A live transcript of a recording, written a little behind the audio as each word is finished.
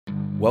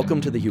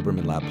Welcome to the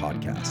Huberman Lab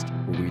podcast,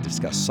 where we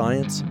discuss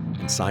science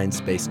and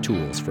science-based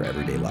tools for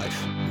everyday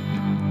life.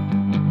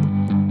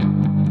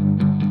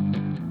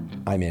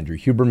 I'm Andrew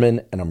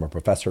Huberman, and I'm a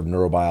professor of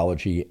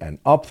neurobiology and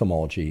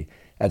ophthalmology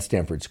at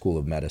Stanford School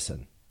of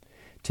Medicine.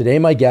 Today,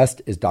 my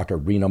guest is Dr.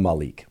 Rena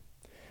Malik.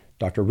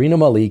 Dr. Rena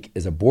Malik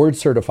is a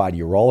board-certified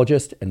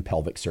urologist and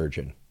pelvic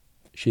surgeon.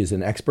 She is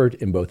an expert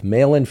in both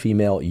male and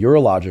female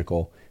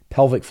urological,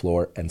 pelvic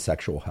floor, and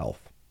sexual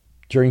health.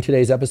 During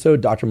today's episode,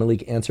 Dr.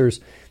 Malik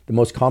answers the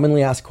most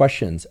commonly asked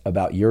questions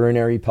about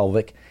urinary,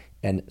 pelvic,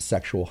 and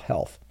sexual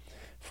health.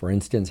 For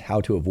instance,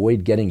 how to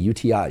avoid getting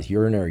UTIs,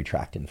 urinary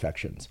tract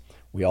infections.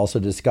 We also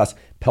discuss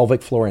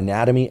pelvic floor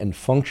anatomy and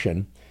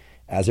function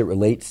as it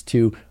relates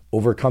to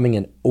overcoming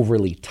an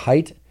overly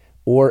tight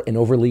or an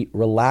overly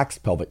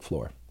relaxed pelvic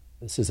floor.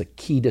 This is a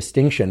key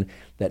distinction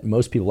that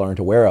most people aren't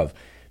aware of.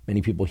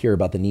 Many people hear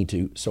about the need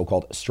to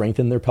so-called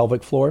strengthen their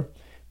pelvic floor,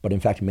 but in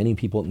fact, many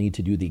people need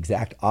to do the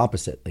exact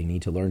opposite. They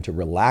need to learn to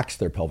relax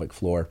their pelvic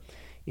floor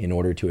in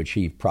order to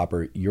achieve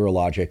proper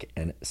urologic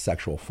and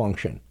sexual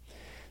function.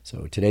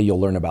 So today you'll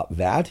learn about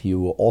that.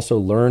 You will also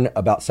learn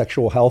about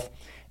sexual health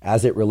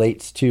as it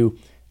relates to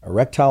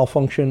erectile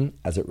function,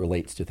 as it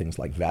relates to things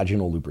like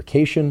vaginal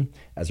lubrication,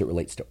 as it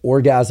relates to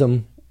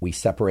orgasm. We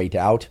separate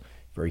out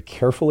very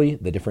carefully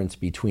the difference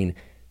between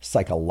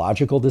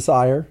psychological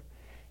desire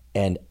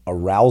and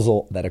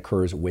arousal that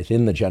occurs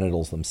within the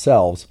genitals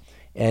themselves.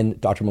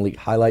 And Dr. Malik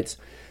highlights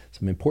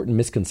some important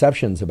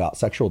misconceptions about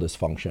sexual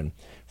dysfunction.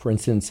 For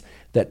instance,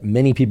 that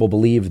many people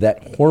believe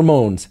that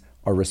hormones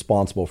are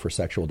responsible for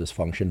sexual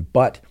dysfunction,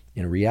 but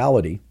in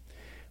reality,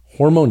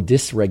 hormone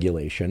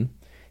dysregulation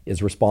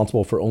is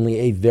responsible for only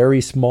a very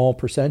small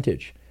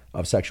percentage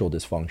of sexual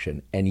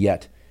dysfunction. And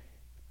yet,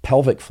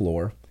 pelvic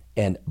floor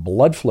and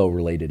blood flow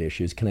related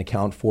issues can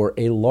account for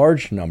a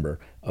large number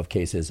of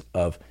cases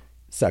of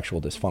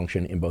sexual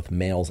dysfunction in both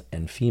males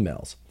and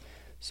females.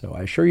 So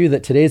I assure you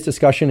that today's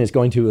discussion is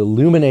going to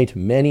illuminate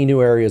many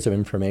new areas of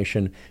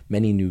information,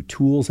 many new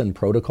tools and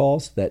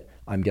protocols that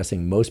I'm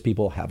guessing most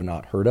people have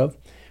not heard of.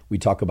 We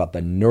talk about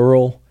the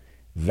neural,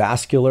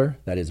 vascular,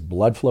 that is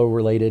blood flow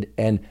related,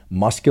 and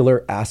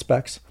muscular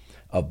aspects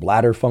of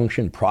bladder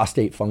function,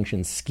 prostate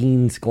function,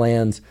 Skene's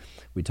glands.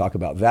 We talk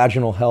about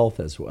vaginal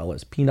health as well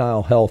as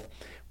penile health.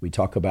 We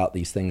talk about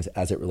these things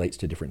as it relates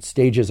to different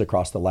stages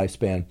across the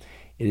lifespan.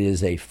 It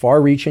is a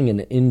far-reaching and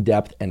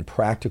in-depth and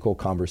practical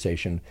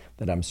conversation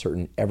that I'm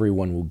certain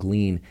everyone will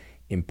glean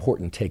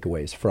important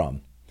takeaways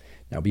from.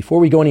 Now, before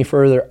we go any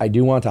further, I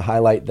do want to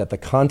highlight that the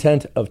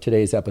content of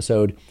today's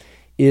episode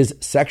is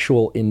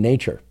sexual in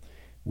nature.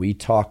 We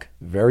talk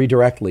very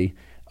directly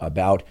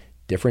about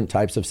different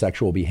types of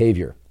sexual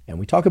behavior, and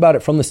we talk about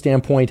it from the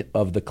standpoint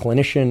of the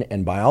clinician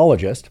and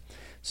biologist,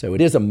 so it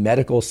is a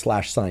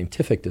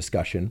medical/scientific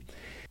discussion.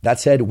 That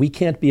said, we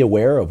can't be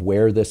aware of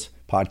where this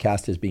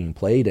podcast is being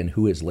played and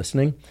who is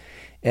listening.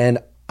 And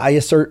I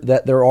assert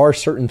that there are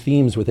certain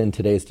themes within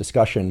today's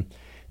discussion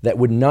that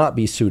would not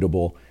be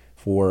suitable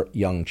for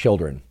young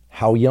children.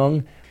 How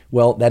young?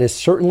 Well, that is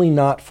certainly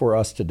not for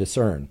us to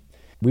discern.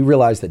 We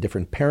realize that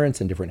different parents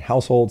and different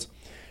households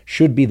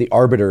should be the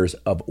arbiters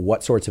of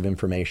what sorts of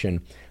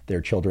information their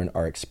children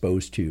are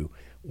exposed to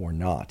or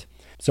not.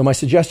 So my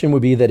suggestion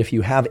would be that if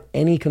you have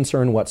any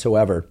concern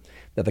whatsoever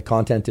that the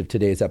content of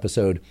today's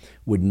episode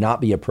would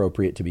not be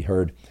appropriate to be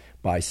heard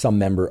by some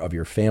member of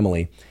your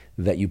family,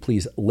 that you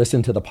please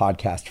listen to the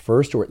podcast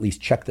first, or at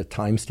least check the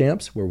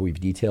timestamps where we've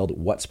detailed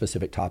what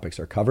specific topics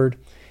are covered,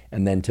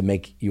 and then to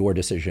make your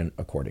decision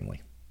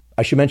accordingly.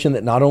 I should mention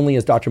that not only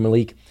is Dr.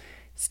 Malik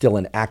still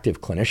an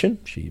active clinician,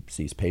 she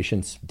sees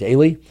patients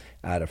daily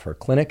out of her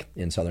clinic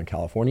in Southern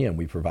California, and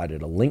we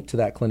provided a link to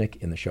that clinic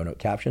in the show note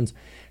captions.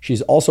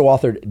 She's also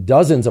authored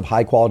dozens of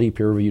high-quality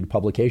peer-reviewed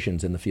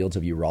publications in the fields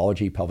of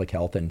urology, pelvic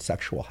health, and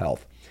sexual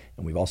health.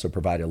 And we've also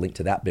provided a link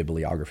to that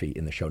bibliography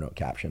in the show note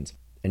captions.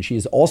 And she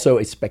is also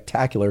a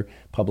spectacular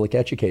public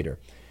educator.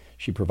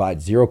 She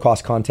provides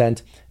zero-cost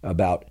content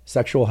about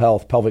sexual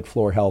health, pelvic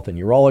floor health, and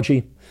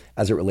urology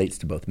as it relates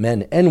to both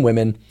men and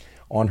women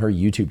on her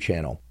YouTube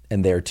channel.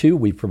 And there too,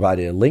 we've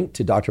provided a link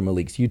to Dr.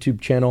 Malik's YouTube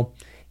channel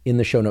in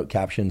the show note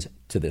captions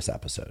to this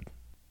episode.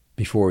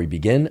 Before we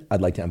begin,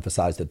 I'd like to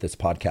emphasize that this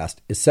podcast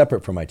is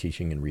separate from my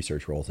teaching and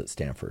research roles at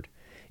Stanford.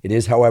 It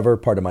is, however,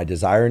 part of my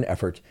desire and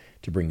effort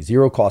to bring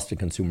zero cost to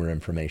consumer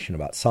information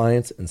about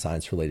science and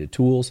science-related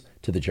tools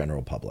to the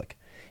general public.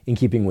 In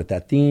keeping with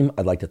that theme,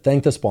 I'd like to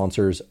thank the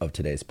sponsors of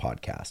today's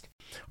podcast.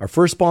 Our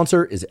first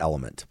sponsor is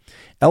Element.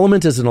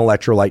 Element is an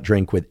electrolyte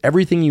drink with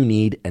everything you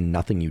need and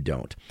nothing you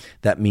don't.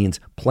 That means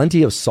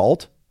plenty of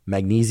salt,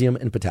 magnesium,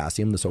 and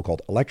potassium, the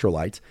so-called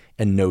electrolytes,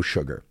 and no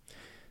sugar.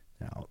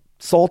 Now,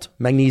 salt,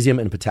 magnesium,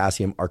 and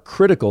potassium are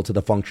critical to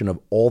the function of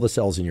all the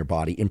cells in your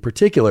body, in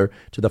particular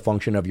to the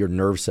function of your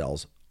nerve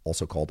cells,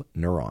 also called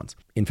neurons.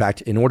 In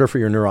fact, in order for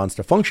your neurons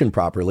to function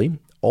properly,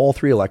 all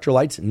three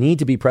electrolytes need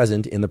to be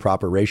present in the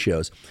proper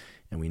ratios.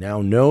 And we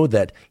now know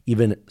that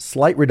even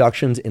slight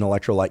reductions in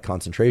electrolyte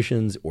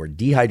concentrations or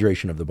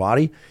dehydration of the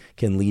body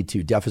can lead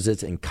to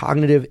deficits in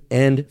cognitive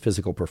and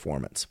physical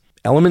performance.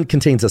 Element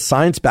contains a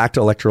science-backed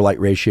electrolyte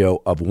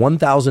ratio of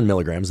 1,000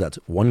 milligrams, that's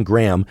 1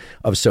 gram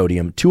of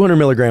sodium, 200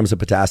 milligrams of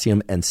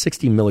potassium, and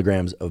 60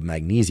 milligrams of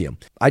magnesium.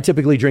 I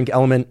typically drink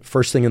Element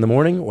first thing in the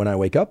morning when I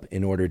wake up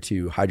in order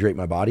to hydrate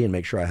my body and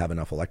make sure I have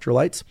enough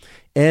electrolytes.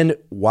 And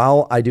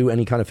while I do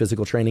any kind of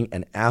physical training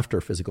and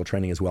after physical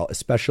training as well,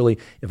 especially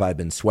if I've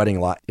been sweating a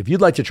lot. If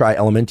you'd like to try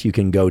Element, you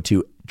can go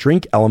to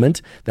Drink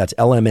Element, that's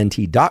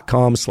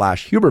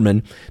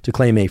lmnt.com/Huberman to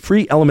claim a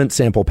free Element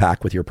sample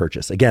pack with your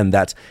purchase. Again,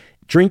 that's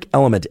Drink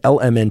Element,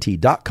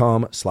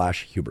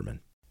 lmnt.com/Huberman.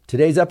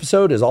 Today's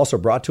episode is also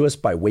brought to us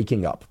by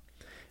Waking Up.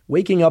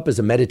 Waking Up is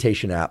a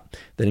meditation app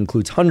that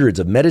includes hundreds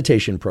of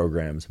meditation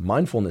programs,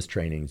 mindfulness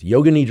trainings,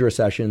 yoga nidra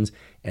sessions,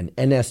 and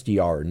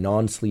NSDR,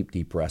 non-sleep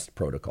deep rest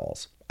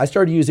protocols. I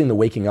started using the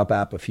Waking Up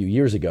app a few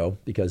years ago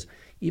because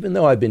even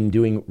though I've been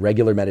doing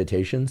regular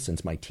meditation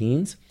since my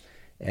teens,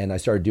 and I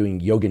started doing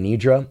yoga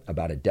nidra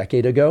about a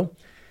decade ago,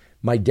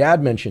 my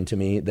dad mentioned to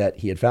me that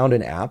he had found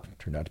an app,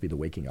 turned out to be the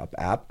Waking Up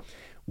app,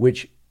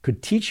 which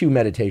could teach you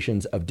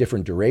meditations of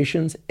different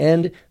durations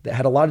and that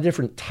had a lot of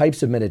different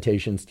types of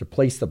meditations to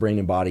place the brain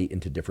and body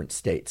into different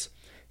states,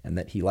 and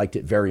that he liked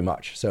it very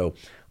much. So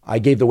I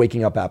gave the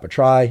Waking Up app a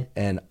try,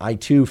 and I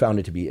too found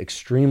it to be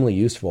extremely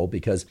useful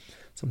because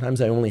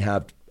sometimes I only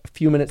have a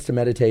few minutes to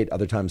meditate,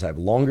 other times I have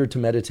longer to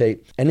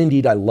meditate. And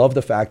indeed, I love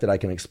the fact that I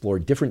can explore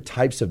different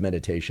types of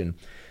meditation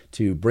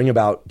to bring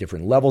about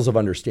different levels of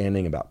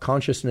understanding about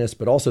consciousness,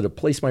 but also to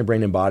place my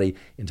brain and body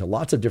into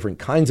lots of different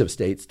kinds of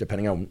states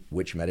depending on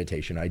which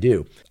meditation I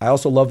do. I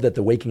also love that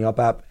the Waking Up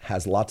app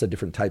has lots of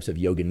different types of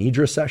yoga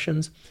nidra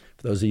sessions.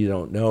 For those of you who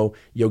don't know,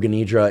 yoga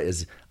nidra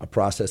is a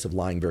process of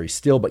lying very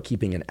still but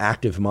keeping an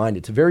active mind.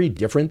 It's very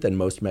different than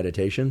most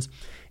meditations.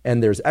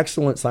 And there's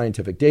excellent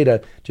scientific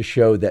data to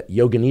show that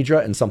yoga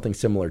nidra and something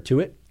similar to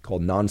it,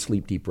 called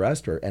non-sleep deep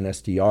rest or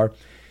NSDR,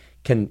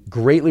 can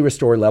greatly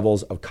restore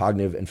levels of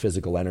cognitive and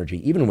physical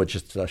energy, even with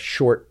just a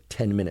short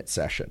 10-minute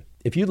session.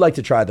 If you'd like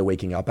to try the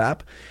Waking Up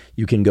app,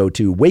 you can go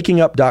to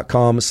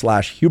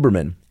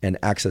wakingup.com/Huberman and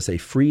access a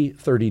free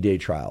 30-day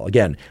trial.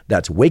 Again,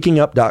 that's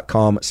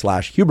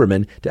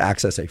wakingup.com/Huberman to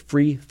access a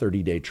free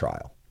 30-day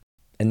trial.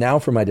 And now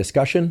for my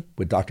discussion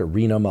with Dr.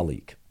 Rena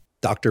Malik.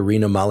 Dr.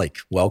 Rena Malik,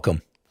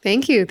 welcome.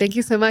 Thank you. Thank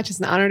you so much. It's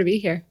an honor to be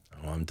here.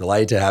 Oh, I'm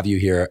delighted to have you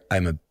here.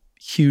 I'm a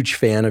huge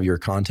fan of your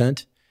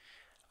content.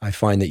 I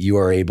find that you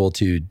are able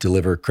to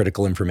deliver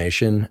critical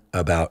information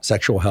about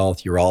sexual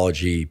health,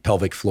 urology,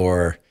 pelvic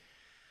floor,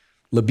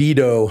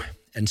 libido,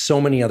 and so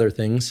many other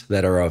things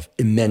that are of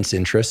immense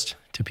interest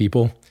to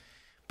people,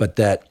 but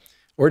that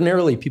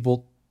ordinarily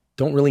people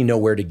don't really know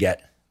where to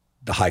get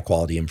the high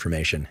quality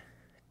information.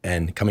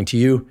 And coming to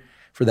you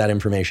for that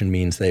information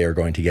means they are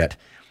going to get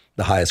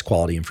the highest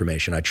quality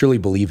information. I truly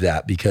believe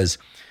that because,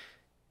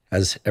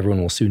 as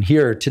everyone will soon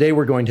hear, today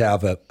we're going to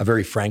have a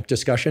very frank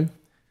discussion,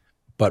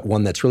 but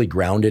one that's really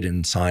grounded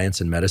in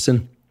science and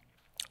medicine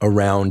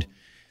around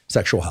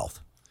sexual health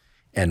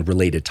and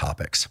related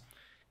topics.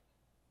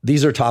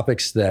 These are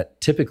topics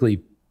that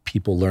typically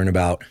people learn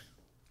about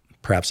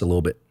perhaps a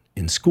little bit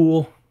in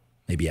school,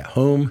 maybe at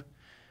home,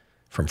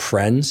 from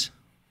friends,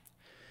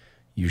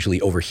 usually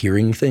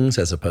overhearing things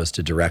as opposed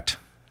to direct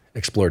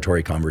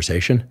exploratory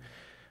conversation,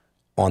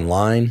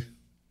 online,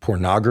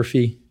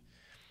 pornography.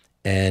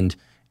 And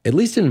at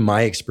least in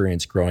my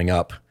experience growing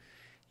up,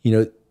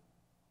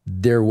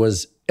 there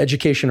was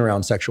education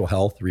around sexual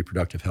health,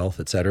 reproductive health,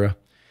 et cetera,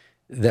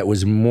 that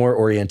was more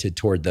oriented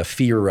toward the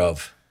fear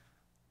of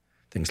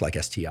things like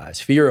STIs,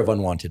 fear of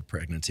unwanted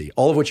pregnancy,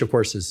 all of which, of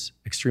course, is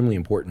extremely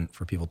important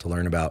for people to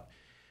learn about,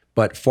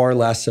 but far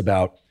less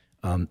about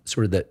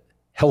sort of the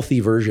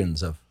healthy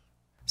versions of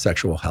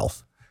sexual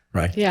health,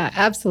 right? Yeah,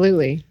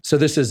 absolutely. So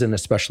this is an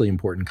especially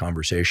important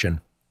conversation.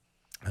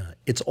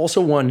 It's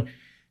also one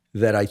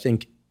that I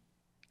think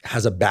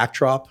has a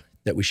backdrop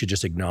that we should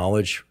just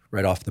acknowledge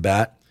right off the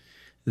bat,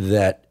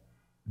 that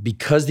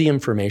because the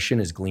information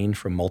is gleaned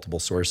from multiple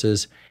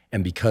sources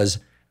and because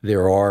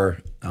there are,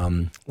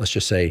 let's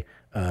just say,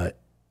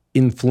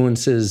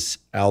 influences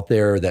out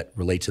there that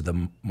relate to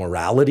the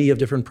morality of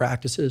different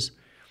practices,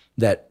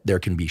 that there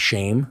can be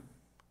shame,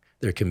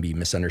 there can be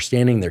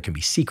misunderstanding, there can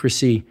be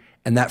secrecy,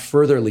 and that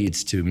further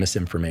leads to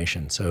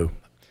misinformation. So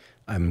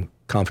I'm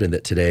confident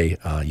that today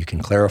you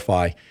can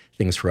clarify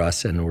things for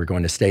us, and we're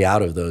going to stay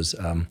out of those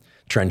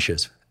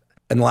trenches.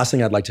 And the last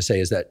thing I'd like to say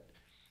is that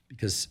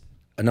because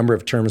a number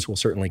of terms will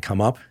certainly come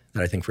up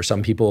that I think for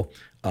some people,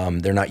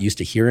 they're not used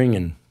to hearing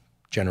in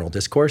general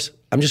discourse.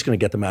 I'm just going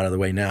to get them out of the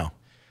way now.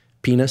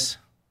 Penis,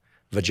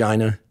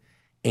 vagina,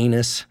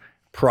 anus,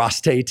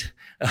 prostate.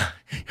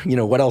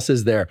 What else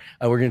is there?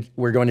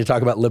 We're going to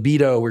talk about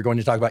libido. We're going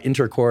to talk about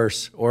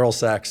intercourse, oral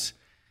sex,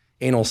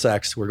 anal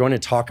sex. We're going to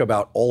talk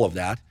about all of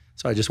that.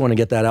 So I just want to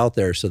get that out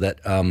there so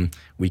that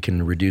we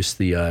can reduce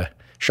the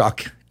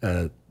shock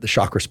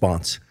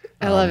response.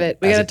 I love it.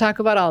 We got to talk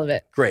about all of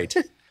it. Great.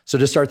 So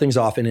to start things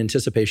off, in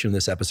anticipation of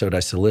this episode, I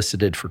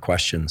solicited for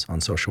questions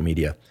on social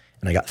media,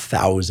 and I got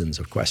thousands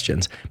of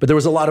questions, but there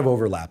was a lot of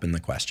overlap in the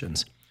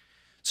questions.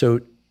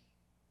 So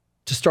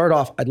to start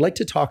off, I'd like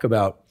to talk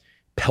about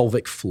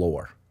pelvic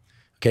floor.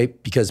 okay?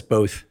 Because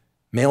both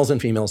males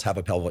and females have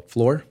a pelvic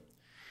floor.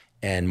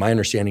 And my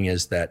understanding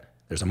is that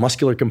there's a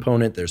muscular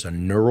component, there's a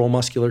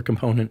neuromuscular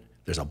component,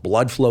 there's a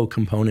blood flow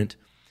component.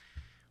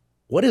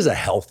 What is a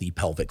healthy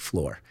pelvic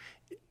floor?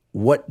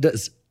 What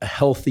does a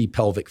healthy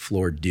pelvic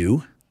floor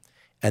do?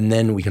 And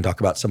then we can talk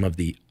about some of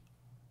the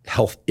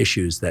health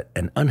issues that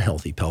an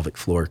unhealthy pelvic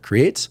floor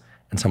creates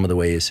and some of the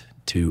ways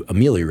to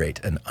ameliorate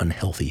an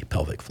unhealthy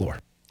pelvic floor.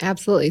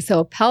 Absolutely. So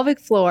a pelvic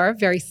floor,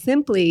 very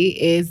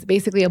simply, is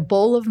basically a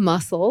bowl of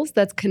muscles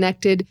that's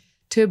connected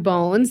to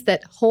bones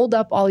that hold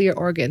up all your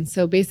organs.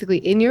 So basically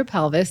in your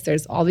pelvis,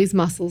 there's all these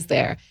muscles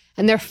there.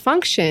 And their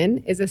function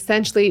is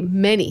essentially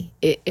many.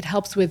 It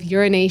helps with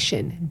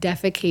urination,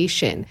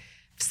 defecation,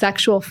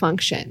 sexual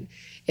function.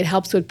 It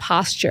helps with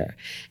posture.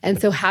 And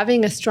so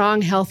having a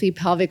strong, healthy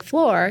pelvic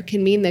floor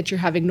can mean that you're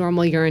having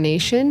normal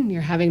urination,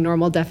 you're having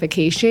normal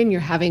defecation,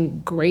 you're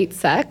having great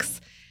sex,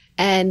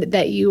 and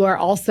that you are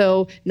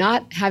also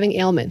not having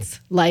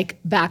ailments like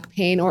back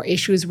pain or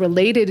issues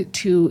related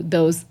to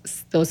those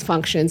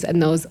functions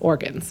and those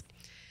organs.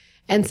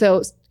 And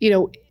so,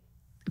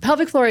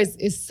 pelvic floor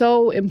is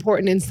so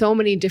important in so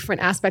many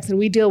different aspects, and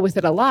we deal with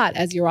it a lot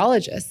as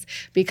urologists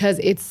because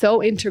it's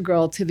so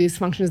integral to these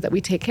functions that we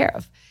take care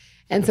of.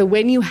 And so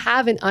when you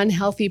have an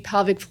unhealthy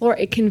pelvic floor,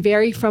 it can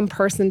vary from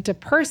person to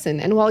person.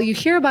 And while you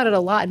hear about it a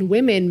lot in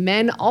women,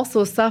 men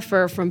also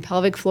suffer from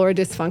pelvic floor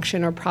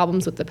dysfunction or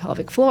problems with the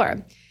pelvic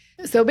floor.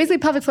 So basically,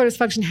 pelvic floor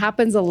dysfunction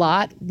happens a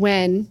lot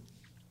when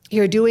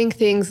you're doing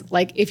things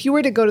like if you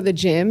were to go to the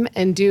gym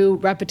and do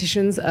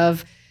repetitions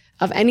of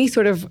any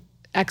sort of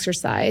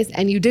exercise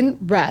and you didn't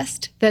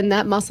rest, then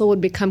that muscle would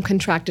become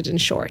contracted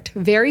and short.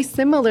 Very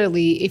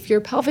similarly, if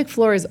your pelvic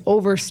floor is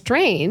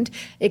overstrained,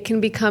 it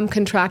can become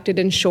contracted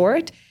and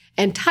short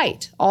and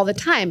tight all the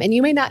time. And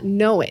you may not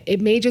know it. It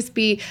may just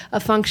be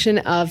a function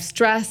of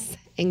stress,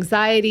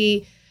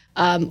 anxiety,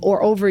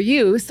 or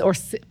overuse or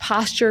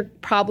posture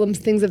problems,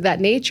 things of that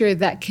nature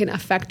that can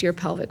affect your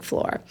pelvic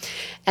floor.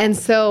 And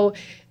so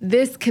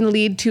this can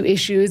lead to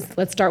issues.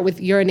 Let's start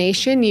with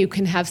urination. You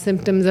can have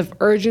symptoms of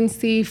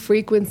urgency,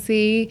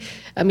 frequency,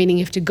 meaning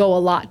you have to go a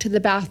lot to the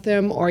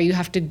bathroom, or you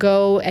have to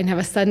go and have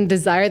a sudden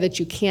desire that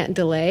you can't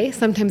delay,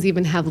 sometimes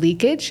even have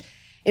leakage.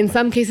 In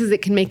some cases,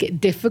 it can make it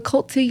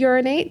difficult to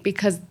urinate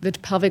because the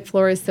pelvic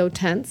floor is so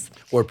tense.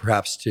 Or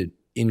perhaps to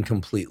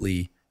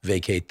incompletely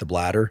vacate the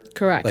bladder.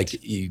 Correct.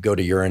 Like you go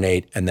to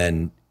urinate and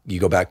then you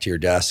go back to your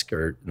desk,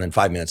 and then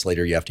 5 minutes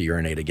later you have to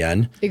urinate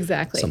again.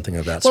 Exactly. Something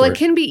of that sort. Well, it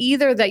can be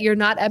either that you're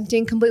not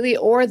emptying completely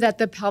or that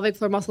the pelvic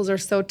floor muscles are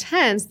so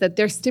tense that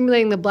they're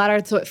stimulating the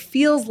bladder so it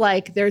feels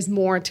like there's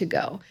more to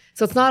go.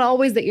 So it's not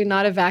always that you're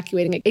not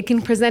evacuating it. It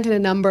can present in a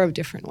number of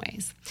different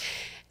ways.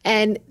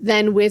 And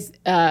then with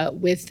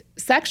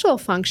sexual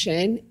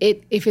function,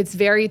 if it's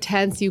very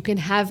tense, you can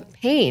have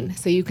pain.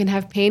 So you can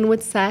have pain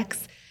with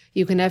sex.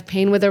 You can have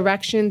pain with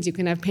erections. You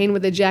can have pain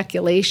with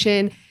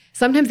ejaculation.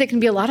 Sometimes it can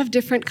be a lot of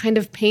different kind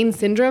of pain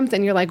syndromes,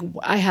 and you're like,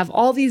 I have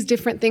all these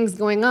different things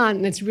going on,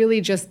 and it's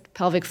really just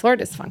pelvic floor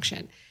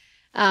dysfunction.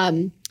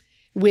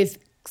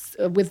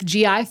 With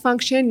GI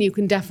function, you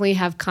can definitely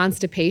have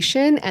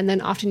constipation, and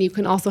then often you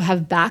can also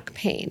have back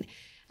pain.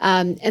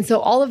 And so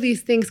all of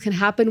these things can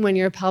happen when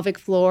your pelvic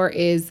floor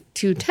is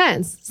too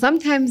tense.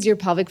 Sometimes your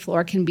pelvic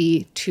floor can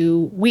be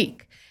too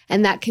weak.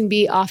 And that can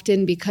be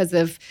often because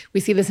we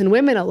see this in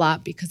women a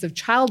lot, because of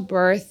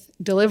childbirth,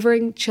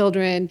 delivering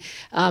children.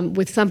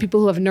 With some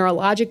people who have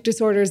neurologic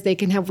disorders, they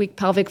can have weak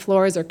pelvic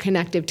floors, or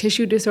connective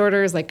tissue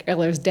disorders like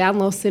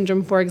Ehlers-Danlos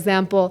syndrome, for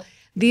example.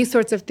 These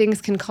sorts of things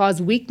can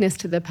cause weakness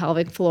to the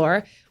pelvic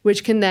floor,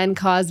 which can then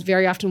cause,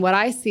 very often what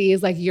I see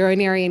is like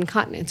urinary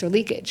incontinence or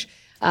leakage,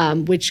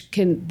 which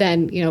can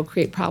then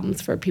create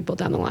problems for people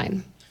down the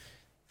line.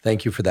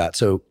 Thank you for that.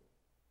 So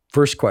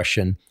first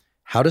question,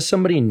 how does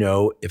somebody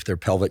know if their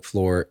pelvic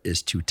floor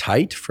is too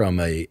tight from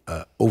a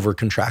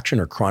overcontraction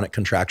or chronic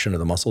contraction of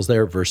the muscles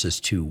there versus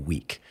too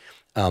weak?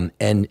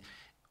 And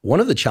one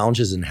of the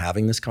challenges in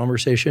having this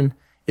conversation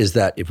is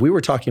that if we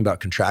were talking about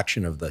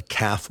contraction of the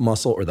calf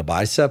muscle or the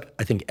bicep,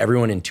 I think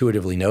everyone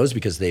intuitively knows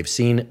because they've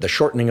seen the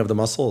shortening of the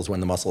muscle is when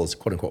the muscle is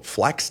quote unquote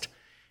flexed,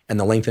 and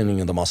the lengthening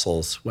of the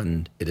muscles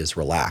when it is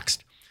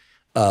relaxed.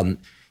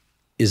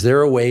 Is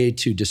there a way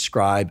to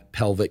describe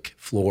pelvic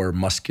floor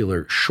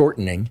muscular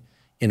shortening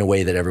in a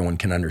way that everyone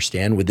can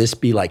understand? Would this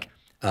be like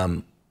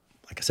I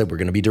said, we're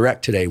going to be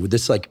direct today. Would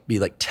this be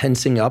like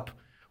tensing up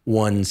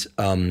one's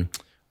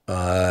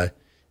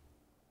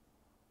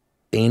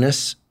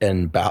anus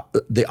and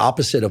the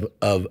opposite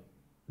of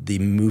the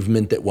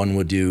movement that one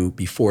would do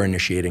before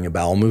initiating a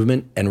bowel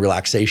movement? And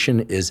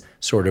relaxation is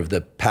sort of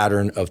the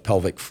pattern of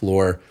pelvic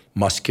floor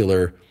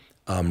muscular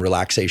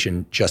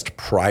relaxation just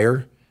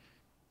prior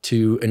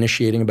to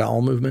initiating a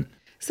bowel movement?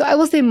 So I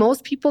will say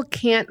most people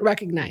can't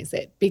recognize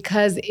it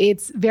because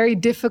it's very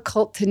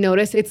difficult to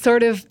notice. It's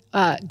sort of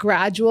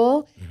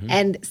gradual. Mm-hmm.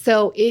 And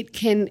so it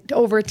can,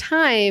 over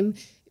time,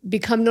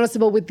 become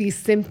noticeable with these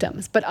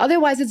symptoms. But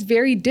otherwise, it's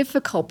very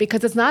difficult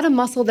because it's not a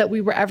muscle that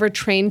we were ever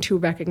trained to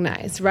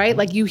recognize, right?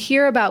 Like you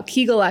hear about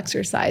Kegel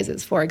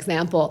exercises, for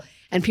example,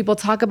 and people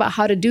talk about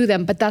how to do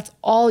them, but that's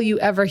all you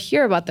ever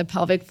hear about the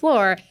pelvic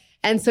floor.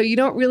 And so you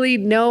don't really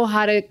know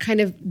how to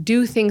kind of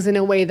do things in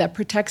a way that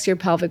protects your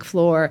pelvic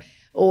floor,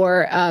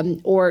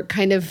 or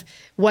kind of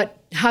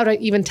how to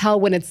even tell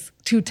when it's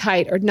too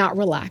tight or not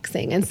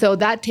relaxing. And so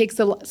that takes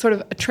a sort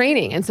of a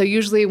training. And so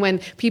usually when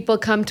people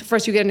come to,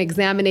 first you get an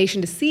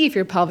examination to see if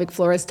your pelvic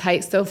floor is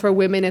tight. So for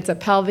women, it's a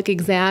pelvic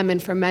exam,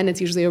 and for men,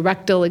 it's usually a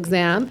rectal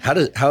exam. How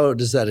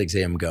does that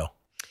exam go?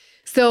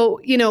 So,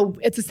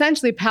 it's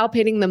essentially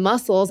palpating the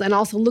muscles and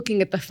also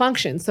looking at the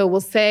function. So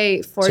we'll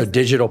say So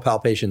digital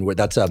palpation,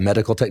 that's a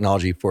medical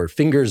technology for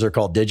fingers are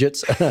called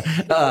digits.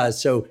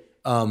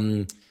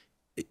 I'm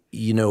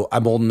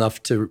old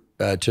enough to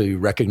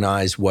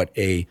recognize what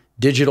a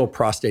digital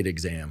prostate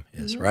exam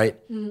is, right?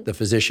 Mm-hmm. The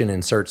physician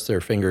inserts their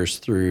fingers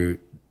through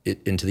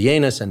it into the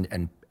anus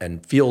and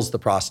feels the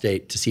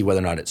prostate to see whether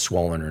or not it's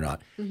swollen or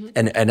not. Mm-hmm.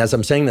 And as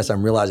I'm saying this,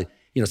 I'm realizing,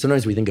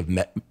 sometimes we think of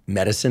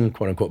medicine,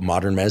 quote unquote,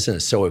 modern medicine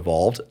is so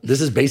evolved.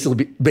 This has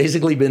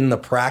basically been the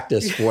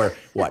practice for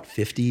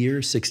 50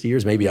 years, 60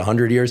 years, maybe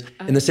 100 years.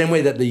 In the same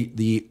way that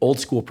the old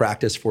school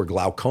practice for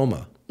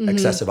glaucoma,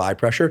 excessive eye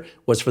pressure,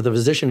 was for the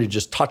physician to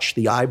just touch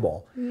the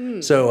eyeball.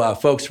 So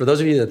folks, for those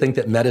of you that think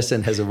that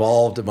medicine has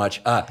evolved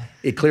much,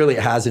 it clearly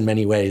has in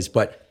many ways.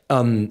 But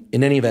in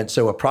any event,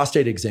 so a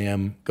prostate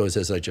exam goes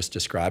as I just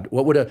described.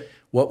 What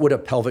would a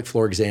pelvic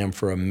floor exam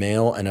for a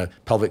male and a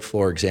pelvic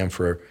floor exam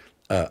for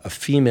a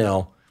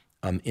female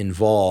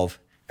involve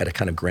at a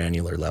kind of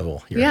granular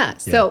level here? Yeah.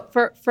 So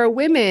for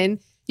women,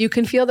 you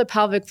can feel the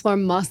pelvic floor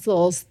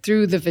muscles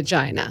through the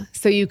vagina.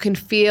 So you can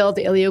feel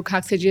the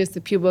iliococcygeus,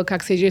 the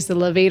pubococcygeus, the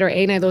levator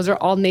ani. Those are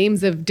all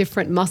names of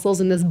different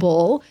muscles in this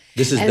bowl.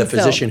 This is the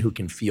physician who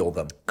can feel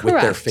them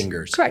with their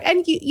fingers. Correct.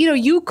 And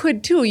you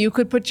could too. You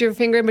could put your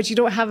finger in, but you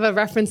don't have a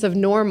reference of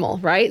normal,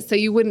 right? So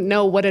you wouldn't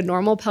know what a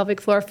normal pelvic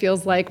floor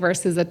feels like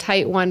versus a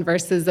tight one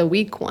versus a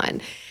weak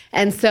one.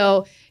 And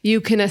so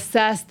you can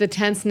assess the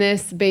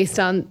tenseness based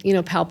on,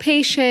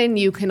 palpation.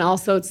 You can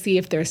also see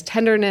if there's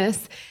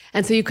tenderness.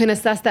 And so you can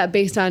assess that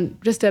based on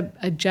just a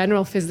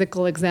general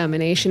physical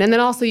examination. And then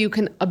also you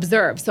can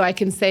observe. So I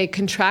can say,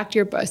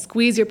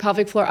 squeeze your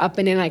pelvic floor up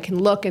and in. I can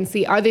look and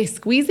see, are they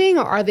squeezing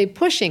or are they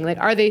pushing? Like,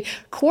 are they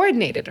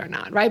coordinated or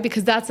not, right?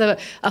 Because that's a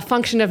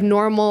function of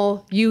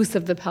normal use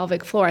of the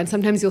pelvic floor. And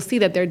sometimes you'll see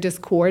that they're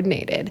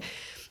discoordinated.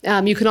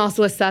 You can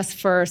also assess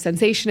for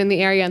sensation in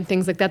the area and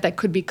things like that. That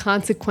could be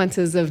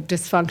consequences of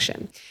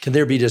dysfunction. Can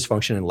there be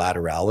dysfunction in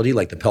laterality,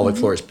 like the pelvic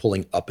floor is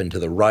pulling up into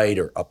the right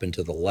or up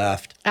into the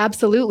left?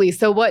 Absolutely.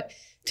 So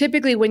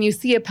typically when you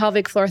see a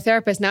pelvic floor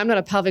therapist, now I'm not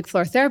a pelvic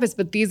floor therapist,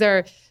 but these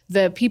are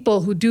the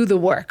people who do the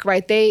work,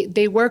 right?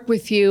 They work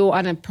with you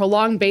on a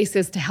prolonged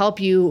basis to help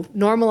you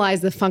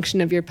normalize the function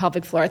of your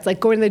pelvic floor. It's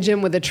like going to the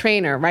gym with a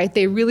trainer, right?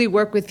 They really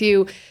work with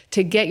you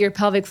to get your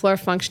pelvic floor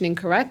functioning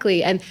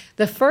correctly. And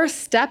the first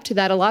step to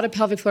that, a lot of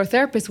pelvic floor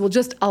therapists will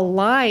just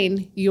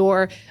align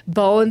your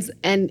bones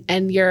and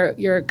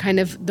your kind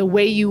of the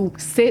way you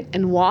sit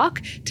and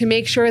walk to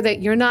make sure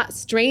that you're not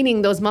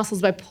straining those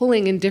muscles by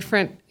pulling in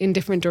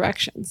different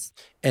directions.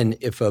 And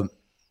if a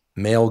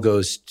male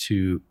goes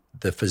to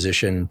the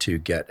physician to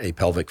get a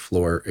pelvic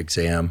floor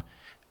exam,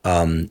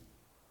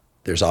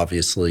 there's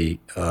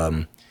obviously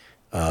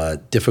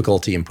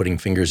difficulty in putting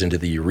fingers into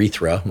the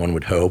urethra, one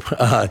would hope,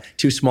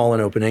 too small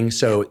an opening.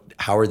 So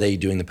how are they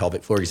doing the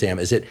pelvic floor exam?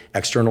 Is it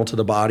external to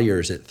the body or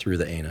is it through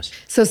the anus?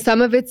 So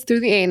some of it's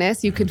through the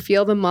anus. You can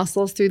feel the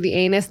muscles through the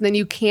anus, and then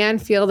you can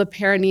feel the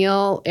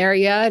perineal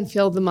area and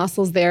feel the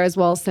muscles there as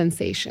well as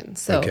sensation.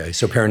 So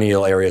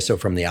perineal area, so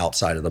from the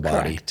outside of the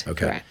body. Correct.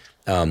 Okay. Correct.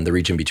 The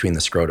region between the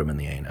scrotum and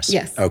the anus.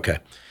 Yes. Okay.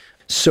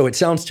 So it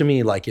sounds to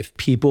me like if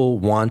people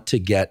want to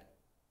get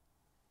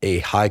a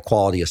high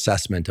quality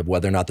assessment of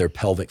whether or not their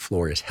pelvic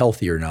floor is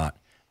healthy or not,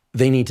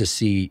 they need to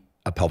see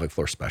a pelvic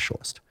floor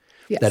specialist.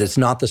 Yes. That it's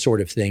not the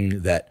sort of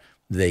thing that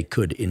they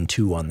could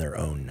intuit on their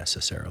own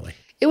necessarily.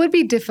 It would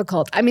be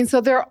difficult. I mean, so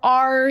there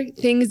are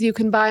things you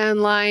can buy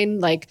online,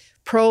 like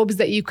probes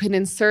that you can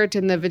insert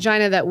in the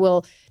vagina that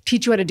will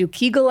teach you how to do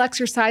Kegel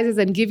exercises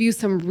and give you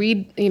some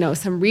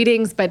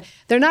readings, but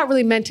they're not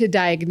really meant to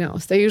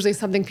diagnose. They're usually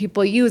something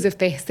people use if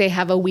they say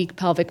have a weak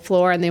pelvic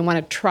floor and they want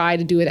to try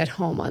to do it at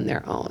home on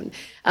their own.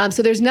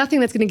 So there's nothing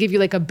that's going to give you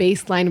like a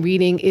baseline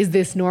reading. Is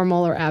this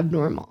normal or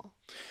abnormal?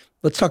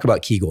 Let's talk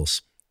about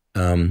Kegels.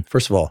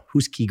 First of all,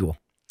 who's Kegel?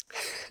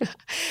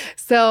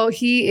 So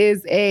he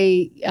is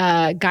a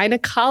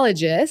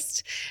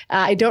gynecologist.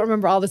 I don't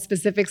remember all the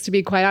specifics, to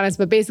be quite honest,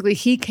 but basically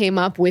he came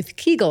up with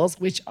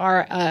Kegels, which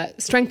are a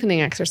strengthening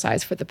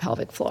exercise for the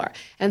pelvic floor.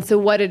 And so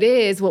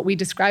what we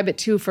describe it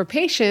to for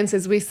patients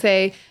is we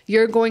say,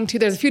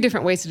 there's a few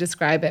different ways to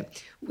describe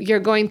it. You're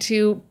going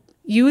to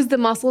use the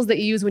muscles that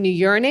you use when you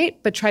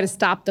urinate, but try to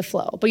stop the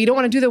flow. But you don't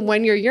want to do them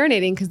when you're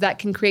urinating because that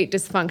can create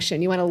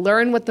dysfunction. You want to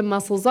learn what the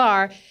muscles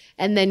are,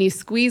 and then you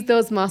squeeze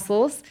those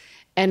muscles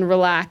and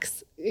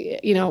relax,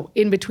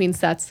 in between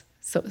sets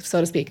so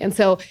to speak. And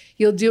so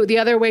you'll do, the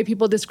other way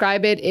people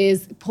describe it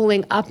is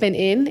pulling up and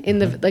in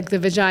the the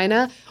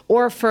vagina.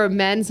 Or for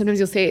men, sometimes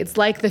you'll say it's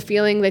like the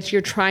feeling that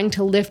you're trying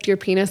to lift your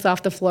penis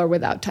off the floor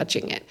without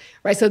touching it,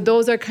 right? So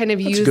those are kind of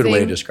That's a good way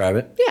to describe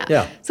it.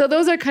 Yeah. So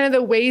those are kind of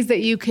the ways that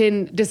you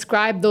can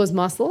describe those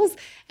muscles.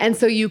 And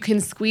so you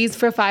can squeeze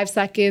for 5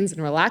 seconds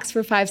and relax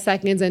for 5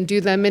 seconds and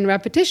do them in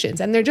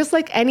repetitions. And they're just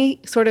like any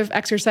sort of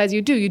exercise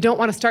you do. You don't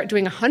want to start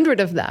doing 100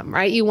 of them,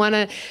 right? You want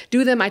to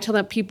do them. I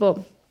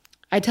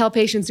tell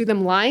patients, do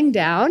them lying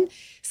down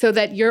so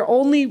that you're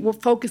only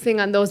focusing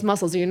on those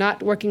muscles. You're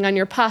not working on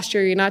your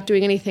posture. You're not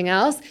doing anything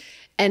else.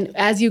 And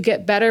as you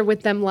get better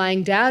with them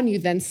lying down, you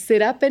then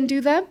sit up and do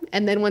them.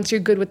 And then once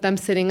you're good with them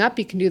sitting up,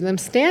 you can do them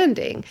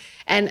standing.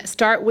 And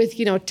start with,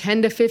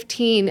 10 to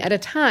 15 at a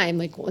time,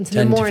 like once in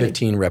the morning. 10 to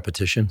 15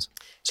 repetitions.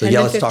 So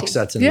let's talk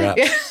sets and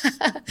reps.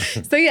 Yeah.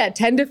 So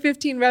 10 to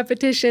 15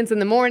 repetitions in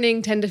the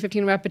morning, 10 to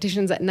 15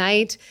 repetitions at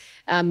night.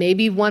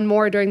 Maybe one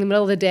more during the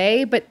middle of the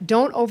day, but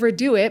don't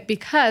overdo it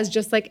because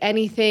just like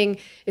anything,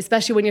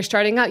 especially when you're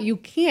starting out, you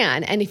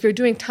can. And if you're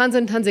doing tons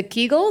and tons of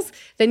Kegels,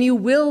 then you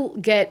will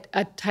get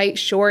a tight,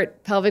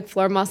 short pelvic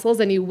floor muscles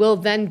and you will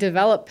then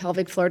develop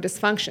pelvic floor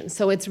dysfunction.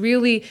 So it's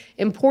really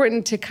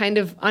important to kind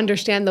of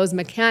understand those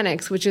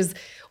mechanics, which is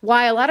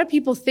why a lot of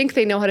people think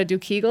they know how to do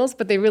Kegels,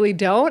 but they really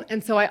don't.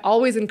 And so I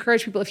always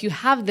encourage people, if you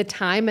have the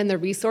time and the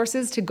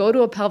resources, to go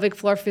to a pelvic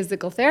floor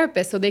physical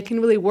therapist so they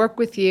can really work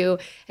with you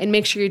and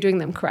make sure you're doing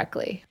them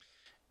correctly.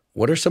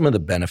 What are some of the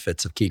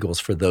benefits of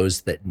Kegels for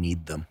those that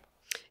need them?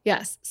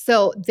 Yes.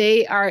 So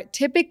they are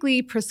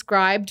typically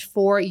prescribed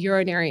for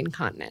urinary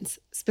incontinence,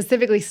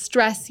 specifically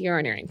stress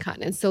urinary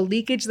incontinence. So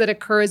leakage that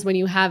occurs when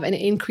you have an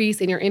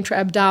increase in your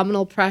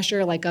intra-abdominal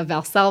pressure, like a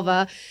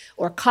Valsalva,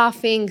 or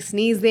coughing,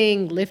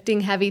 sneezing,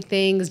 lifting heavy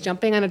things,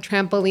 jumping on a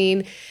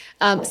trampoline.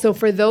 So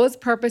for those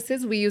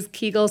purposes, we use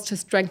Kegels to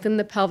strengthen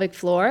the pelvic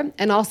floor,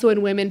 and also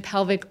in women,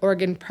 pelvic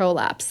organ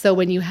prolapse. So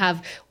when you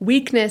have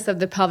weakness of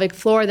the pelvic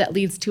floor that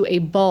leads to a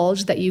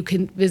bulge that you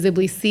can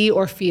visibly see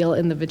or feel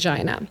in the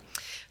vagina.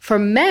 For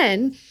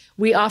men,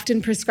 we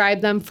often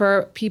prescribe them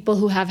for people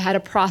who have had a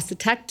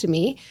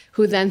prostatectomy,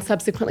 who then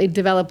subsequently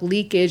develop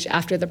leakage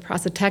after the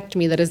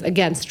prostatectomy that is,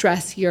 again,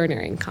 stress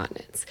urinary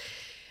incontinence.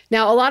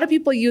 Now, a lot of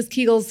people use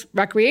Kegels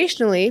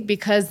recreationally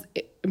because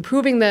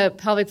improving the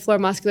pelvic floor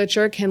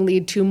musculature can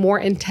lead to more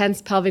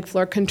intense pelvic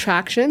floor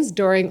contractions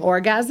during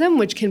orgasm,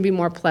 which can be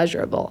more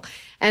pleasurable.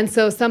 And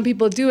so some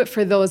people do it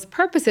for those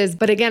purposes.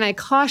 But again, I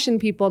caution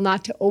people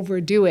not to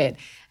overdo it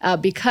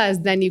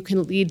because then you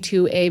can lead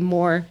to a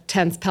more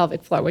tense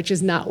pelvic floor, which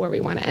is not where we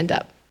want to end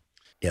up.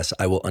 Yes,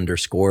 I will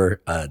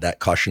underscore that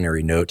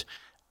cautionary note.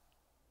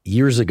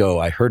 Years ago,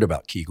 I heard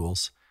about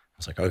Kegels. I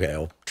was like, okay,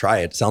 I'll try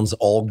it. Sounds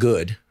all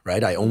good,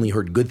 right? I only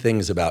heard good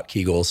things about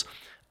Kegels.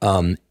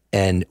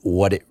 And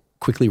what it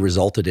quickly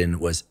resulted in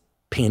was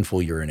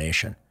painful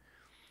urination.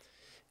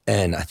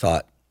 And I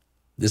thought,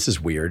 this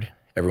is weird.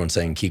 Everyone's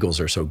saying Kegels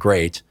are so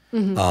great.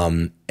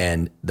 Mm-hmm.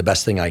 And the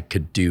best thing I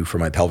could do for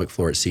my pelvic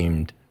floor, it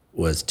seemed,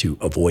 was to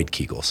avoid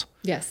Kegels.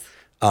 Yes.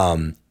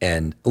 And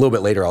a little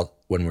bit later,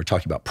 when we're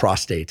talking about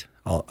prostate,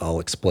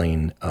 I'll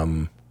explain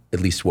at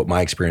least what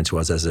my experience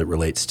was as it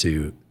relates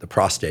to the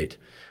prostate.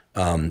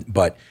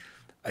 But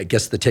I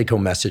guess the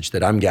take-home message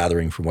that I'm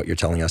gathering from what you're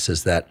telling us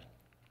is that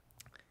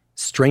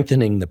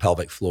strengthening the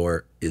pelvic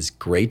floor is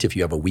great if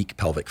you have a weak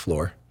pelvic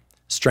floor.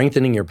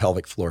 Strengthening your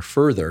pelvic floor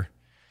further,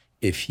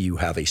 if you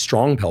have a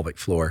strong pelvic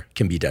floor,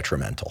 can be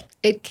detrimental.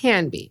 It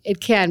can be. It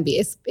can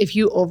be if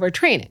you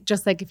overtrain it,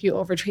 just like if you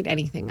overtrain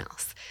anything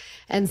else.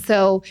 And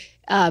so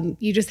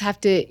you just have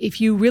to, if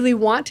you really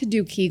want to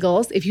do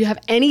Kegels, if you have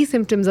any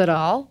symptoms at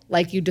all,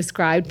 like you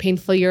described,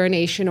 painful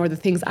urination, or the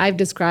things I've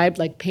described,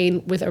 like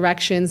pain with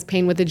erections,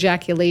 pain with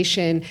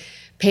ejaculation,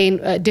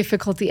 pain,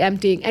 difficulty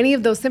emptying, any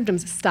of those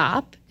symptoms,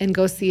 stop and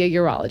go see a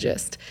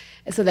urologist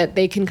so that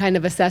they can kind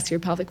of assess your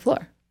pelvic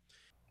floor.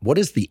 What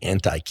is the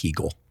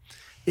anti-Kegel?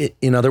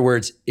 In other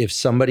words, if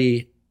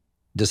somebody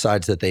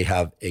decides that they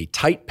have a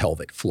tight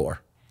pelvic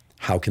floor,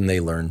 how can they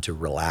learn to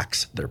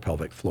relax their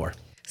pelvic floor?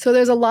 So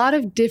there's a lot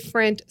of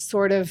different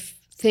sort of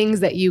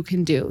things that you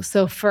can do.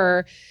 So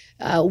for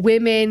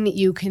women,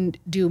 you can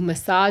do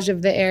massage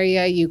of the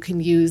area. You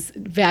can use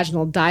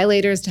vaginal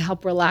dilators to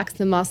help relax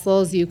the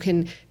muscles. You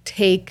can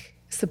take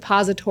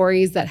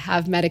suppositories that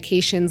have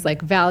medications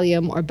like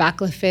Valium or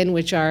Baclofen,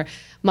 which are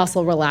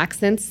muscle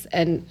relaxants,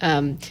 and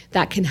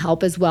that can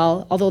help as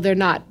well. Although they're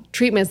not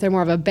treatments, they're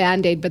more of a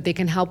Band-Aid, but they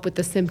can help with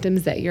the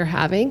symptoms that you're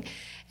having.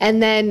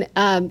 And then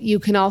you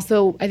can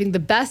also, I think the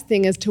best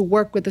thing is to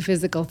work with the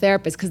physical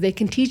therapist because they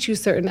can teach you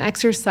certain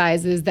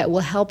exercises that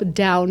will help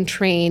down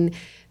train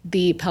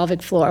the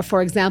pelvic floor.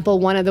 For example,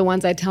 one of the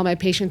ones I tell my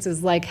patients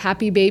is like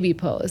happy baby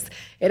pose.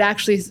 It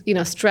actually,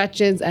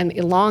 stretches and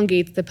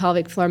elongates the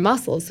pelvic floor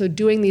muscles. So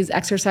doing these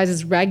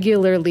exercises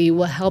regularly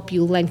will help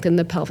you lengthen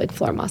the pelvic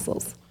floor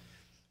muscles.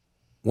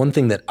 One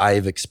thing that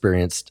I've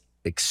experienced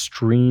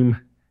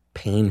extreme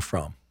pain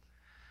from,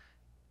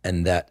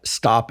 and that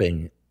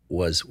stopping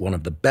was one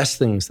of the best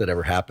things that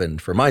ever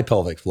happened for my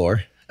pelvic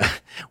floor,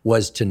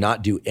 was to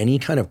not do any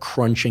kind of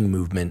crunching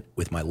movement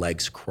with my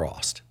legs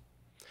crossed.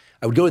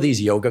 I would go to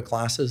these yoga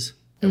classes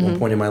at one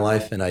point in my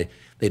life, and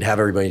they'd have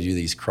everybody do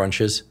these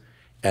crunches.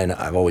 And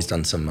I've always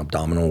done some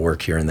abdominal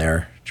work here and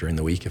there during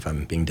the week if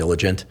I'm being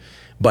diligent.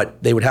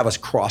 But they would have us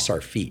cross our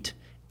feet.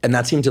 And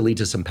that seemed to lead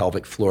to some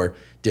pelvic floor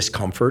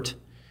discomfort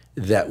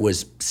that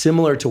was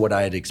similar to what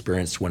I had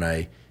experienced when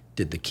I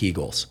did the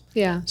Kegels.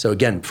 Yeah. So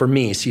again, for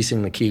me,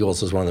 ceasing the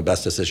Kegels was one of the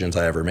best decisions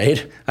I ever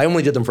made. I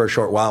only did them for a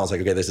short while. I was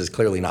like, okay, this is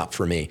clearly not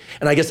for me.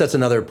 And I guess that's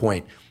another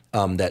point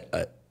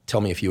that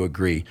tell me if you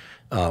agree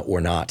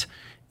or not,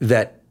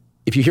 that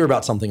if you hear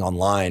about something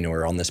online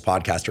or on this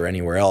podcast or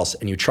anywhere else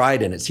and you try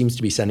it and it seems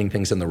to be sending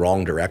things in the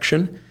wrong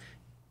direction,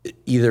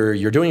 either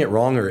you're doing it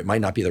wrong or it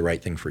might not be the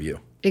right thing for you.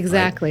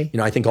 Exactly.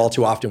 Right? I think all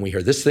too often we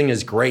hear this thing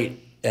is great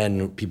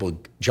and people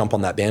jump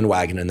on that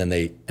bandwagon and then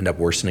they end up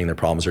worsening their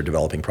problems or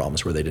developing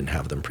problems where they didn't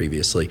have them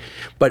previously.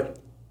 But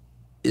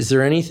is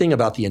there anything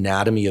about the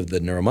anatomy of the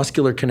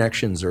neuromuscular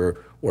connections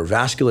or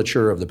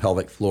vasculature of the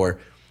pelvic floor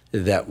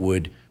that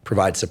would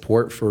provide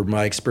support for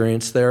my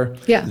experience there?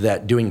 Yeah.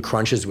 That doing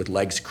crunches with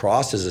legs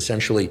crossed is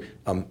essentially,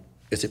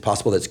 is it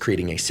possible that it's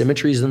creating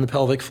asymmetries in the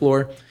pelvic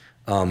floor?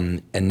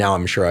 And now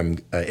I'm sure I'm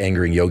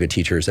angering yoga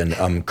teachers and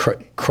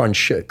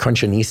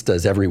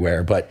crunchinistas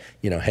everywhere, but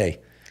hey,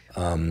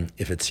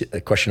 if it's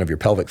a question of your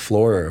pelvic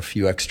floor or a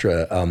few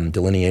extra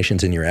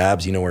delineations in your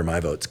abs, you know where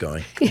my vote's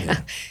going.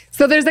 Yeah.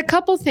 So there's a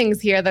couple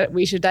things here that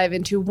we should dive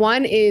into.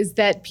 One is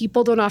that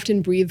people don't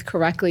often breathe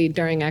correctly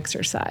during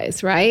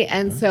exercise, right?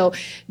 And so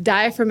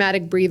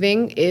diaphragmatic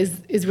breathing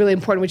is really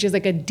important, which is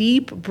like a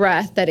deep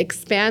breath that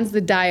expands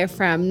the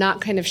diaphragm,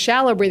 not kind of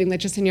shallow breathing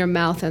that's just in your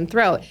mouth and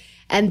throat.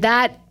 And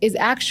that is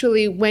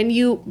actually when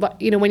you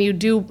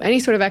do any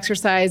sort of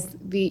exercise,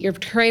 your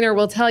trainer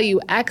will tell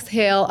you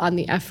exhale on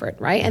the effort,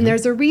 right? And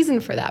there's a reason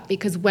for that,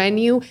 because when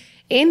you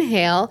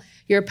inhale,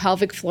 your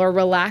pelvic floor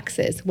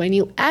relaxes. When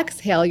you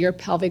exhale, your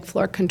pelvic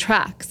floor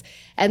contracts.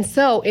 And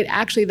so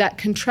that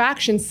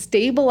contraction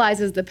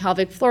stabilizes the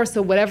pelvic floor.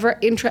 So whatever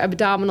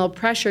intra-abdominal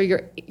pressure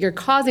you're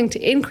causing to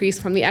increase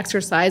from the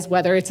exercise,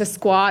 whether it's a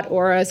squat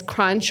or a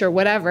crunch or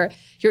whatever,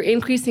 you're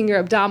increasing your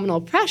abdominal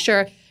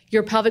pressure.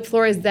 Your pelvic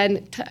floor is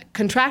then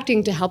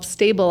contracting to help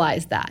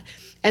stabilize that.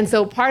 And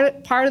so part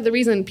of the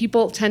reason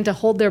people tend to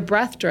hold their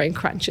breath during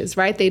crunches,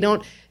 right? They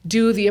don't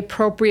do the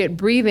appropriate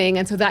breathing,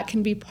 and so that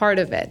can be part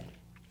of it.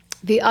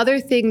 The other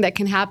thing that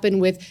can happen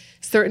with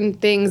certain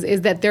things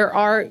is that there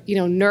are,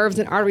 nerves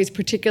and arteries,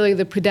 particularly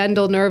the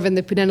pudendal nerve and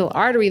the pudendal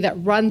artery, that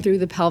run through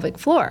the pelvic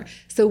floor.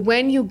 So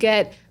when you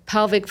get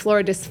pelvic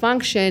floor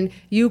dysfunction,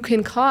 you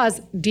can cause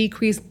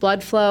decreased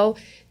blood flow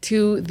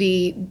to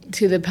the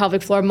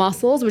pelvic floor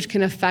muscles, which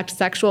can affect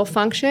sexual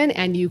function,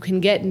 and you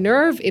can get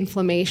nerve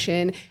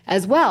inflammation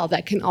as well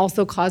that can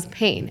also cause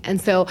pain.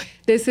 And so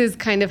this is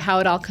kind of how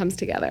it all comes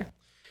together.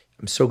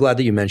 I'm so glad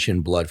that you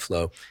mentioned blood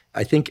flow.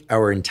 I think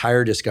our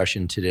entire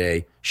discussion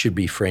today should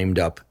be framed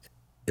up,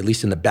 at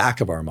least in the back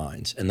of our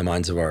minds and the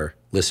minds of our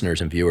listeners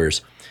and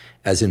viewers,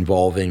 as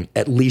involving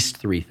at least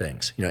three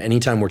things.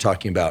 Anytime we're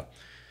talking about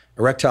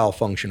erectile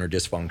function or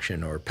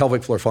dysfunction, or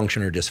pelvic floor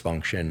function or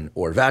dysfunction,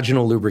 or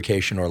vaginal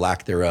lubrication or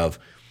lack thereof,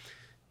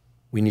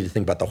 we need to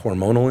think about the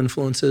hormonal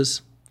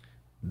influences,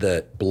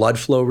 the blood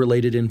flow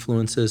related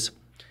influences,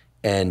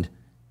 and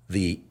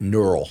the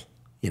neural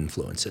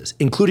influences,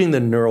 including the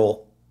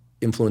neural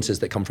influences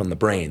that come from the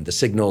brain, the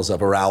signals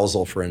of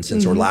arousal, for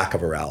instance, or lack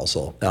of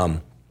arousal,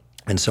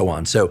 and so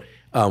on. So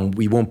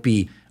we won't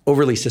be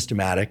overly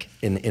systematic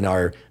in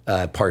our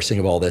parsing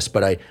of all this,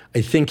 but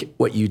I think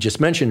what you just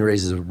mentioned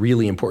raises a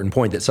really important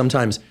point, that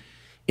sometimes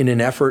in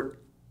an effort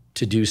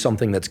to do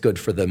something that's good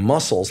for the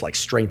muscles, like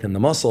strengthen the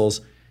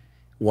muscles,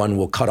 one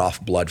will cut off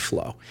blood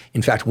flow.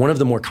 In fact, one of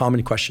the more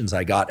common questions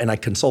I got, and I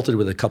consulted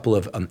with a couple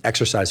of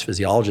exercise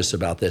physiologists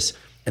about this,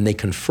 and they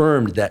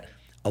confirmed that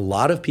a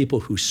lot of people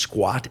who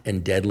squat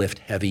and deadlift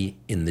heavy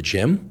in the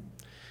gym,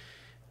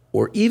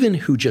 or even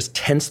who just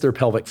tense their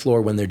pelvic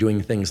floor when they're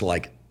doing things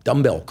like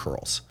dumbbell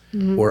curls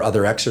or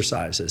other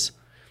exercises,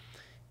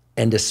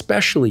 and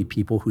especially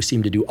people who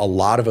seem to do a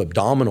lot of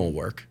abdominal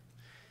work,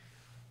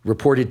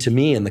 reported to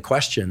me in the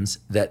questions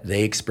that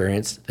they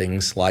experienced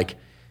things like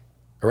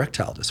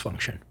erectile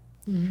dysfunction,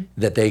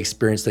 that they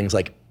experienced things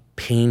like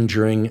pain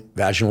during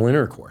vaginal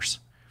intercourse,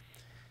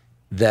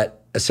 that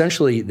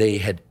essentially they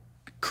had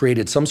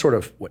created some sort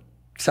of what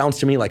sounds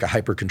to me like a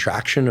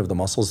hypercontraction of the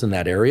muscles in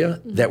that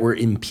area that were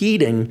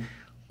impeding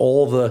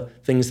all the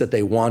things that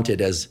they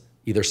wanted as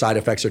either side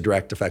effects or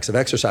direct effects of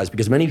exercise,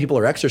 because many people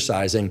are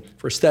exercising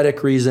for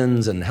aesthetic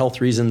reasons and health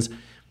reasons.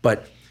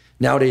 But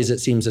nowadays it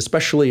seems,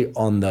 especially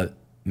on the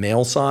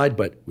male side,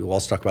 but we'll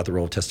also talk about the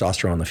role of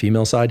testosterone on the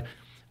female side,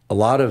 a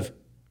lot of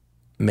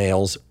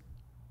males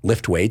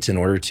lift weights in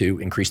order to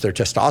increase their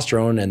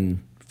testosterone,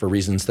 and for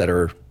reasons that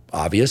are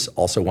obvious,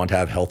 also want to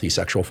have healthy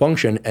sexual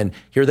function. And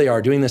here they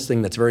are doing this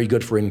thing that's very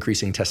good for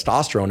increasing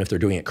testosterone if they're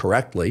doing it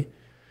correctly.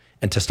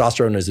 And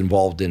testosterone is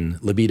involved in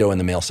libido and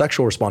the male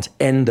sexual response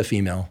and the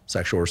female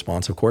sexual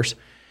response, of course.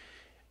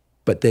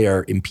 But they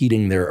are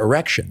impeding their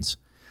erections.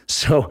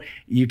 So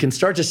you can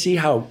start to see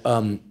how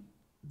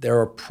there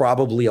are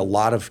probably a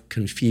lot of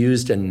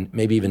confused and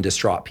maybe even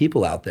distraught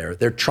people out there.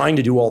 They're trying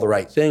to do all the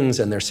right things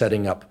and they're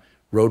setting up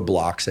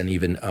roadblocks and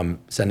even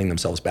sending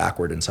themselves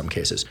backward in some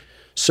cases.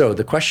 So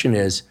the question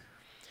is,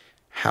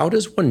 how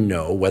does one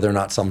know whether or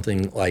not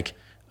something like,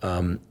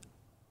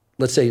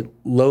 let's say,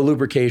 low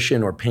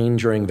lubrication or pain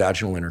during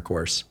vaginal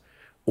intercourse,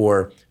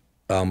 or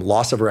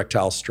loss of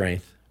erectile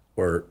strength,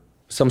 or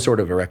some sort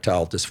of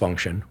erectile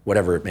dysfunction,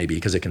 whatever it may be,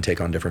 because it can take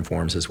on different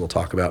forms, as we'll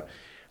talk about.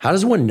 How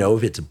does one know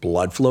if it's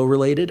blood flow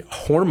related,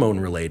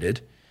 hormone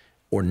related,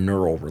 or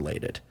neural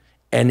related?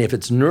 And if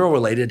it's neural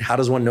related, how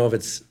does one know if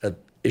it's an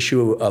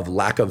issue of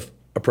lack of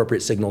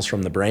appropriate signals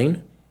from the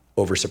brain,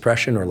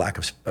 oversuppression or lack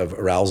of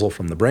arousal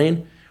from the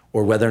brain,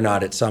 or whether or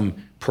not it's some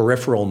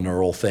peripheral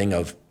neural thing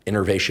of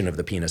innervation of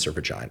the penis or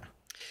vagina?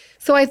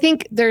 So I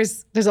think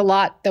there's a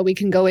lot that we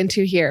can go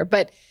into here,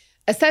 but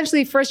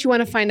essentially first you want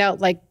to find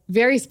out like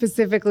very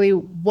specifically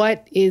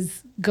what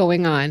is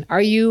going on.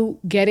 Are you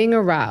getting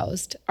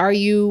aroused? Are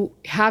you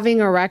having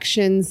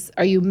erections?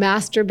 Are you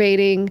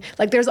masturbating?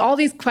 Like there's all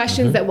these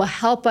questions that will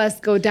help us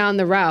go down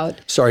the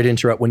route. Sorry to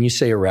interrupt. When you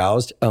say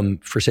aroused,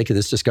 for sake of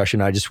this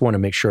discussion, I just want to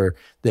make sure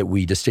that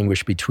we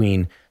distinguish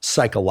between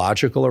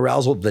psychological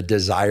arousal, the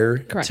desire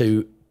Correct.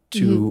 to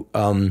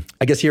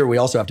I guess here we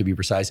also have to be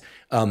precise,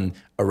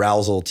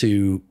 arousal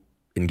to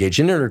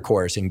engage in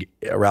intercourse, and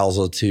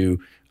arousal to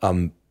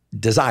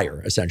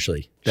desire,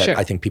 essentially, that Sure.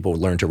 I think people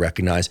learn to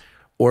recognize.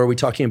 Or are we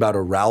talking about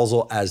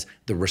arousal as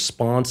the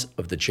response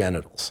of the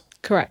genitals?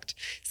 Correct.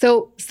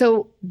 So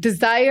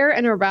desire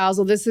and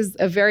arousal, this is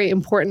a very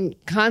important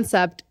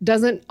concept,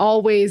 doesn't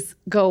always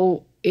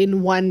go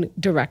in one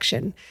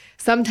direction.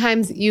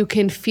 Sometimes you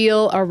can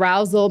feel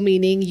arousal,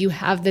 meaning you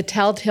have the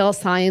telltale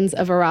signs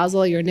of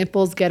arousal. Your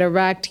nipples get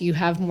erect. You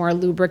have more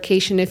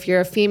lubrication if you're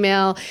a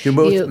female. Do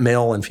both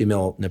male and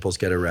female nipples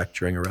get erect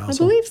during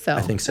arousal? I believe so.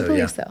 I think so, I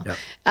believe so.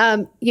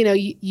 Yeah.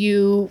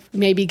 You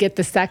maybe get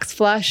the sex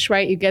flush,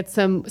 right? You get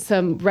some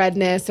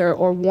redness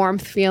or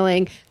warmth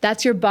feeling.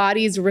 That's your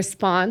body's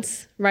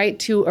response, right,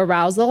 to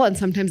arousal. And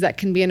sometimes that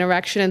can be an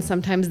erection and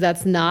sometimes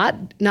that's not.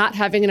 Not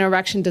having an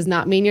erection does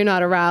not mean you're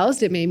not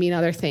aroused. It may mean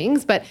other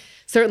things, but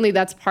certainly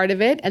that's part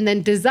of it. And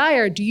then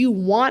desire, do you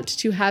want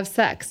to have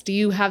sex? Do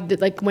you have,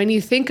 when you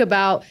think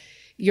about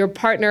your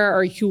partner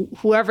or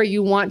whoever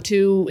you want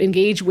to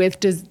engage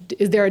with, is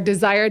there a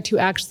desire to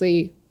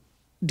actually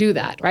do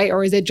that, right?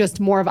 Or is it just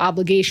more of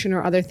obligation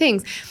or other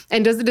things?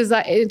 And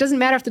it doesn't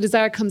matter if the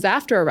desire comes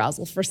after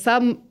arousal. For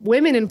some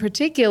women in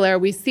particular,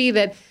 we see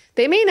that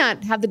they may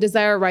not have the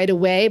desire right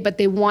away, but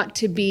they want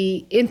to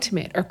be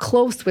intimate or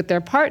close with their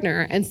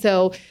partner. And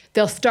so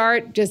they'll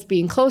start just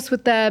being close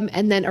with them,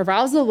 and then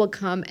arousal will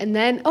come, and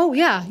then, oh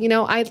yeah,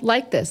 I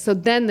like this. So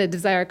then the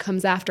desire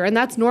comes after, and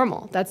that's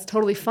normal. That's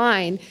totally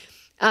fine.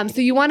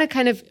 So you want to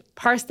kind of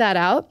parse that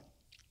out.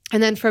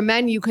 And then for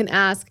men, you can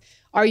ask,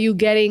 are you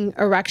getting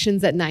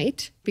erections at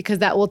night? Because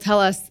that will tell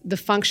us the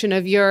function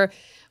of your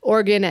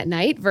organ at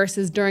night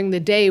versus during the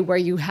day, where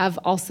you have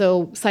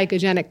also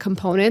psychogenic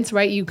components,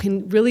 right? You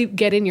can really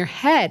get in your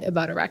head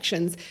about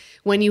erections.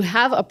 When you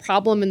have a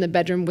problem in the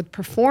bedroom with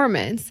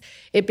performance,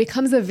 it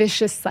becomes a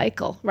vicious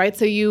cycle, right?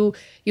 So you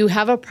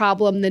have a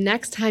problem. The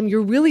next time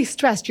you're really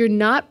stressed, you're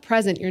not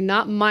present, you're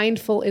not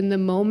mindful in the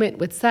moment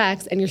with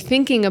sex, and you're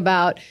thinking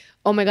about,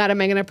 oh my God, am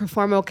I going to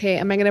perform okay?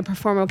 Am I going to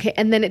perform okay?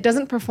 And then it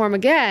doesn't perform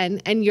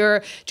again, and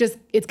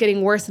it's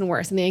getting worse and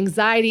worse, and the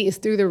anxiety is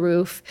through the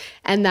roof,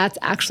 and that's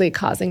actually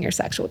causing your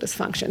sexual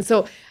dysfunction.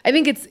 So I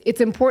think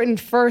it's important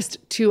first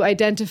to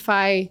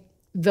identify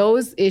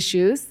those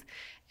issues.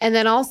 And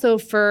then also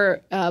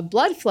for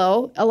blood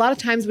flow, a lot of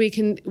times we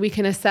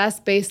can assess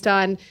based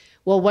on,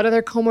 well, what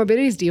other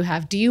comorbidities do you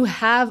have? Do you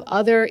have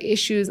other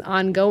issues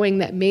ongoing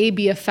that may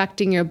be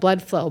affecting your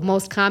blood flow?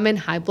 Most common,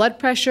 high blood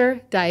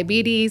pressure,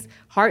 diabetes,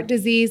 heart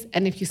disease,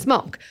 and if you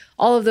smoke.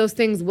 All of those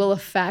things will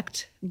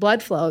affect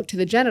blood flow to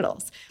the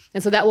genitals.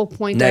 And so that will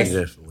point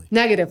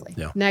negatively.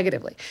 Yeah.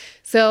 Negatively.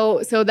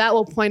 So that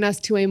will point us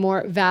to a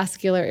more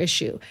vascular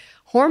issue.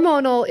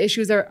 Hormonal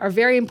issues are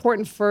very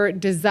important for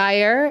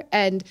desire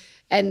and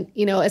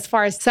as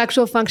far as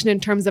sexual function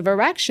in terms of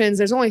erections,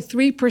 there's only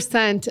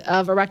 3%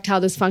 of erectile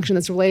dysfunction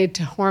that's related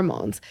to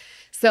hormones.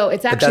 So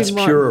it's actually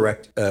pure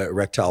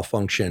erectile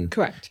function.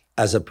 Correct.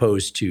 As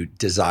opposed to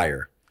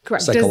desire.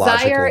 Correct.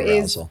 Psychological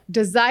arousal.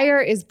 Desire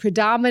is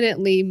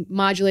predominantly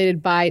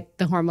modulated by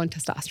the hormone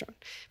testosterone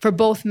for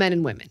both men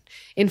and women.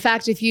 In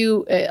fact,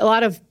 a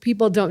lot of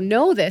people don't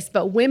know this,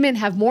 but women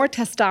have more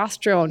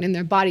testosterone in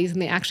their bodies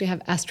than they actually have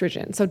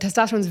estrogen. So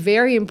testosterone is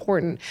very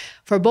important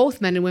for both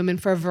men and women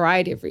for a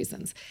variety of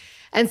reasons.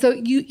 And so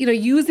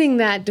using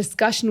that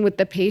discussion with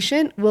the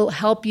patient will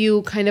help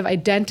you kind of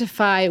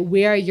identify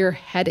where you're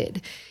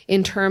headed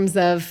in terms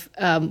of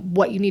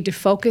what you need to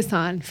focus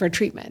on for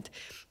treatment.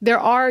 There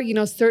are,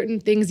 certain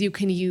things you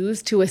can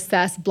use to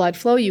assess blood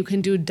flow. You can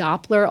do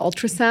Doppler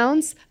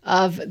ultrasounds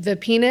of the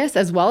penis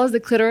as well as the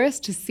clitoris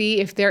to see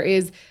if there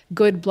is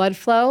good blood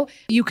flow.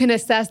 You can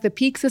assess the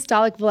peak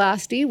systolic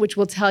velocity, which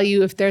will tell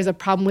you if there's a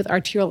problem with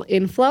arterial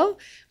inflow,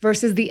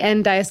 versus the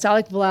end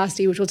diastolic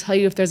velocity, which will tell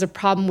you if there's a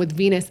problem with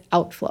venous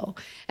outflow.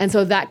 And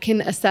so that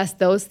can assess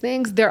those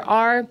things. There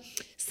are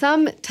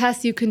some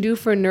tests you can do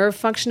for nerve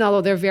function, although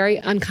they're very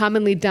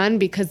uncommonly done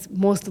because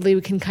mostly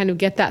we can kind of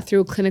get that through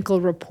a clinical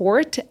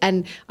report.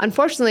 And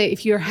unfortunately,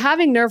 if you're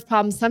having nerve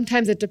problems,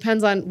 sometimes it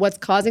depends on what's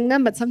causing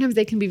them, but sometimes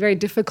they can be very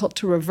difficult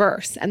to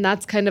reverse. And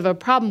that's kind of a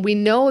problem. We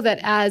know that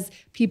as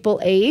people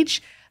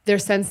age, their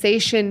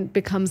sensation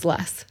becomes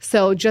less.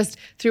 So just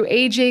through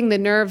aging, the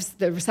nerves,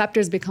 the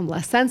receptors become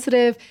less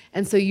sensitive.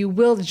 And so you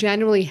will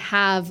generally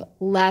have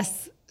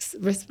less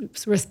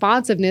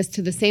responsiveness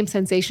to the same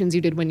sensations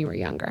you did when you were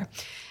younger.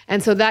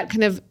 And so that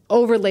kind of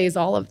overlays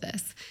all of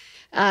this.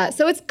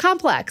 So it's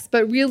complex,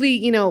 but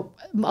really, a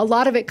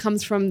lot of it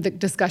comes from the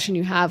discussion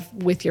you have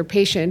with your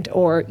patient,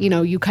 or,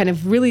 you kind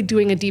of really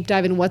doing a deep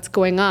dive in what's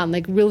going on,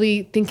 like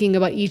really thinking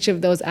about each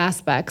of those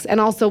aspects, and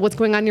also what's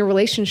going on in your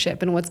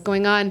relationship and what's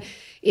going on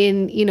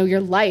in, your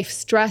life,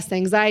 stress,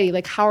 anxiety,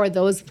 like how are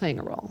those playing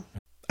a role?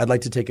 I'd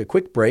like to take a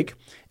quick break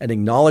and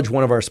acknowledge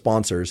one of our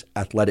sponsors,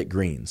 Athletic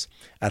Greens.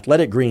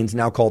 Athletic Greens,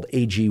 now called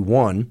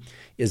AG1,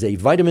 is a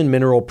vitamin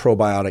mineral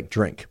probiotic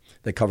drink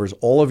that covers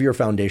all of your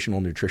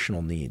foundational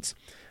nutritional needs.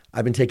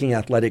 I've been taking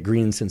Athletic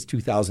Greens since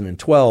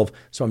 2012,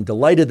 so I'm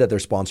delighted that they're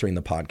sponsoring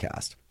the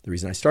podcast. The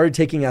reason I started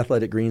taking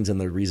Athletic Greens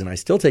and the reason I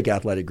still take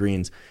Athletic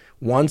Greens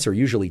once or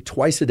usually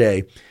twice a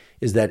day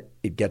is that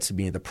it gets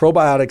me the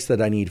probiotics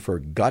that I need for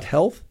gut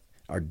health.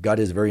 Our gut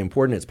is very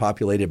important. It's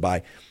populated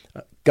by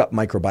gut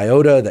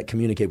microbiota that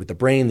communicate with the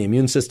brain, the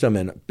immune system,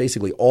 and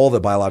basically all the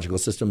biological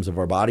systems of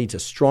our body to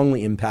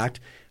strongly impact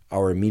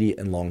our immediate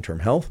and long-term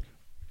health.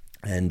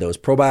 And those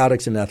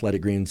probiotics in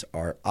Athletic Greens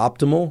are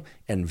optimal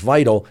and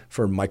vital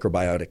for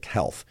microbiotic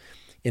health.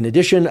 In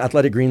addition,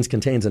 Athletic Greens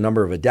contains a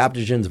number of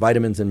adaptogens,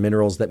 vitamins, and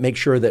minerals that make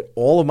sure that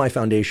all of my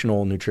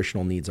foundational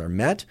nutritional needs are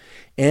met,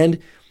 and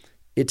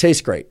it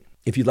tastes great.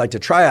 If you'd like to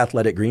try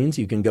Athletic Greens,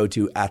 you can go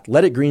to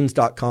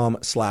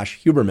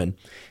athleticgreens.com/Huberman,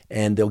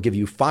 and they'll give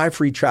you 5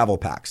 free travel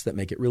packs that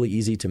make it really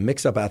easy to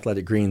mix up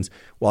Athletic Greens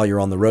while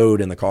you're on the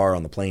road, in the car,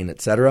 on the plane,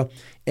 etc.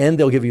 And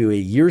they'll give you a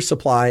year's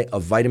supply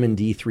of vitamin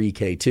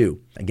D3K2.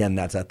 Again,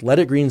 that's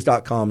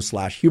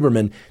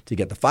athleticgreens.com/Huberman to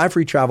get the 5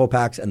 free travel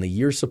packs and the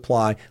year's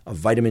supply of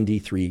vitamin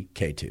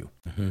D3K2.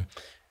 Mm-hmm.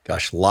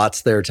 Gosh,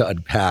 lots there to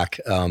unpack.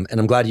 And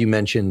I'm glad you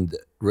mentioned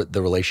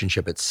the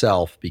relationship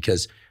itself,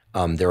 because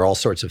there are all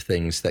sorts of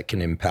things that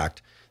can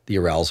impact the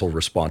arousal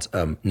response.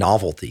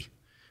 Novelty.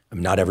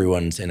 Not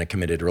everyone's in a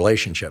committed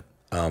relationship.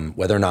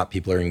 Whether or not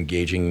people are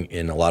engaging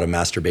in a lot of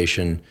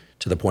masturbation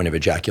to the point of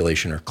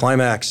ejaculation or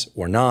climax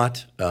or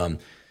not,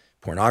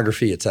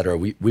 pornography, et cetera.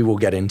 We will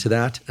get into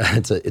that.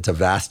 It's a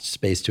vast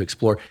space to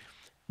explore.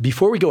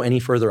 Before we go any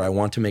further, I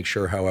want to make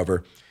sure,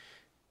 however,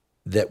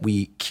 that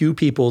we cue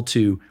people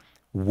to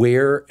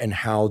where and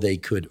how they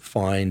could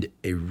find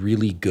a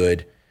really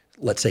good,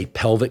 let's say,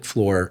 pelvic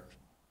floor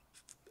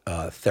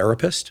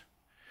therapist,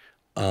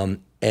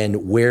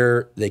 and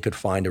where they could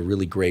find a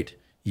really great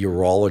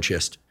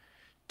urologist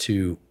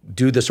to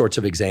do the sorts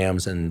of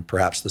exams and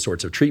perhaps the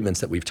sorts of treatments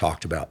that we've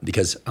talked about.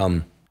 Because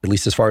at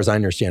least as far as I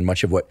understand,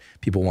 much of what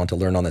people want to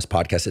learn on this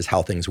podcast is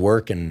how things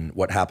work and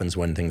what happens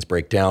when things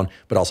break down,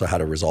 but also how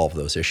to resolve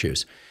those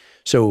issues.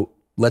 So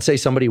let's say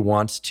somebody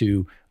wants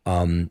to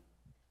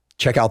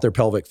check out their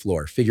pelvic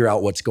floor, figure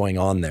out what's going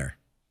on there.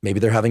 Maybe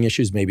they're having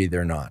issues, maybe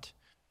they're not.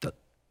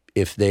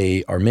 If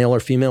they are male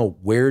or female,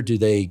 where do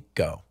they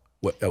go?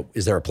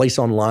 Is there a place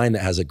online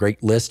that has a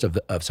great list of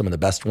some of the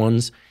best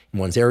ones in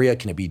one's area?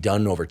 Can it be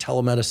done over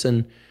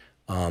telemedicine?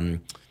 How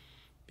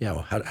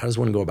does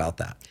one go about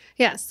that?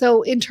 Yeah.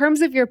 So in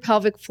terms of your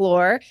pelvic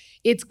floor,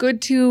 it's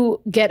good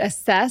to get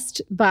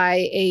assessed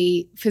by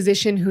a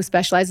physician who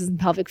specializes in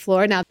pelvic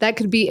floor. Now, that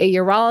could be a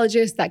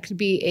urologist, that could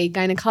be a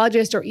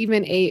gynecologist, or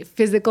even a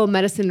physical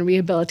medicine and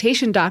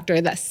rehabilitation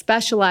doctor that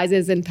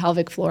specializes in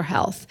pelvic floor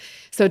health.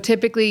 So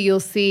typically you'll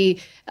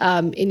see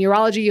in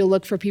urology, you'll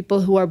look for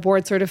people who are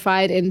board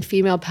certified in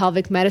female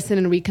pelvic medicine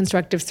and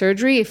reconstructive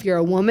surgery. If you're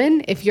a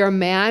woman, if you're a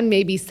man,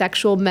 maybe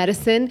sexual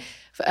medicine.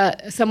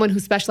 Someone who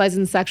specializes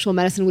in sexual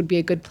medicine would be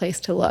a good place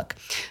to look.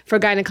 For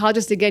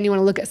gynecologists, again, you want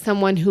to look at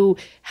someone who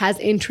has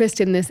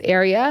interest in this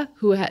area,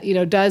 who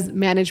does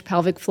manage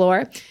pelvic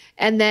floor.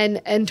 And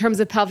then in terms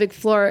of pelvic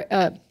floor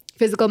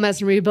physical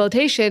medicine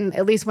rehabilitation,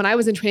 at least when I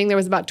was in training, there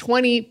was about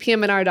 20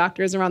 PM&R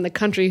doctors around the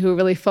country who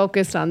really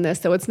focused on this.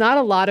 So it's not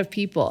a lot of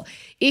people.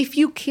 If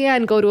you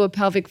can go to a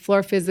pelvic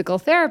floor physical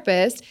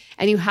therapist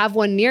and you have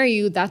one near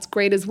you, that's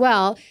great as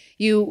well.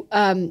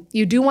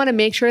 you do want to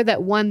make sure that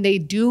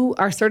they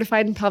are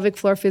certified in pelvic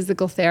floor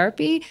physical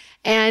therapy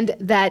and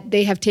that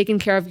they have taken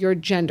care of your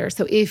gender.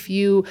 So if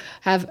you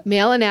have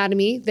male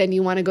anatomy, then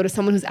you want to go to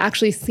someone who's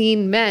actually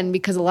seen men,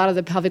 because a lot of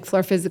the pelvic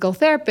floor physical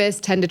therapists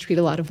tend to treat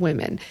a lot of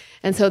women.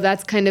 And so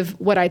that's kind of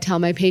what I tell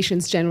my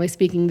patients, generally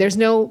speaking. There's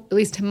no, at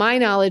least to my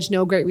knowledge,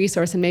 no great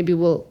resource, and maybe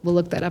we'll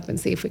look that up and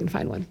see if we can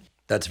find one.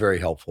 That's very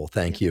helpful.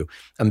 Thank you.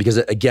 Because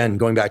again,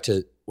 going back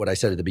to what I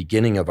said at the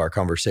beginning of our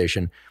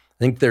conversation, I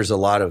think there's a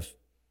lot of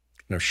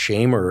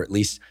shame, or at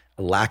least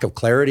a lack of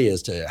clarity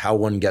as to how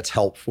one gets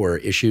help for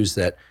issues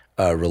that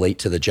relate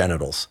to the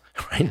genitals,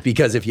 right?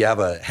 Because if you have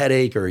a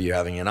headache or you're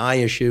having an eye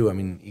issue,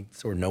 you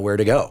sort of know where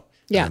to go.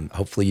 Yeah.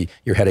 Hopefully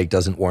your headache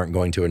doesn't warrant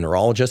going to a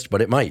neurologist,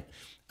 but it might.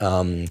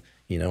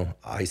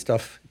 Eye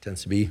stuff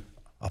tends to be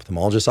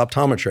ophthalmologists,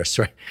 optometrists,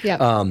 right?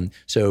 Yeah.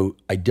 So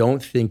I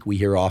don't think we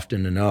hear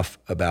often enough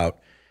about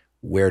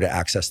where to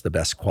access the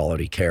best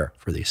quality care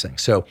for these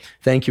things. So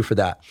thank you for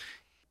that.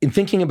 In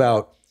thinking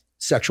about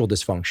sexual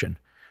dysfunction,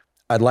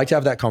 I'd like to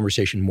have that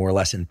conversation more or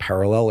less in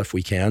parallel, if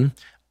we can,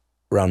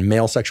 around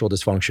male sexual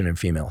dysfunction and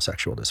female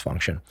sexual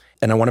dysfunction.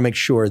 And I want to make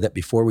sure that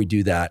before we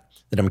do that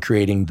I'm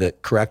creating the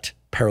correct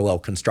parallel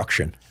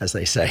construction, as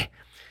they say.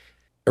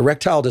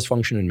 Erectile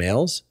dysfunction in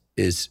males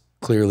is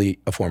clearly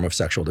a form of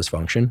sexual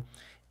dysfunction.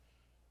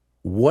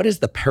 What is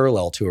the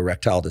parallel to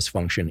erectile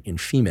dysfunction in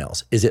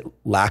females? Is it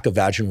lack of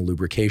vaginal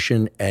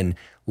lubrication and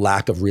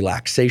lack of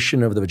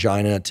relaxation of the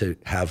vagina to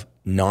have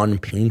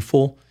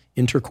non-painful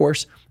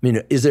intercourse?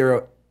 Is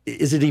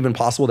it even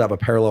possible to have a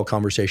parallel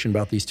conversation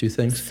about these two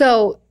things?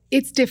 So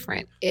it's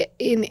different.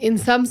 In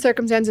some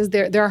circumstances,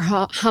 there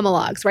are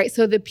homologs, right?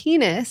 So the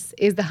penis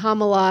is the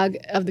homolog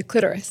of the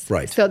clitoris.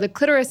 Right. So the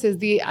clitoris is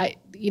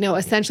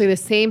essentially the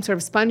same sort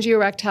of spongy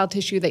erectile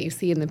tissue that you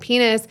see in the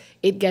penis.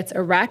 It gets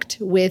erect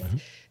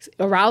with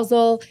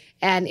arousal,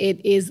 and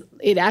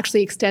it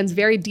actually extends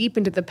very deep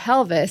into the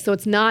pelvis. So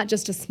it's not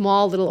just a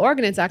small little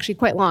organ, it's actually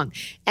quite long.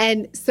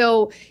 And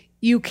so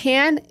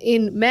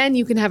in men,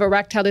 you can have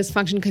erectile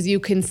dysfunction because you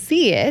can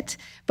see it,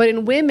 but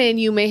in women,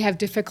 you may have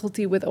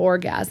difficulty with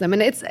orgasm.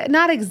 And it's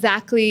not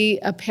exactly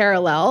a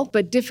parallel,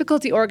 but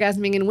difficulty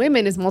orgasming in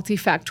women is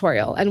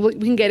multifactorial, and we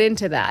can get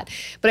into that.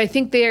 But I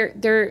think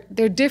they're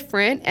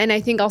different, and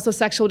I think also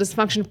sexual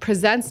dysfunction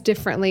presents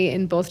differently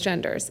in both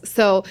genders.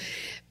 So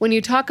when you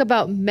talk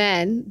about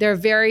men,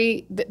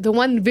 the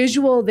one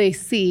visual they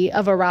see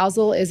of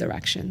arousal is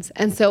erections.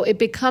 And so it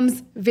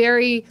becomes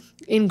very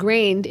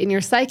ingrained in your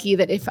psyche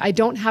that if I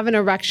don't have an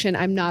erection,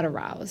 I'm not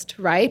aroused,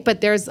 right? But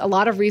there's a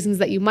lot of reasons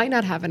that you might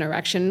not have an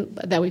erection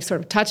that we've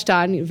sort of touched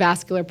on: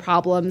 vascular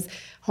problems,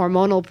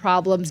 hormonal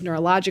problems,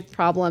 neurologic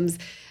problems,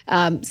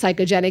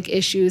 psychogenic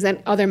issues,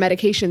 and other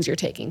medications you're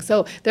taking.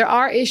 So there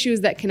are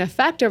issues that can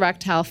affect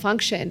erectile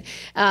function.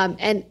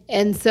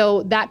 And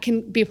so that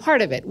can be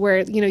part of it,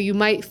 where you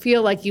might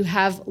feel like you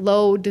have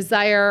low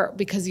desire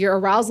because your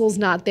arousal's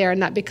not there,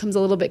 and that becomes a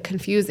little bit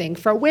confusing.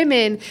 For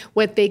women,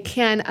 what they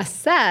can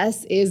assess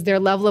is their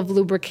level of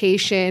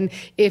lubrication,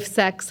 if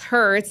sex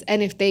hurts,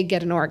 and if they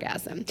get an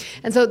orgasm.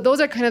 And so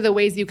those are kind of the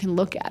ways you can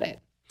look at it.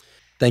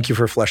 Thank you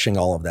for fleshing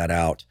all of that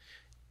out.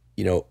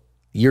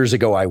 Years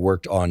ago, I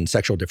worked on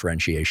sexual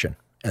differentiation,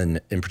 and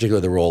in particular,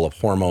 the role of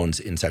hormones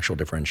in sexual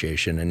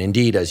differentiation. And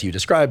indeed, as you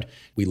described,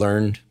 we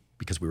learned,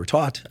 because we were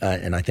taught,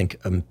 and I think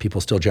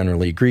people still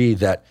generally agree,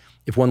 that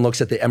if one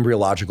looks at the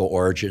embryological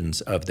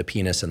origins of the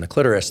penis and the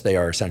clitoris, they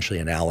are essentially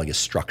analogous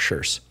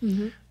structures.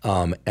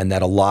 Mm-hmm. And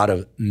that a lot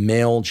of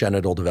male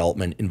genital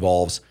development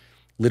involves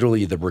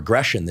literally the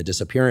regression, the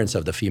disappearance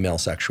of the female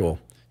sexual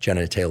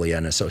genitalia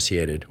and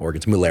associated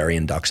organs,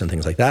 Mullerian ducts and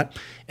things like that.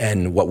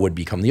 And what would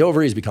become the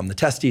ovaries become the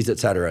testes, et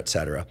cetera, et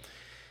cetera.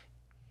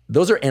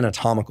 Those are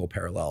anatomical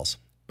parallels.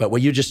 But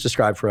what you just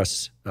described for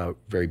us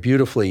very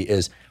beautifully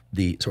is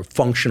the sort of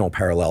functional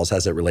parallels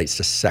as it relates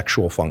to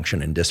sexual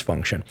function and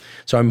dysfunction.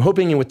 So I'm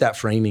hoping with that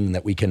framing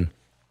that we can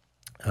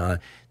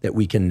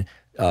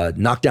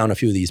knock down a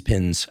few of these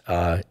pins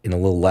in a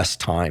little less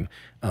time,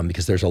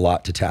 because there's a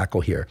lot to tackle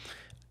here.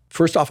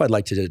 First off, I'd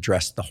like to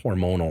address the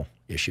hormonal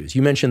issues.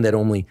 You mentioned that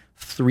only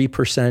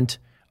 3%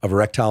 of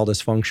erectile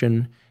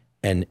dysfunction,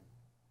 and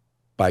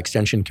by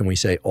extension, can we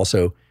say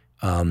also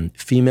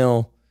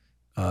female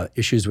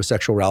issues with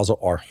sexual arousal,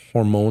 are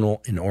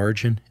hormonal in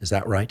origin? Is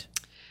that right?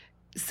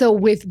 So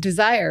with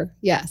desire,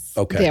 yes.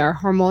 Okay. They are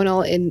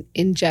hormonal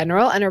in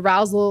general, and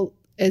arousal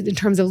in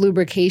terms of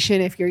lubrication,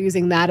 if you're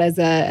using that as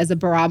a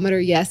barometer,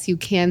 yes, you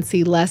can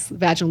see less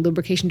vaginal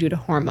lubrication due to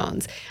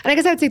hormones. And I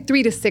guess I would say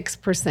 3 to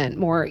 6%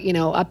 more,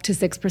 up to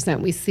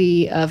 6% we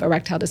see of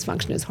erectile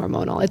dysfunction is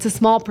hormonal. It's a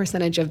small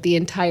percentage of the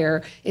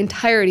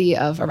entirety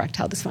of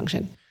erectile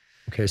dysfunction.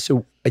 Okay,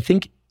 so I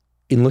think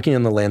in looking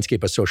on the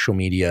landscape of social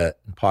media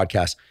and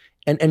podcasts,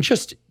 and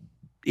just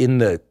in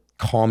the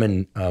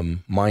common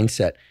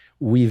mindset,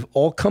 we've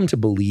all come to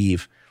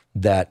believe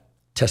that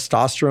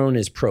testosterone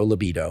is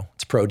pro-libido,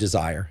 it's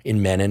pro-desire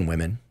in men and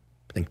women.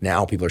 I think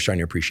now people are starting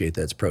to appreciate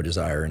that it's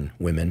pro-desire in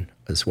women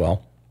as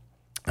well,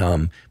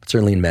 but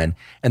certainly in men.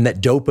 And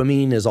that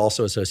dopamine is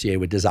also associated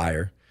with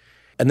desire.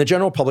 And the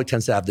general public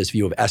tends to have this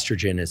view of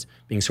estrogen as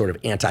being sort of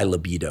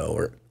anti-libido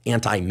or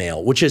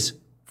anti-male, which is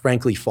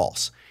frankly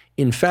false.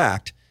 In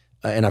fact,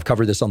 and I've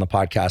covered this on the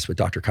podcast with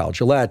Dr. Kyle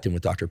Gillette and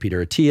with Dr.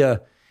 Peter Attia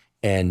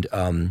and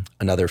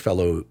another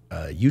fellow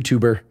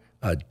YouTuber,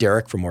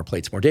 Derek from More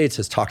Plates, More Dates,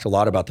 has talked a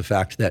lot about the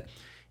fact that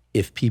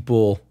if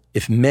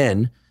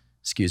men,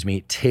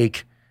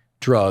 take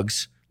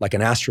drugs like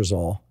an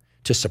Anastrozole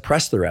to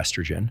suppress their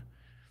estrogen,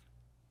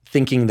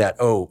 thinking that,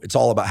 it's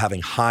all about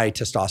having high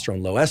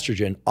testosterone, low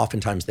estrogen,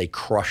 oftentimes they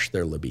crush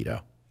their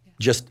libido,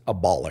 just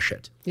abolish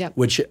it,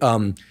 which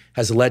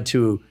has led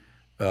to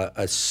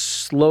a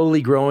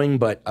slowly growing,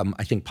 but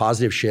I think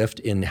positive shift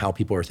in how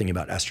people are thinking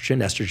about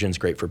estrogen. Estrogen's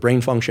great for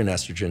brain function.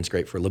 Estrogen's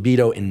great for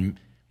libido in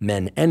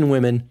men and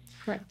women.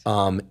 Correct.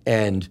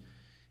 And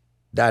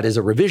that is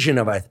a revision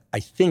of, I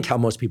think, how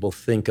most people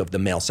think of the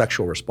male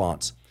sexual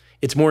response.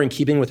 It's more in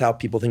keeping with how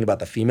people think about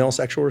the female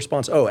sexual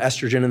response.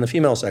 Estrogen and the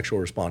female sexual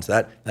response,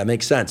 that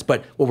makes sense.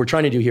 But what we're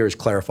trying to do here is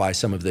clarify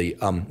some of the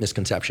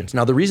misconceptions.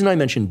 Now, the reason I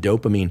mentioned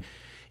dopamine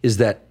is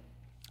that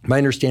my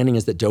understanding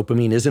is that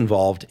dopamine is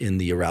involved in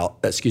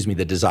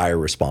the desire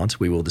response.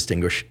 We will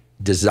distinguish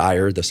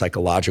desire, the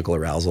psychological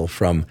arousal,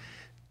 from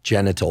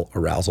genital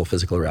arousal,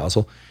 physical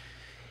arousal.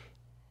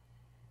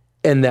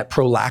 And that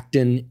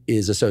prolactin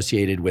is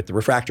associated with the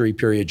refractory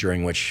period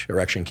during which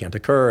erection can't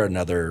occur,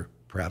 another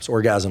perhaps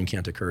orgasm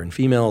can't occur in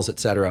females, et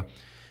cetera.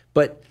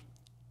 But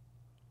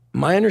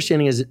my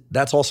understanding is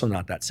that's also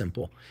not that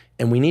simple.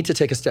 And we need to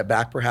take a step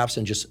back perhaps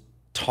and just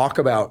talk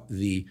about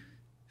the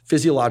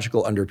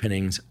physiological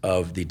underpinnings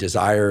of the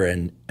desire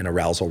and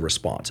arousal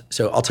response.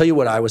 So I'll tell you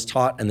what I was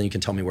taught, and then you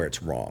can tell me where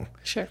it's wrong.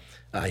 Sure.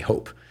 I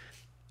hope.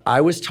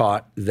 I was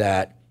taught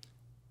that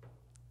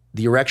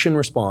the erection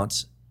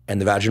response and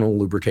the vaginal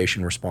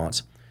lubrication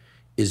response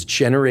is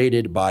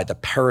generated by the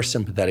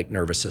parasympathetic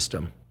nervous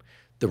system,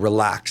 the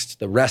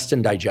rest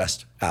and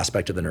digest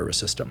aspect of the nervous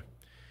system.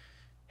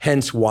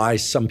 Hence why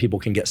some people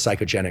can get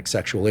psychogenic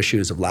sexual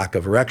issues of lack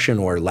of erection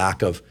or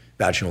lack of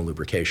vaginal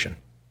lubrication.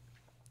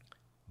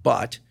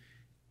 But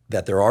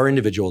that there are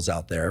individuals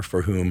out there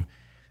for whom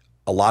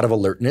a lot of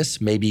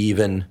alertness, maybe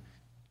even,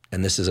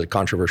 and this is a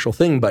controversial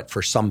thing, but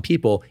for some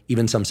people,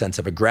 even some sense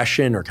of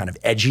aggression or kind of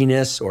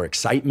edginess or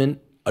excitement,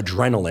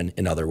 adrenaline,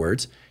 in other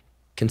words,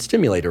 can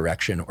stimulate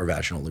erection or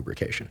vaginal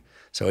lubrication.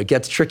 So it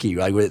gets tricky.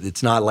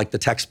 It's not like the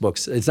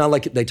textbooks. It's not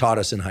like they taught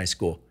us in high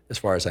school, as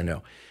far as I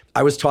know.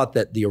 I was taught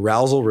that the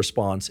arousal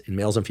response in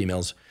males and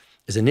females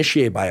is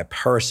initiated by a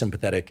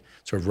parasympathetic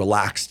sort of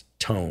relaxed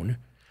tone,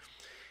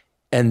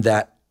 and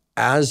that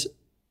as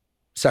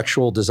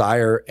sexual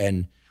desire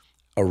and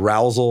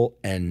arousal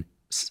and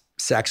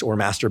sex or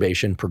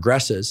masturbation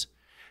progresses,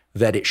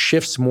 that it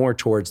shifts more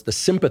towards the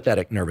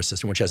sympathetic nervous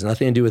system, which has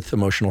nothing to do with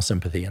emotional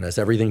sympathy and has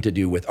everything to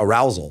do with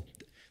arousal.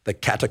 The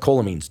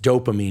catecholamines,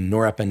 dopamine,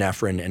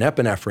 norepinephrine, and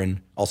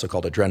epinephrine, also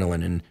called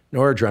adrenaline and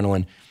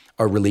noradrenaline,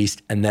 are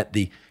released, and that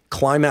the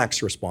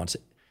climax response,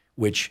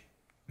 which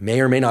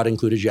may or may not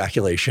include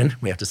ejaculation,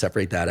 we have to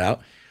separate that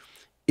out,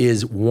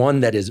 is one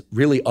that is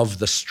really of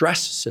the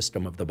stress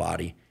system of the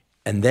body.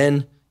 And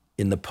then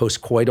in the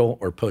postcoital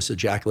or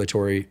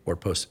post-ejaculatory or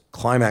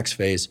post-climax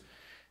phase,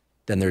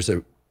 then there's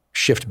a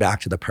shift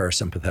back to the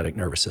parasympathetic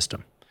nervous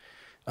system.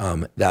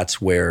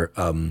 That's where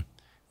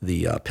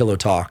the pillow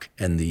talk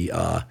and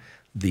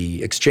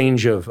the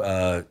exchange of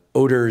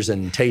odors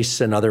and tastes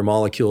and other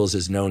molecules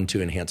is known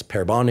to enhance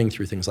pair bonding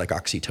through things like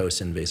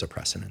oxytocin,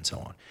 vasopressin, and so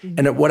on.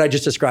 Mm-hmm. And what I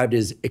just described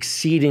is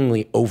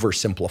exceedingly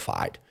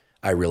oversimplified,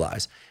 I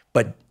realize.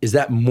 But is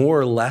that more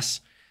or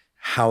less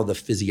how the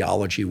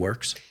physiology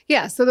works?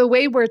 Yeah. So the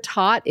way we're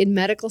taught in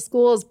medical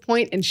school is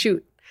point and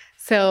shoot.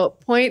 So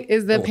point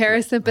is the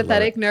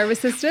parasympathetic nervous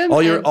system.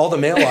 All the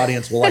male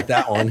audience will like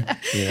that one.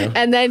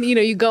 And then,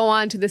 you go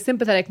on to the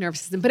sympathetic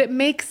nervous system. But it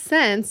makes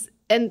sense.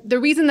 And the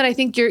reason that I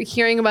think you're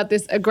hearing about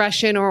this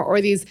aggression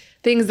or these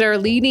things that are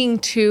leading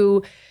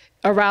to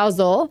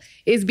arousal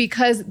is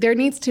because there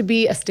needs to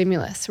be a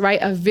stimulus, right?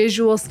 A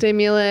visual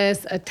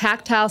stimulus, a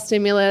tactile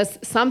stimulus,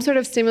 some sort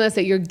of stimulus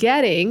that you're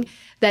getting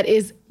that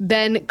is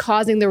then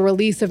causing the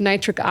release of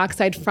nitric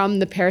oxide from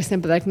the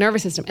parasympathetic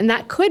nervous system. And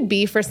that could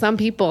be, for some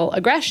people,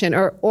 aggression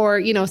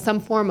or some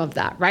form of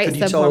that, right? Could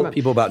you tell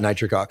people about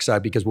nitric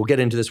oxide? Because we'll get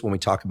into this when we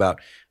talk about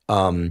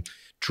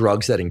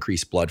drugs that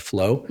increase blood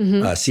flow,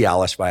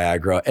 Cialis,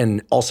 Viagra,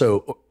 and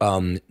also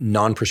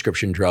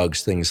non-prescription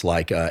drugs, things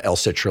like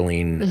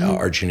L-citrulline,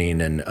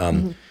 arginine,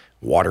 and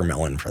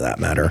watermelon, for that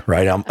matter,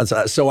 right?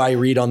 So I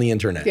read on the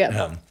internet.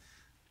 Yeah.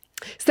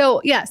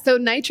 So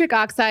nitric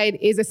oxide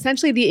is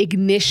essentially the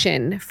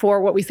ignition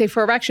for what we say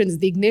for erections,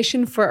 the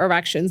ignition for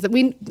erections.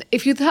 The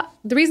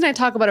reason I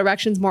talk about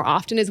erections more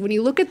often is when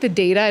you look at the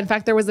data. In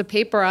fact, there was a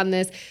paper on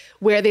this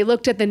where they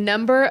looked at the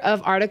number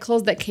of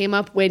articles that came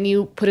up when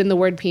you put in the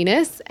word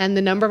penis and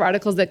the number of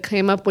articles that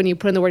came up when you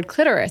put in the word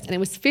clitoris. And it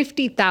was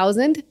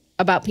 50,000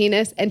 about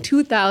penis and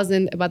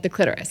 2,000 about the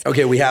clitoris.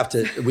 Okay,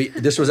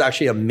 this was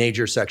actually a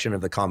major section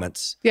of the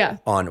comments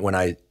on when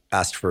I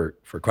asked for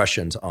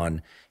questions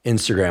on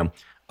Instagram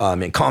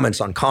and comments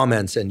on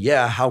comments. And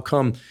how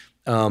come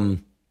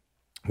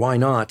why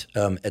not,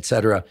 et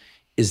cetera.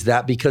 Is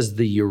that because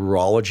the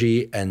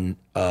urology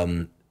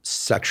and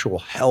sexual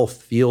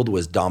health field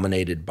was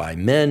dominated by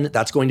men?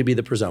 That's going to be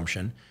the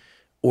presumption.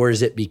 Or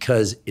is it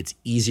because it's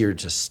easier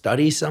to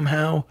study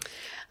somehow?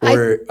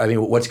 Or,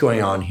 what's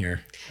going on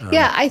here?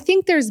 I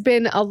think there's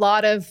been a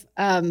lot of,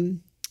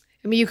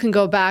 you can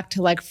go back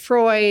to like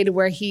Freud,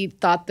 where he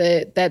thought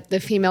that the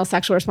female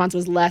sexual response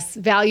was less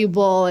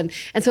valuable. And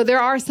so there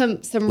are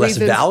some Less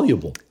reasons.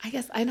 valuable? I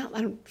guess, I don't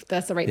know if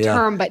that's the right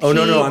term, but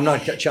no, I'm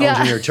not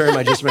challenging your term.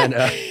 I just meant,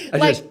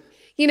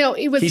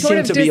 it was he sort seemed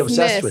of to be dismissed.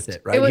 obsessed with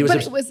it, right?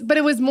 But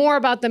it was more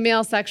about the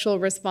male sexual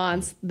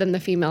response than the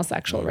female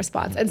sexual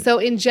response. And so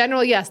in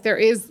general, yes, there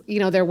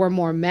were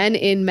more men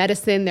in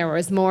medicine. There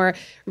was more,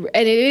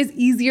 and it is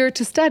easier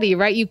to study,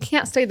 right? You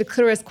can't study the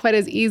clitoris quite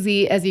as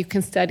easy as you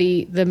can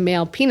study the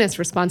male penis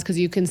response, because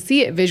you can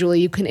see it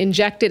visually. You can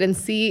inject it and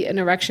see an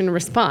erection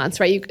response,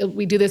 right?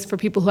 We do this for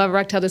people who have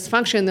erectile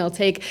dysfunction. They'll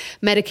take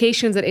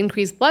medications that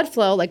increase blood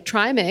flow, like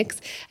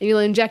Trimix, and you'll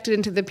inject it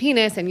into the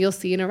penis and you'll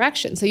see an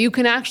erection. So you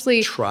can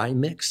actually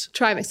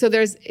Trimix. So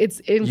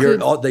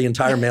the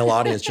entire male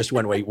audience just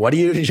went, wait, what are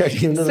you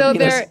injecting into the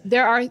penis?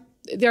 So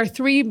there are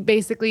three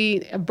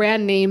basically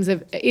brand names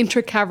of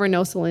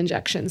intracavernosal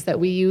injections that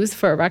we use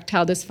for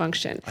erectile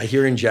dysfunction. I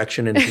hear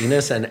injection in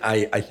penis, and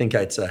I think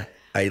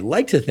I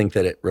like to think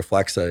that it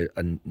reflects a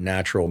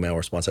natural male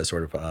response. I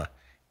sort of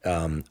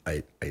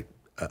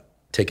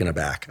taken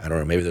aback. I don't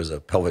know. Maybe there's a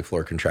pelvic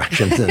floor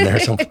contractions in there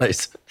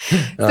someplace.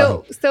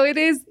 So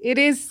it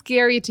is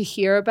scary to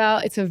hear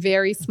about. It's a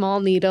very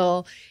small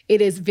needle.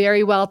 It is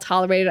very well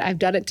tolerated. I've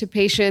done it to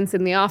patients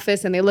in the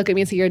office, and they look at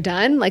me and say, "You're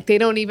done." Like, they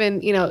don't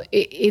even,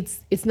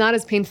 it's not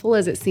as painful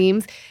as it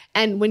seems.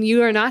 And when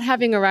you are not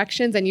having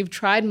erections and you've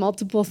tried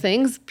multiple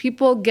things,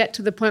 people get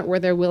to the point where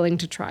they're willing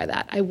to try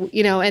that.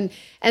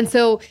 And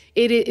so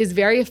it is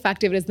very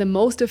effective. It is the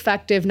most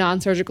effective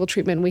non-surgical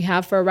treatment we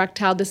have for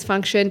erectile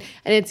dysfunction.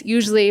 And it's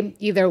usually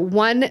either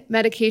one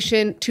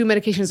medication, two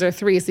medications, or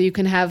three. So you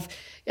can have,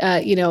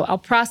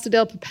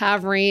 alprostadil,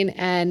 papaverine,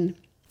 and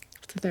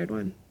what's the third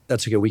one?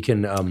 That's okay. We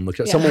can look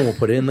at. Yeah. Someone will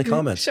put it in the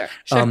comments.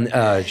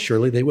 Sure.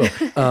 Surely they will.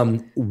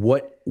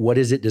 What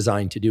is it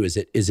designed to do? Is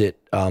it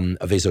a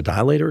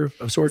vasodilator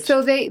of sorts?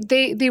 So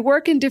they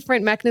work in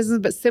different mechanisms,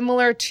 but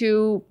similar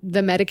to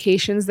the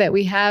medications that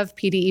we have,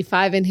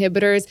 PDE5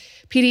 inhibitors.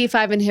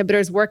 PDE5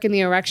 inhibitors work in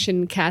the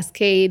erection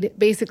cascade.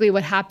 Basically,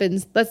 what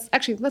happens? Let's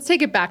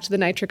take it back to the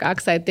nitric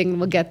oxide thing, and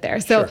we'll get there.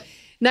 So. Sure.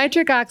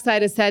 Nitric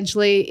oxide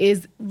essentially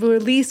is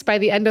released by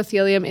the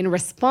endothelium in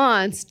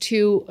response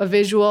to a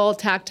visual,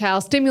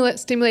 tactile,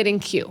 stimulating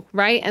cue,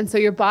 right? And so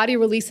your body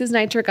releases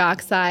nitric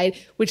oxide,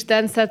 which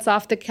then sets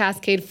off the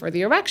cascade for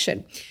the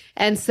erection.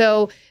 And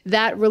so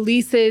that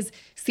releases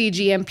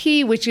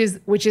cGMP, which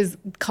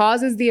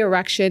causes the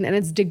erection, and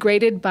it's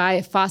degraded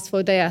by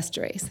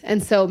phosphodiesterase.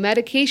 And so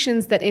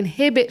medications that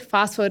inhibit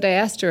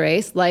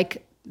phosphodiesterase,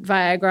 like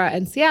Viagra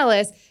and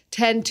Cialis,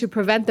 tend to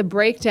prevent the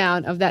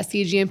breakdown of that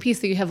cGMP,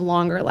 so you have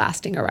longer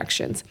lasting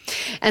erections.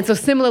 And so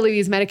similarly,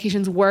 these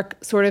medications work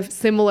sort of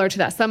similar to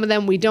that. Some of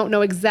them, we don't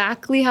know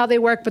exactly how they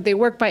work, but they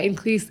work by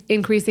increasing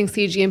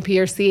cGMP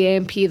or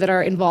CAMP that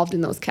are involved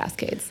in those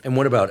cascades. And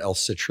what about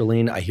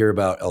L-citrulline? I hear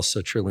about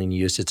L-citrulline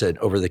use. It's an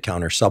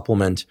over-the-counter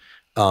supplement,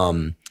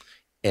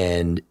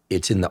 and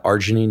it's in the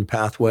arginine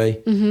pathway.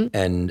 Mm-hmm.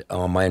 And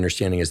my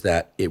understanding is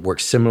that it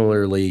works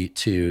similarly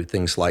to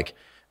things like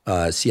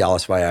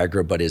Cialis,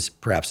 Viagra, but is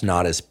perhaps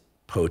not as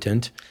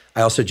potent.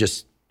 I also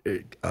just,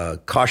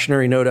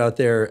 cautionary note out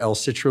there,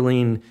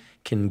 L-citrulline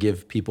can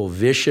give people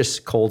vicious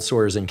cold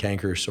sores and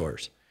canker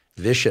sores.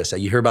 Vicious.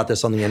 You hear about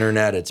this on the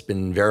internet. It's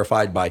been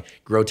verified by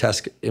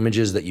grotesque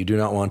images that you do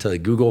not want to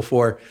Google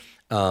for.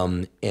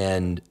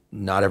 And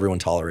not everyone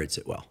tolerates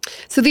it well.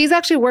 So these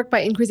actually work by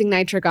increasing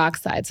nitric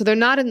oxide. So they're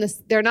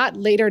not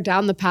later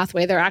down the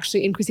pathway. They're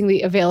actually increasing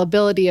the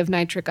availability of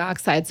nitric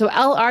oxide. So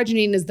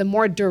L-arginine is the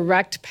more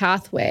direct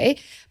pathway,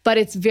 but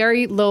it's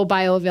very low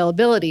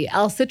bioavailability.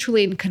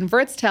 L-citrulline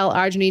converts to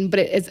L-arginine, but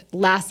it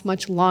lasts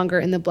much longer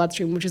in the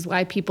bloodstream, which is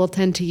why people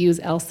tend to use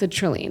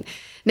L-citrulline.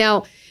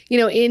 Now,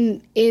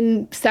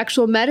 in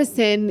sexual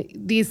medicine,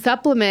 these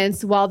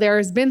supplements, while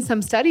there's been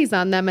some studies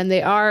on them and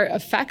they are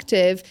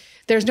effective,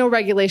 there's no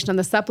regulation on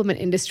the supplement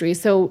industry.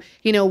 So,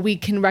 we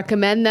can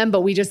recommend them,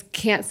 but we just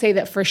can't say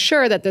that for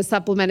sure that the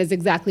supplement is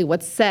exactly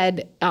what's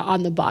said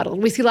on the bottle.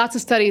 We see lots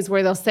of studies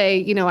where they'll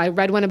say, I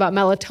read one about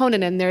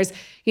melatonin, and there's,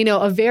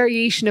 a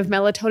variation of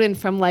melatonin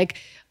from like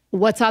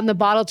what's on the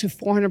bottle to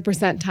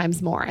 400%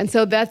 times more. And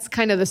so that's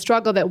kind of the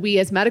struggle that we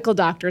as medical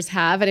doctors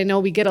have. And I know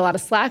we get a lot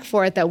of slack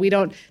for it, that we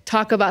don't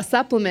talk about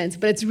supplements,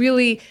 but it's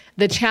really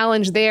the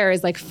challenge there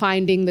is like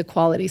finding the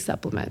quality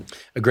supplement.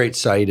 A great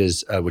site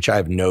is, which I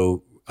have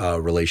no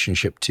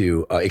relationship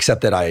to,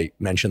 except that I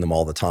mention them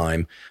all the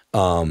time,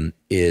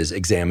 is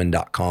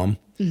examine.com,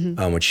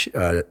 mm-hmm. Which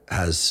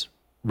has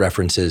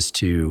references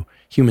to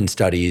human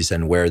studies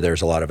and where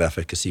there's a lot of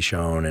efficacy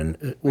shown,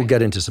 and we'll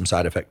get into some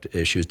side effect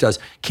issues.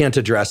 Can't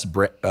address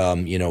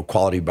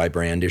quality by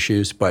brand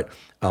issues, but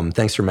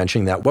thanks for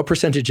mentioning that. What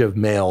percentage of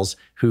males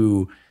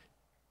who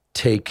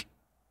take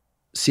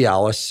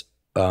Cialis,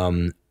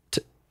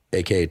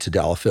 aka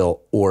tadalafil,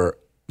 or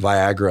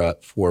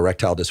Viagra for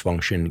erectile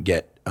dysfunction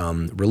get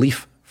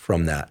relief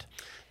from that?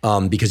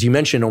 Because you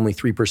mentioned only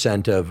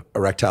 3% of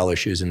erectile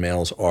issues in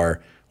males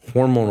are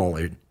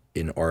hormonal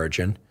in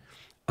origin,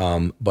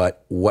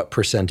 but what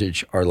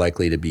percentage are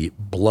likely to be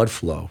blood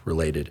flow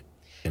related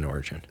in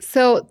origin?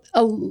 So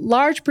a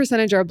large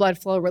percentage are blood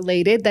flow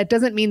related. That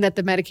doesn't mean that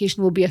the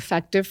medication will be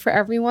effective for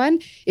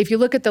everyone. If you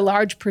look at the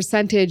large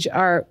percentage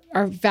are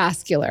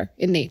vascular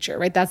in nature,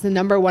 right? That's the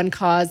number one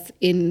cause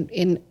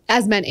in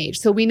as men age.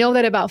 So we know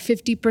that about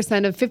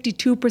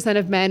 52%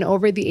 of men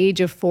over the age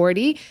of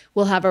 40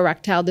 will have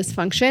erectile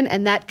dysfunction,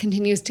 and that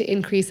continues to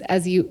increase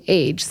as you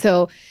age.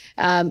 So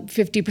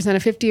 50%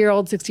 of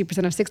 50-year-olds, 60%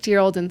 of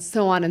 60-year-olds, and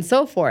so on and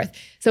so forth.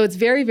 So it's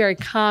very, very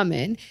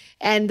common.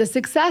 And the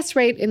success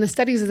rate in the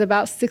studies is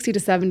about 60 to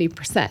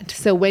 70%.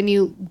 So when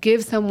you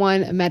give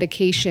someone a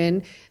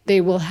medication, they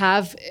will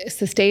have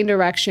sustained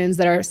erections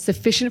that are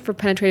sufficient for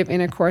penetrative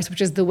intercourse, which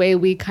is the way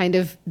we kind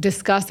of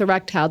discuss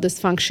erectile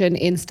dysfunction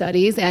in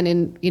studies and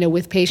in,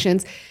 with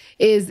patients,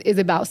 is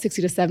about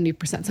 60 to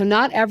 70%. So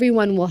not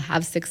everyone will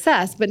have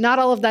success, but not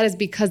all of that is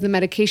because the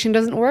medication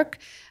doesn't work.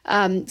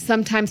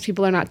 Sometimes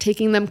people are not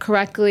taking them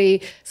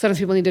correctly. Sometimes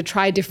people need to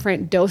try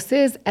different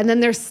doses. And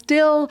then there's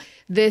still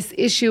this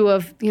issue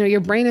of, your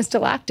brain is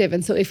still active.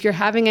 And so if you're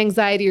having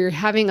anxiety or you're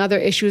having other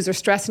issues or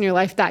stress in your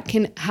life, that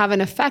can have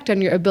an effect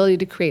on your ability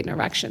to create an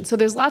erection. So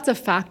there's lots of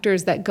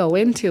factors that go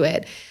into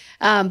it.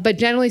 But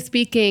generally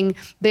speaking,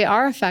 they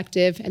are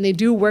effective and they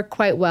do work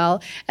quite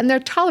well and they're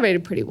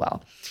tolerated pretty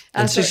well.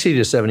 And 60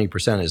 to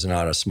 70% is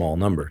not a small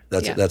number.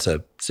 That's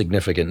a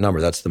significant number.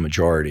 That's the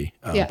majority,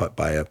 but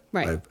by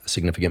a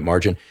significant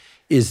margin.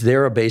 Is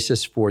there a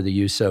basis for the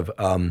use of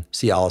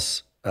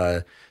Cialis,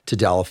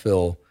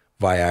 tadalafil,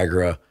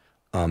 Viagra,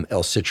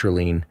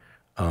 L-citrulline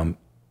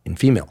in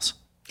females?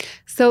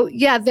 So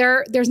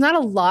there's not a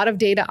lot of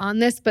data on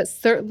this, but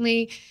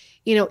certainly,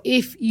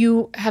 if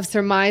you have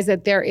surmised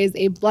that there is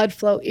a blood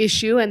flow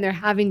issue and they're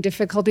having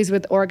difficulties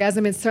with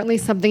orgasm, it's certainly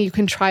something you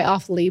can try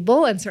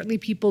off-label. And certainly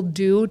people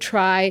do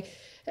try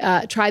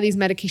these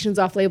medications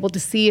off-label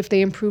to see if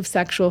they improve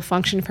sexual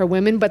function for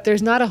women. But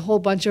there's not a whole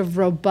bunch of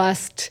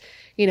robust,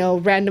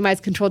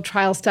 randomized controlled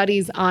trial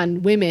studies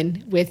on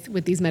women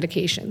with these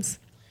medications.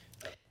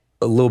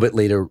 A little bit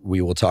later, we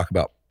will talk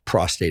about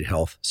prostate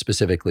health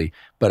specifically,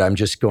 but I'm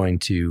just going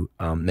to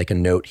make a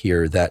note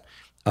here that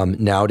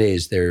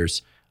nowadays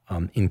there's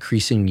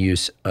increasing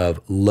use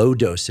of low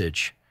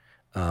dosage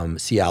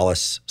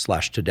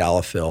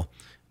Cialis/tadalafil.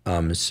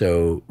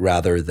 So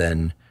rather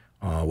than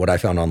what I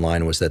found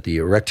online was that the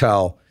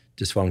erectile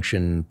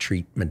dysfunction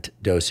treatment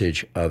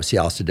dosage of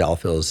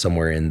Cialis/tadalafil is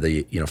somewhere in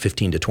the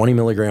 15 to 20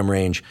 milligram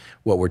range.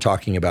 What we're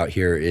talking about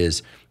here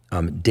is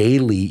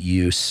daily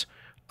use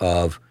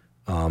of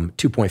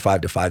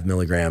 2.5 to 5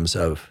 milligrams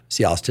of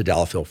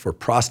Cialis/tadalafil for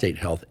prostate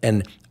health.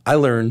 And I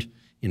learned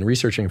in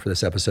researching for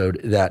this episode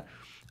that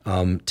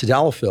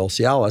tadalafil,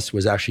 Cialis,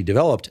 was actually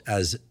developed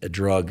as a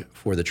drug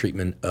for the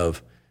treatment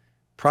of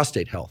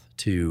prostate health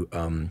to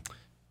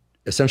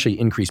essentially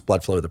increase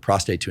blood flow to the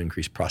prostate to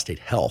increase prostate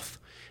health,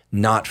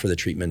 not for the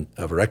treatment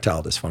of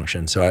erectile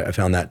dysfunction. So I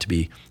found that to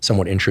be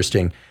somewhat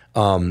interesting,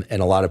 and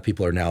a lot of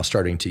people are now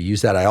starting to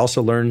use that. I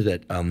also learned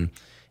that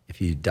if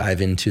you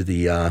dive into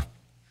the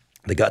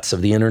guts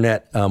of the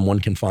internet, one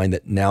can find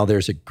that now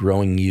there's a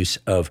growing use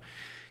of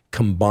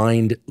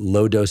combined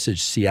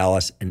low-dosage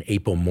Cialis and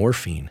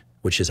apomorphine,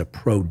 which is a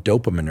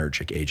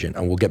pro-dopaminergic agent.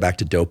 And we'll get back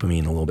to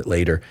dopamine a little bit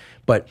later.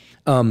 But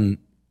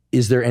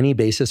is there any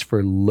basis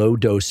for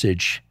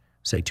low-dosage,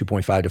 say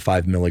 2.5 to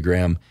 5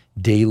 milligram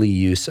daily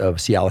use of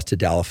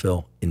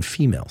Cialis/tadalafil in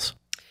females?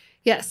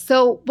 Yes.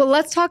 So,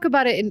 let's talk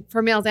about it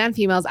for males and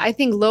females. I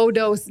think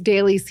low-dose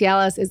daily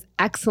Cialis is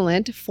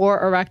excellent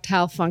for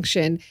erectile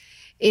function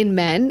in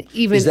men.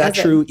 Is that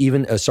true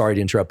even, sorry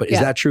to interrupt, but is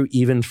that true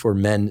even for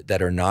men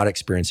that are not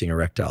experiencing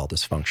erectile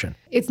dysfunction?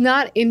 It's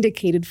not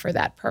indicated for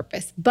that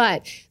purpose,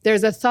 but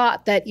there's a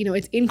thought that,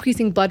 it's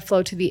increasing blood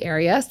flow to the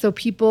area. So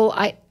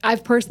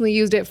I've personally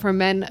used it for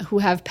men who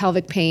have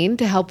pelvic pain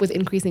to help with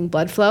increasing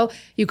blood flow.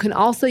 You can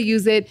also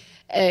use it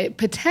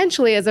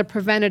potentially as a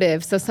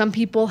preventative. So some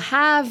people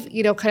have,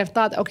 kind of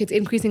thought, okay, it's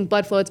increasing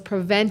blood flow. It's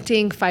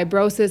preventing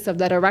fibrosis of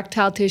that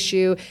erectile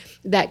tissue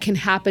that can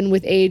happen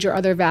with age or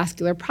other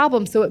vascular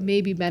problems. So it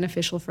may be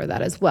beneficial for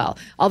that as well.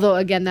 Although,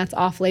 again, that's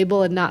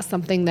off-label and not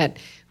something that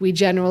we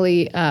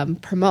generally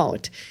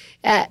promote.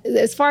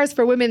 As far as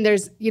for women,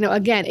 there's,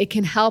 again, it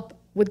can help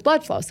with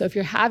blood flow. So if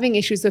you're having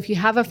issues, so if you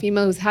have a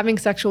female who's having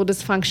sexual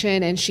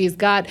dysfunction and she's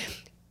got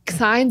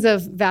signs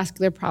of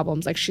vascular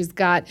problems, like she's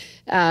got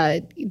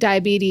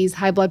diabetes,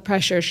 high blood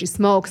pressure, she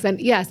smokes, then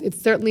yes, it's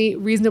certainly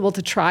reasonable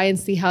to try and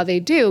see how they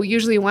do.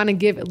 Usually you want to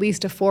give at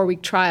least a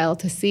 4-week trial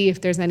to see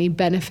if there's any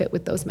benefit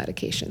with those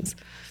medications.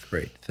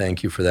 Great.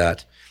 Thank you for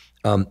that.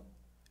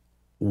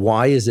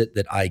 Why is it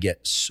that I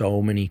get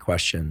so many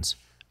questions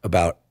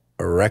about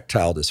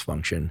erectile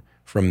dysfunction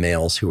from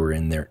males who are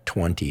in their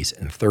 20s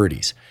and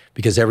 30s?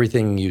 Because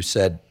everything you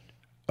said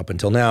up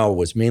until now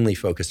was mainly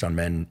focused on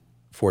men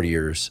 40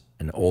 years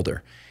and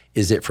older.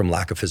 Is it from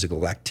lack of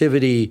physical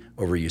activity,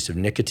 overuse of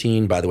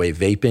nicotine? By the way,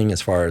 vaping,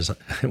 as far as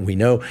we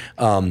know,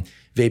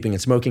 vaping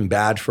and smoking,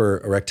 bad for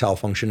erectile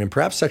function and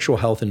perhaps sexual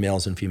health in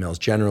males and females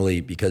generally,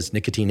 because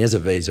nicotine is a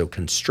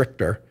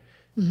vasoconstrictor.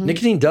 Mm-hmm.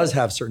 Nicotine does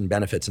have certain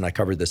benefits, and I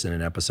covered this in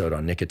an episode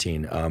on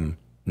nicotine,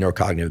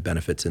 neurocognitive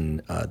benefits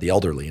in the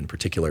elderly in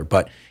particular,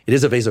 but it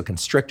is a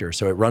vasoconstrictor,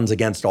 so it runs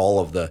against all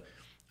of the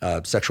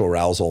sexual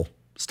arousal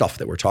stuff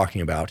that we're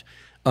talking about.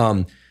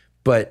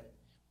 But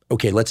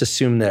okay, let's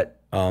assume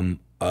that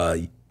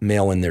a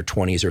male in their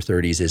 20s or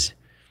 30s is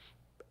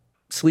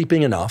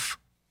sleeping enough,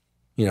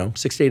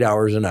 6 to 8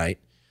 hours a night,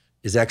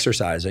 is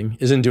exercising,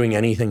 isn't doing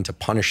anything to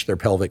punish their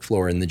pelvic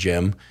floor in the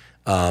gym.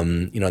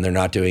 They're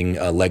not doing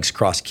legs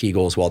cross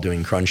Kegels while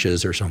doing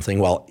crunches or something,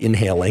 while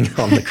inhaling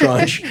on the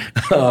crunch.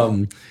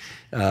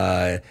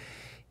 That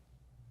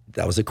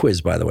was a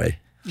quiz, by the way,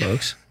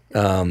 folks,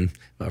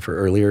 for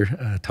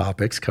earlier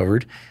topics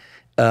covered.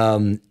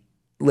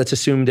 Let's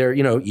assume they're,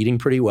 eating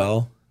pretty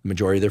well. The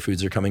majority of their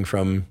foods are coming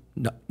from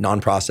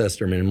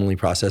non-processed or minimally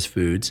processed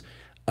foods.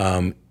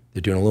 They're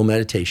doing a little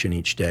meditation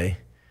each day.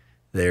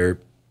 They're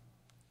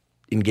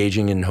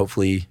engaging in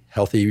hopefully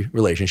healthy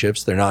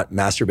relationships. They're not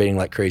masturbating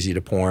like crazy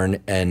to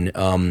porn. And,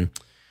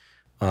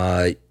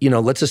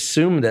 let's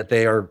assume that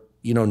they are,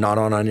 not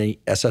on any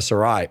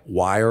SSRI.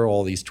 Why are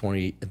all these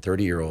 20 and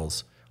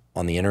 30-year-olds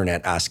on the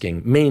internet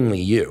asking,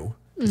 mainly you,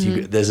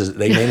 mm-hmm.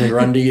 They mainly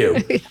run to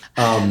you,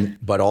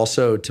 but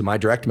also to my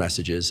direct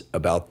messages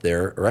about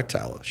their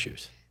erectile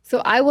issues?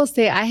 So I will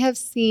say I have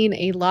seen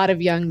a lot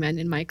of young men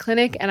in my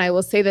clinic, and I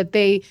will say that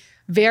they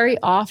very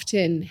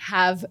often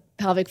have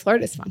pelvic floor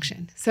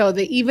dysfunction. So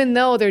even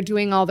though they're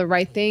doing all the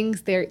right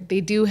things, they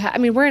do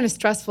have, we're in a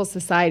stressful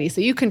society,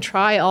 so you can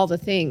try all the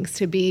things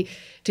to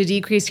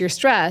decrease your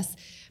stress.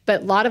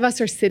 But a lot of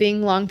us are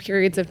sitting long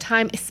periods of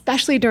time,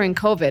 especially during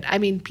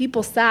COVID.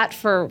 People sat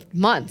for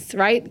months,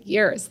 right?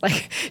 Years,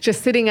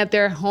 just sitting at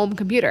their home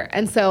computer.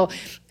 And so,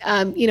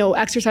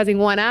 exercising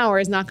 1 hour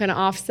is not going to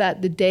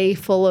offset the day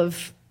full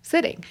of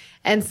sitting.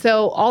 And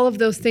so all of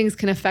those things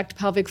can affect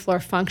pelvic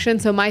floor function.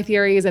 So my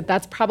theory is that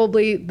that's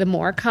probably the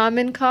more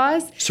common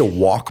cause. So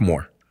walk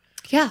more.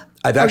 Yeah.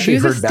 I've actually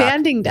heard use a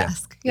standing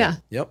desk. Yeah.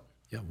 Yep.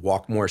 Yeah.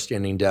 Walk more,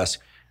 standing desk.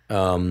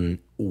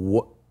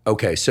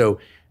 Okay. So,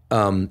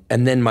 and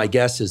then my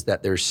guess is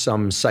that there's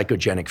some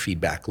psychogenic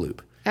feedback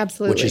loop.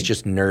 Absolutely. Which is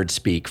just nerd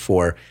speak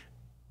for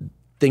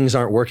things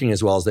aren't working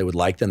as well as they would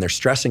like, then they're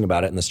stressing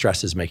about it, and the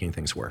stress is making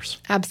things worse.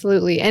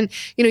 Absolutely. And,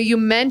 you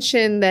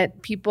mentioned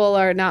that people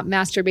are not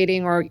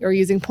masturbating or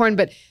using porn,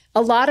 but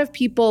a lot of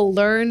people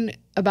learn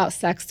about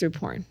sex through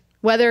porn.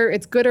 Whether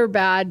it's good or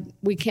bad,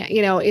 we can't,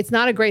 it's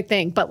not a great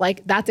thing, but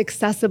that's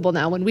accessible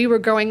now. When we were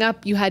growing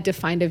up, you had to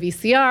find a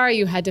VCR,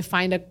 you had to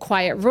find a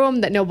quiet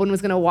room that no one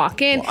was going to walk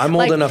in. Well, I'm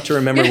old enough to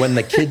remember when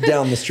the kid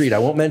down the street, I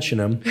won't mention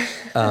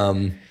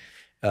him,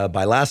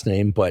 by last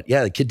name, but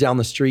yeah, the kid down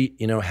the street,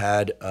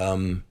 had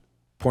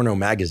porno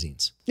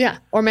magazines. Yeah,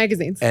 or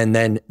magazines. And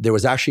then there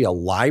was actually a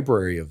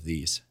library of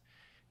these.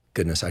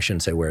 Goodness, I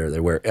shouldn't say where they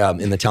were.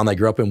 In the town I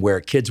grew up in, where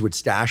kids would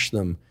stash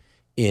them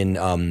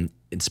in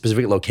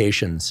specific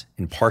locations,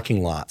 in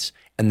parking lots.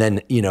 And then,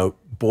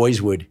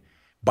 boys would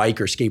bike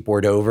or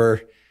skateboard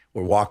over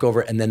or walk over,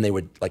 and then they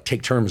would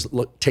take turns,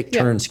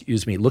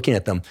 looking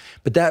at them.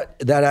 But that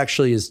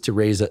actually is to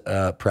raise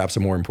perhaps a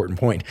more important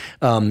point,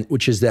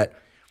 which is that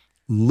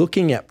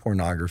looking at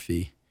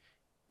pornography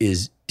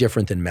is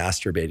different than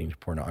masturbating to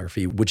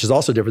pornography, which is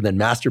also different than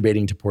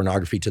masturbating to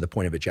pornography to the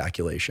point of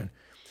ejaculation,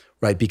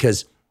 right?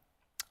 Because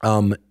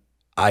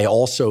I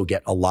also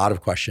get a lot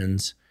of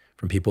questions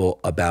from people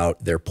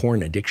about their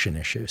porn addiction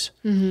issues.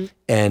 Mm-hmm.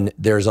 And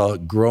there's a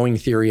growing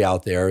theory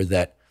out there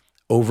that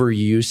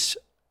overuse,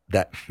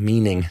 that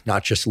meaning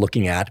not just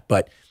looking at,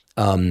 but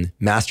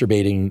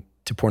masturbating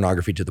to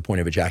pornography to the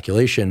point of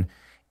ejaculation,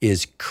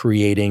 is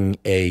creating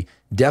a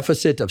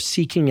deficit of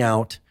seeking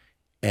out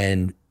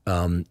and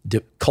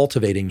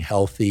cultivating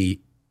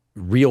healthy,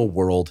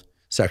 real-world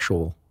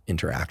sexual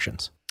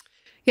interactions.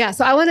 Yeah,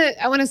 so I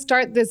want to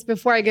start this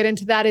before I get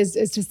into that is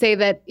to say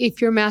that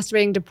if you're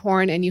masturbating to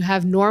porn and you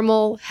have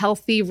normal,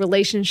 healthy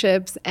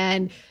relationships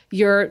and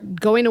you're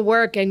going to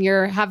work and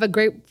have a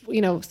great,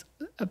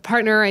 a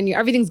partner and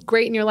everything's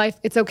great in your life,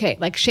 it's okay.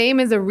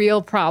 Shame is a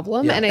real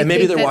problem. Yeah. And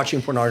maybe they're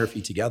watching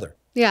pornography together.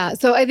 Yeah.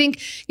 So I think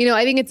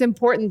it's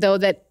important though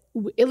that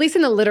at least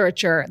in the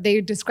literature,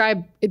 they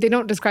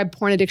don't describe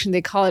porn addiction.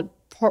 They call it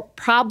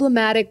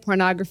problematic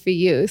pornography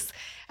use.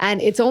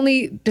 And it's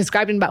only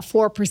described in about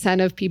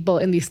 4% of people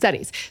in these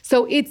studies.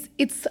 So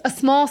it's a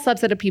small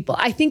subset of people.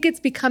 I think it's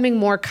becoming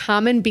more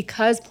common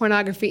because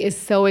pornography is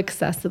so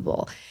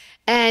accessible.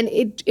 And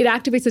it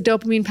activates the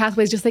dopamine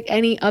pathways just like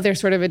any other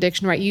sort of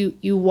addiction, right?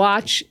 You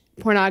watch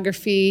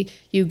pornography,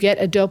 you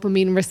get a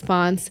dopamine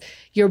response.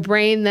 Your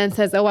brain then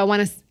says, oh, I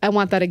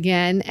want that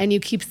again. And you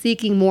keep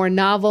seeking more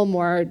novel,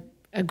 more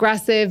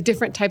aggressive,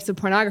 different types of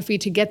pornography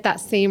to get that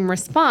same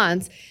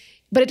response.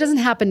 But it doesn't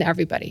happen to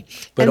everybody.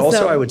 But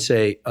also I would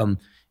say,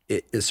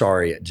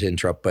 sorry to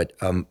interrupt, but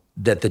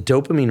that the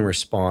dopamine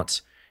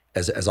response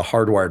as a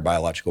hardwired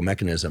biological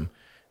mechanism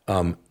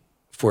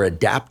for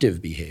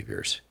adaptive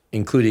behaviors,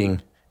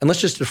 including, and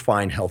let's just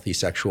define healthy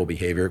sexual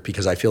behavior,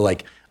 because I feel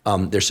like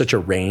there's such a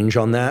range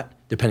on that,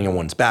 depending on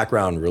one's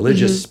background,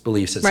 religious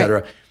beliefs, et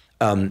cetera.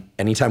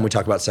 Anytime we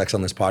talk about sex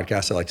on this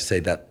podcast, I like to say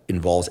that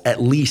involves at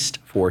least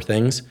 4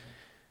 things.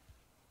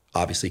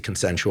 Obviously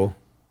consensual,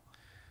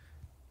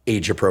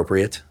 age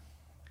appropriate,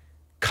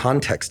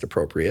 context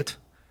appropriate,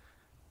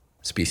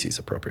 species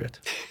appropriate.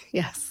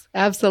 Yes,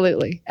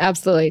 absolutely.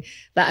 Absolutely.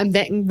 I'm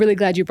really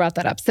glad you brought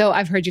that up. So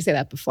I've heard you say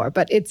that before,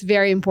 but it's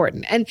very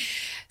important. And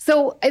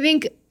so I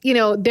think,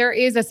 there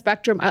is a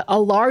spectrum, a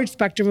large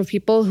spectrum of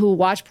people who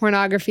watch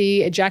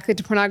pornography, ejaculate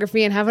to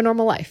pornography, and have a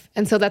normal life.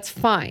 And so that's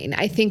fine.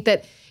 I think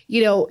that,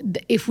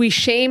 if we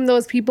shame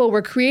those people,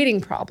 we're creating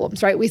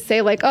problems, right? We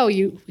say like, oh,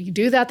 you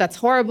do that, that's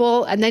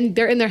horrible. And then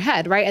they're in their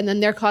head, right? And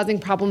then they're causing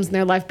problems in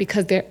their life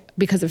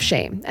because of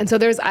shame. And so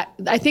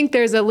I think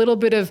there's a little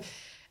bit of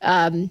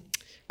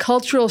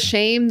cultural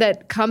shame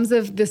that comes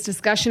of this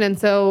discussion. And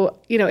so,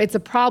 it's a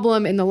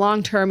problem in the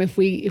long term if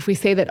we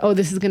say that, oh,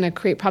 this is going to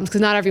create problems,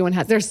 because not everyone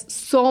has. There's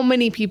so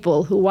many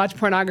people who watch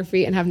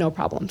pornography and have no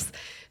problems,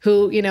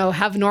 who,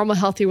 have normal,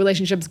 healthy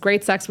relationships,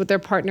 great sex with their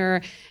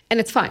partner, and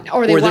it's fine.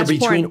 Or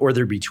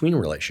they're between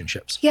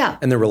relationships. Yeah.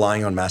 And they're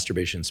relying on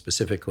masturbation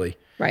specifically.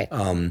 Right.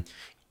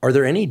 Are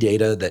there any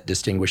data that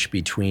distinguish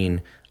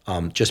between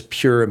just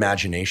pure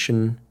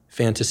imagination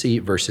fantasy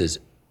versus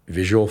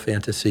visual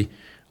fantasy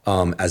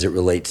as it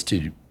relates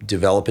to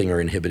developing or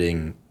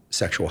inhibiting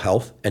sexual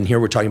health? And here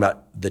we're talking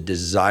about the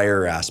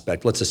desire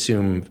aspect. Let's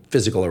assume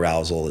physical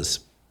arousal is,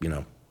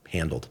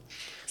 handled.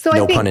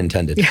 No pun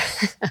intended.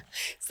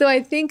 So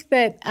I think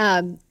that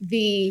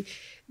the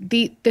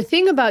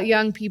thing about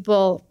young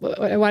people,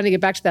 I wanted to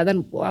get back to that,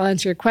 then I'll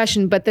answer your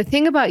question, but the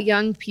thing about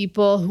young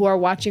people who are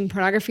watching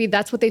pornography,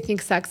 that's what they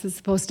think sex is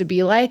supposed to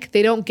be like.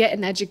 They don't get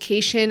an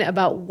education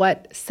about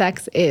what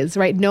sex is,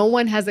 right? No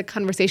one has a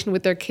conversation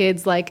with their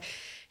kids like,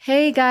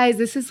 hey guys,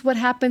 this is what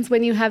happens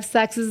when you have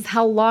sex. This is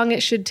how long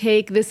it should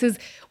take. This is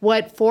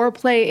what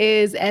foreplay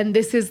is. And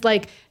this is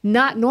like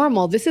not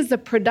normal. This is a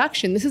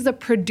production. This is a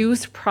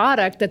produced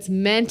product that's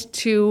meant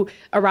to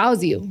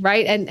arouse you,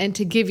 right? And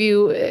to give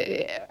you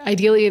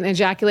ideally an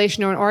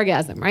ejaculation or an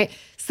orgasm, right?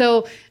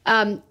 So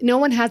no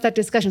one has that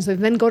discussion. So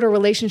then go to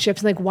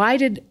relationships like, why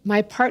did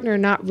my partner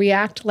not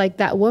react like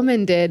that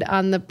woman did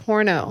on the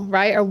porno,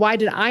 right? Or why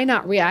did I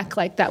not react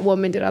like that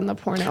woman did on the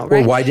porno,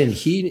 right? Or why didn't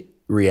he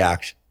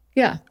react?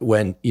 Yeah.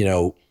 When,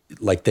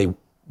 like they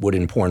would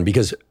in porn,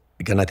 because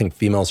again, I think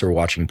females are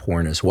watching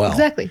porn as well.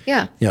 Exactly.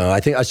 Yeah. I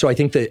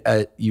think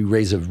that you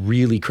raise a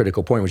really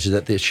critical point, which is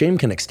that the shame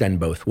can extend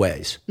both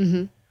ways.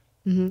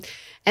 Mm-hmm. Mm-hmm.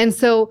 And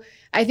so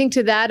I think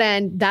to that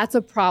end, that's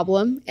a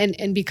problem.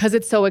 And because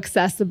it's so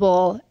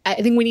accessible, I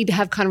think we need to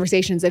have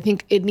conversations. I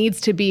think it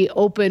needs to be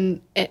open.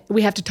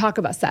 We have to talk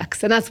about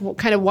sex. And that's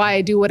kind of why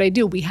I do what I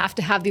do. We have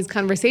to have these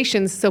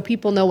conversations so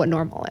people know what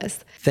normal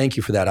is. Thank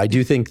you for that. I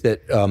do think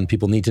that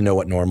people need to know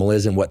what normal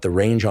is and what the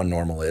range on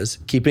normal is,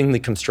 keeping the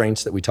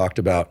constraints that we talked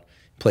about in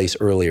place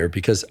earlier,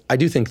 because I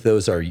do think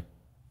those are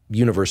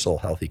universal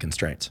healthy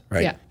constraints,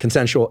 right? Yeah.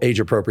 Consensual, age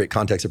appropriate,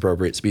 context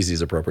appropriate,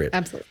 species appropriate.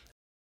 Absolutely.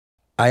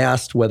 I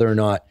asked whether or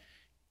not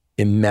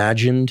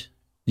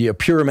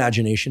pure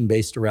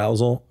imagination-based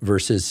arousal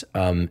versus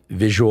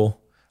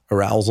visual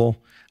arousal.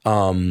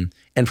 And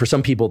for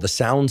some people, the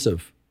sounds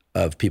of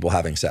people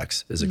having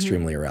sex is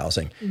extremely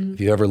arousing. Mm-hmm.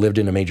 If you've ever lived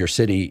in a major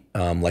city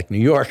like New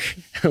York,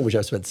 which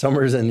I've spent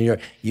summers in New York,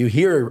 you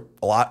hear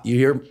a lot. You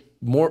hear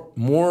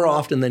more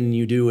often than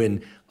you do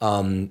in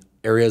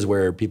areas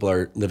where people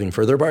are living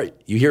further apart.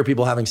 You hear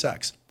people having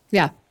sex.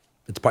 Yeah,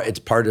 it's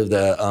part of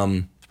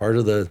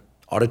the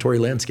auditory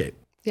landscape.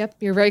 Yep,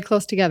 you're very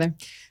close together.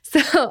 So,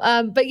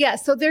 but yeah,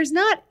 so there's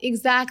not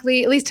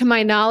exactly, at least to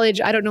my knowledge,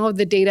 I don't know of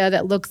the data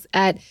that looks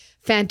at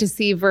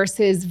fantasy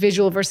versus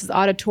visual versus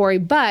auditory,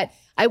 but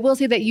I will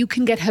say that you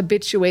can get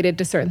habituated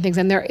to certain things.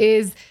 And there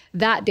is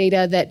that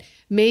data that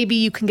maybe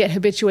you can get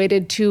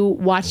habituated to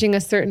watching a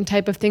certain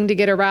type of thing to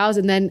get aroused,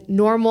 and then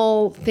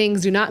normal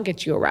things do not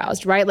get you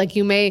aroused, right? Like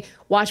you may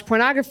watch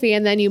pornography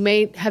and then you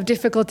may have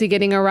difficulty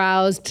getting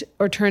aroused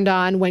or turned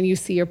on when you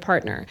see your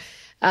partner.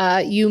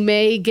 You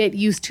may get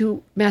used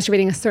to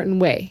masturbating a certain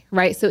way,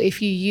 right? So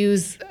if you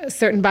use a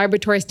certain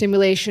vibratory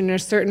stimulation or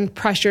certain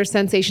pressure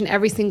sensation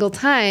every single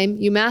time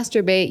you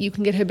masturbate, you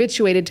can get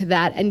habituated to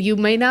that, and you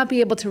may not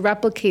be able to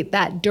replicate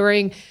that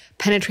during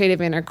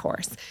penetrative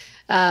intercourse.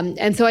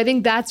 And so I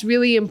think that's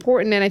really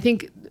important. And I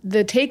think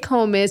the take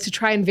home is to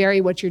try and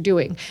vary what you're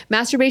doing.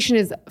 Masturbation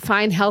is a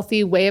fine,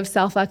 healthy way of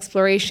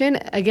self-exploration.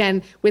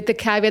 Again, with the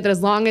caveat that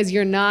as long as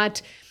you're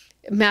not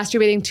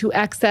masturbating to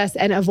excess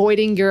and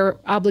avoiding your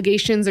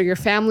obligations or your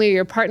family or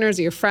your partners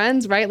or your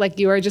friends, right? Like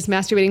you are just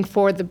masturbating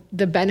for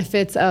the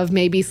benefits of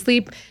maybe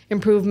sleep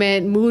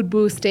improvement, mood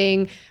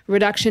boosting,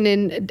 reduction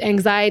in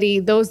anxiety.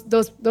 Those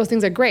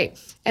things are great.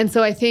 And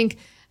so I think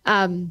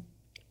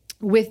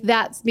with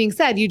that being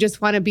said, you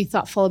just want to be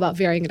thoughtful about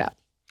varying it up.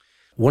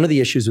 One of the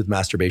issues with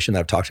masturbation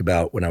that I've talked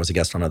about when I was a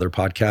guest on other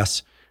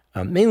podcasts,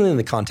 mainly in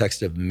the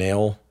context of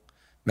male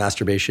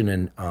masturbation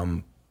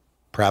and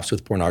perhaps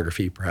with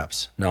pornography,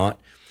 perhaps not,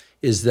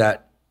 is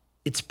that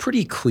it's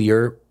pretty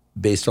clear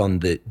based on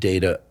the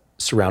data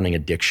surrounding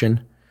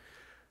addiction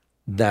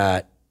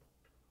that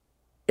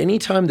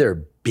anytime there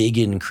are big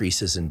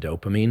increases in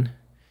dopamine,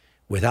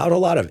 without a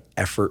lot of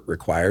effort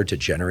required to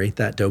generate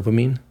that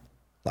dopamine,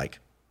 like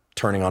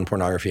turning on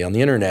pornography on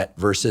the internet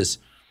versus,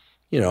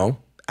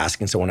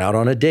 asking someone out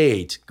on a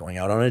date, going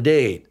out on a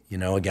date,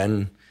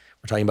 again,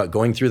 we're talking about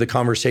going through the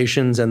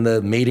conversations and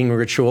the mating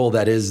ritual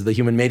that is the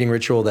human mating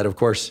ritual that, of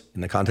course,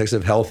 in the context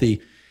of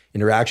healthy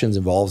interactions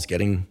involves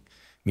getting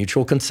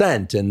mutual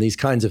consent and these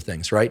kinds of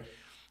things, right?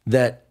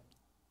 That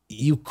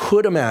you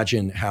could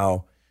imagine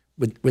how,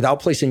 without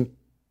placing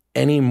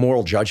any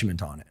moral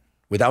judgment on it,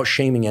 without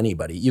shaming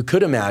anybody, you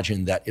could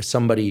imagine that if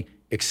somebody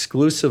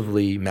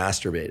exclusively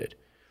masturbated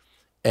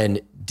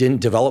and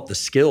didn't develop the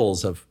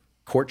skills of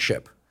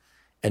courtship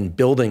and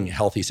building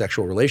healthy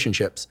sexual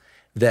relationships,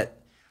 that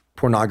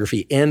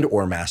pornography and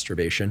or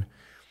masturbation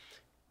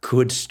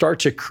could start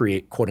to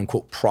create quote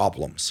unquote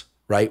problems,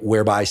 right?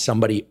 Whereby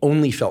somebody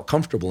only felt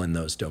comfortable in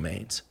those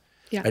domains.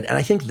 Yeah. And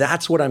I think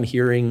that's what I'm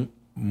hearing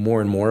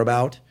more and more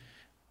about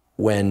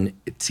when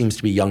it seems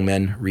to be young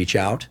men reach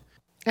out.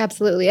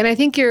 Absolutely. And I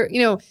think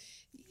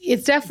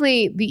it's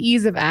definitely the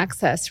ease of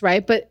access,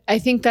 right? But I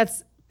think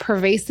that's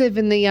pervasive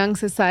in the young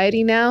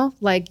society now.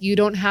 Like, you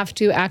don't have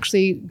to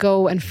actually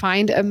go and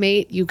find a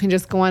mate. You can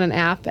just go on an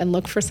app and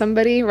look for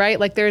somebody, right?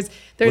 Like that's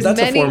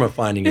a form of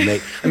finding a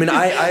mate. I mean,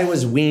 I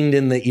was weaned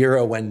in the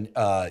era when,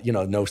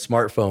 no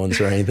smartphones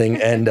or anything.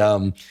 And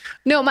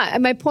no,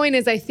 my point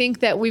is, I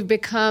think that we've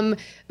become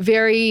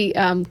very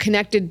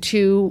connected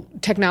to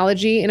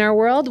technology in our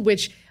world,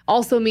 which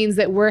also means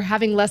that we're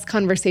having less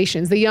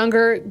conversations. The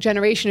younger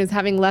generation is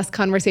having less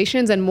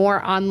conversations and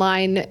more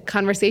online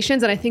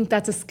conversations. And I think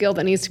that's a skill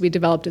that needs to be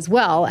developed as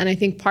well. And I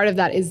think part of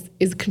that is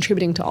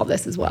contributing to all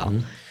this as well.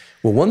 Mm-hmm.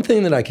 Well, one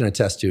thing that I can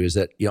attest to is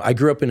that, I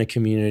grew up in a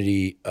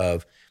community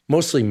of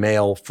mostly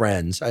male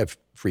friends. I have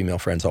female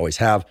friends, always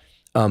have,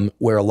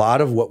 where a lot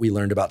of what we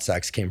learned about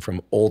sex came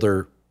from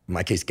older, in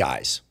my case,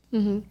 guys.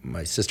 Mm-hmm.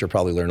 My sister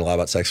probably learned a lot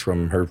about sex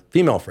from her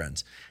female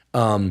friends.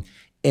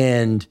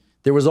 And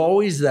there was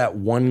always that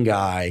one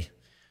guy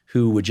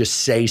who would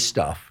just say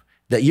stuff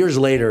that years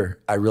later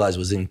I realized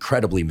was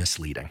incredibly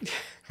misleading,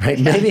 right?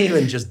 Yeah. Maybe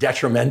even just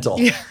detrimental.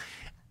 Yeah.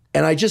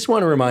 And I just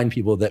want to remind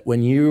people that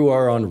when you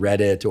are on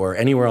Reddit or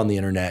anywhere on the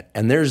internet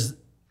and there's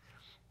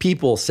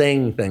people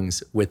saying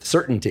things with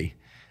certainty,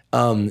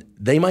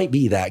 they might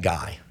be that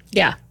guy.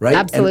 Yeah, right.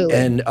 Absolutely.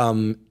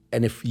 And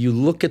if you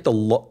look at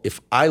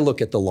if I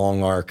look at the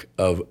long arc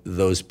of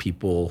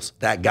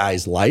that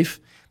guy's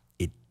life,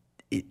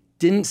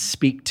 didn't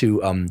speak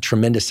to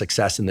tremendous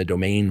success in the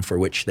domain for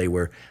which they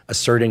were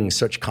asserting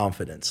such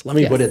confidence. Let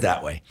me put it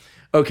that way.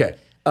 Okay.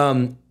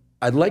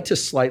 I'd like to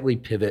slightly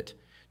pivot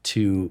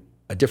to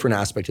a different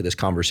aspect of this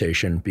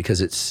conversation because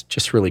it's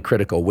just really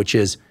critical, which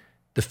is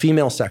the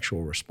female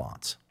sexual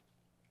response.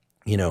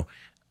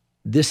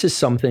 This is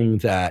something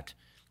that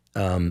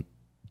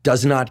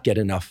does not get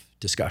enough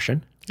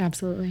discussion.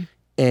 Absolutely.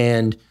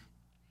 And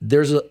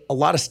there's a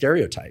lot of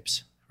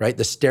stereotypes, right?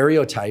 The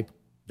stereotype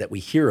that we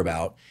hear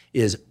about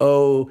is,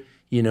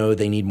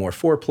 they need more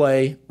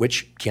foreplay,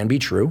 which can be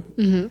true.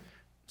 Mm-hmm.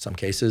 Some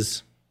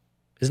cases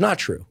is not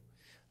true.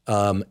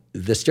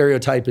 The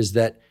stereotype is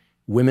that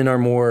women are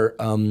more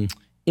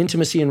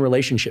intimacy and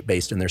relationship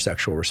based in their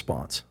sexual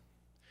response.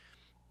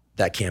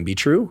 That can be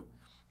true.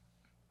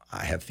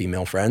 I have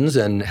female friends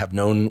and have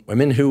known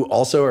women who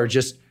also are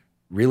just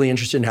really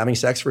interested in having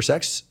sex for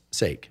sex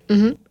sake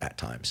at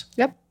times.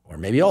 Yep. Or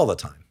maybe all the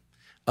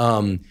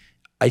time.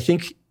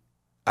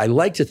 I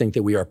like to think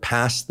that we are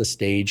past the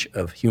stage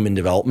of human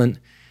development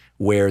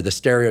where the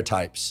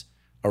stereotypes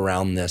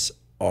around this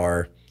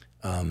are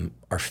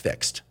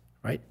fixed,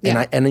 right?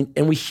 Yeah. And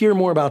we hear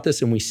more about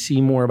this and we see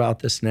more about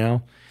this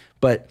now.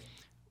 But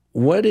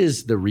what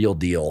is the real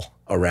deal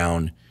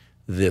around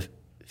the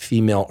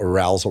female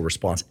arousal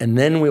response? And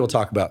then we will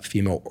talk about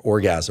female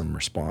orgasm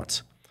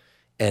response.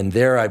 And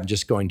there I'm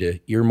just going to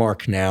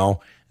earmark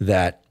now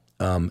that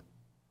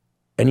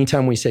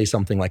anytime we say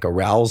something like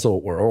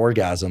arousal or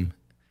orgasm,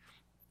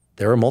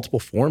 there are multiple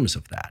forms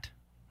of that,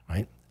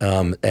 right?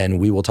 And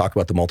we will talk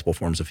about the multiple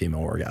forms of female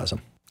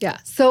orgasm. Yeah.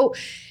 So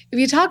if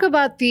you talk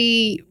about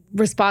the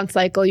response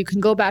cycle, you can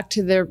go back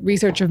to the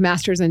research of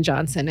Masters and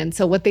Johnson. And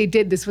so what they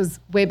did, this was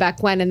way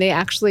back when, and they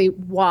actually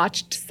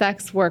watched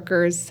sex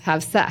workers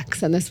have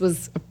sex. And this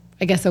was,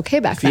 I guess, okay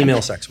back then.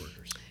 Female sex workers.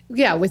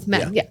 Yeah, with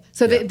men. Yeah.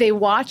 So they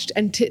watched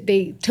and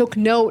they took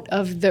note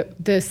of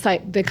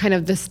the kind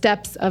of the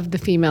steps of the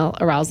female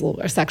arousal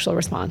or sexual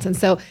response. And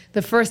so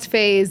the first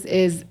phase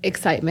is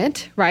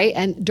excitement, right?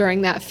 And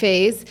during that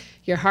phase,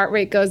 your heart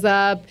rate goes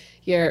up,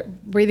 you're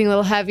breathing a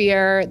little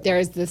heavier.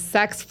 There's this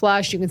sex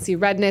flush. You can see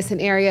redness in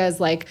areas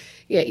like,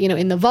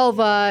 in the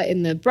vulva,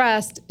 in the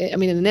breast, in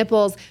the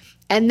nipples.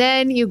 And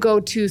then you go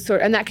to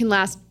and that can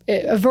last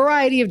a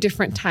variety of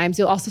different times.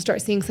 You'll also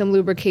start seeing some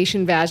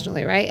lubrication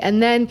vaginally, right?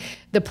 And then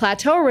the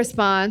plateau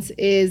response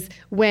is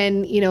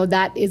when,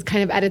 that is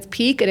kind of at its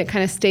peak and it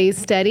kind of stays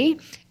steady.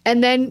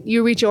 And then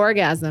you reach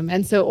orgasm.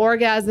 And so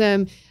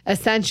orgasm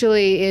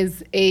essentially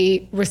is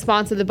a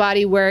response of the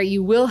body where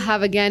you will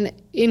have, again,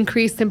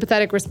 increased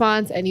sympathetic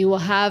response, and you will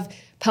have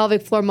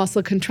pelvic floor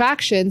muscle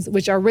contractions,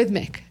 which are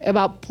rhythmic.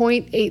 About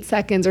 0.8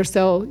 seconds or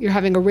so, you're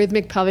having a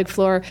rhythmic pelvic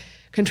floor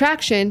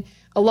contraction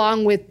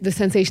along with the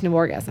sensation of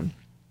orgasm.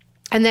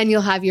 And then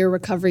you'll have your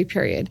recovery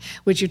period,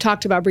 which you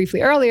talked about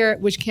briefly earlier,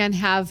 which can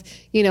have,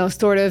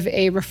 sort of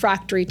a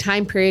refractory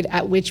time period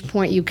at which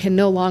point you can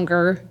no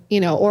longer,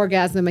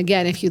 orgasm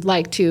again if you'd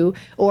like to,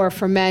 or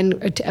for men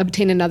to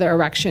obtain another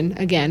erection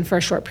again for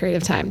a short period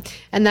of time.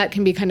 And that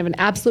can be kind of an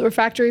absolute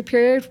refractory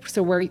period,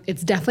 so where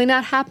it's definitely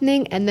not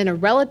happening, and then a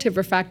relative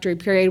refractory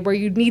period where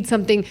you need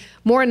something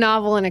more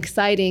novel and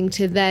exciting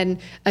to then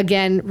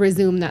again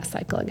resume that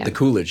cycle again. The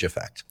Coolidge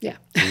effect. Yeah.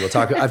 I've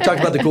talked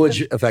about the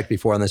Coolidge effect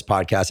before on this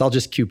podcast. I'll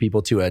just cue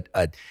people to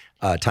a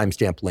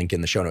timestamp link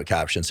in the show note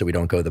caption so we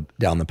don't go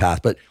down the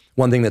path. But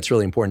one thing that's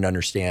really important to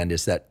understand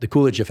is that the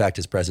Coolidge effect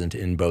is present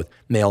in both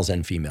males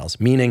and females,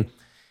 meaning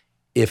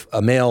if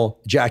a male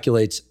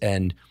ejaculates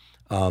and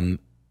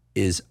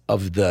is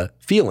of the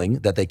feeling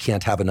that they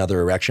can't have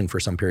another erection for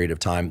some period of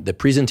time, the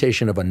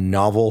presentation of a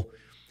novel,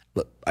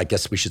 I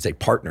guess we should say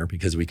partner,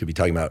 because we could be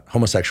talking about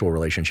homosexual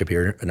relationship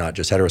here, not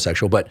just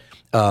heterosexual, but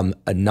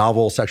a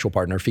novel sexual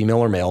partner, female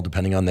or male,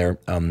 depending on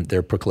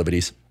their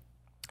proclivities,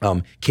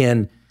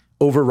 can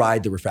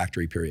override the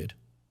refractory period.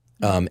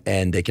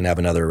 And they can have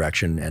another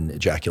erection and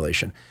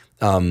ejaculation.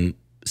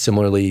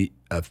 Similarly,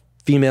 a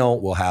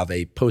female will have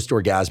a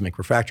post-orgasmic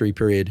refractory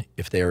period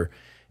if they're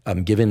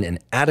given an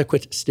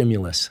adequate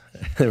stimulus,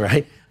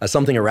 right?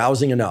 Something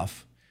arousing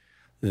enough,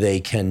 they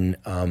can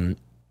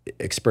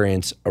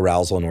experience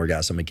arousal and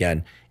orgasm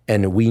again.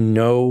 And we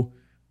know,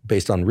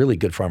 based on really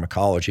good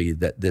pharmacology,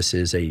 that this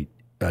is a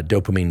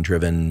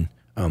dopamine-driven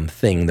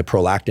thing. The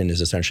prolactin is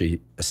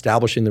essentially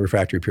establishing the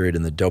refractory period,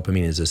 and the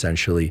dopamine is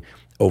essentially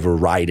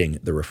overriding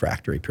the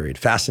refractory period.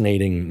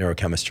 Fascinating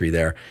neurochemistry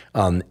there,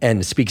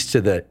 and speaks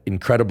to the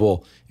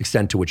incredible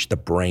extent to which the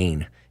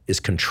brain is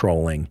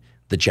controlling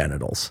the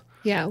genitals.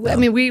 Yeah, I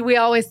mean, we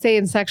always say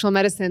in sexual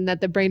medicine that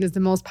the brain is the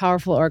most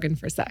powerful organ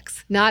for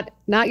sex, not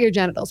your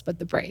genitals, but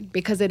the brain,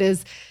 because it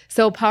is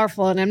so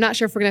powerful. And I'm not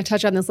sure if we're going to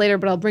touch on this later,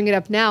 but I'll bring it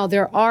up now.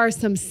 There are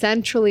some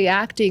centrally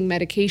acting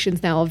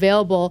medications now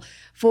available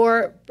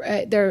for,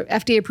 they're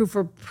FDA approved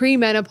for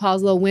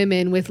premenopausal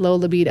women with low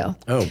libido.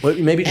 Oh, but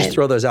maybe just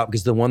throw those out,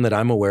 because the one that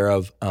I'm aware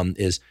of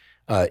is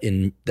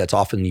that's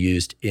often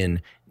used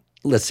in,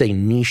 let's say,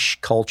 niche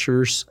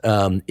cultures,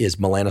 is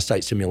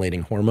melanocyte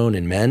stimulating hormone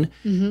in men,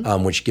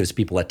 which gives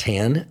people a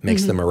tan,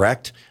 makes them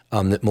erect.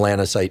 The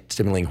melanocyte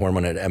stimulating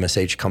hormone at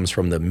MSH comes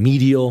from the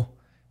medial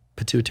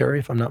pituitary,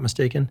 if I'm not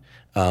mistaken.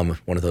 One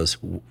of those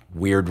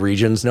weird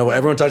regions. No,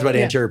 everyone talks about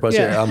anterior,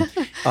 posterior.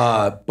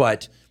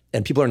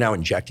 And people are now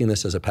injecting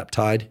this as a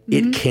peptide.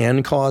 It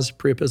can cause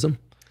priapism.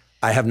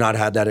 I have not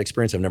had that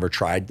experience. I've never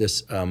tried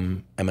this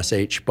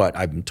MSH, but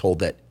I'm told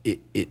that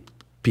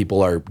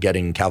people are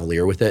getting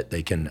cavalier with it.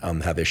 They can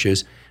have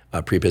issues.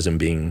 Priapism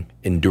being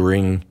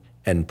enduring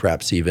and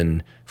perhaps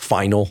even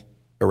final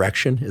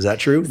erection. Is that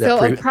true? So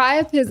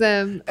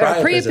priapism,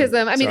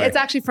 I mean, it's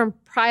actually from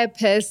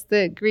Priapus,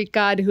 the Greek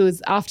god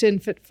who's often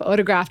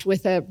photographed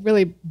with a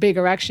really big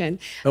erection.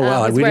 Oh,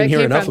 wow. We didn't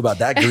hear enough about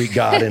that Greek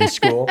god in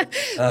school.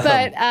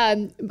 But,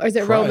 or is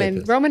it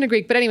Roman? Roman or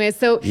Greek? But anyway,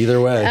 so either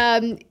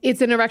way,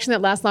 it's an erection that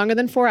lasts longer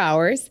than 4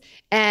 hours.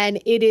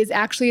 And it is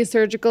actually a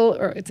surgical,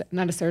 or it's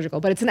not a surgical,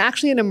 but it's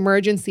actually an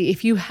emergency.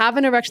 If you have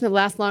an erection that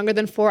lasts longer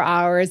than 4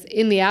 hours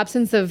in the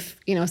absence of,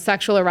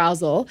 sexual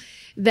arousal,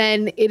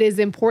 then it is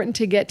important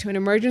to get to an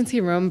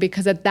emergency room,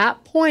 because at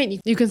that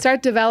point you can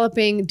start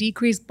developing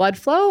decreased blood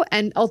flow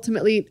and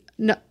ultimately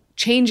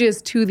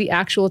changes to the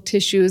actual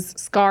tissues,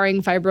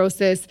 scarring,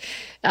 fibrosis.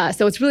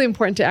 So it's really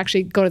important to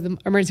actually go to the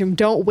emergency room.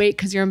 Don't wait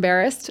because you're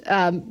embarrassed.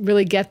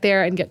 Really get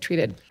there and get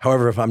treated.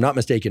 However, if I'm not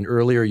mistaken,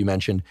 earlier you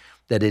mentioned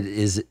that it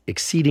is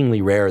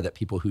exceedingly rare that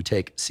people who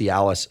take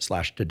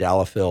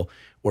Cialis/Tadalafil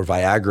or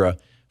Viagra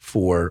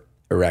for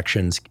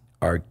erections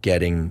are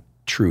getting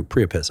true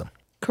priapism.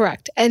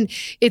 Correct. And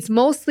it's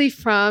mostly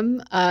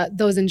from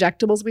those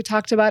injectables we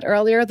talked about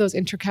earlier, those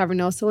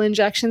intracavernosal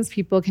injections.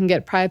 People can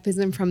get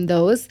priapism from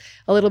those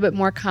a little bit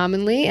more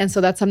commonly. And so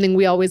that's something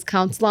we always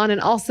counsel on. And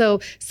also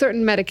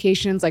certain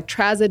medications like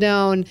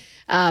trazodone,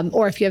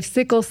 or if you have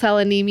sickle cell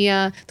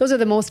anemia, those are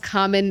the most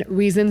common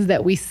reasons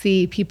that we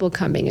see people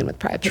coming in with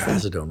priapism.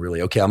 Trazodone,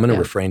 really? Okay, I'm going to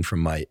refrain from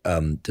my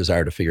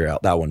desire to figure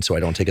out that one so I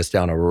don't take us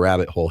down a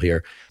rabbit hole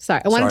here.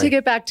 I wanted to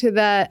get back to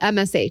the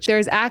MSH.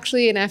 There's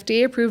actually an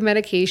FDA-approved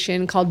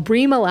medication called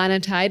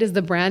bremelanotide is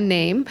the brand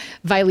name.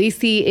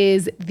 Vyleesi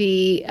is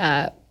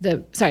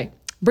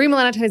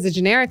bremelanotide is the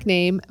generic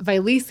name.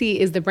 Vyleesi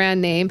is the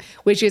brand name,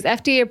 which is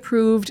FDA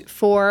approved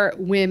for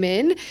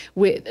women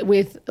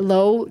with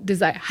low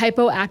desire,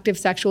 hypoactive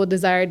sexual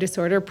desire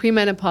disorder,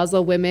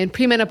 premenopausal women,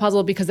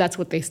 premenopausal because that's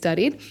what they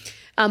studied.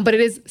 but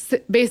it is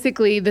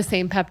basically the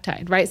same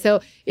peptide, right?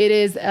 So it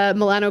is a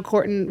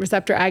melanocortin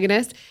receptor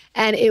agonist,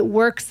 and it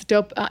works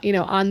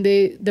on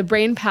the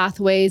brain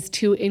pathways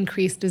to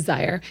increase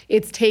desire.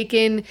 It's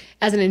taken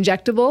as an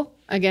injectable.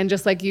 Again,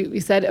 just like you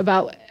said,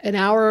 about an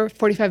hour,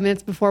 45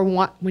 minutes before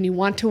when you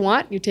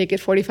want, you take it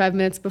 45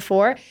 minutes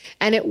before,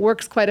 and it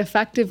works quite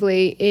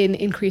effectively in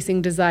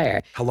increasing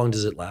desire. How long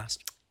does it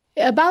last?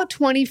 About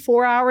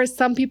 24 hours.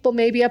 Some people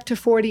maybe up to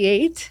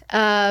 48.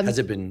 Has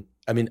it been,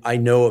 I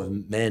know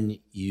of men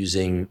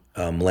using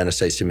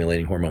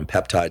melanocyte-stimulating hormone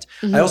peptides.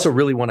 I also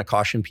really want to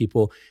caution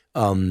people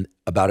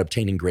about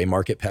obtaining gray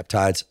market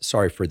peptides.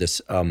 Sorry for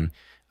this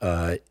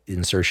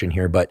insertion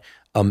here, but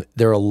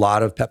there are a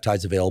lot of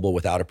peptides available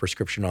without a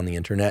prescription on the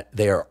internet.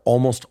 They are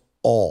almost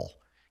all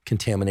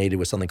contaminated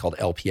with something called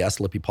LPS,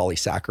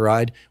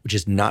 lipopolysaccharide, which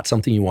is not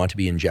something you want to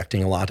be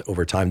injecting a lot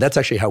over time. That's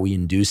actually how we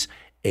induce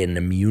an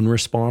immune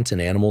response in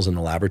animals in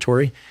the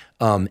laboratory.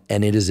 And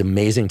it is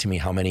amazing to me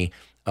how many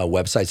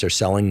websites are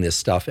selling this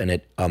stuff, and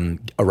it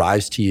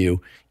arrives to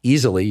you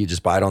easily. You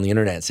just buy it on the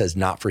internet. It says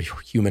not for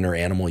human or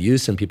animal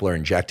use, and people are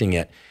injecting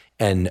it.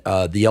 And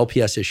the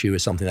LPS issue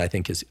is something that I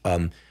think is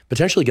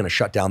potentially going to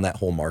shut down that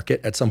whole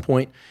market at some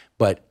point.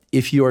 But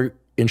if you're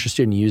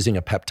interested in using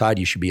a peptide,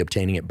 you should be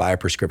obtaining it by a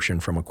prescription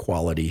from a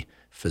quality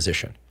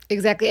physician.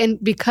 Exactly.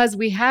 And because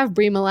we have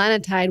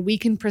bremelanotide, we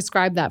can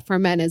prescribe that for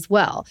men as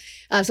well.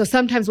 So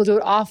sometimes we'll do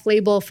it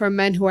off-label for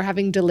men who are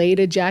having delayed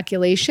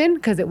ejaculation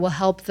because it will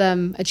help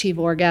them achieve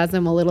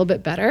orgasm a little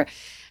bit better.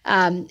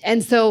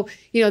 And so,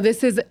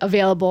 this is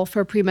available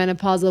for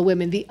premenopausal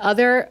women. The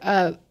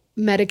other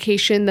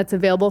medication that's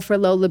available for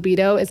low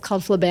libido is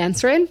called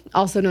flibanserin,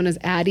 also known as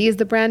Addyi is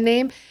the brand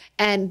name.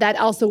 And that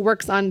also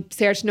works on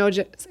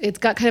serotonergic. It's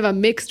got kind of a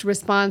mixed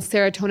response,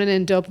 serotonin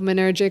and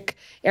dopaminergic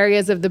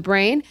areas of the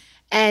brain,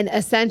 and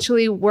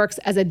essentially works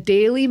as a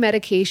daily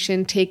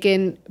medication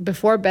taken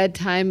before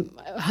bedtime,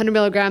 100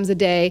 milligrams a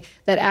day,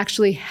 that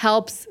actually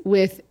helps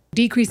with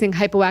decreasing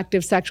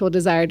hypoactive sexual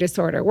desire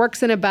disorder.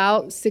 Works in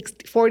about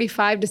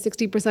 45 to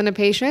 60% of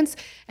patients,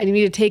 and you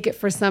need to take it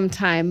for some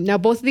time. Now,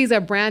 both of these are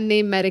brand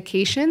name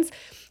medications,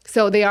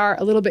 so they are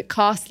a little bit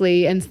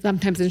costly, and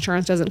sometimes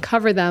insurance doesn't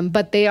cover them,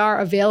 but they are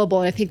available,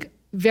 and I think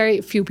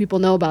very few people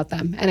know about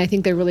them, and I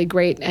think they're really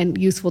great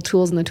and useful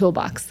tools in the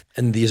toolbox.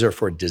 And these are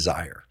for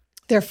desire.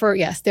 They're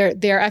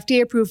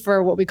FDA approved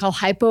for what we call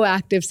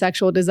hypoactive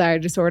sexual desire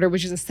disorder,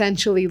 which is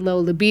essentially low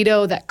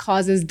libido that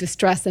causes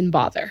distress and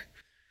bother.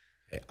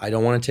 I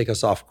don't want to take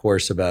us off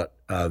course about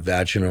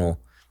vaginal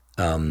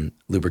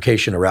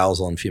lubrication,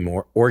 arousal, and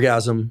female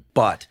orgasm,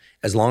 but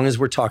as long as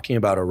we're talking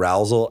about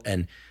arousal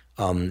and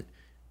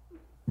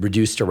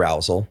reduced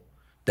arousal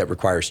that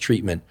requires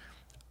treatment,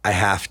 I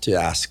have to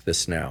ask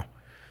this now.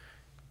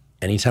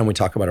 Anytime we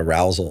talk about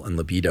arousal and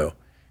libido,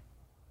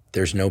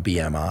 there's no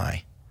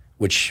BMI,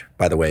 which,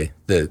 by the way,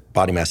 the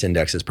body mass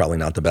index is probably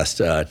not the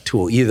best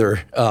tool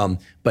either,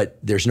 but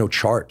there's no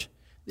chart.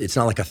 It's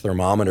not like a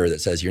thermometer that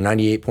says you're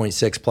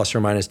 98.6 plus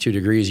or minus 2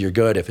 degrees, you're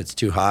good. If it's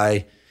too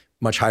high,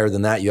 much higher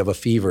than that, you have a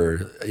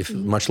fever. If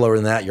much lower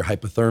than that, you're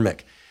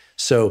hypothermic.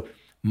 So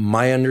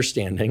my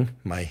understanding,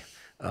 I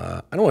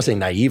don't want to say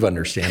naive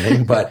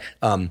understanding, but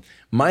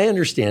my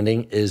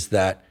understanding is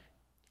that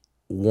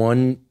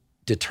one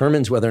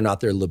determines whether or not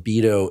their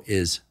libido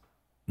is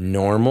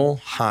normal,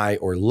 high,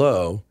 or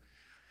low,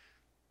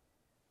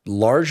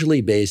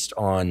 largely based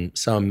on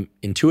some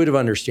intuitive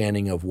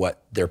understanding of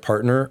what their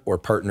partner or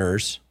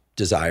partners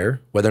desire,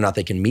 whether or not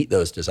they can meet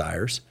those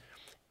desires.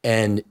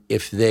 And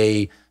if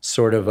they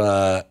sort of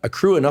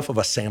accrue enough of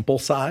a sample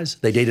size,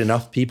 they date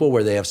enough people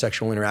where they have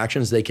sexual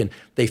interactions,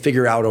 they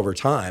figure out over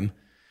time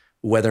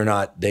whether or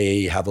not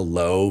they have a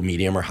low,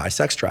 medium, or high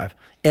sex drive.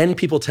 And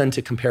people tend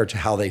to compare to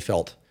how they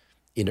felt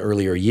in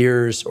earlier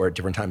years or at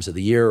different times of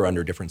the year or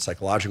under different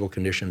psychological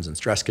conditions and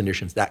stress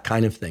conditions, that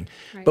kind of thing.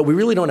 Right. But we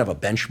really don't have a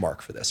benchmark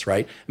for this,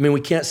 right? I mean,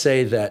 we can't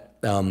say that,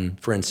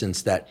 for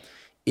instance, that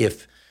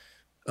if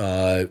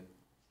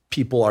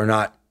people are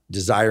not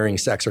desiring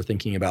sex or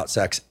thinking about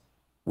sex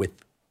with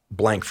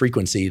blank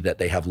frequency, that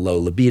they have low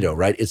libido,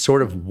 right? It's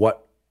sort of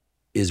what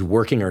is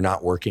working or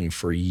not working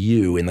for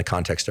you in the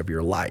context of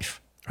your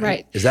life.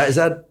 Right. Is that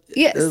a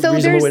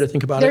reasonable way to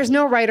think about it? There's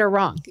no right or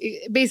wrong.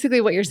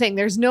 Basically what you're saying,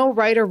 there's no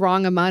right or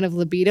wrong amount of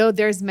libido.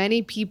 There's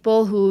many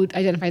people who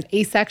identify as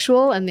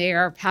asexual and they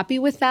are happy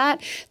with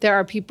that. There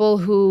are people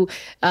who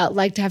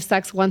like to have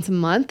sex once a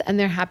month and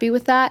they're happy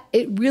with that.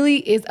 It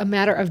really is a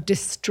matter of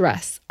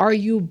distress. Are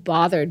you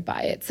bothered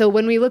by it? So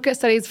when we look at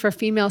studies for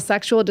female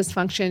sexual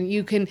dysfunction,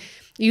 you can,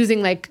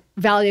 using like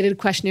validated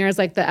questionnaires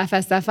like the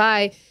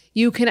FSFI,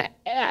 you can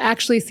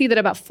actually see that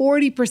about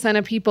 40%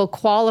 of people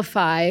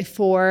qualify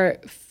for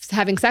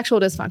having sexual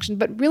dysfunction,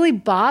 but really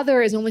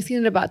bother is only seen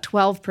at about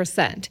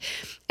 12%.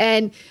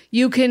 And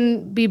you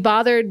can be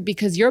bothered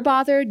because you're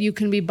bothered, you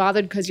can be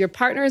bothered because your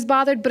partner is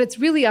bothered, but it's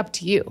really up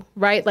to you,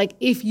 right? Like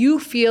if you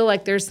feel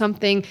like there's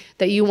something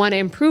that you want to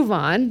improve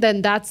on,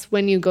 then that's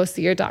when you go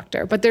see your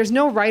doctor. But there's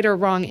no right or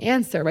wrong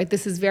answer, right?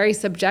 This is very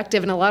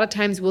subjective. And a lot of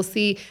times we'll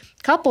see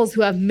couples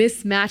who have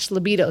mismatched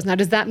libidos. Now,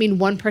 does that mean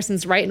one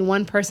person's right and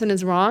one person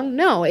is wrong?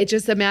 No, it's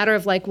just a matter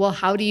of like, well,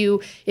 how do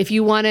you, if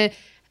you want to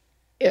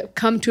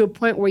come to a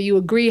point where you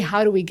agree,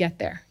 how do we get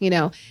there?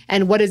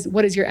 And what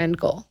is your end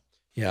goal?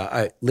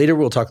 Yeah, later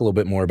we'll talk a little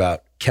bit more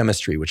about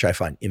chemistry, which I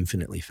find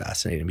infinitely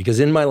fascinating, because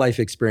in my life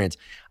experience,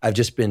 I've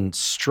just been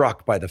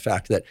struck by the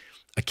fact that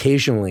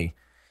occasionally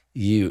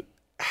you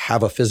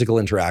have a physical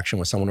interaction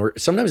with someone, or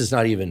sometimes it's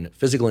not even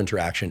physical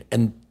interaction,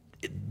 and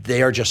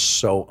they are just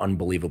so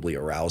unbelievably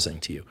arousing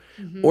to you,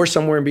 or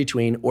somewhere in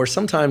between, or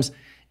sometimes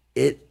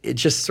it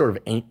just sort of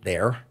ain't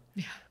there,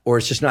 or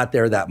it's just not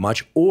there that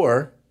much,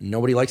 or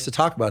nobody likes to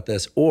talk about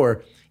this,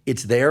 or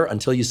it's there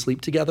until you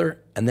sleep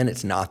together, and then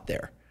it's not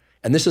there.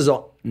 And this is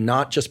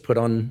not just put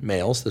on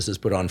males, this is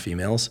put on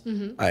females.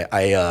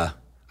 I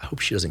hope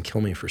she doesn't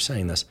kill me for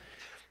saying this.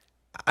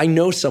 I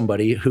know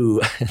somebody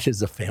who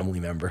is a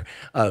family member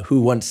who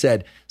once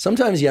said,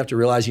 sometimes you have to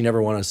realize you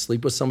never want to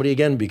sleep with somebody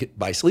again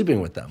by sleeping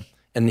with them.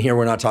 And here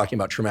we're not talking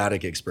about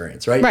traumatic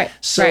experience, right? Right.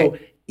 So,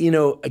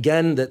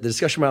 again, the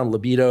discussion around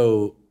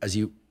libido, as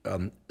you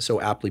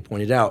so aptly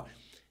pointed out,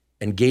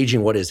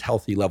 engaging what is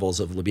healthy levels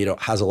of libido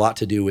has a lot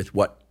to do with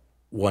what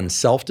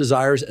oneself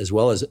desires, as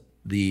well as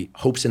the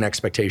hopes and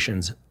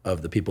expectations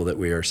of the people that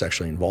we are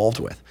sexually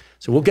involved with.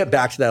 So we'll get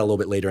back to that a little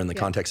bit later in the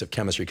context of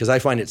chemistry, because I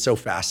find it so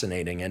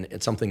fascinating and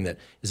it's something that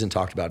isn't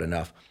talked about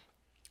enough.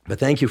 But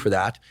thank you for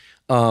that.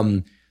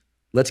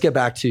 Let's get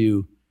back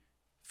to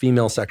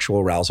female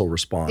sexual arousal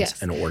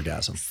response and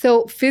orgasm.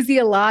 So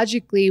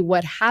physiologically,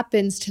 what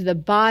happens to the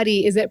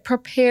body is it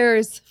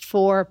prepares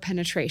for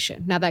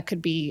penetration. Now that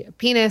could be a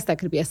penis, that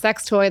could be a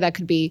sex toy, that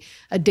could be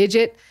a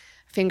digit,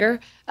 finger,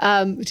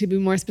 to be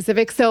more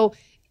specific. So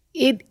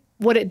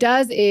what it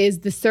does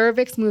is the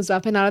cervix moves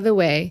up and out of the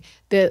way.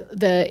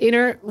 The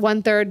inner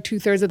 1/3,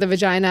 2/3 of the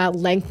vagina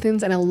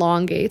lengthens and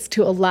elongates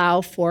to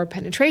allow for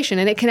penetration.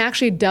 And it can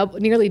actually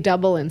nearly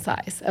double in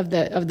size of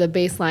the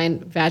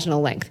baseline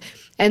vaginal length.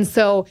 And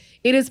so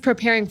it is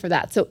preparing for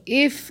that. So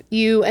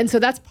so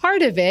that's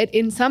part of it.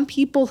 In some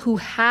people who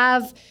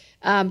have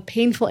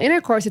painful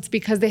intercourse, it's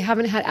because they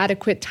haven't had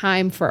adequate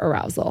time for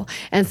arousal.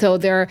 And so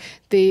the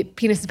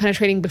penis is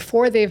penetrating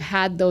before they've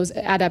had those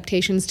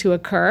adaptations to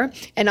occur.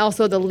 And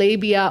also the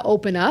labia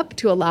open up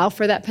to allow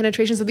for that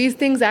penetration. So these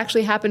things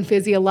actually happen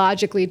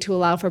physiologically to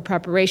allow for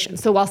preparation.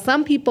 So while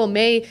some people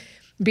may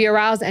be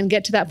aroused and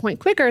get to that point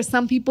quicker,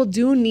 some people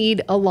do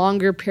need a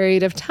longer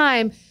period of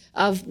time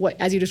of what,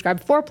 as you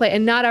described, foreplay.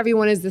 And not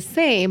everyone is the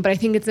same, but I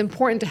think it's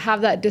important to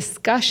have that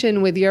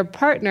discussion with your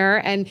partner.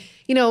 And,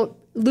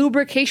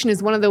 lubrication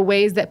is one of the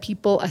ways that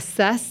people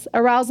assess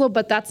arousal,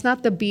 but that's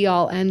not the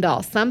be-all,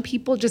 end-all. Some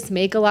people just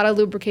make a lot of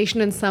lubrication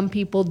and some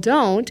people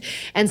don't.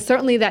 And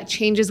certainly that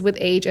changes with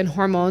age and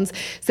hormones.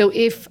 So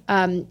if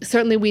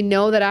certainly we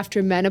know that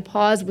after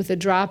menopause, with a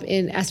drop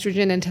in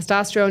estrogen and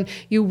testosterone,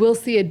 you will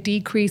see a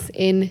decrease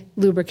in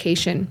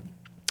lubrication.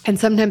 And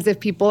sometimes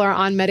if people are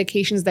on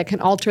medications that can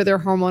alter their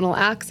hormonal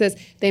axis,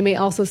 they may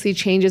also see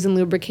changes in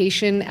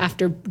lubrication.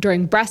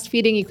 During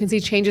breastfeeding, you can see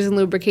changes in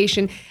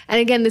lubrication.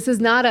 And again, this is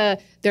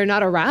they're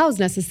not aroused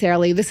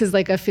necessarily. This is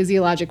like a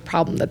physiologic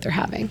problem that they're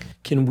having.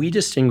 Can we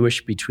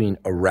distinguish between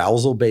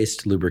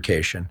arousal-based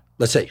lubrication,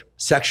 let's say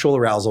sexual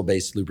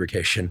arousal-based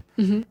lubrication?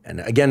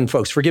 And again,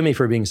 folks, forgive me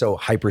for being so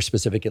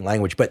hyper-specific in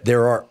language, but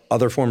there are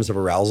other forms of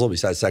arousal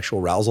besides sexual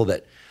arousal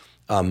that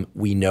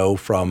we know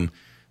from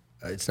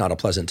it's not a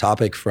pleasant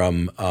topic,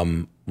 from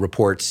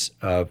reports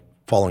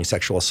following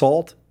sexual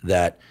assault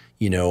that,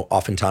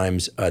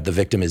 oftentimes the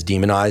victim is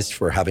demonized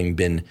for having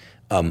been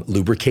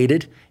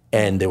lubricated.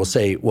 And they will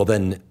say, well,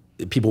 then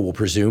people will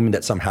presume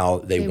that somehow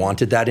they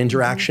wanted that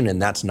interaction, and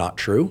that's not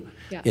true.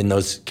 Yeah. In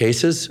those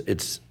cases,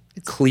 it's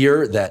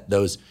clear that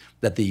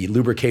the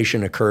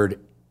lubrication occurred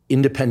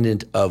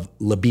independent of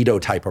libido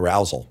type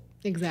arousal.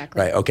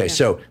 Exactly. Right. Okay. Yeah.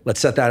 So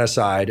let's set that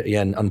aside.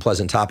 Again,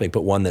 unpleasant topic,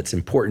 but one that's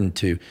important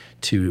to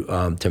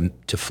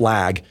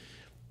flag.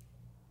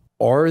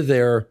 Are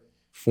there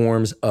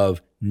forms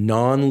of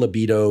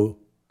non-libido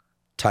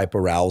type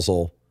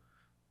arousal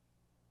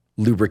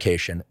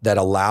lubrication that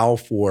allow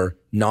for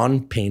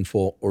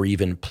non-painful or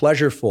even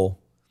pleasureful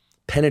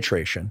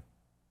penetration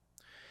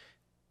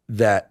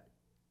that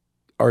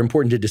are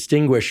important to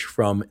distinguish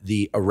from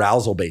the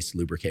arousal-based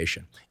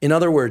lubrication? In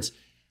other words,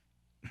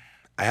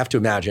 I have to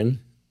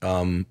imagine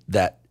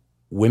that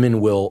women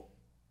will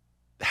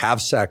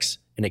have sex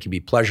and it can be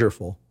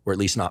pleasurable or at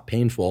least not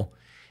painful.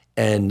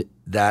 And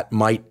that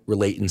might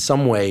relate in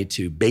some way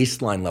to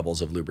baseline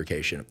levels of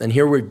lubrication. And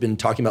here we've been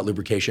talking about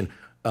lubrication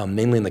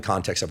mainly in the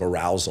context of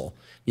arousal,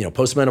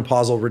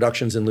 postmenopausal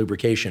reductions in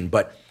lubrication,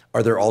 but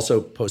are there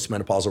also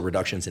postmenopausal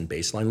reductions in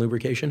baseline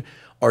lubrication?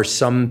 Are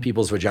some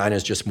people's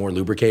vaginas just more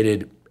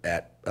lubricated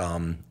at,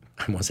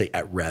 I want to say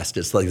at rest,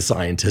 it's like the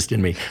scientist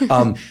in me,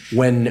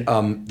 when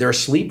they're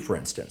asleep, for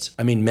instance?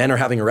 I mean, men are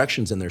having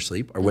erections in their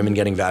sleep. Are women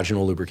getting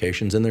vaginal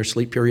lubrications in their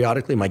sleep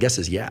periodically? My guess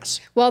is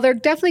yes. Well, they're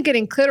definitely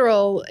getting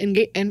clitoral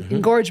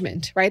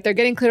engorgement, right? They're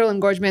getting clitoral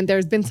engorgement.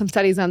 There's been some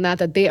studies on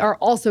that they are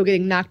also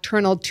getting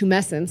nocturnal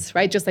tumescence,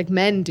 right? Just like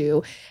men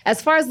do.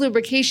 As far as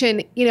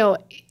lubrication,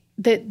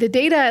 the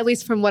data, at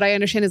least from what I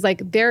understand, is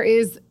like there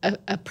is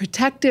a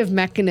protective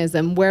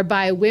mechanism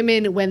whereby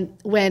women,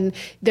 when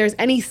there's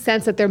any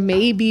sense that there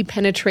may be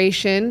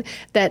penetration,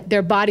 that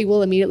their body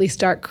will immediately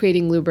start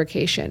creating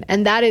lubrication.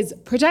 And that is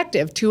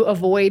protective to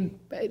avoid,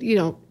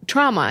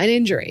 trauma and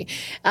injury.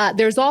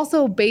 There's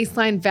also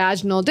baseline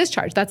vaginal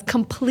discharge. That's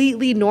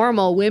completely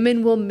normal.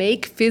 Women will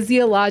make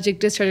physiologic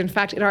discharge. In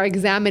fact, in our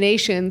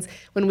examinations,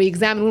 when we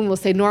examine women, we'll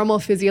say normal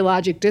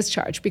physiologic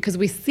discharge because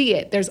we see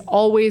it. There's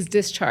always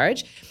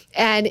discharge.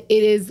 And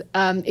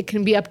it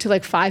can be up to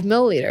like 5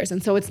 milliliters.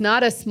 And so it's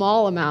not a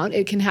small amount.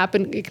 It can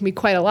happen. It can be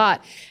quite a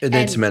lot. And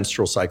it's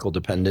menstrual cycle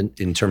dependent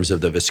in terms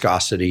of the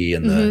viscosity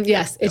and the...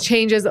 Yes, it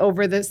changes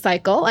over the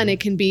cycle and it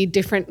can be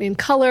different in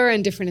color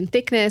and different in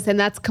thickness. And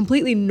that's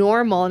completely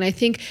normal. And I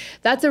think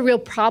that's a real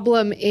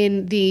problem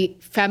in the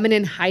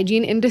feminine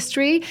hygiene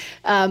industry.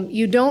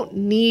 You don't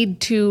need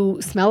to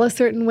smell a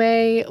certain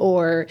way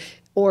or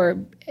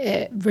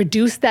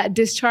reduce that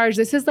discharge.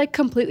 This is like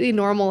completely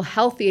normal,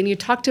 healthy. And you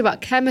talked about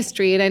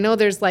chemistry, and I know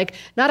there's like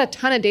not a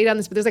ton of data on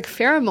this, but there's like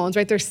pheromones,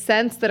 right? There's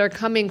scents that are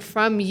coming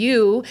from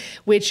you,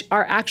 which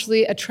are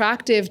actually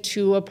attractive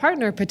to a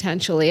partner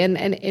potentially. And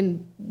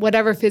in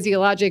whatever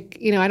physiologic,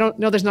 I don't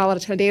know, there's not a lot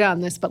of ton of data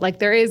on this, but like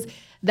there is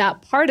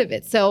that part of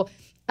it. So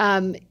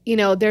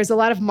there's a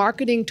lot of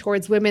marketing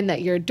towards women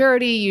that you're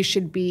dirty, you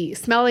should be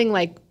smelling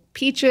like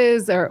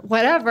peaches or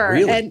whatever.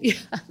 Really? And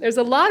there's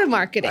a lot of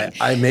marketing.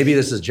 Maybe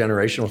this is a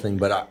generational thing,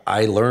 but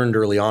I learned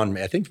early on,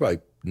 I think by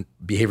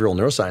behavioral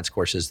neuroscience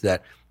courses,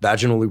 that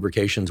vaginal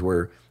lubrications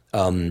were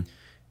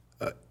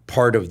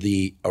part of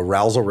the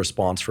arousal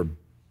response for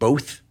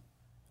both.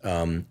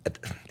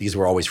 These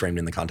were always framed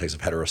in the context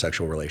of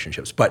heterosexual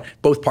relationships, but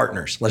both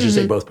partners, let's just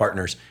say both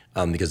partners,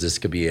 because this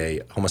could be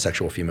a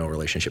homosexual female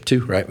relationship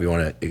too, right? We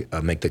want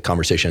to make the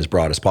conversation as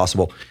broad as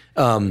possible.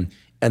 And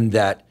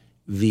that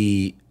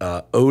the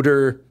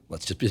odor,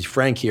 let's just be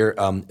frank here,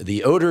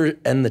 the odor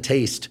and the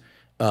taste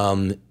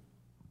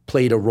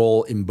played a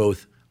role in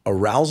both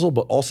arousal,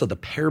 but also the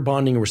pair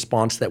bonding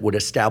response that would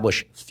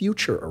establish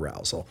future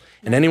arousal.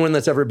 And anyone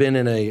that's ever been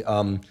in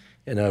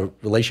a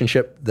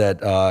relationship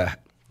that,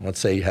 let's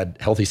say, had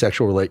healthy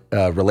sexual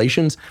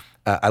relations,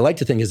 I like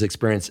to think has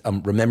experienced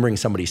remembering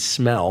somebody's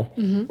smell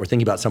or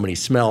thinking about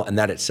somebody's smell, and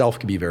that itself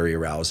can be very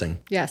arousing.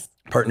 Yes.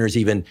 Partners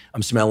even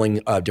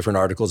smelling different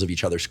articles of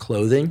each other's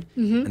clothing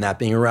and that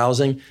being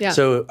arousing. Yeah.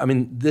 So, I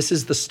mean, this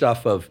is the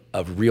stuff of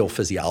real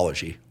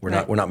physiology. We're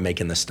not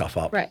making this stuff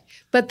up. Right.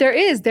 But there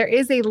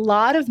is a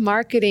lot of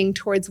marketing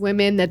towards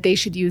women that they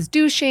should use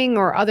douching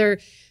or other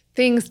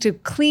things to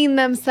clean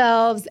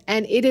themselves,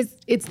 and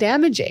it's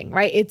damaging,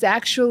 right? It's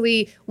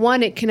actually,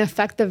 one, it can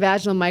affect the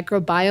vaginal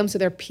microbiome, so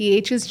their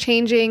pH is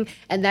changing,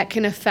 and that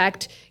can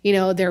affect,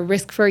 their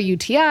risk for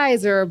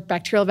UTIs or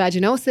bacterial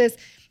vaginosis.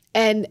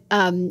 And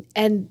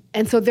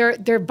so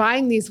they're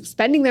buying these,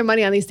 spending their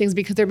money on these things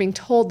because they're being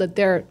told that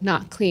they're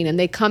not clean, and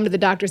they come to the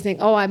doctor saying,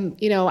 "Oh,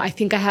 I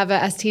think I have a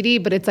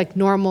STD," but it's like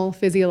normal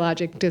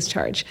physiologic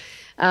discharge.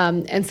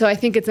 And so I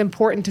think it's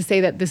important to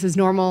say that this is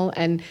normal,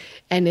 and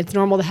it's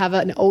normal to have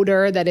an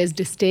odor that is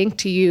distinct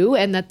to you,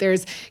 and that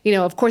there's,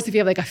 of course, if you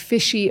have like a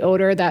fishy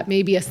odor, that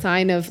may be a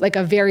sign of like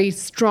a very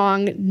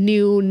strong,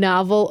 new,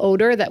 novel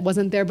odor that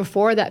wasn't there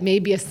before, that may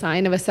be a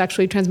sign of a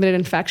sexually transmitted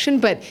infection.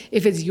 But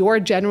if it's your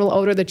general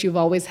odor that you've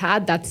always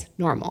had, that's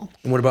normal.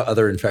 And what about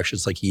other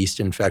infections like yeast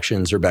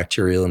infections or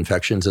bacterial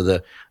infections?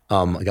 I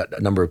got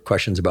a number of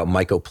questions about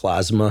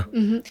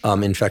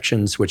mycoplasma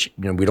infections, which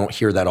we don't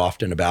hear that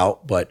often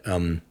about, but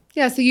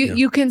yeah, so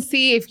you can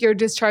see if your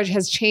discharge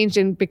has changed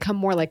and become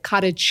more like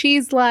cottage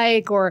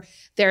cheese-like, or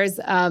there's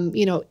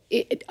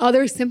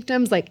other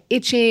symptoms like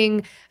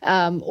itching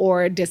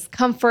or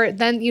discomfort.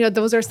 Then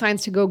those are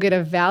signs to go get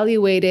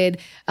evaluated.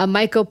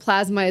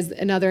 Mycoplasma is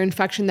another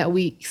infection that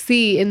we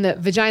see in the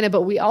vagina,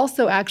 but we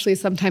also actually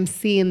sometimes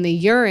see in the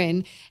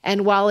urine.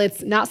 And while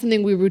it's not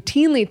something we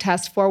routinely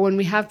test for, when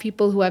we have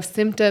people who have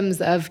symptoms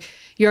of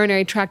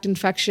urinary tract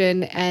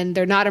infection and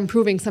they're not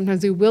improving,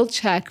 sometimes we will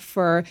check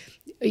for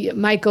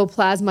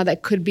mycoplasma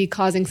that could be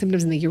causing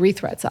symptoms in the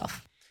urethra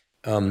itself.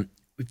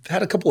 We've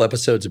had a couple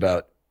episodes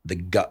about the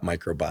gut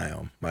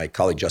microbiome. My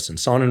colleague Justin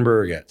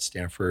Sonnenberg at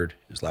Stanford,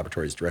 whose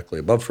laboratory is directly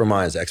above from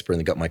mine, is an expert in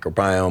the gut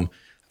microbiome.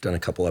 I've done a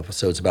couple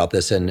episodes about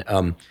this, and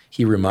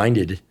he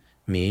reminded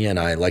me, and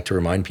I like to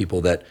remind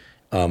people, that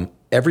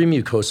every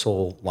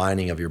mucosal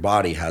lining of your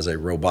body has a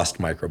robust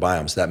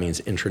microbiome. So that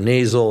means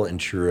intranasal,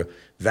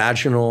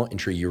 intravaginal,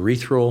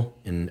 intraurethral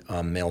in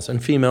males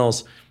and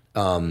females.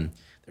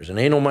 There's an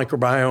anal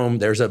microbiome.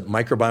 There's a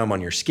microbiome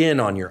on your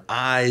skin, on your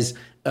eyes.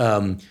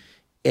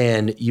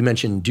 And you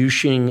mentioned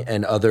douching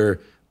and other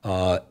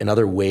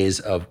ways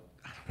of,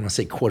 I don't want to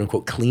say quote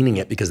unquote cleaning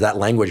it, because that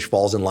language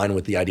falls in line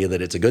with the idea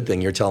that it's a good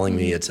thing. You're telling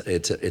me it's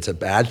a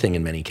bad thing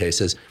in many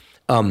cases,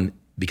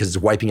 because it's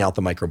wiping out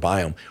the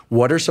microbiome.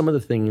 What are some of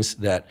the things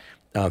that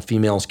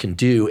females can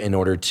do in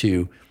order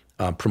to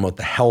promote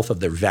the health of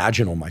their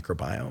vaginal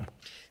microbiome?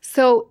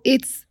 So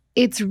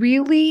it's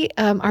really,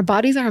 our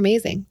bodies are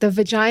amazing. The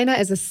vagina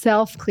is a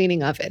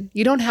self-cleaning oven.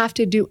 You don't have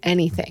to do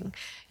anything.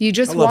 You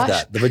just I love wash.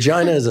 that. The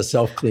vagina is a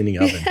self-cleaning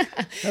oven.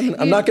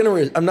 I'm not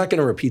going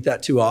to repeat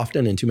that too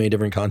often in too many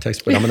different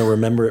contexts, but I'm going to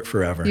remember it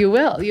forever. You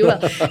will.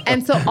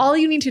 And so all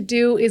you need to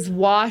do is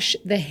wash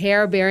the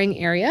hair-bearing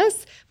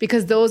areas,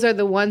 because those are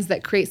the ones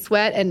that create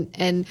sweat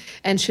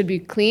and should be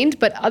cleaned.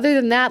 But other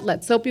than that,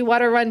 let soapy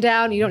water run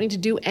down. You don't need to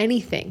do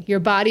anything. Your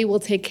body will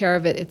take care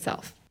of it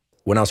itself.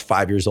 When I was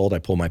 5 years old, I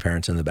pulled my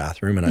parents in the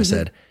bathroom and I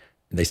said,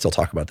 they still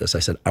talk about this. I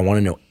said, I want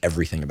to know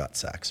everything about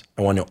sex.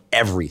 I want to know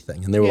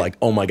everything. And they were like,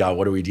 oh my God,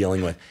 what are we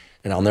dealing with?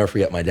 And I'll never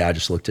forget, my dad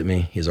just looked at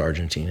me. He's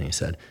Argentine. And he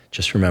said,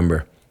 just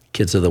remember,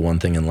 kids are the one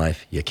thing in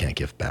life you can't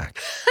give back.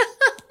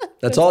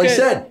 That's all good. He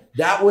said.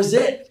 That was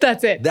it.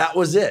 That's it. That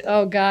was it.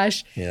 Oh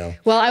gosh.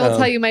 Well, I will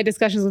tell you, my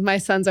discussions with my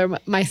sons are,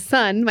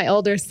 my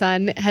older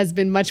son has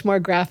been much more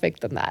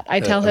graphic than that. I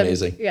tell him.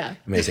 Amazing. Yeah.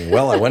 Amazing.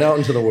 Well, I went out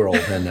into the world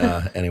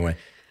and anyway.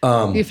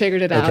 You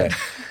figured it out. Okay.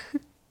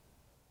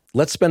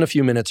 Let's spend a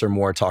few minutes or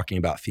more talking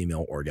about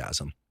female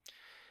orgasm.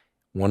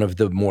 One of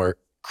the more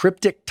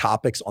cryptic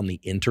topics on the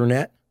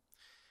internet,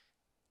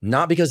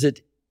 not because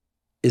it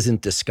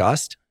isn't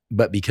discussed,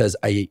 but because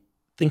I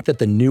think that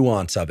the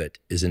nuance of it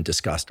isn't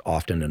discussed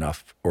often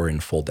enough or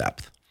in full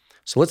depth.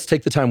 So let's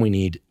take the time we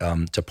need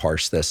to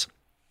parse this.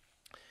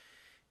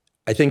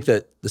 I think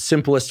that the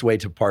simplest way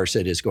to parse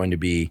it is going to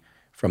be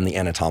from the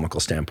anatomical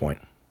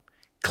standpoint.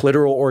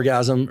 Clitoral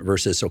orgasm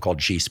versus so-called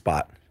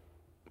G-spot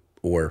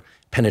or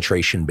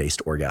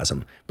penetration-based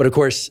orgasm. But of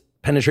course,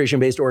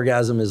 penetration-based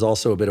orgasm is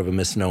also a bit of a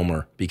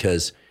misnomer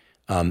because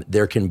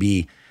there can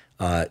be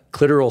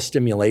clitoral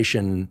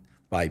stimulation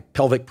by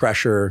pelvic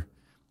pressure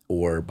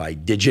or by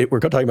digit. We're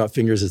talking about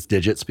fingers as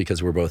digits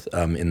because we're both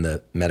in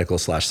the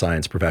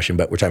medical/science profession,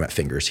 but we're talking about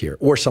fingers here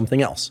or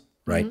something else,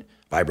 right? Mm-hmm.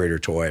 Vibrator,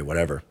 toy,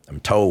 whatever.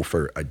 Toe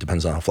it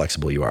depends on how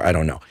flexible you are. I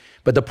don't know.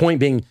 But the point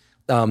being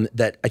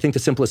that I think the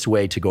simplest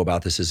way to go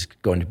about this is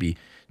going to be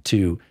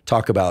to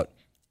talk about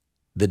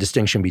the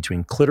distinction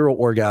between clitoral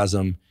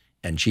orgasm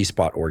and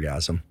G-spot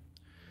orgasm,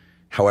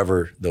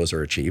 however those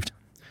are achieved.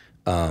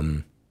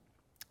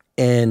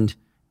 And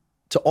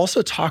to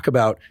also talk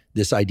about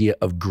this idea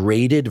of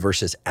graded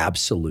versus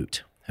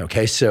absolute.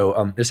 Okay,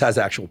 so this has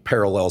actual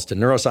parallels to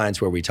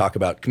neuroscience where we talk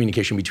about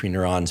communication between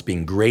neurons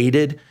being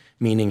graded,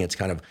 meaning it's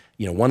kind of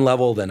one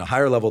level, then a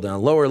higher level, then a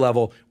lower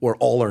level, or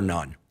all or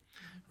none,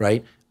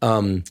 right?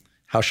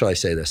 How shall I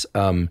say this?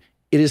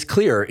 It is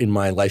clear in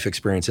my life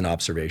experience and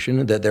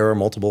observation that there are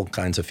multiple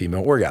kinds of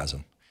female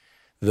orgasm.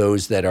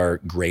 Those that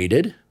are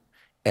graded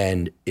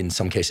and in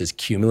some cases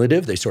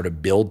cumulative, they sort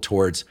of build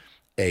towards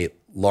a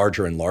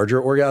larger and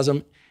larger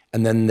orgasm.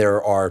 And then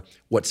there are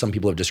what some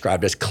people have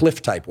described as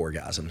cliff-type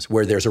orgasms,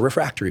 where there's a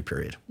refractory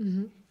period.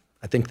 Mm-hmm.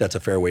 I think that's a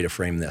fair way to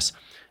frame this.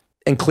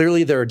 And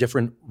clearly there are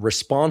different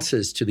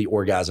responses to the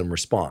orgasm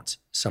response.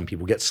 Some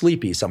people get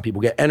sleepy, some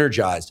people get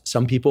energized,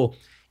 some people,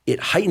 it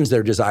heightens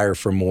their desire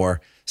for more.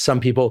 Some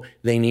people,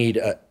 they need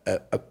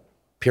a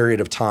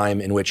period of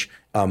time in which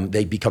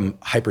they become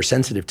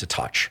hypersensitive to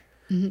touch.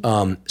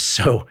 Mm-hmm.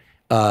 So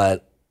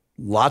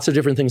lots of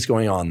different things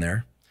going on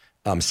there,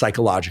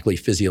 psychologically,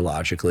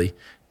 physiologically.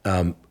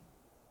 Tell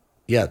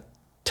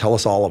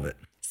us all of it.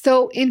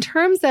 So in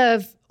terms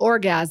of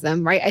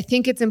orgasm, right, I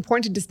think it's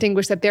important to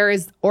distinguish that there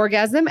is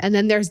orgasm and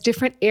then there's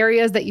different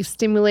areas that you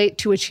stimulate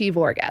to achieve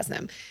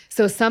orgasm.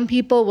 So some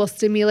people will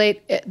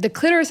stimulate, the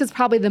clitoris is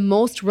probably the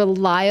most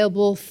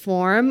reliable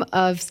form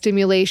of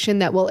stimulation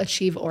that will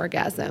achieve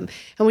orgasm.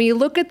 And when you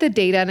look at the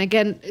data, and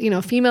again,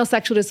 female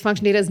sexual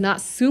dysfunction data is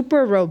not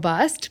super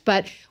robust,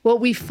 but what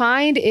we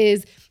find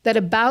is that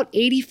about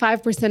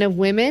 85% of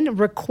women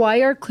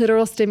require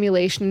clitoral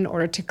stimulation in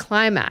order to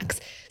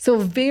climax. So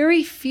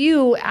very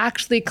few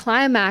actually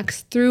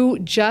climax through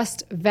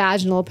just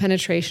vaginal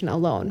penetration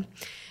alone.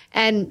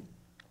 And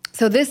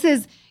so this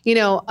is,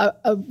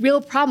 a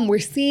real problem. We're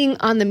seeing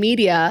on the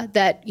media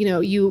that,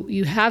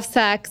 you have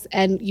sex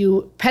and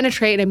you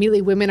penetrate and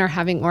immediately women are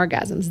having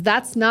orgasms.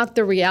 That's not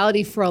the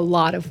reality for a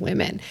lot of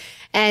women.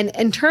 And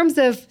in terms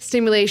of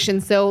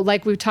stimulation, so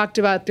like we've talked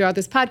about throughout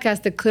this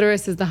podcast, the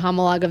clitoris is the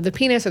homologue of the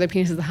penis, or the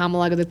penis is the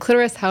homologue of the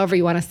clitoris, however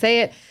you want to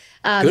say it.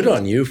 Good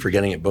on you for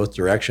getting it both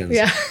directions.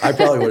 Yeah. I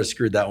probably would have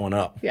screwed that one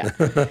up. Yeah.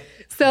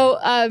 So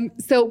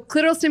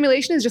clitoral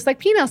stimulation is just like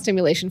penile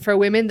stimulation. For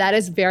women, that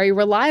is very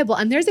reliable.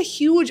 And there's a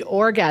huge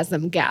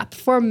orgasm gap.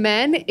 For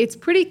men, it's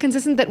pretty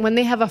consistent that when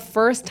they have a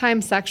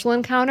first-time sexual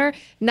encounter,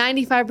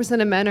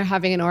 95% of men are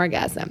having an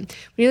orgasm.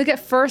 When you look at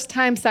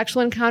first-time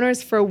sexual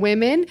encounters for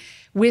women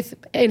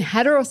in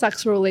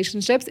heterosexual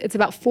relationships, it's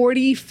about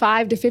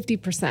 45 to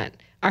 50%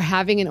 are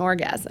having an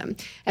orgasm.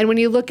 And when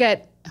you look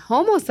at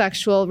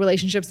homosexual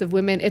relationships of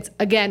women, it's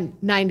again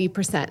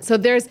 90%. So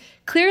there's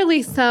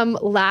clearly some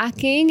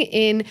lacking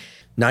in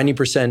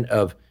 90%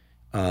 of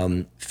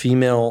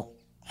female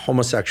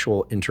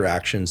homosexual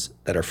interactions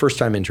that are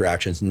first-time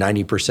interactions,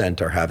 90%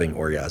 are having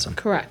orgasm.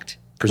 Correct.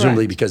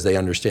 Presumably because they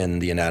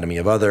understand the anatomy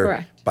of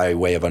other by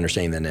way of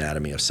understanding the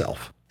anatomy of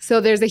self. So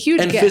there's a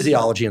huge and gap.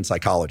 Physiology and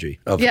psychology.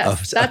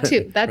 That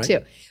too. That too.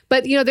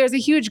 But, there's a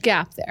huge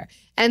gap there.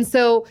 And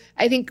so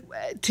I think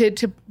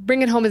to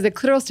bring it home is that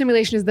clitoral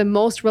stimulation is the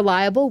most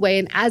reliable way.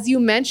 And as you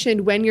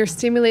mentioned, when you're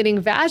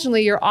stimulating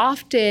vaginally,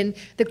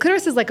 the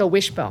clitoris is like a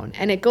wishbone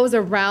and it goes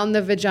around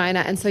the vagina.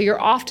 And so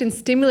you're often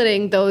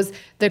stimulating the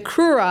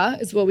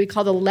crura is what we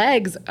call the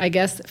legs, I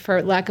guess,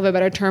 for lack of a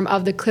better term,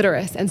 of the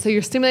clitoris. And so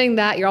you're stimulating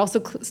that. You're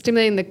also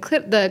stimulating the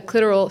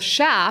clitoral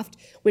shaft,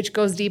 which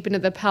goes deep into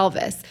the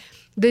pelvis.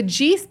 The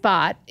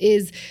G-spot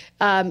is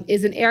an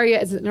area,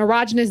 is an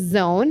erogenous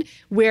zone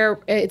where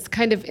it's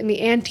kind of in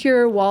the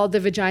anterior wall of the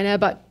vagina,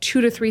 about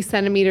 2 to 3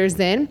 centimeters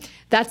in.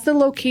 That's the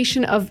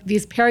location of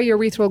these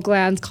periurethral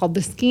glands called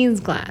the Skene's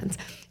glands.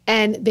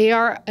 And they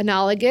are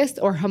analogous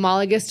or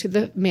homologous to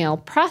the male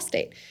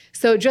prostate.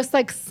 So just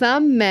like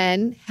some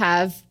men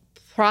have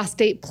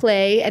prostate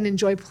play and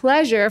enjoy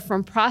pleasure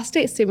from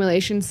prostate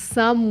stimulation,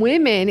 some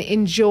women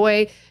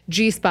enjoy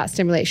G-spot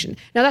stimulation.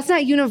 Now, that's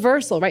not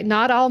universal, right?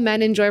 Not all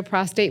men enjoy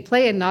prostate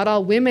play and not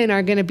all women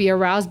are going to be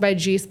aroused by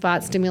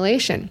G-spot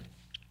stimulation.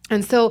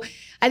 And so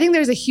I think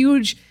there's a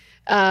huge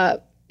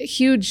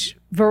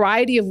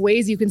variety of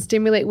ways you can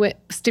stimulate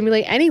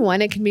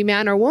anyone. It can be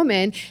man or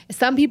woman.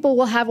 Some people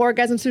will have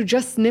orgasms through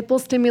just nipple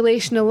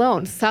stimulation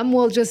alone. Some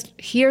will just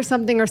hear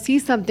something or see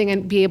something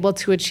and be able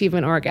to achieve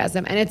an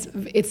orgasm. And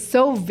it's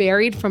so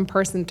varied from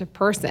person to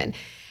person.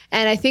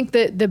 And I think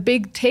that the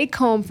big take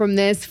home from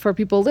this for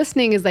people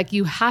listening is like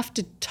you have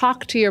to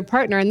talk to your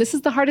partner. And this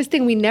is the hardest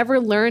thing. We never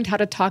learned how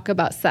to talk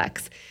about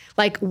sex.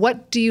 Like,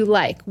 what do you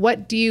like?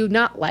 What do you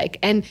not like?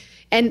 And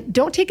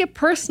don't take it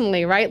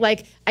personally, right?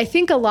 Like, I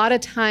think a lot of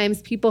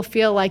times people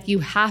feel like you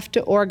have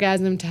to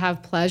orgasm to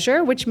have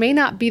pleasure, which may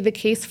not be the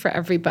case for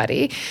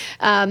everybody.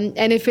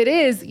 And if it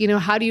is,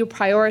 how do you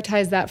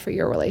prioritize that for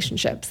your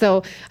relationship? So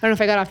I don't know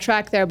if I got off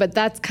track there, but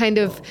that's kind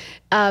of,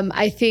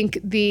 I think,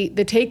 the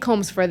take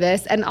homes for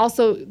this. And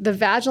also the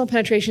vaginal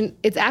penetration,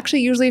 it's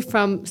actually usually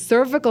from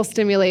cervical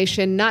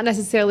stimulation, not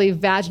necessarily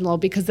vaginal,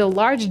 because the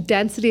large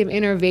density of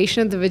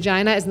innervation of the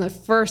vagina is in the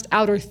first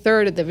outer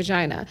third of the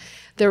vagina.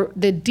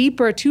 The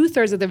deeper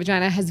 2/3 of the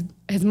vagina has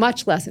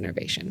much less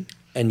innervation.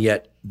 And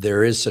yet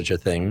there is such a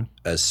thing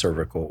as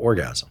cervical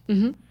orgasm.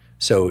 Mm-hmm.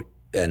 So,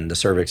 and the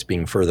cervix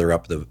being further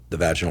up the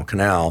vaginal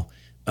canal,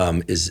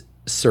 is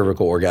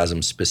cervical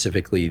orgasm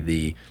specifically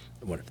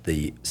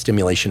the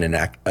stimulation and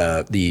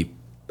the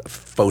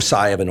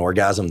foci of an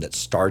orgasm that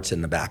starts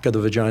in the back of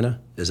the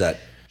vagina? Is that?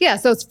 Yeah,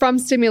 so it's from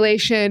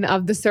stimulation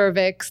of the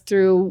cervix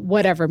through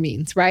whatever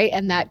means, right?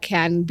 And that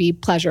can be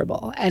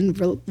pleasurable and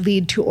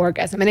lead to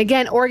orgasm. And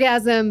again,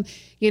 orgasm,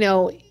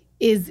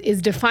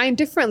 is defined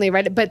differently,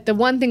 right? But the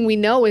one thing we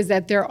know is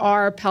that there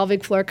are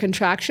pelvic floor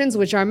contractions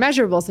which are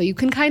measurable. So you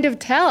can kind of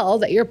tell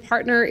that your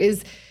partner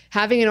is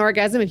having an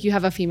orgasm if you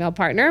have a female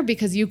partner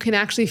because you can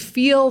actually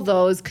feel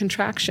those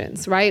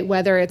contractions, right?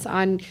 Whether it's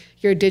on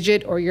your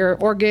digit or your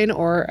organ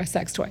or a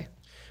sex toy.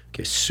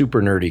 Okay,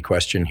 super nerdy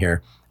question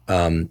here.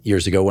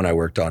 Years ago when I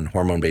worked on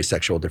hormone-based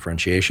sexual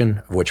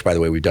differentiation, of which, by the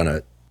way, we've done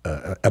a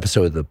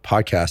episode of the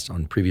podcast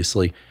on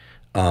previously,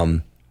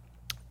 I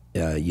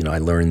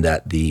learned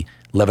that the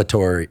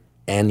levator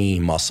ani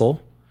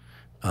muscle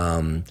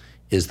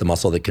is the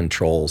muscle that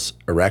controls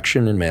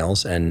erection in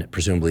males and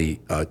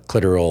presumably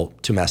clitoral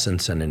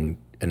tumescence and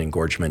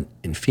engorgement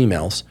in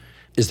females.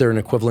 Is there an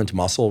equivalent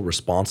muscle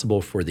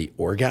responsible for the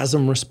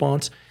orgasm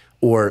response,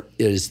 or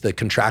is the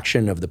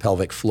contraction of the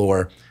pelvic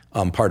floor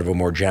part of a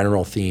more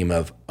general theme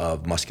of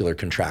muscular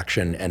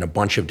contraction and a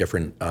bunch of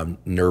different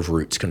nerve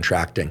roots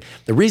contracting?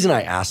 The reason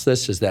I ask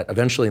this is that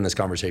eventually in this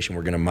conversation,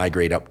 we're going to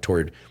migrate up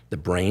toward the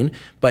brain.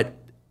 But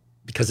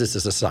because this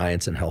is a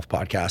science and health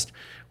podcast,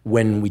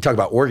 when we talk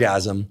about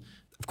orgasm,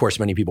 of course,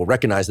 many people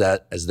recognize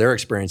that as their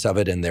experience of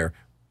it and their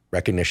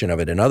recognition of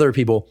it in other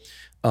people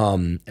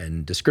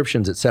and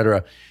descriptions, et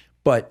cetera.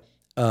 But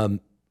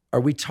are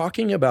we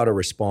talking about a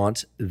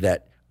response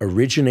that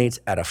originates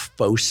at a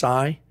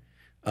foci?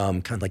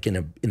 Kind of like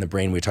in the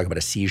brain, we talk about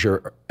a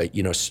seizure,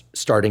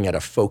 starting at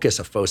a focus,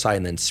 a foci,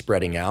 and then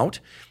spreading out.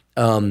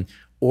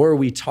 Or are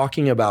we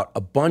talking about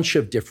a bunch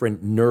of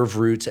different nerve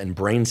roots and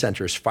brain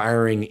centers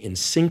firing in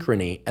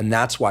synchrony, and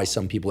that's why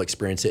some people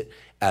experience it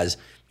as,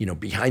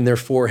 behind their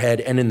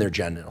forehead and in their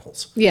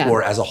genitals,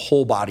 or as a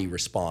whole body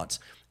response?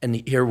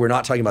 And here we're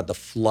not talking about the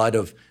flood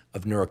of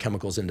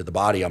neurochemicals into the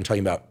body. I'm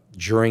talking about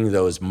during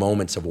those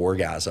moments of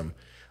orgasm.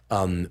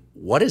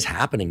 What is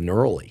happening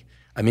neurally?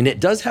 I mean, it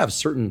does have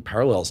certain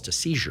parallels to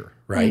seizure,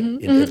 right?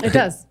 Mm-hmm.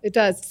 It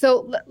does.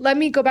 So let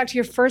me go back to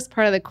your first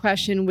part of the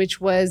question,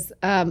 which was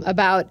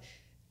about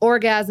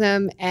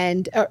orgasm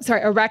and,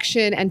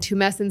 erection and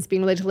tumescence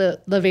being related to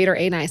levator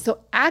ani.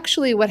 So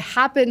actually what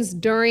happens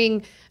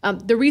during,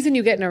 the reason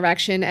you get an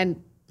erection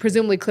and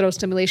presumably clitoral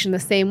stimulation the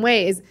same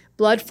way is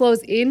blood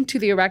flows into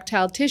the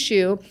erectile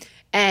tissue.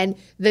 And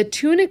the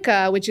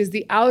tunica, which is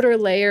the outer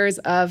layers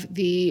of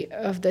the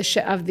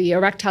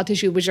erectile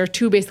tissue, which are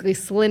two basically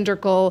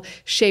cylindrical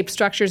shaped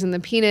structures in the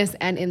penis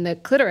and in the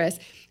clitoris,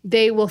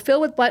 they will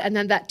fill with blood, and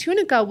then that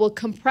tunica will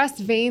compress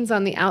veins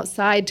on the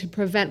outside to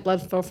prevent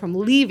blood flow from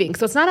leaving.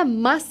 So it's not a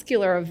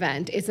muscular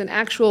event, it's an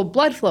actual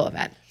blood flow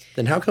event.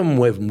 Then how come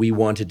when we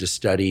wanted to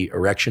study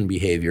erection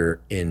behavior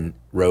in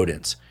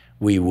rodents,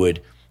 we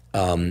would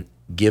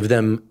give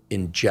them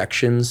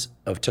injections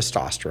of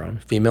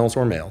testosterone, females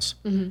or males,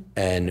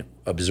 and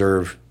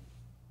observe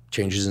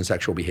changes in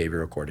sexual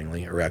behavior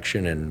accordingly,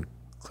 erection and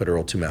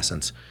clitoral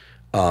tumescence,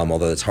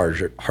 although it's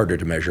harder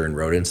to measure in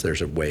rodents.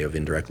 There's a way of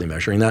indirectly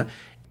measuring that.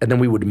 And then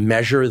we would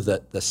measure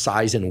the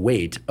size and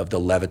weight of the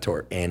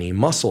levator ani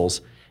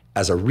muscles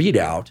as a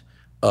readout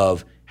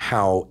of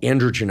how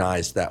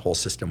androgenized that whole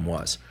system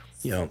was.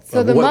 In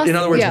other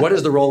words, what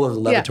is the role of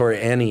the levator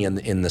ani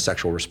in the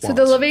sexual response?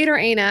 So the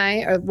levator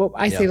ani, or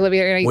I say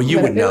levator ani. Well,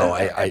 you would know.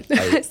 I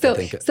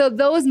think. So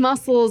those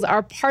muscles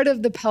are part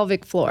of the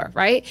pelvic floor,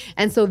 right?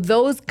 And so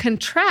those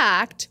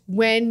contract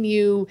when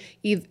you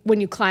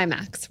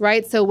climax,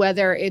 right? So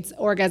whether it's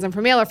orgasm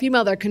for male or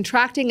female, they're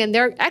contracting and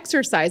they're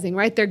exercising,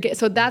 right?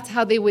 So that's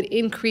how they would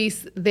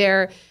increase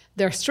their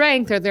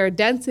strength or their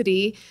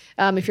density,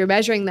 if you're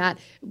measuring that,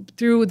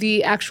 through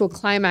the actual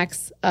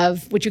climax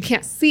of, which you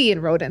can't see in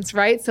rodents,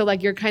 right? So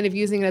like you're kind of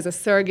using it as a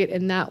surrogate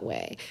in that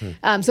way.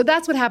 So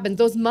that's what happens.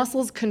 Those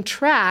muscles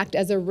contract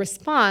as a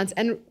response,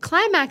 and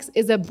climax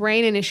is a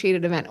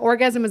brain-initiated event.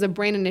 Orgasm is a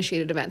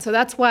brain-initiated event. So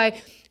that's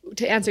why,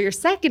 to answer your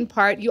second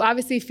part, you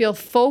obviously feel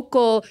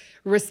focal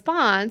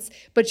response,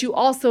 but you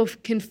also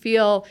can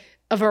feel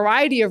a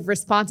variety of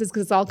responses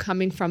because it's all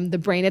coming from the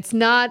brain. It's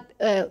not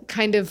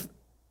kind of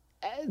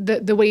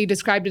the way you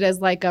described it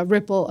as like a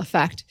ripple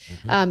effect.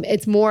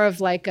 It's more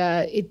of like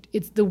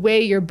it's the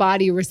way your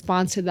body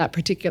responds to that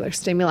particular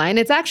stimuli. And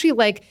it's actually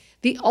like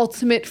the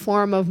ultimate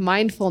form of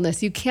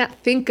mindfulness. You can't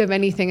think of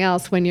anything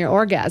else when you're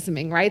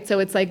orgasming, right? So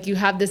it's like you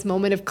have this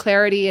moment of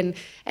clarity and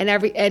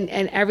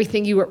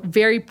everything. You are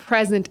very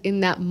present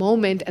in that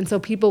moment. And so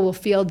people will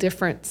feel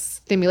different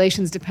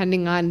stimulations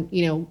depending on,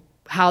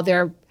 how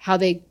their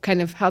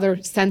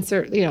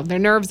sensor, their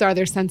nerves are,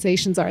 their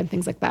sensations are, and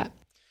things like that.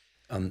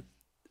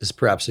 This is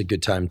perhaps a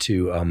good time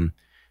to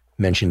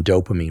mention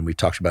dopamine. We've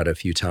talked about it a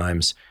few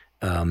times.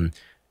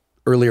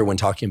 Earlier when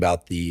talking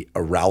about the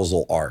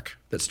arousal arc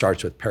that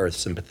starts with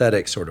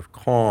parasympathetic, sort of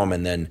calm,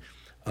 and then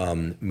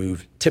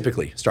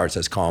typically starts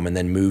as calm, and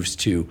then moves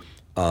to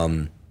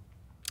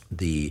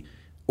the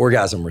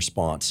orgasm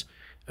response.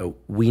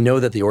 We know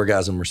that the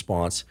orgasm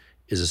response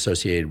is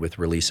associated with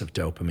release of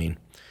dopamine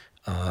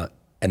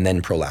and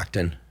then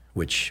prolactin,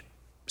 which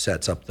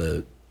sets up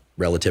the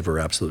relative or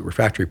absolute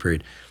refractory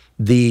period.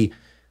 The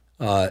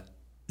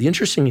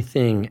interesting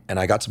thing, and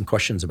I got some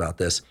questions about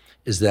this,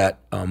 is that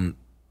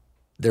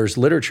there's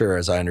literature,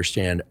 as I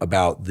understand,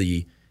 about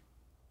the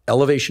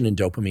elevation in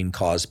dopamine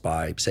caused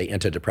by, say,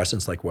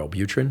 antidepressants like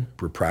Wellbutrin,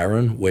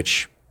 bupropion,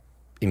 which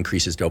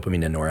increases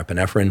dopamine and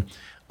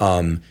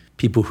norepinephrine.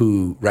 People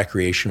who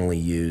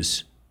recreationally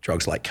use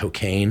drugs like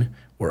cocaine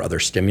or other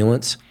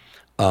stimulants.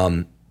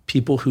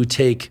 People who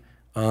take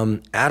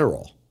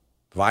Adderall,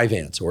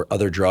 Vyvanse, or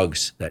other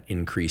drugs that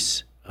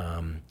increase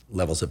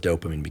levels of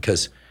dopamine,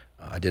 because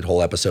I did a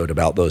whole episode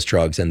about those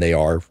drugs, and they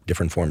are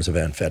different forms of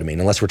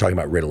amphetamine, unless we're talking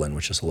about Ritalin,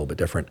 which is a little bit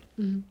different.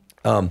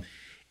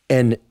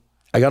 And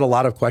I got a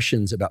lot of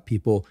questions about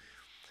people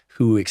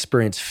who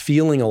experience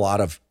feeling a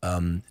lot of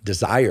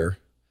desire,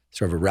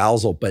 sort of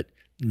arousal, but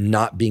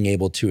not being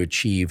able to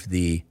achieve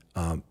the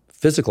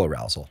physical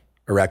arousal,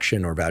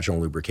 erection or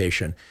vaginal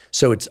lubrication.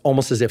 So it's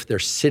almost as if they're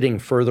sitting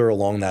further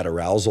along that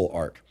arousal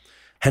arc.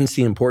 Hence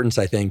the importance,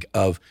 I think,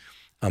 of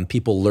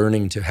people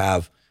learning to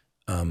have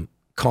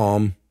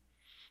calm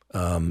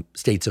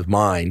states of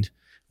mind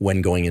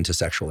when going into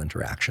sexual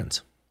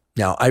interactions.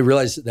 Now, I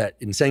realize that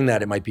in saying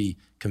that, it might be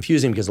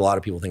confusing because a lot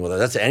of people think, well,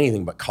 that's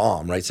anything but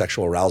calm, right?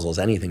 Sexual arousal is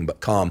anything but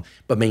calm,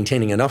 but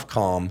maintaining enough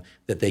calm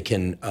that they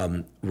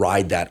can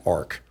ride that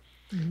arc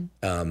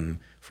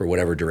for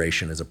whatever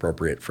duration is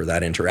appropriate for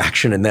that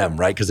interaction in them,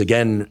 right? Because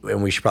again,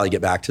 and we should probably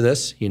get back to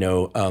this,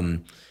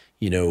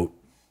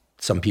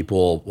 some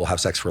people will have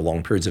sex for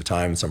long periods of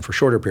time, some for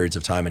shorter periods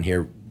of time, and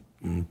here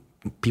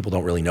people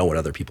don't really know what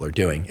other people are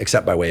doing,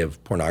 except by way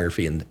of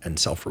pornography and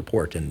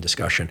self-report and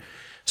discussion.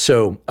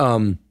 So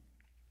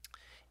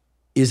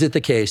is it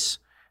the case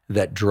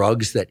that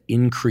drugs that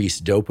increase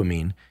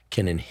dopamine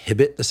can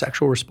inhibit the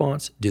sexual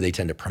response? Do they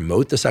tend to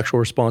promote the sexual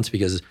response?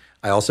 Because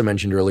I also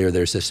mentioned earlier,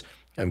 there's this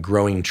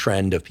growing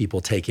trend of people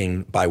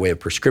taking, by way of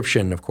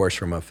prescription, of course,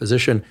 from a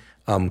physician,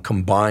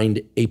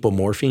 combined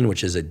apomorphine,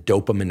 which is a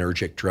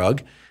dopaminergic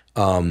drug,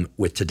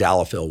 with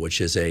tadalafil, which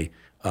is a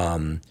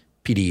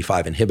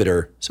PDE5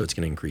 inhibitor, so it's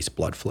going to increase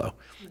blood flow.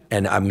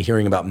 And I'm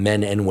hearing about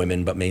men and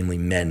women, but mainly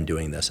men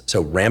doing this.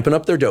 So ramping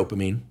up their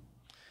dopamine,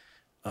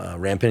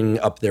 ramping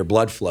up their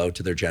blood flow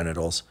to their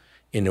genitals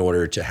in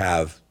order to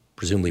have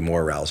presumably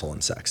more arousal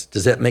in sex.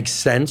 Does that make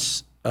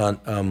sense as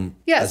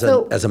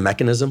a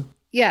mechanism?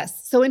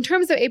 Yes. So in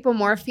terms of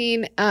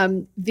apomorphine,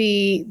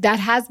 that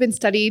has been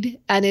studied,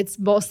 and it's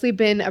mostly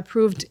been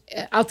approved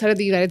outside of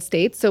the United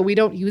States. So we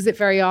don't use it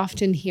very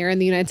often here in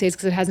the United States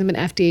because it hasn't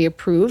been FDA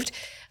approved.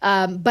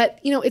 But,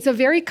 it's a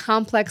very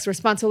complex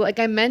response. So like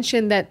I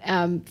mentioned that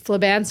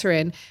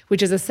flibanserin,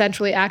 which is a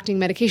centrally acting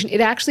medication,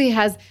 it actually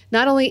has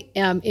not only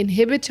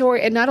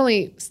inhibitory and not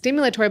only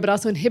stimulatory, but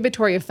also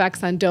inhibitory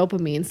effects on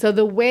dopamine. So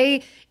the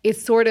way it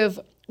sort of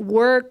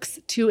works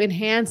to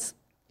enhance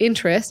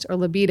interest or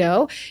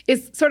libido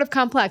is sort of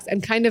complex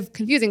and kind of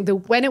confusing.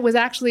 When it was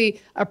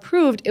actually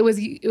approved, it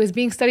was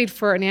being studied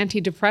for an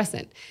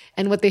antidepressant,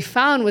 and what they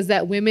found was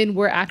that women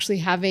were actually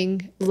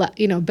having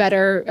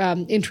better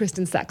interest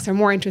in sex or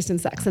more interest in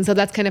sex, and so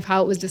that's kind of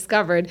how it was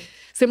discovered.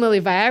 Similarly,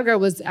 Viagra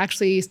was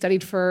actually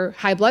studied for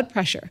high blood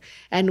pressure,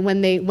 and when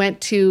they went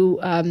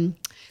to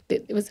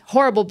it was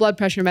horrible blood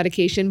pressure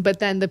medication, but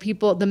then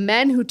the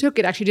men who took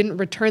it actually didn't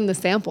return the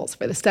samples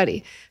for the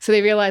study. So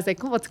they realized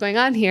what's going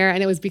on here?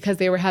 And it was because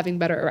they were having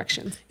better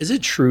erections. Is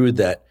it true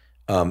that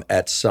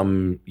at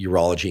some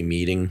urology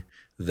meeting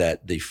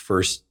that the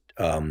first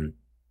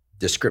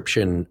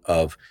description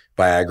of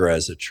Viagra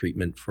as a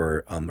treatment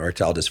for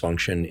erectile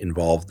dysfunction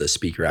involved the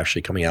speaker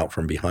actually coming out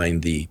from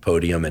behind the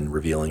podium and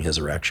revealing his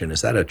erection?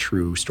 Is that a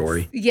true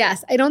story?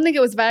 Yes. I don't think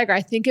it was Viagra.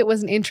 I think it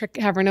was an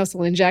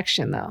intracavernosal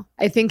injection, though.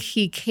 I think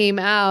he came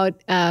out.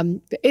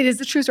 It is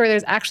a true story.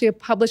 There's actually a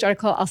published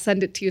article. I'll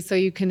send it to you so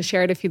you can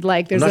share it if you'd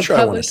like. I'm not sure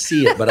I want to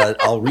see it,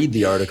 but I'll read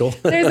the article.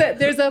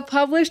 There's a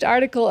published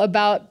article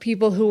about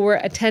people who were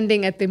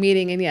attending at the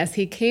meeting. And yes,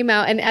 he came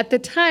out. And at the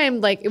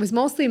time, it was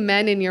mostly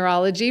men in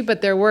urology,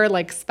 but there were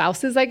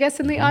spouses, I guess,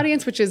 in the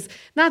audience, which is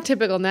not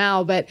typical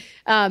now. But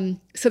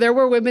so there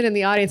were women in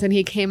the audience, and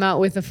he came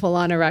out with a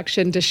full-on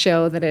erection to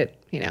show that it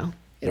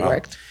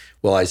worked.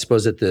 Well, I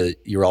suppose at the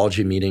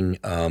urology meeting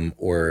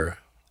or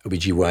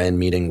OBGYN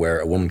meeting where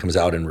a woman comes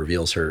out and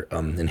reveals her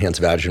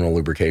enhanced vaginal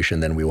lubrication,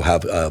 then we will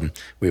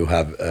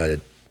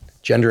have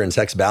gender and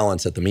sex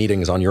balance at the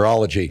meetings on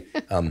urology.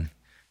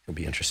 It'll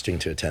be interesting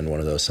to attend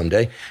one of those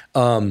someday.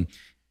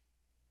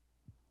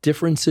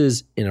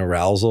 Differences in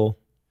arousal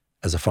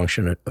as a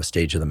function of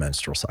stage of the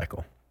menstrual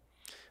cycle.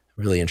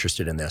 I'm really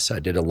interested in this. I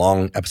did a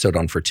long episode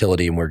on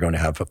fertility, and we're going to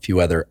have a few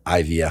other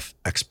IVF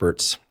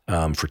experts,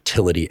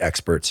 fertility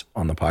experts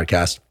on the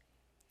podcast.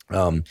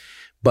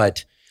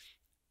 But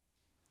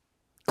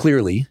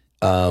clearly,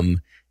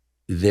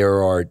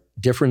 there are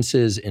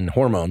differences in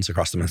hormones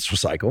across the menstrual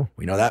cycle.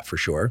 We know that for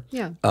sure.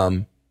 Yeah.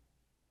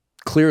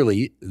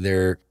 Clearly,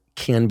 there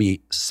can be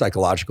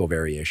psychological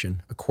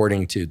variation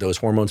according to those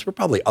hormones, but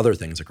probably other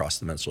things across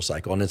the menstrual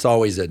cycle. And it's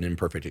always an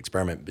imperfect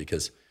experiment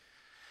because,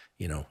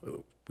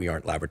 we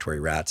aren't laboratory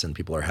rats and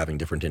people are having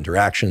different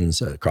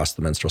interactions across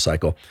the menstrual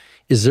cycle.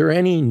 Is there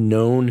any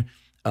known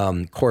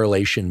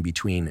correlation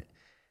between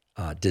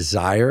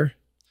desire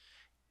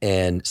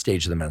and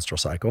stage of the menstrual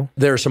cycle?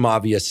 There are some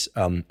obvious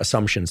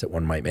assumptions that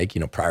one might make,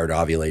 prior to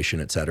ovulation,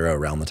 et cetera,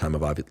 around the time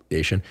of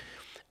ovulation.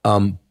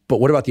 But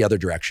what about the other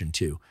direction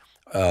too?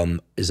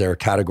 Is there a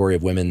category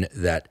of women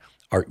that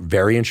are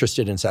very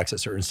interested in sex at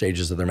certain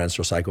stages of their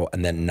menstrual cycle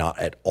and then not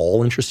at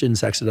all interested in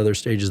sex at other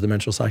stages of the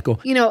menstrual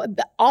cycle?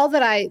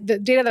 The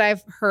data that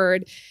I've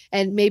heard,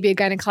 and maybe a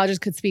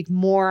gynecologist could speak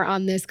more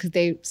on this because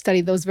they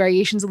study those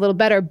variations a little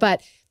better,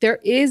 but there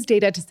is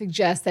data to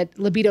suggest that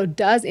libido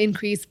does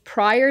increase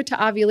prior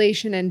to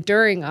ovulation and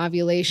during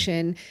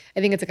ovulation.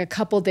 I think it's a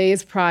couple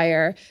days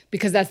prior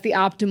because that's the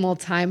optimal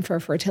time for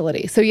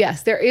fertility. So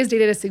yes, there is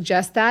data to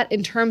suggest that.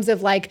 In terms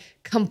of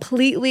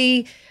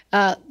completely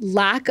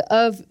lack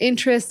of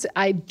interest,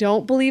 I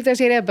don't believe there's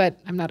data, but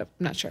I'm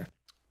not sure.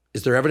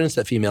 Is there evidence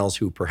that females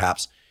who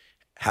perhaps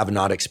have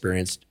not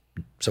experienced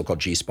so-called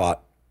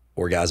G-spot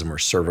orgasm or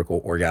cervical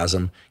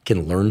orgasm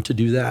can learn to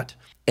do that?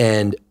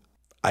 And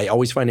I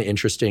always find it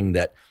interesting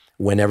that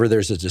whenever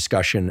there's a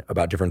discussion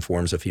about different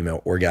forms of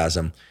female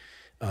orgasm,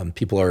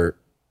 people are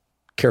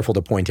careful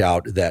to point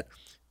out that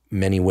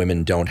many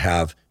women don't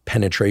have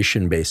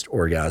penetration-based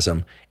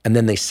orgasm, and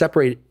then they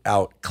separate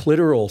out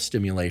clitoral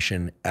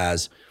stimulation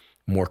as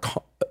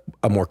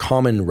a more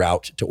common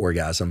route to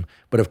orgasm.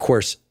 But of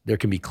course, there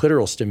can be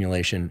clitoral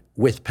stimulation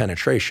with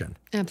penetration.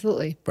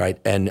 Absolutely. Right?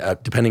 And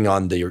depending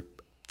on the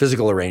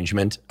physical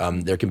arrangement,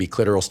 there can be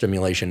clitoral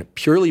stimulation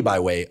purely by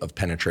way of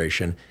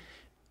penetration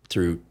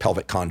through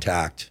pelvic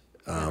contact,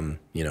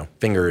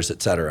 fingers,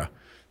 et cetera.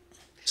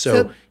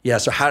 So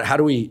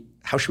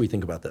how should we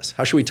think about this?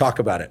 How should we talk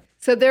about it?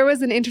 So there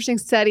was an interesting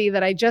study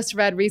that I just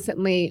read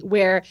recently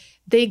where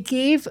they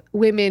gave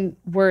women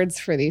words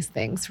for these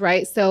things,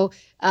 right? So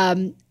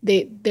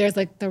there's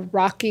the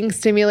rocking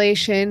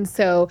stimulation.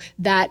 So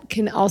that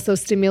can also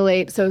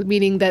stimulate, so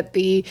meaning that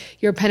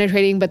you're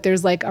penetrating, but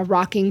there's a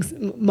rocking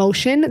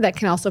motion that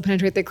can also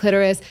penetrate the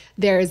clitoris.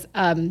 There's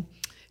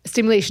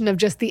stimulation of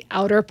just the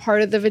outer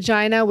part of the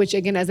vagina, which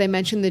again, as I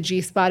mentioned, the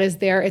G-spot is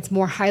there. It's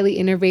more highly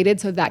innervated,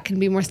 so that can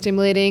be more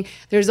stimulating.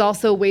 There's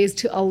also ways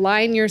to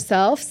align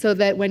yourself so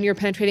that when you're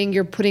penetrating,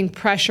 you're putting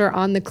pressure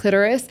on the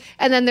clitoris.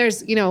 And then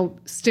there's,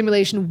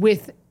 stimulation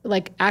with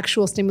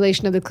actual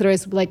stimulation of the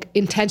clitoris,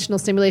 intentional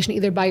stimulation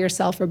either by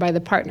yourself or by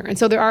the partner. And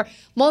so there are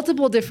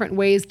multiple different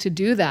ways to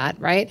do that,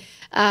 right?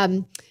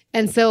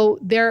 And so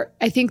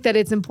I think that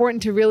it's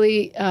important to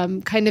really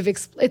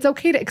it's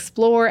okay to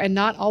explore and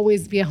not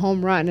always be a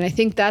home run. And I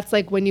think that's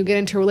like when you get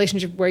into a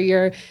relationship where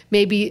you're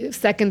maybe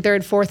second,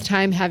 third, fourth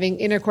time having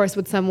intercourse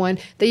with someone,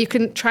 that you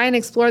can try and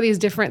explore these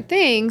different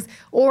things.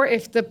 Or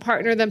if the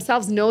partner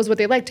themselves knows what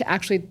they like, to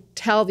actually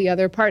tell the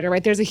other partner,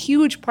 right? There's a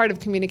huge part of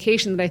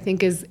communication that I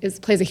think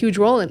plays a huge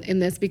role in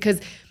this, because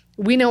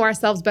we know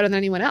ourselves better than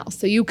anyone else.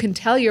 So you can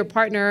tell your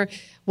partner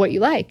what you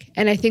like.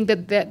 And I think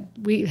that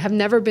we have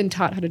never been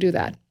taught how to do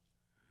that.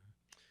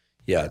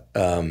 Yeah,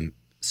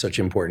 such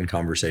important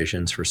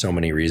conversations for so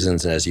many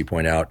reasons. And as you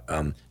point out,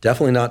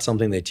 definitely not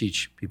something they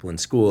teach people in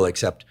school,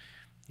 except,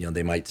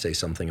 they might say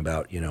something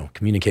about,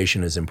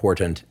 communication is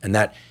important. And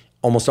that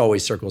almost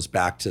always circles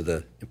back to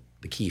the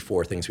key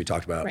four things we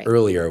talked about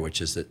earlier,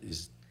 which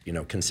is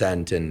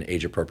consent and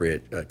age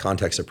appropriate,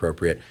 context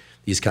appropriate,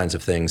 these kinds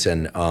of things.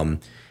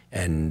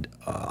 And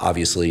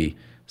obviously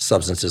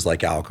substances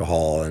like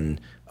alcohol and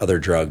other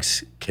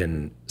drugs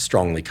can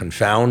strongly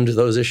confound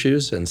those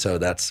issues. And so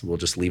we'll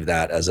just leave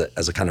that as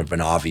a kind of an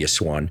obvious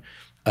one.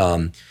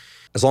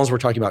 As long as we're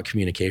talking about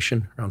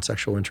communication around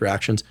sexual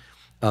interactions,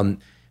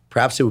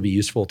 perhaps it would be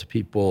useful to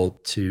people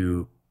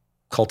to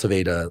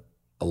cultivate a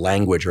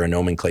language or a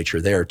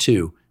nomenclature there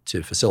too,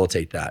 to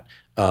facilitate that.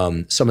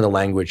 Some of the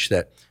language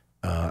that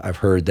I've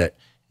heard that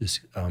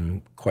is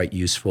quite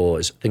useful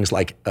is things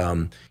like,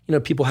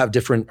 people have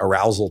different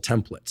arousal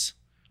templates.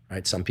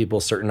 Right? Some people,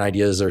 certain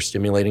ideas are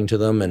stimulating to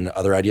them and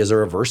other ideas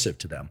are aversive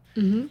to them.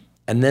 Mm-hmm.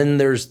 And then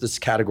there's this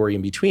category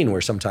in between where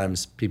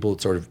sometimes people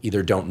sort of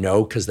either don't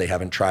know because they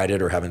haven't tried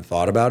it or haven't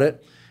thought about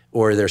it,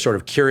 or they're sort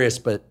of curious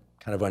but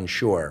kind of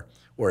unsure,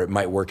 or it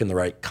might work in the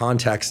right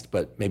context,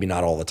 but maybe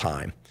not all the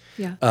time.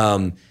 Yeah.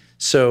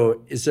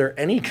 So is there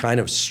any kind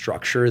of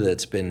structure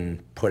that's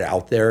been put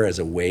out there as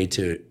a way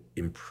to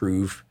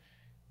improve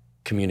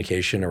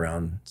communication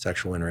around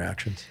sexual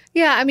interactions?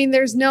 Yeah, I mean,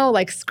 there's no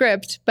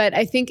script, but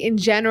I think in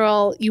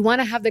general, you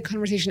want to have the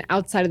conversation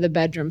outside of the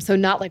bedroom. So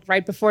not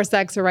right before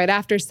sex or right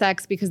after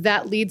sex, because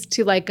that leads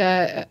to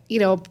a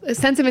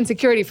sense of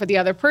insecurity for the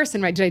other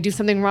person, right? Did I do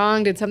something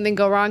wrong? Did something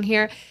go wrong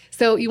here?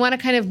 So you want to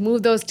kind of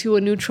move those to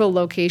a neutral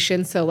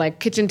location. So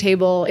kitchen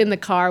table, in the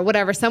car,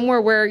 whatever,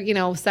 somewhere where,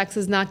 sex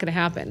is not going to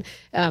happen,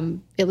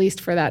 at least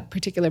for that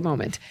particular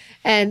moment.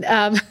 And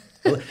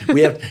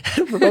we have,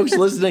 for folks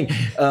listening,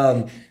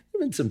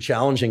 been some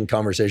challenging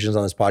conversations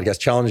on this podcast.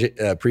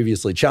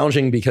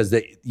 Challenging because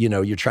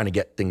you're trying to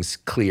get things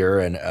clear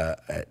and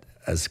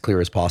as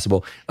clear as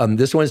possible.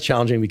 This one's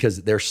challenging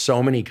because there's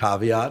so many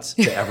caveats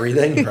to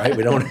everything, right?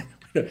 We don't.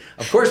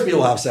 Of course,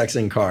 people have sex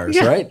in cars,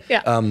 right?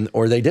 Yeah.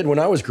 Or they did when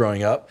I was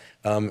growing up,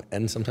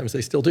 and sometimes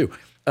they still do.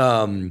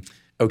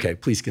 Okay,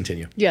 please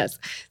continue. Yes.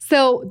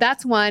 So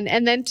that's one.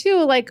 And then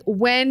two,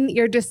 when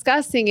you're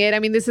discussing it, I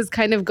mean, this is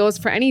kind of goes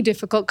for any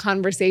difficult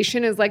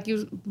conversation, is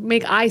you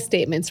make I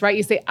statements, right?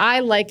 You say,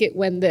 I like it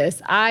when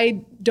this,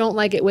 I don't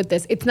like it with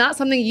this. It's not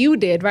something you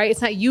did, right?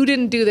 It's not you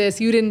didn't do this,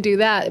 you didn't do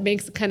that. It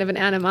makes kind of an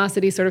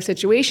animosity sort of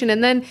situation.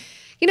 And then,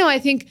 I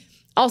think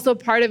also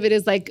part of it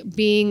is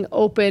being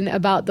open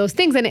about those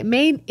things. And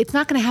it's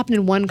not going to happen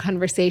in one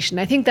conversation.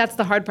 I think that's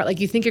the hard part.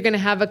 You think you're going to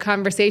have a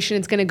conversation,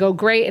 it's going to go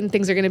great and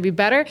things are going to be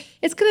better.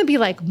 It's going to be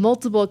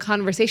multiple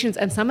conversations,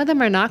 and some of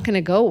them are not going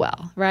to go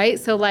well, right?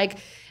 So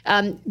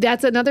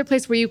that's another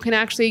place where you can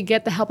actually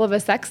get the help of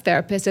a sex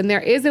therapist. And there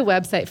is a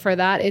website for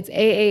that. It's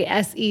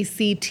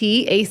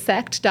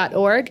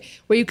asect.org,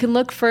 where you can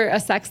look for a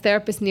sex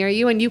therapist near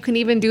you, and you can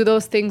even do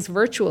those things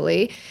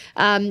virtually.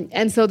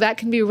 And so that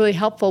can be really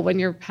helpful when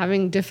you're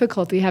having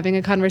difficulty having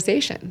a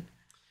conversation.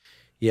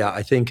 Yeah,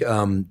 I think,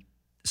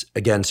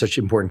 again, such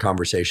important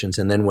conversations.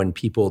 And then when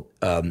people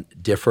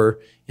differ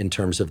in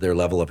terms of their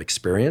level of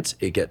experience,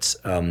 it gets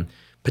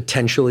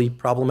potentially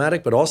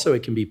problematic, but also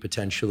it can be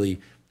potentially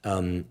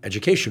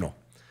educational.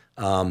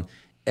 And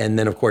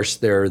then, of course,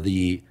 there are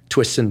the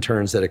twists and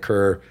turns that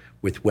occur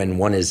with when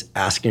one is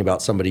asking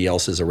about somebody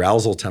else's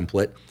arousal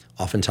template.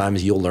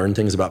 Oftentimes, you'll learn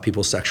things about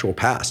people's sexual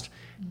past.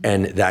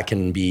 And that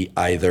can be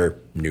either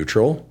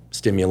neutral,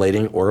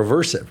 stimulating, or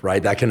aversive,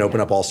 right? That can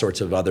open up all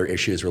sorts of other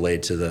issues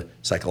related to the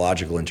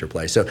psychological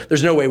interplay. So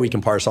there's no way we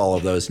can parse all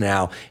of those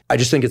now. I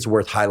just think it's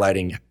worth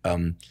highlighting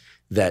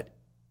that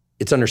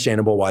it's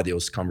understandable why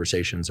those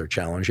conversations are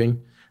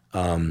challenging.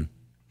 And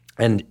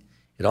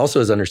it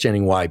also is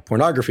understanding why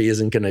pornography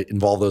isn't going to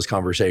involve those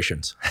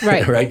conversations,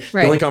 right? Right?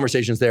 The only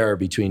conversations there are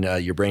between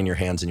your brain, your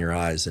hands, and your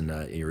eyes, and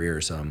your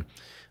ears.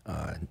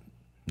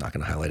 Not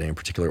going to highlight any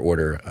particular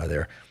order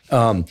there.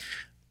 I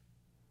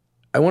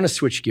want to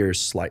switch gears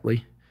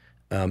slightly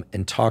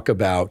and talk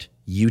about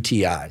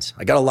UTIs.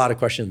 I got a lot of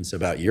questions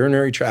about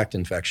urinary tract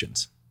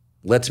infections.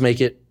 Let's make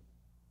it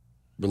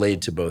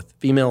related to both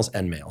females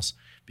and males,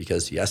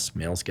 because yes,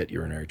 males get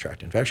urinary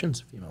tract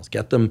infections, females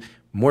get them.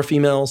 More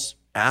females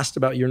asked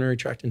about urinary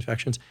tract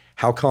infections.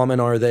 How common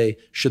are they?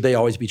 Should they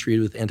always be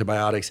treated with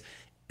antibiotics?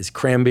 Is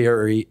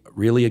cranberry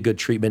really a good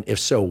treatment? If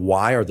so,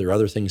 why? Are there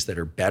other things that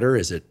are better?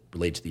 Is it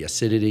related to the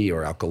acidity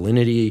or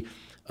alkalinity?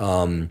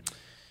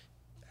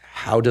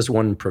 How does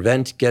one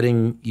prevent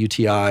getting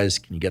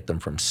UTIs? Can you get them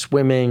from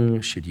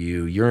swimming? Should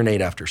you urinate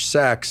after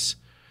sex?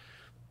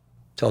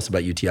 Tell us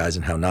about UTIs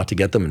and how not to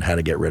get them and how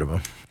to get rid of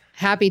them.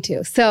 Happy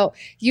to. So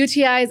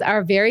UTIs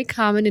are very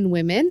common in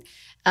women.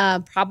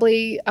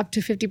 Probably up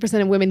to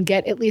 50% of women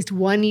get at least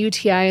one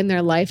UTI in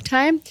their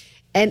lifetime.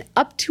 And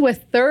up to a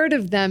third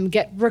of them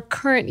get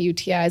recurrent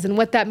UTIs. And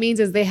what that means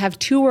is they have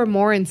 2 or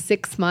more in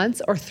 6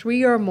 months or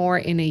 3 or more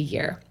in a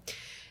year.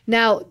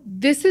 Now,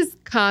 this is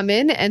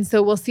common, and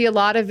so we'll see a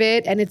lot of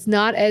it, and it's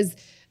not as,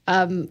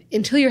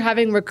 until you're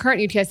having recurrent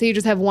UTIs, say you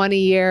just have one a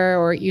year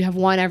or you have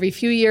one every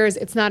few years,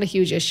 it's not a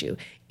huge issue.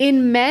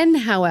 In men,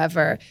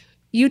 however,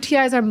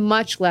 UTIs are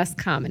much less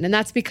common, and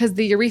that's because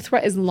the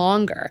urethra is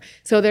longer.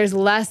 So there's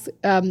less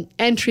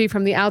entry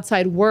from the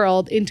outside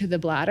world into the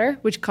bladder,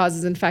 which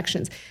causes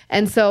infections.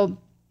 And so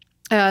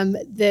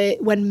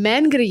when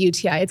men get a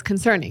UTI, it's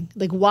concerning.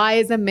 Like, why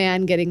is a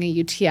man getting a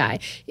UTI?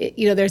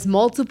 There's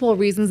multiple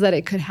reasons that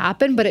it could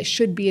happen, but it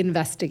should be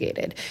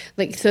investigated,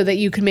 like so that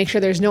you can make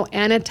sure there's no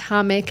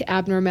anatomic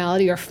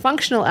abnormality or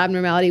functional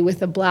abnormality with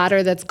the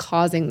bladder that's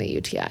causing the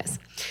UTIs.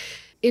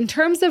 In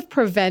terms of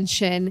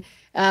prevention,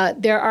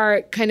 there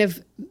are kind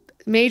of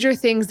major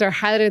things that are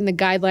highlighted in the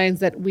guidelines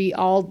that we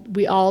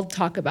all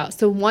talk about.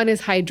 So one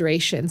is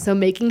hydration. So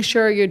making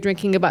sure you're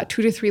drinking about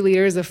 2 to 3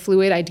 liters of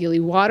fluid, ideally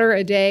water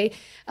a day,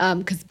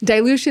 because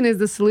dilution is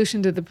the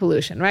solution to the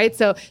pollution, right?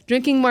 So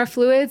drinking more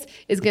fluids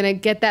is going to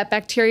get that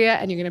bacteria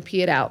and you're going to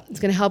pee it out. It's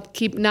going to help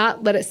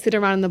not let it sit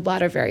around in the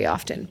bladder very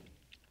often.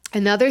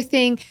 Another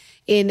thing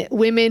in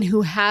women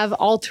who have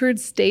altered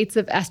states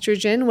of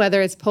estrogen,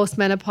 whether it's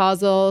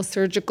postmenopausal,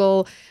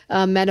 surgical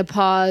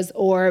menopause,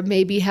 or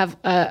maybe have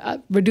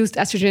reduced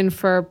estrogen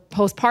for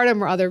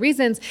postpartum or other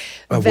reasons.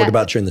 What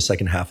about during the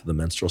second half of the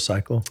menstrual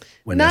cycle?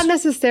 Not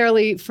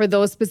necessarily for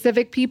those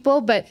specific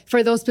people, but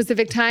for those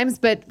specific times,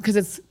 but because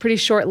it's pretty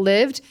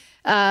short-lived.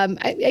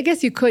 I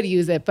guess you could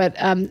use it, but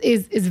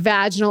is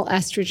vaginal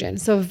estrogen.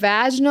 So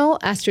vaginal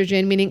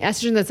estrogen, meaning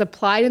estrogen that's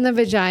applied in the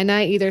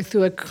vagina, either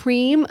through a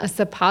cream, a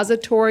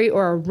suppository,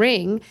 or a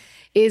ring,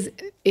 is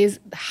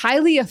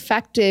highly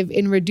effective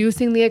in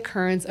reducing the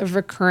occurrence of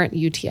recurrent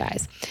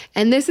UTIs.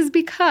 And this is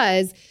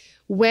because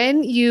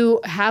when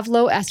you have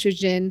low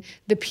estrogen,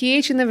 the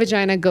pH in the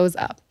vagina goes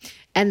up.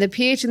 And the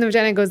pH in the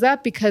vagina goes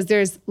up because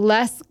there's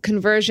less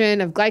conversion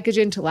of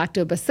glycogen to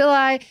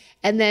lactobacilli,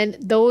 and then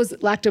those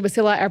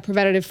lactobacilli are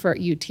preventative for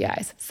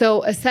UTIs.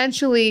 So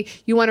essentially,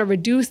 you want to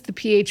reduce the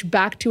pH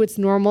back to its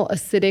normal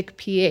acidic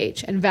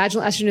pH, and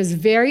vaginal estrogen is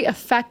very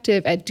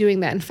effective at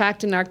doing that. In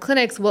fact, in our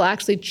clinics, we'll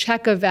actually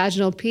check a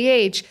vaginal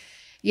pH,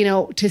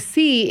 to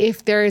see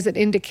if there is an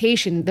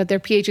indication that their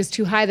pH is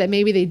too high, that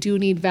maybe they do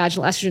need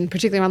vaginal estrogen,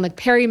 particularly around like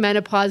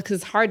perimenopause, because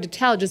it's hard to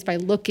tell just by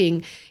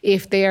looking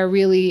if they are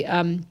really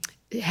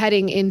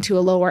heading into a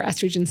lower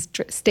estrogen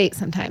state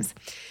sometimes.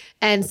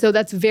 And so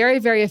that's very,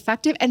 very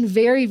effective and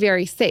very,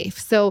 very safe.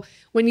 So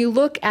when you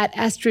look at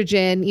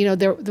estrogen,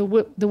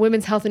 the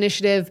Women's Health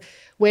Initiative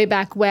way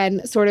back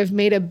when sort of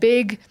made a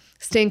big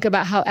stink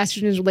about how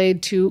estrogen is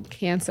related to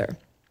cancer.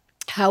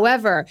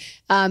 However,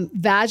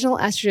 vaginal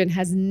estrogen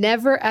has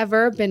never,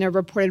 ever been a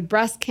reported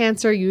breast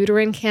cancer,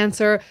 uterine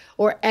cancer,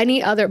 or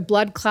any other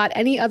blood clot,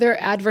 any other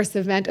adverse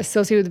event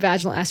associated with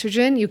vaginal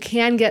estrogen. You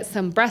can get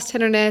some breast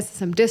tenderness,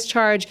 some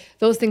discharge.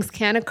 Those things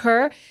can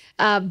occur,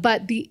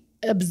 but the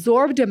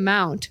absorbed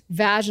amount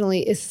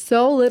vaginally is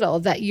so little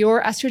that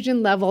your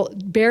estrogen level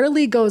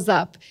barely goes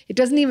up. It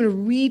doesn't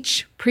even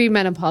reach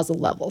premenopausal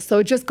levels. So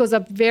it just goes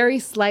up very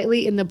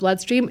slightly in the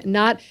bloodstream,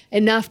 not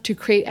enough to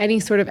create any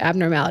sort of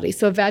abnormality.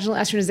 So vaginal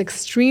estrogen is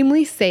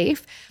extremely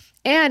safe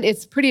and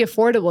it's pretty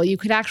affordable. You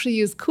could actually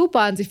use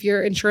coupons if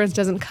your insurance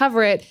doesn't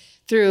cover it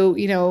through,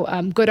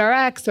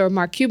 GoodRx or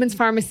Mark Cuban's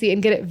pharmacy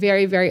and get it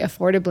very, very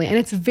affordably. And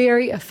it's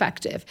very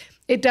effective.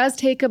 It does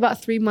take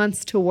about 3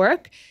 months to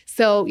work.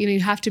 So, you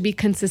have to be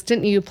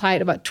consistent. You apply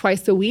it about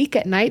twice a week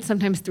at night,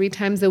 sometimes 3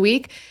 times a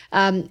week.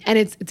 And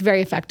it's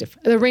very effective.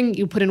 The ring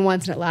you put in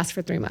once and it lasts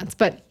for 3 months.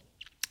 But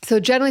so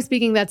generally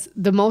speaking, that's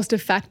the most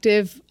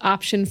effective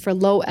option for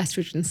low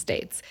estrogen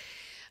states.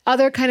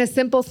 Other kind of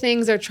simple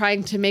things are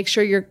trying to make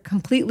sure you're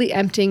completely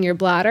emptying your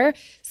bladder.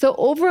 So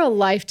over a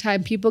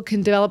lifetime, people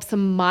can develop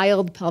some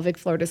mild pelvic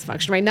floor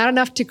dysfunction, right? Not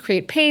enough to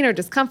create pain or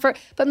discomfort,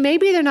 but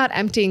maybe they're not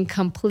emptying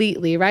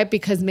completely, right?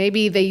 Because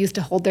maybe they used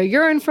to hold their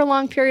urine for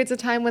long periods of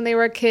time when they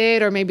were a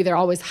kid, or maybe they're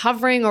always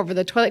hovering over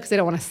the toilet because they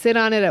don't want to sit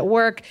on it at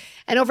work.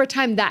 And over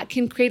time, that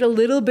can create a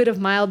little bit of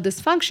mild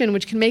dysfunction,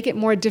 which can make it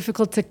more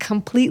difficult to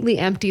completely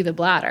empty the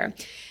bladder.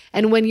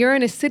 And when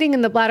urine is sitting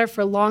in the bladder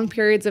for long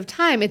periods of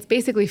time, it's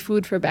basically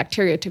food for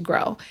bacteria to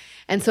grow.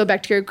 And so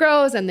bacteria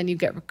grows and then you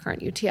get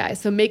recurrent UTIs.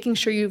 So making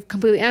sure you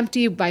completely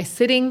empty by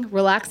sitting,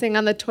 relaxing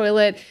on the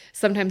toilet,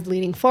 sometimes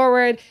leaning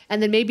forward,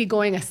 and then maybe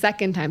going a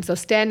second time. So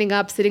standing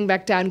up, sitting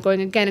back down, going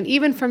again. And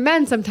even for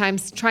men,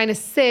 sometimes trying to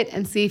sit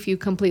and see if you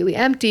completely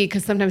empty,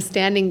 because sometimes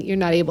standing, you're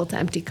not able to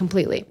empty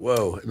completely.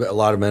 Whoa. A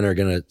lot of men are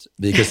going to,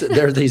 because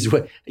there are these,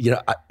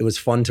 it was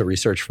fun to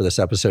research for this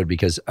episode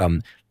because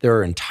there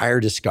are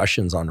entire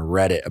discussions on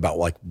Reddit about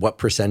like what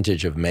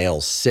percentage of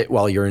males sit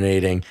while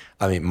urinating.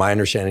 I mean, my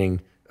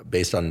understanding,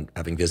 based on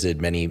having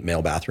visited many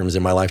male bathrooms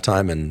in my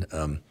lifetime and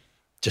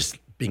just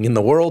being in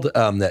the world,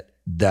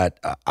 that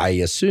I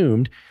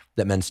assumed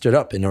that men stood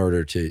up in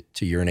order to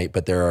urinate,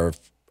 but there are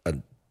a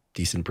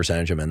decent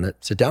percentage of men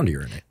that sit down to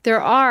urinate.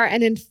 There are,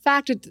 and in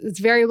fact, it's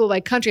variable by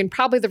country, and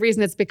probably the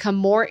reason it's become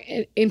more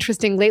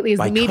interesting lately is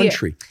by the media.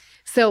 Country.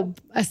 So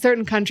a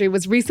certain country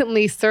was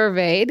recently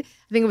surveyed,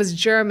 I think it was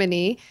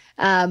Germany,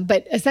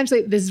 but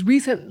essentially this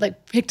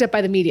picked up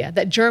by the media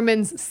that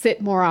Germans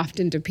sit more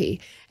often to pee.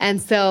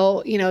 And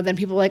so, then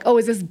people were like, oh,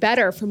 is this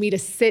better for me to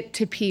sit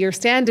to pee or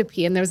stand to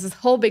pee? And there's this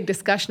whole big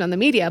discussion on the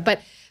media.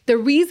 But the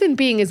reason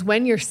being is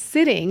when you're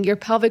sitting, your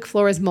pelvic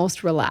floor is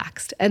most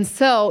relaxed. And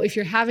so if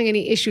you're having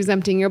any issues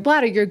emptying your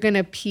bladder, you're going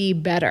to pee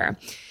better.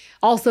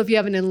 Also, if you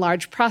have an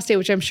enlarged prostate,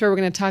 which I'm sure we're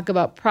going to talk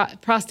about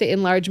prostate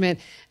enlargement,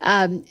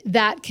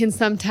 that can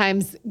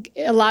sometimes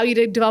allow you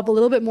to develop a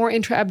little bit more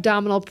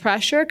intra-abdominal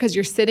pressure because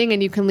you're sitting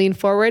and you can lean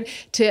forward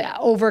to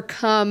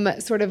overcome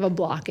sort of a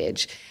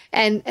blockage.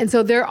 And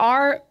so there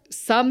are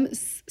some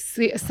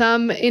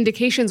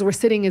indications where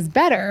sitting is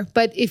better,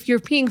 but if you're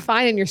peeing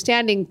fine and you're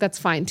standing, that's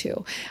fine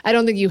too. I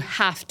don't think you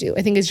have to.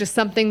 I think it's just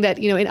something that,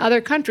 in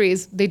other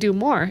countries, they do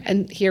more,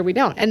 and here we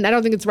don't. And I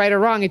don't think it's right or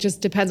wrong. It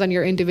just depends on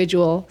your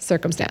individual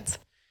circumstance.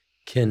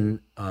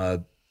 Can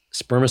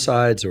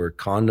spermicides or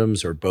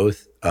condoms or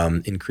both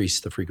increase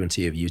the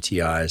frequency of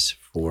UTIs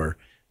for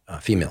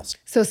females?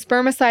 So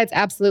spermicides,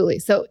 absolutely.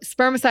 So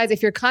spermicides,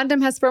 if your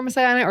condom has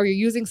spermicide on it or you're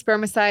using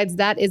spermicides,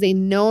 that is a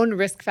known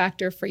risk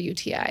factor for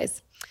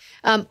UTIs.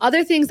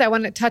 Other things I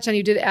want to touch on,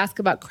 you did ask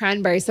about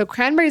cranberry. So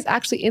cranberry is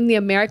actually in the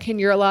American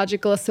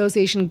Urological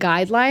Association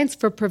guidelines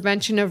for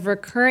prevention of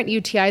recurrent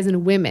UTIs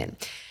in women.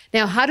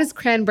 Now, how does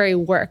cranberry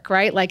work,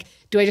 right? Like,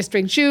 do I just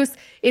drink juice?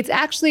 It's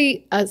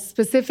actually a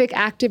specific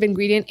active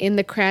ingredient in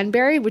the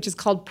cranberry, which is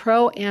called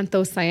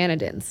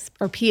proanthocyanidins,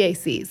 or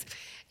PACs.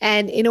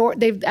 And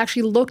they've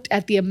actually looked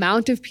at the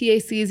amount of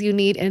PACs you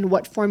need and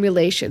what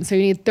formulation. So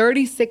you need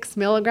 36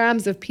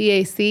 milligrams of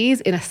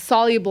PACs in a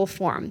soluble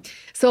form.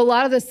 So a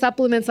lot of the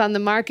supplements on the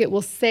market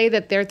will say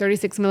that they're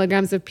 36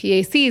 milligrams of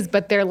PACs,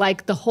 but they're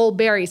like the whole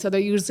berry. So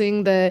they're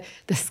using the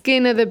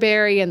skin of the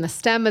berry and the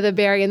stem of the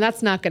berry, and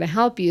that's not going to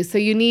help you. So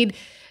you need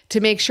to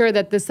make sure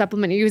that the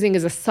supplement you're using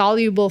is a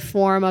soluble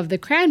form of the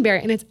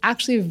cranberry, and it's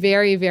actually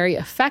very, very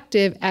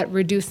effective at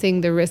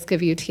reducing the risk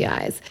of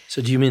UTIs.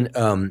 So do you mean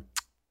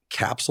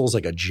capsules,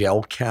 like a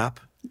gel cap?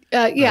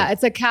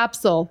 It's a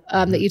capsule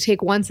that you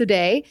take once a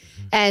day.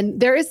 And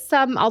there is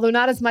some, although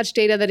not as much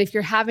data, that if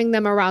you're having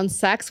them around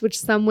sex, which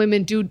some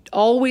women do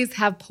always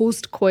have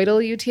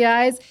post-coital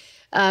UTIs,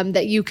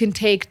 that you can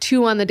take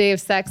 2 on the day of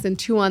sex and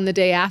 2 on the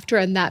day after,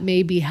 and that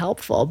may be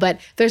helpful. But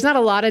there's not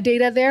a lot of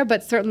data there,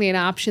 but certainly an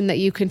option that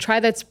you can try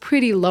that's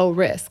pretty low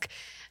risk.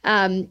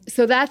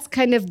 So that's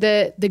kind of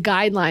the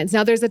guidelines.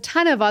 Now, there's a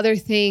ton of other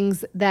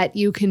things that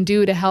you can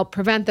do to help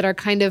prevent that are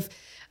kind of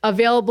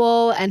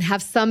available and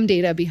have some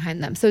data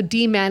behind them. So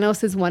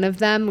D-mannose is one of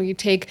them, where you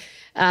take,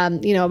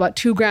 about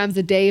 2 grams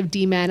a day of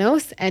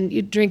D-mannose and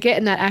you drink it,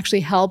 and that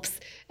actually helps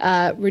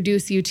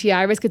reduce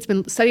UTI risk. It's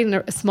been studied in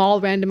a small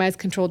randomized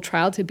controlled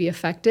trial to be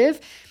effective.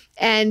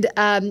 And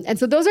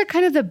so those are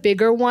kind of the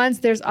bigger ones.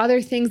 There's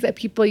other things that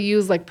people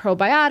use like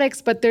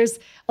probiotics, but there's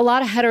a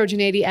lot of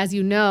heterogeneity, as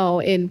you know,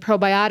 in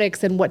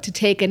probiotics and what to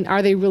take, and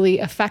are they really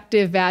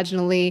effective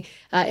vaginally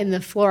in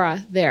the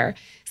flora there.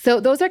 So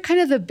those are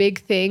kind of the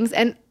big things.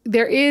 And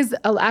there is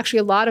actually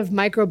a lot of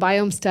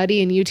microbiome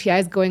study in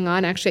UTIs going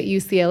on actually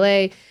at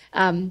UCLA,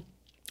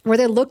 where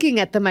they're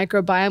looking at the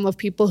microbiome of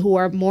people who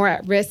are more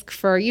at risk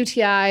for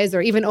UTIs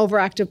or even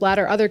overactive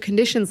bladder, other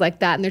conditions like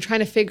that. And they're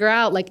trying to figure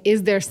out, like,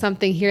 is there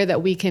something here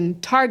that we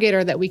can target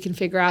or that we can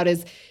figure out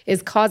is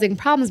causing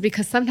problems?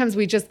 Because sometimes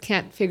we just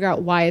can't figure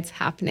out why it's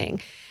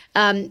happening.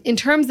 In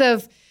terms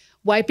of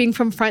wiping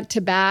from front to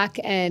back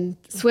and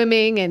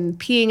swimming and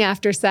peeing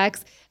after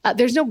sex,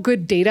 there's no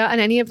good data on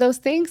any of those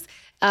things.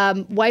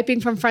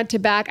 Wiping from front to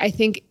back, I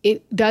think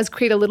it does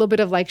create a little bit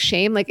of like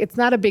shame. Like, it's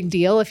not a big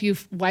deal if you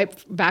wipe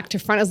back to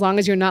front, as long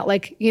as you're not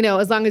like,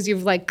 as long as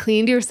you've like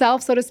cleaned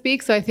yourself, so to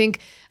speak. So I think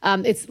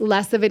it's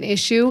less of an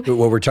issue. But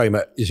what we're talking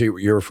about is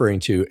you're referring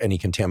to any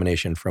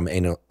contamination from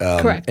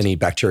any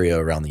bacteria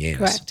around the anus.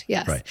 Correct.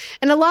 Yes. Right.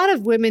 And a lot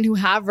of women who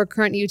have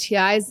recurrent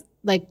UTIs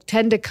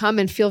tend to come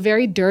and feel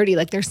very dirty.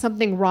 Like there's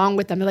something wrong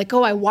with them. They're like,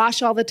 oh, I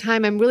wash all the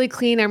time. I'm really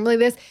clean. I'm really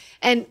this.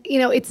 And,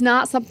 it's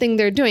not something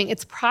they're doing.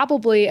 It's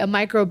probably a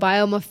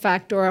microbiome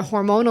effect or a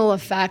hormonal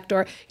effect,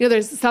 or,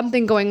 there's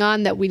something going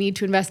on that we need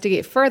to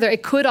investigate further.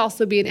 It could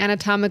also be an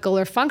anatomical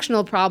or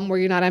functional problem where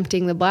you're not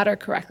emptying the bladder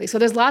correctly. So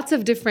there's lots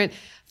of different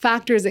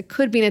factors it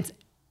could be. And it's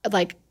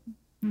like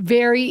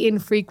very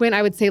infrequent.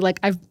 I would say like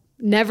I've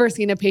never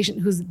seen a patient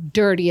who's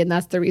dirty and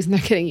that's the reason they're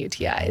getting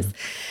UTIs.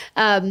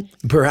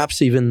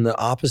 Perhaps even the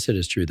opposite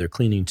is true. They're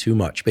cleaning too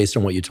much based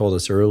on what you told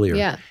us earlier.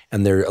 Yeah.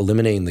 And they're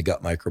eliminating the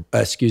gut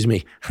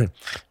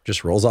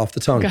just rolls off the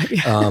tongue.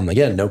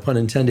 Again, no pun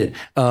intended.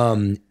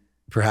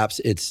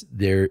 Perhaps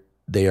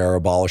they are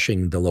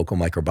abolishing the local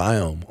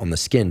microbiome on the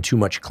skin. Too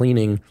much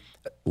cleaning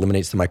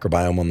eliminates the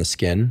microbiome on the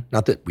skin.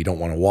 Not that we don't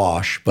want to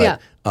wash, but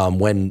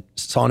when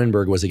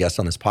Sonnenberg was a guest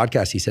on this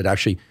podcast, he said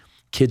actually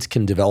kids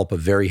can develop a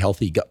very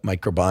healthy gut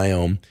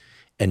microbiome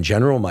and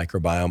general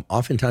microbiome,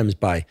 oftentimes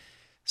by,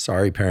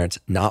 sorry parents,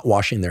 not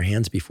washing their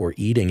hands before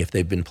eating. If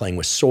they've been playing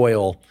with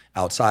soil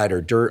outside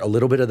or dirt, a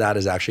little bit of that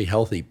is actually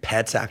healthy.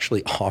 Pets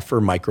actually offer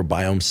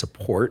microbiome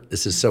support.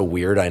 This is so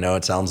weird. I know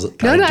it sounds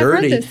kind of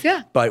dirty, I've heard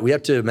this, but we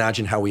have to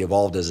imagine how we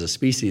evolved as a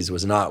species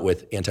was not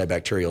with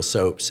antibacterial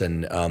soaps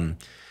and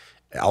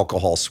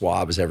alcohol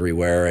swabs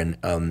everywhere. And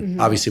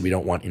obviously we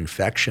don't want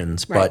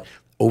infections, but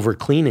over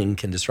cleaning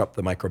can disrupt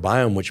the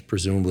microbiome, which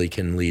presumably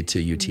can lead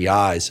to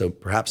UTI. So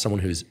perhaps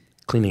someone who's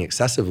cleaning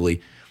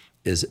excessively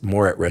is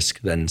more at risk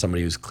than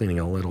somebody who's cleaning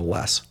a little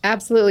less.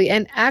 Absolutely.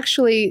 And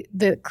actually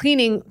the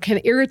cleaning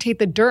can irritate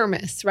the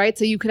dermis, right?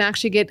 So you can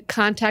actually get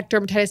contact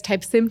dermatitis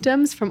type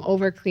symptoms from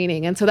over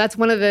cleaning. And so that's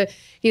one of the,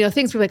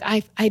 things we're like,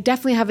 I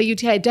definitely have a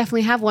UTI, I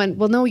definitely have one.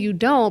 Well, no, you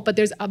don't, but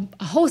there's a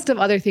host of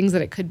other things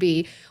that it could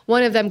be.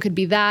 One of them could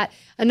be that.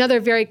 Another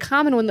very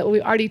common one that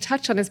we already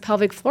touched on is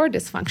pelvic floor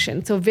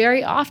dysfunction. So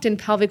very often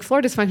pelvic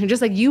floor dysfunction,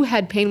 just like you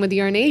had pain with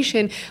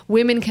urination,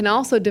 women can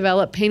also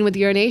develop pain with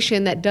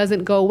urination that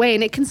doesn't go away.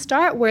 And it can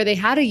start where they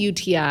had a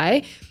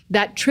UTI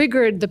that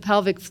triggered the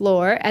pelvic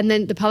floor, and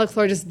then the pelvic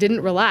floor just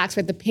didn't relax,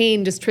 right? The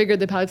pain just triggered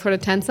the pelvic floor to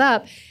tense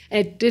up,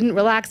 and it didn't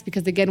relax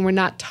because, again, we're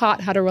not taught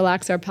how to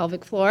relax our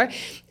pelvic floor.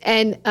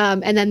 And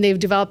then they've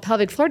developed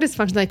pelvic floor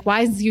dysfunction. Like,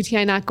 why is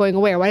UTI not going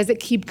away? Or why does it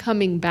keep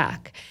coming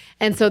back?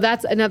 And so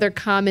that's another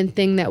common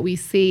thing that we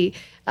see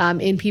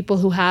in people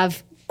who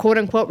have quote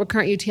unquote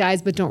recurrent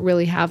UTIs but don't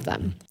really have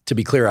them. To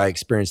be clear, I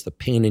experienced the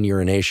pain in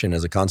urination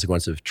as a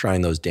consequence of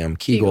trying those damn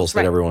Kegels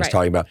that everyone's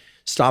talking about.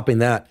 Stopping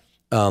that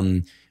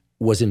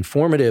was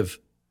informative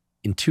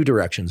in two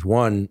directions.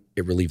 One,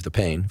 it relieved the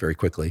pain very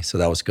quickly, so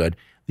that was good.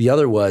 The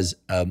other was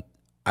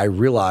I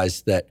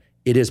realized that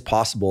it is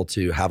possible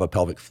to have a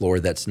pelvic floor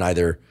that's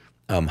neither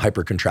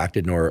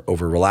hypercontracted nor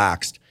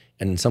over-relaxed,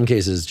 and in some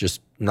cases just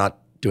not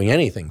doing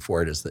anything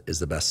for it is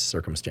the best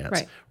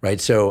circumstance,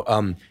 right? So,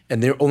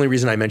 and the only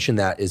reason I mention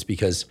that is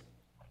because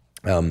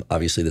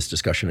obviously this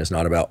discussion is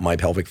not about my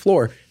pelvic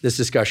floor. This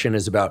discussion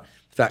is about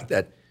the fact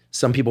that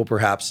some people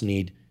perhaps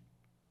need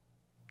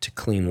to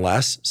clean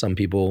less. Some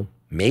people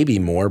maybe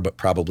more, but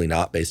probably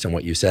not based on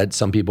what you said.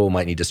 Some people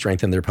might need to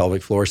strengthen their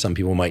pelvic floor. Some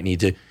people might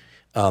need to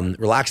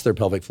relax their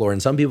pelvic floor.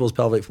 And some people's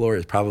pelvic floor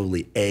is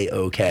probably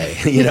A-okay.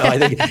 I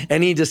think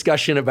any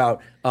discussion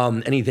about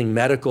anything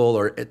medical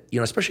or,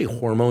 especially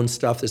hormone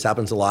stuff, this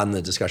happens a lot in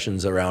the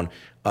discussions around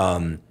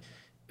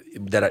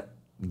that I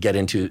get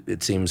into,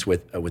 it seems,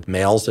 with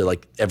males. They're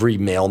like, every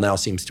male now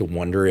seems to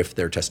wonder if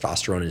their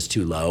testosterone is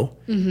too low,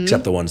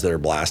 except the ones that are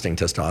blasting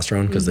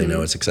testosterone because they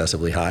know it's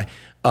excessively high.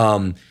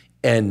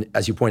 And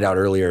as you point out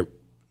earlier,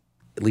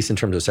 at least in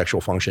terms of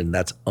sexual function,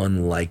 that's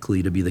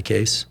unlikely to be the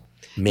case.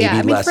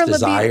 Maybe less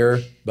desire,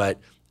 but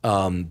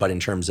in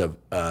terms of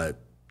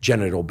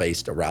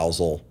genital-based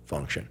arousal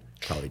function.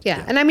 Probably,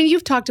 And I mean,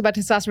 you've talked about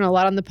testosterone a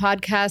lot on the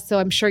podcast, so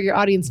I'm sure your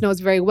audience knows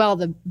very well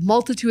the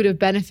multitude of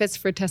benefits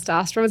for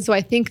testosterone. So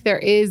I think there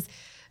is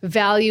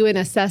value in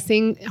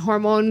assessing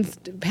hormones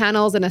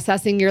panels and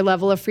assessing your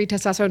level of free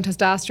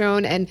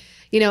testosterone, and,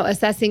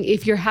 assessing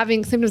if you're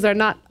having symptoms that are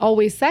not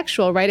always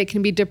sexual, right? It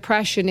can be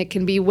depression, it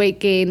can be weight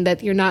gain,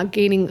 that you're not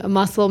gaining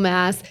muscle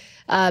mass.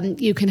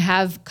 You can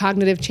have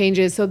cognitive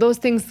changes. So those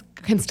things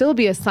can still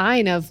be a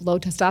sign of low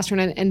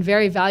testosterone and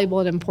very valuable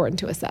and important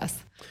to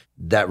assess.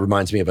 That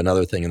reminds me of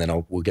another thing, and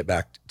then we'll get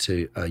back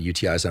to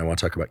UTIs, and I want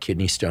to talk about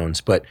kidney stones.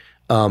 But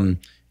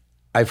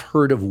I've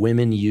heard of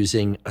women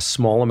using a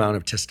small amount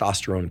of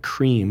testosterone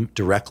cream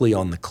directly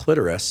on the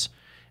clitoris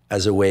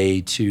as a way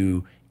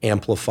to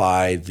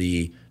amplify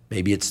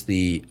maybe it's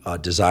the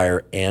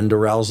desire and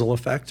arousal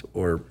effect,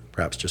 or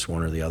perhaps just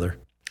one or the other.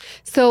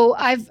 So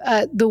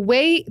the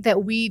way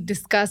that we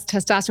discuss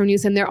testosterone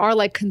use, and there are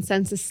like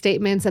consensus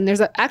statements, and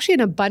there's actually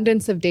an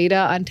abundance of data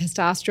on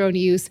testosterone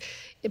use,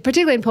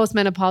 particularly in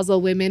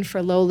postmenopausal women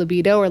for low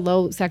libido or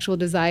low sexual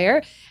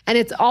desire. And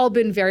it's all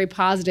been very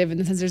positive in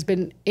the sense there's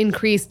been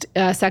increased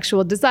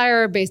sexual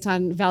desire based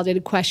on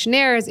validated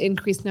questionnaires,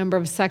 increased number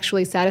of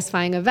sexually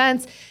satisfying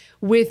events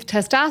with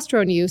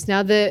testosterone use.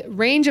 Now, the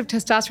range of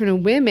testosterone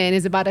in women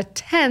is about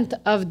 1/10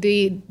 of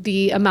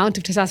the amount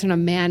of testosterone a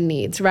man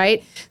needs,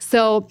 right?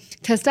 So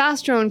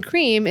testosterone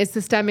cream is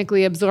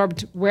systemically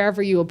absorbed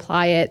wherever you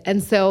apply it.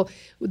 And so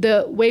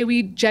the way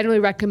we generally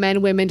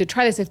recommend women to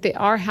try this, if they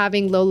are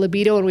having low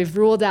libido and we've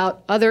ruled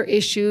out other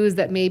issues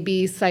that may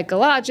be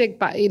psychologic,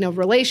 but,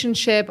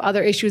 relationship,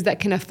 other issues that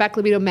can affect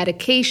libido,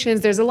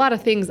 medications, there's a lot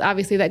of things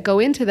obviously that go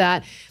into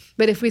that.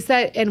 But if we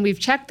said, and we've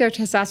checked their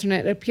testosterone,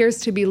 it appears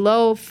to be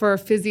low for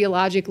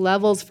physiologic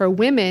levels for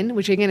women,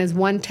 which again is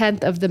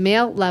 1/10 of the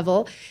male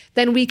level,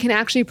 then we can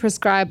actually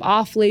prescribe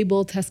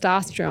off-label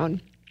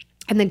testosterone.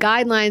 And the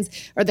guidelines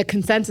or the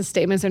consensus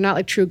statements are not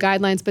like true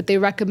guidelines, but they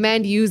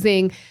recommend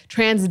using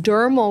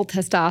transdermal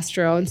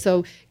testosterone.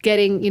 So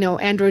getting,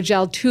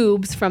 androgel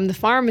tubes from the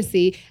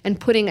pharmacy and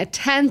putting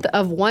 1/10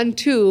 of one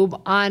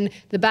tube on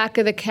the back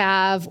of the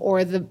calf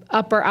or the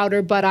upper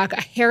outer buttock,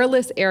 a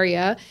hairless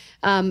area,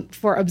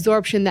 for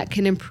absorption that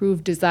can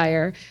improve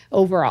desire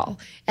overall.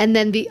 And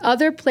then the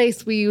other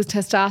place we use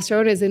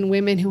testosterone is in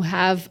women who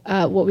have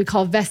what we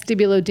call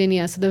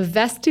vestibulodynia. So the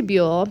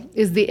vestibule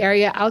is the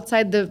area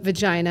outside the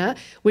vagina,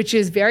 which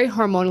is very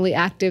hormonally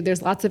active.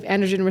 There's lots of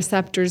androgen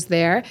receptors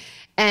there.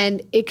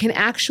 And it can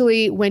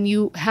actually, when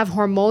you have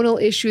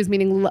hormonal issues,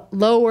 meaning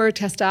lower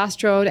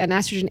testosterone and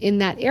estrogen in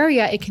that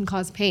area, it can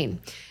cause pain.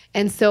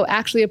 And so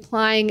actually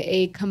applying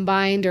a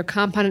combined or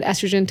compounded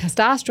estrogen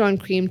testosterone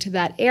cream to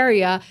that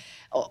area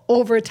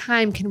over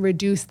time can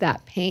reduce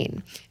that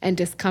pain and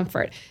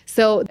discomfort.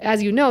 So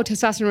as you know,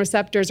 testosterone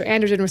receptors or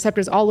androgen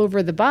receptors all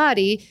over the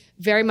body,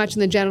 very much in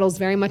the genitals,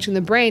 very much in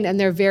the brain, and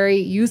they're a very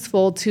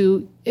useful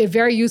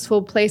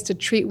place to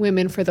treat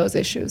women for those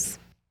issues.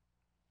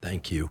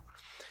 Thank you.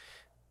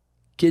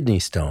 Kidney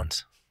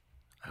stones.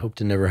 I hope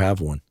to never have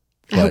one.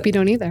 I hope you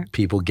don't either.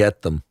 People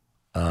get them.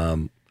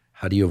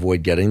 How do you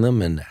avoid getting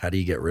them, and how do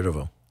you get rid of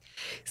them?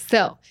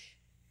 So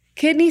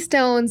kidney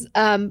stones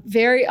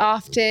very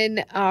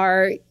often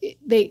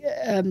they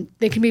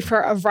can be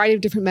for a variety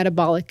of different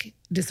metabolic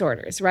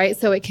disorders, right?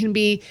 So it can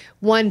be,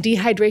 one,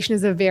 dehydration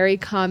is a very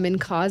common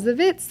cause of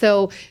it.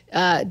 So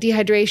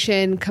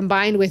dehydration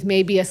combined with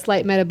maybe a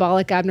slight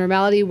metabolic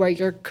abnormality where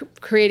you're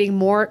creating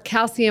more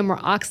calcium or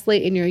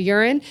oxalate in your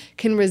urine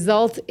can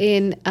result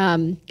in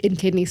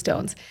kidney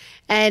stones.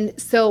 And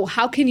so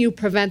how can you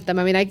prevent them?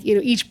 I mean,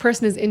 each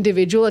person is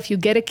individual. If you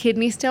get a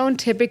kidney stone,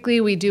 typically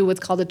we do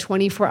what's called a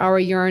 24-hour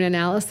urine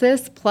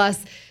analysis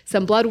plus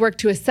some blood work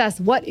to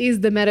assess what is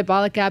the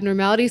metabolic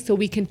abnormality so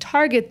we can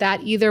target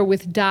that either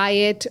with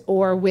diet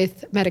or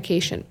with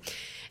medication.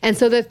 And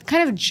so the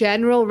kind of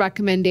general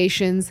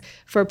recommendations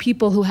for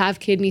people who have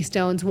kidney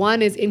stones,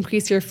 one is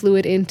increase your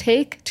fluid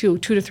intake to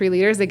 2 to 3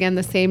 liters. Again,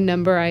 the same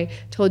number I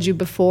told you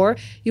before.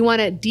 You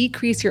want to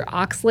decrease your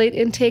oxalate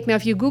intake. Now,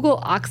 if you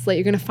Google oxalate,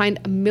 you're going to find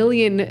a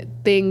million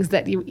things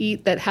that you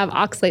eat that have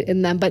oxalate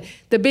in them. But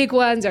the big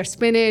ones are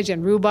spinach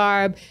and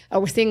rhubarb.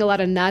 We're seeing a lot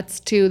of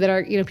nuts too that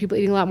are, people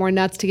eating a lot more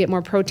nuts to get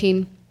more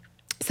protein.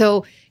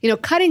 So,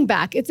 cutting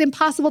back, it's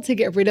impossible to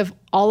get rid of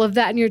all of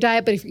that in your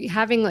diet, but if you're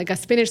having like a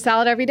spinach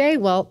salad every day,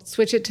 well,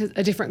 switch it to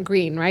a different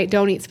green, right?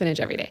 Don't eat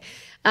spinach every day.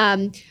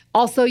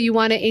 Also, you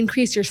want to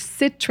increase your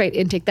citrate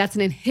intake. That's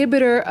an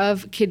inhibitor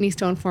of kidney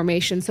stone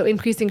formation. So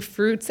increasing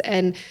fruits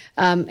and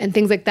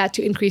things like that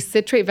to increase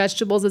citrate,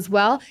 vegetables as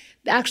well.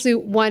 Actually,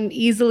 one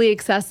easily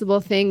accessible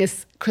thing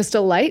is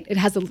Crystal Light. It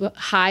has a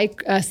high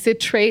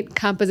citrate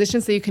composition,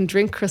 so you can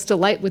drink Crystal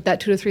Light with that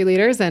 2 to 3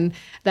 liters, and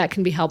that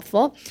can be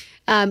helpful.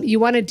 You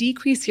want to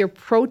decrease your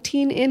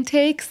protein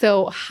intake,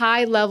 so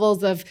high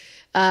levels of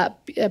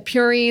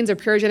purines or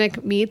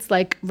purogenic meats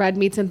like red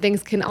meats and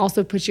things can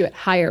also put you at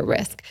higher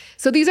risk.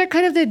 So these are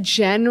kind of the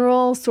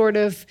general sort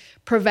of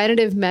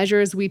preventative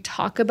measures we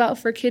talk about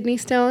for kidney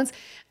stones.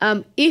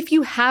 If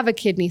you have a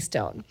kidney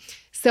stone,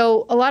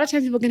 so a lot of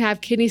times people can have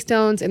kidney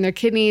stones in their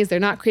kidneys, they're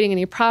not creating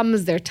any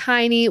problems, they're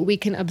tiny, we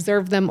can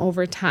observe them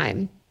over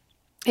time.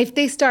 If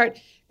they start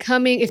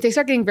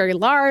getting very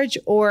large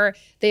or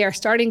they are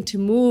starting to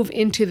move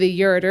into the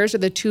ureters or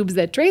the tubes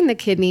that drain the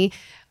kidney,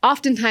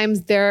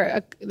 oftentimes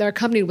they're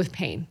accompanied with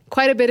pain,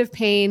 quite a bit of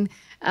pain,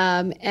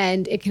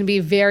 and it can be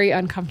very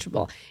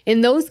uncomfortable.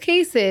 In those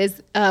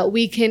cases,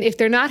 if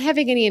they're not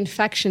having any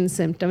infection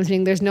symptoms,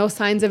 meaning there's no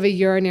signs of a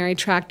urinary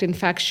tract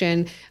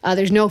infection,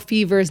 there's no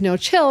fevers, no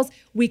chills,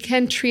 we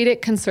can treat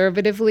it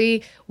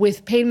conservatively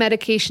with pain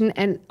medication.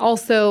 And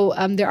also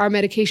there are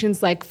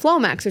medications like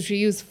Flomax, which we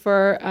use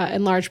for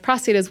enlarged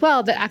prostate as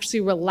well, that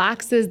actually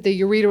relaxes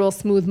the ureteral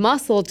smooth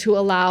muscle to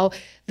allow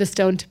the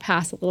stone to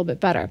pass a little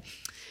bit better.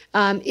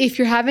 If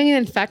you're having an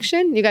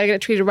infection, you got to get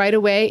it treated right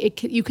away.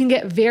 You can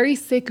get very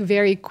sick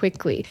very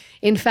quickly.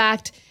 In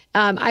fact,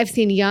 I've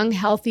seen young,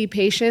 healthy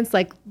patients,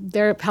 like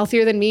they're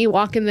healthier than me,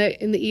 walk in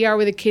the ER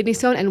with a kidney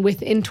stone, and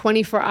within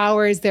 24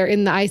 hours, they're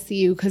in the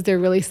ICU because they're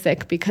really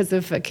sick because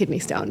of a kidney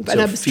stone. But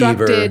so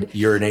obstructed,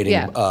 fever,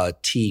 urinating,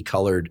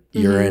 tea-colored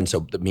urine,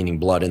 so meaning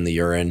blood in the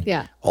urine.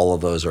 Yeah. All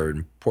of those are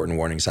important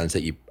warning signs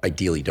that you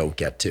ideally don't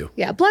get to.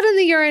 Yeah, blood in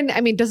the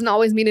urine, doesn't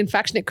always mean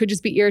infection. It could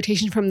just be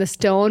irritation from the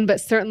stone, but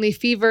certainly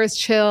fevers,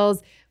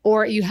 chills,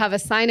 or you have a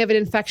sign of an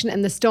infection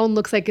and the stone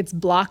looks like it's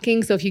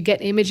blocking. So if you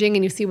get imaging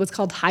and you see what's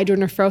called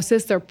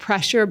hydronephrosis or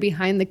pressure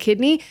behind the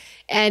kidney,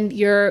 and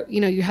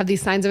you have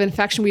these signs of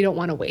infection, we don't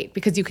want to wait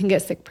because you can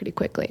get sick pretty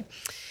quickly.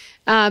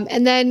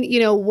 And then,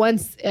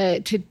 once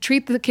to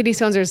treat the kidney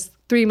stones, there's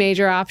 3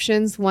 major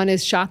options. One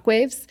is shock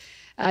waves.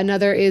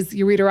 Another is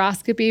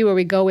ureteroscopy, where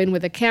we go in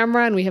with a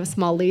camera and we have a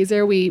small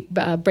laser. We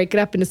break it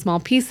up into small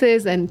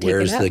pieces and take it out.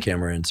 Where's the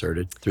camera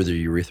inserted? Through the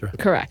urethra?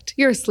 Correct.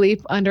 You're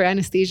asleep under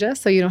anesthesia,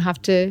 so you don't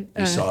have to.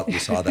 You saw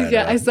that.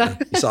 Yeah, I saw.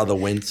 You saw the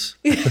wince.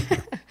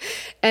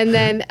 And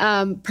then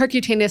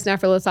percutaneous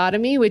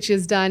nephrolithotomy, which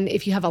is done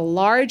if you have a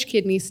large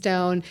kidney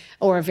stone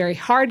or a very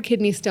hard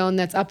kidney stone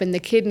that's up in the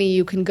kidney.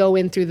 You can go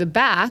in through the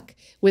back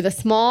with a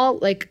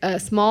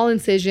small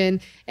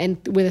incision and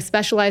with a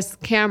specialized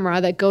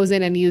camera that goes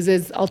in and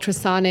uses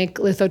ultrasonic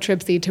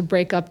lithotripsy to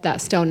break up that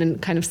stone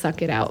and kind of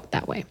suck it out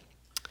that way.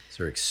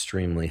 These are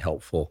extremely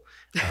helpful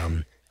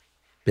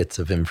bits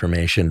of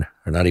information,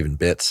 or not even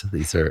bits.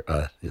 This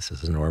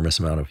is an enormous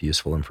amount of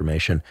useful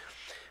information.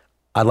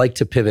 I'd like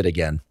to pivot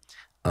again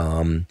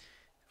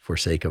for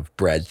sake of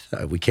breadth.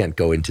 We can't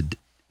go into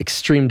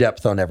extreme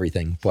depth on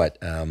everything, but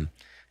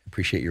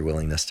appreciate your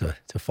willingness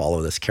to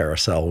follow this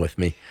carousel with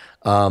me.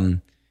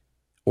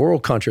 Oral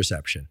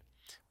contraception.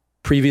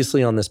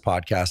 Previously on this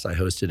podcast, I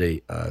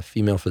hosted a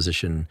female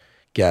physician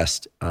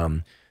guest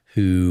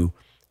who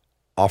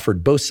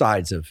offered both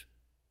sides of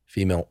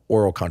female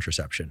oral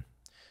contraception,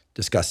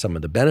 discussed some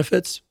of the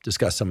benefits,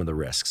 discussed some of the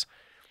risks.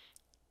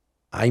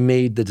 I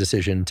made the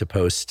decision to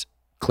post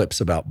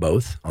clips about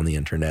both on the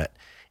internet,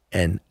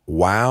 and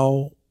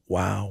wow,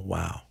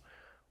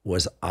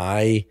 was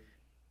I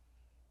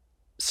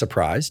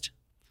surprised,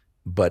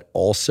 but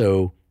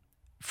also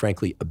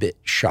frankly a bit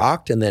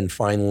shocked, and then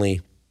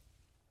finally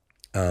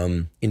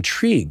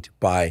intrigued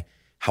by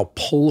how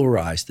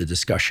polarized the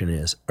discussion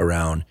is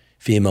around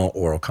female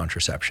oral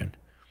contraception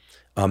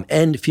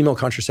and female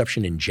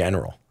contraception in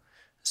general.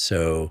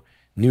 So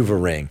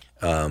NuvaRing,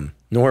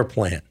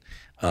 Norplant,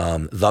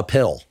 the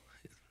pill,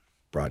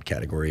 broad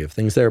category of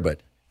things there,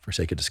 but for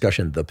sake of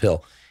discussion, the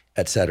pill,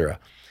 et cetera.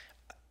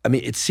 I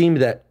mean, it seemed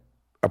that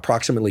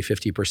approximately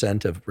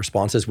 50% of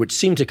responses, which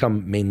seemed to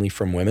come mainly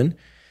from women,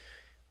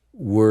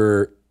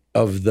 were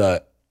of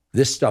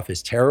this stuff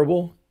is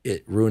terrible,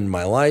 it ruined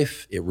my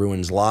life, it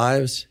ruins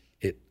lives,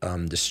 it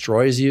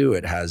destroys you,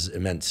 it has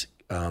immense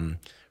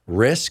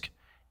risk.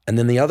 And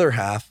then the other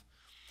half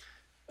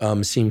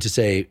seemed to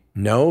say,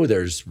 no,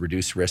 there's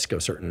reduced risk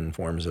of certain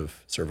forms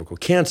of cervical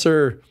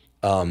cancer.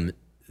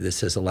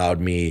 This has allowed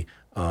me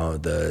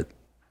the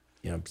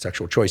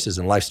sexual choices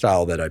and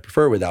lifestyle that I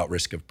prefer without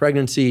risk of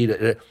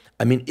pregnancy.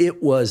 I mean,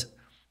 it was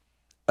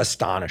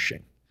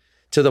astonishing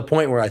to the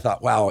point where I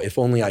thought, wow, if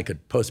only I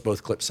could post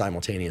both clips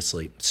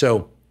simultaneously.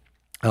 So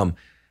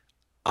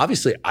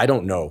obviously, I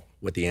don't know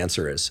what the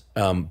answer is,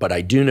 but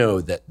I do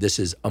know that this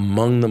is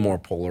among the more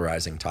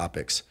polarizing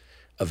topics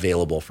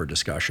available for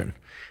discussion.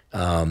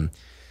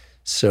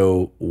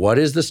 So what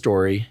is the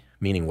story,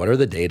 meaning what are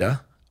the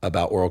data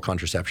about oral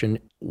contraception?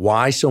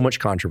 Why so much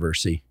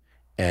controversy?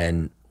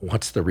 And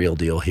what's the real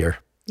deal here?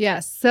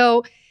 Yes.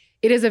 So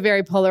it is a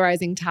very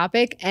polarizing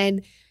topic,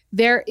 and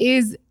there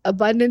is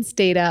abundant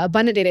data.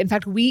 In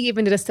fact, we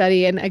even did a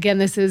study, and again,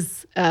 this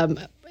is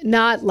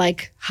not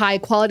like high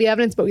quality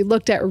evidence, but we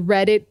looked at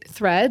Reddit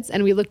threads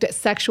and we looked at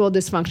sexual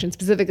dysfunction,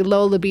 specifically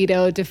low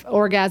libido,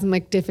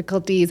 orgasmic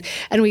difficulties.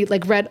 And we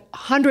read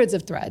hundreds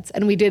of threads,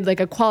 and we did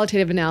a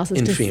qualitative analysis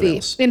in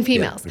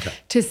females,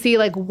 to see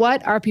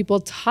what are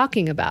people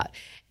talking about.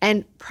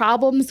 And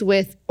problems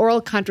with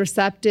oral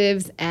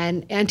contraceptives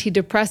and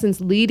antidepressants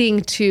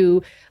leading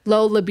to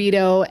low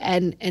libido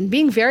and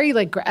being very,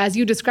 as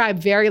you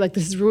described, very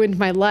this has ruined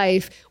my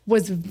life,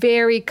 was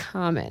very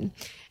common.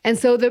 And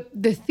so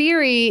the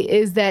theory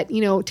is that,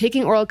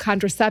 taking oral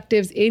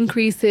contraceptives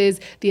increases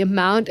the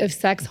amount of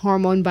sex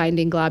hormone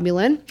binding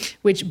globulin,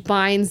 which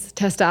binds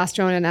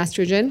testosterone and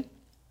estrogen.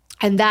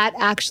 And that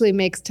actually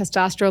makes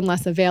testosterone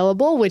less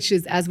available, which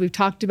is, as we've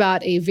talked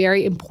about, a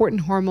very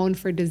important hormone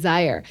for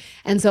desire.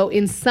 And so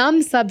in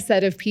some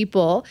subset of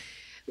people,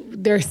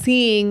 they're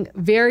seeing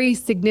very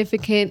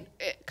significant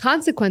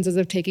consequences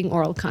of taking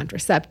oral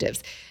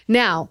contraceptives.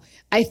 Now,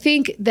 I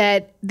think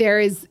that there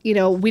is,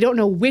 we don't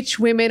know which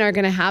women are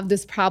going to have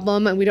this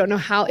problem, and we don't know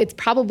how. It's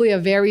probably a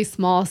very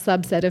small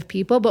subset of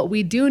people, but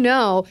we do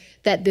know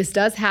that this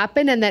does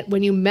happen, and that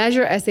when you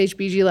measure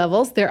SHBG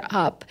levels, they're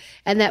up,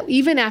 and that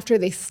even after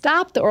they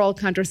stop the oral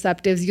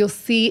contraceptives, you'll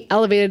see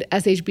elevated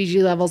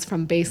SHBG levels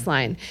from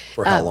baseline.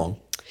 For how long?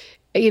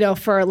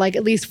 For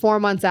at least 4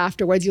 months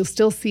afterwards, you'll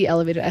still see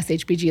elevated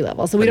SHBG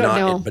levels. So we don't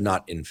know. But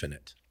not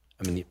infinite.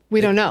 I mean,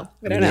 we don't know.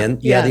 We don't know.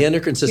 The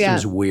endocrine system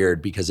is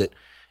weird because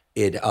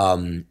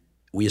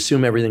we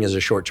assume everything is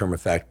a short-term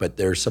effect, but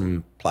there's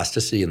some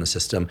plasticity in the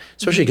system,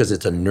 especially because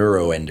it's a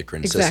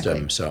neuroendocrine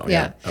system. So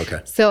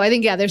okay. So I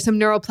think there's some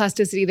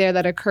neuroplasticity there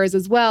that occurs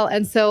as well,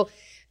 and so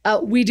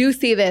we do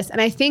see this, and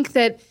I think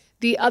that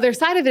the other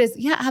side of it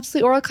is,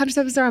 absolutely, oral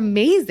contraceptives are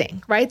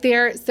amazing, right?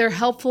 They're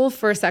helpful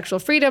for sexual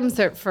freedoms,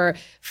 for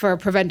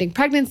preventing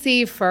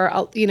pregnancy, for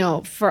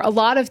a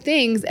lot of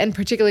things, and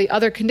particularly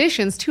other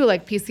conditions too,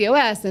 like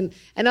PCOS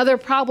and other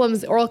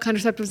problems. Oral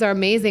contraceptives are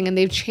amazing, and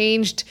they've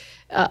changed,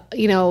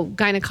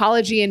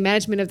 gynecology and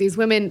management of these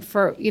women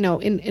for,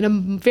 in a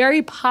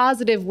very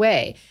positive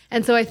way.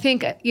 And so I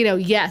think,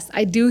 yes,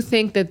 I do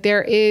think that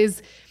there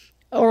is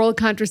oral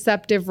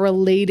contraceptive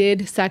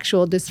related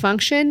sexual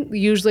dysfunction.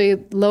 Usually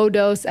low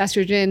dose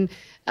estrogen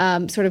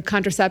sort of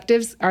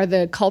contraceptives are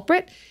the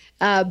culprit.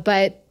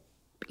 But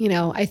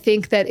I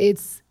think that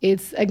it's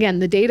again,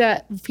 the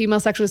data, female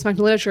sexual dysfunction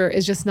literature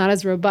is just not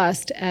as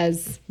robust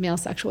as male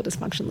sexual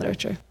dysfunction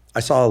literature. I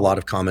saw a lot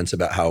of comments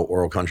about how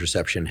oral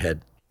contraception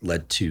had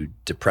led to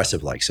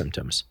depressive-like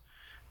symptoms,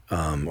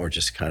 or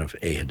just kind of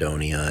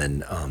ahedonia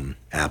and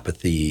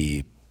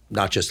apathy,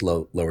 not just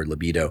lowered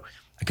libido.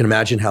 I can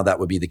imagine how that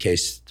would be the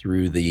case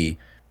through the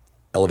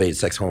elevated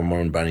sex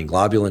hormone binding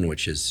globulin,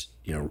 which is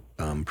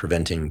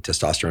preventing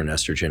testosterone and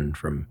estrogen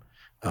from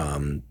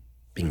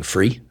being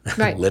free,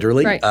 right.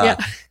 literally, right. Yeah.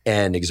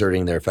 and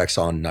exerting their effects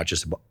on not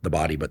just the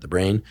body but the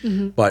brain.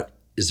 Mm-hmm. But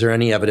is there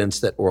any evidence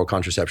that oral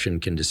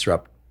contraception can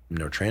disrupt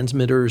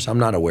neurotransmitters? I'm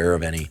not aware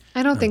of any.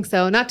 I don't think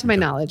so, not to my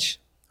knowledge.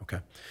 Okay.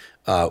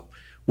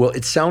 Well,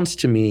 it sounds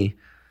to me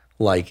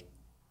like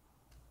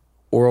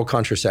oral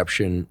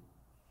contraception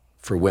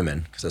for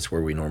women, because that's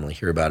where we normally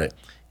hear about it,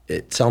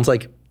 it sounds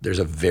like there's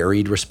a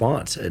varied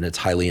response and it's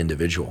highly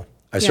individual.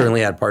 I've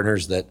certainly had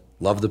partners that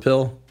love the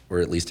pill, or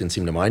at least didn't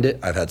seem to mind it.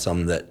 I've had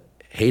some that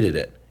hated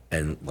it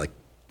and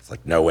it's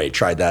like, no way,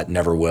 tried that,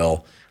 never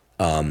will.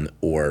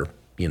 Or,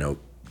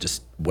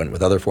 just went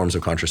with other forms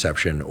of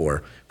contraception,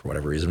 or for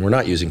whatever reason, we're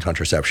not using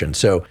contraception.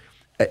 So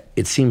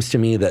it seems to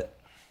me that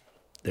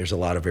there's a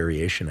lot of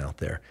variation out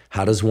there.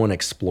 How does one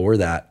explore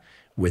that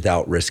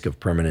without risk of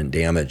permanent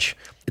damage?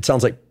 It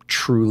sounds like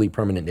truly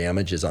permanent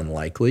damage is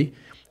unlikely.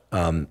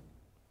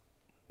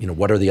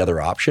 What are the other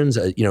options?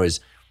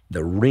 Is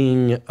the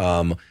ring,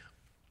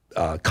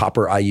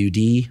 copper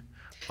IUD?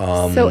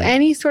 So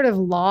any sort of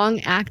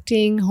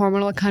long-acting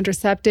hormonal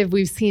contraceptive,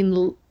 we've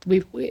seen,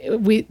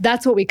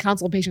 that's what we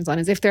counsel patients on,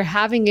 is if they're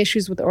having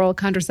issues with oral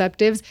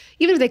contraceptives,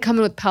 even if they come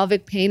in with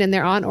pelvic pain and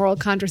they're on oral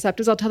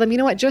contraceptives, I'll tell them,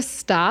 just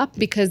stop,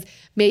 because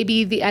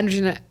maybe the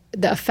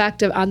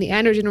effect on the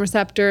androgen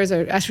receptors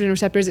or estrogen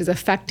receptors is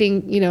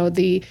affecting,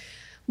 the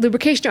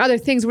lubrication or other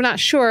things. We're not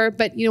sure,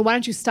 but why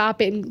don't you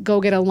stop it and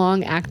go get a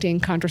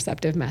long-acting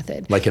contraceptive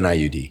method? Like an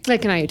IUD.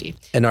 Like an IUD.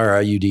 And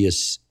our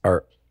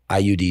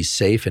IUD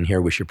safe? And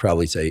here we should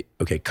probably say,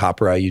 okay,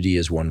 copper IUD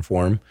is one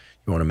form.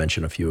 You want to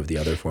mention a few of the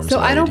other forms of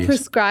IUDs? So I don't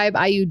prescribe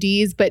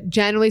IUDs, but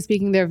generally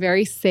speaking, they're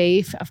very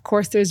safe. Of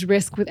course, there's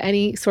risk with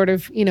any sort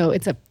of,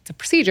 it's a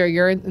procedure.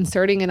 You're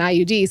inserting an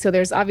IUD. So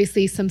there's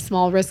obviously some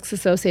small risks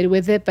associated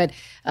with it, but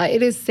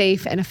it is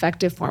safe and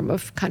effective form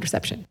of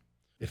contraception.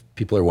 If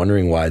people are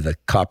wondering why the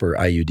copper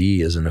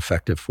IUD is an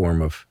effective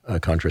form of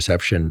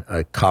contraception,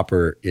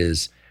 copper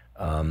is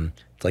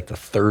it's like the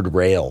third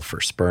rail for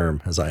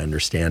sperm, as I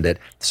understand it.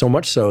 So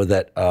much so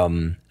that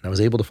I was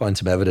able to find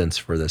some evidence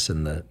for this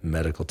in the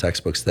medical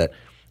textbooks that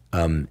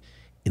in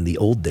the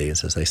old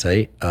days, as they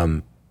say,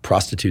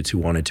 prostitutes who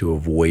wanted to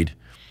avoid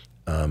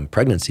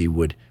pregnancy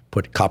would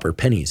put copper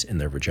pennies in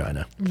their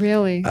vagina.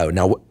 Really?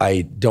 Now,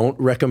 I don't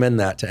recommend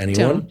that to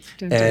anyone.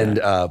 Don't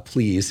and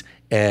please.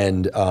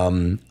 And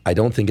I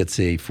don't think it's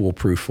a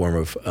foolproof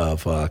form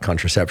of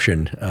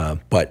contraception,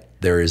 but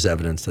there is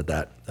evidence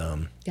that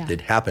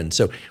did happen.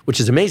 So, which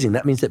is amazing.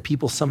 That means that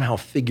people somehow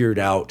figured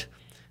out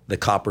the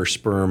copper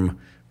sperm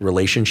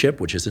relationship,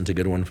 which isn't a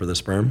good one for the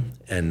sperm,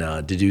 and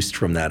deduced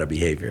from that a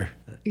behavior.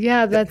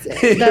 Yeah, that's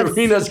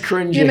Rena's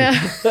cringing. I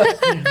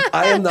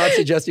am not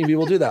suggesting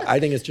people do that. I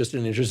think it's just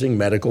an interesting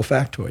medical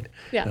factoid.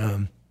 Yeah.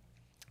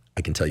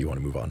 I can tell you want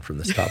to move on from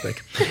this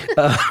topic.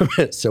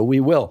 So we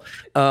will.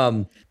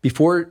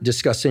 Before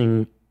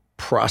discussing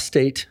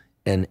prostate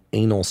and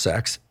anal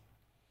sex,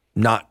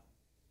 not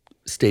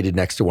stated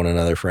next to one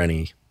another for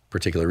any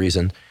particular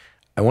reason,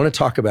 I want to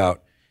talk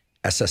about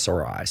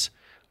SSRIs.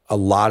 A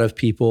lot of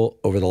people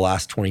over the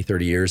last 20,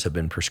 30 years have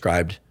been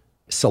prescribed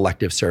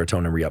selective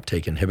serotonin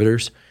reuptake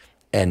inhibitors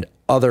and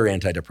other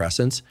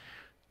antidepressants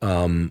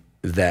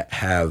that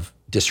have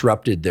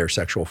disrupted their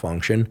sexual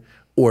function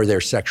or their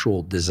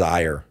sexual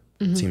desire,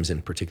 it seems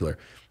in particular.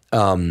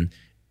 Do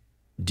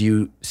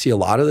you see a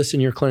lot of this in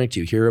your clinic? Do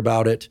you hear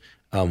about it?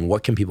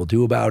 What can people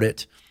do about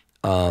it?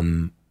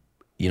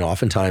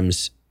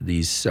 Oftentimes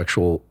these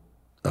sexual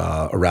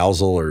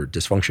arousal or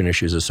dysfunction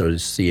issues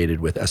associated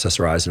with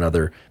SSRIs and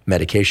other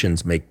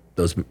medications make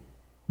those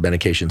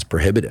medications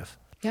prohibitive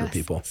for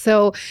people.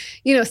 So,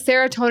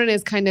 serotonin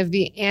is kind of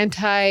the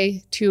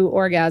anti to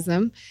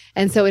orgasm.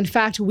 And so, in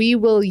fact, we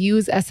will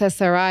use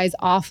SSRIs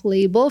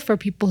off-label for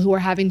people who are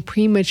having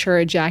premature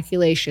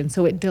ejaculation.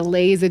 So it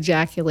delays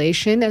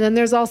ejaculation. And then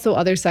there's also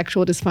other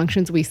sexual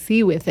dysfunctions we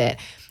see with it.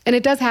 And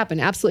it does happen,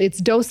 absolutely. It's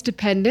dose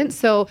dependent.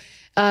 So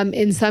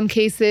in some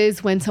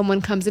cases, when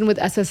someone comes in with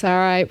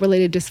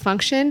SSRI-related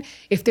dysfunction,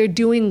 if they're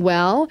doing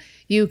well,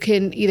 you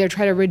can either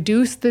try to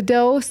reduce the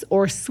dose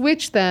or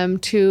switch them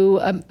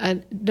to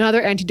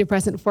another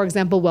antidepressant, for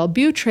example,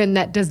 Wellbutrin,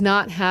 that does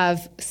not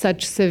have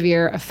such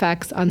severe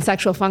effects on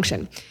sexual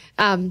function.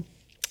 And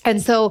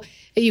so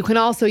you can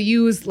also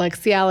use like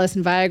Cialis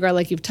and Viagra,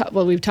 like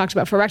we've talked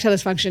about for erectile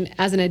dysfunction,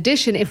 as an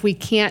addition if we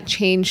can't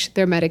change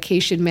their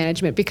medication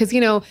management. Because,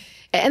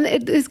 And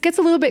it gets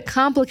a little bit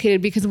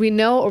complicated because we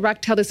know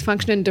erectile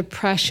dysfunction and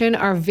depression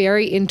are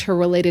very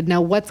interrelated.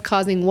 Now, what's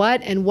causing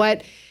what and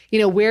what,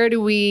 where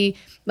do we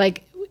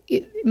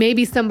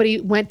maybe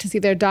somebody went to see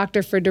their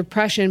doctor for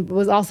depression, but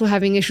was also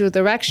having issues with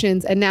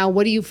erections. And now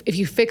if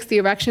you fix the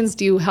erections,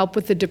 do you help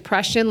with the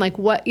depression? Like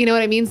what, you know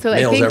what I mean? So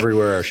males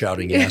everywhere are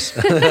shouting yes.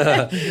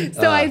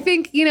 So I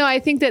think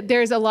that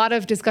there's a lot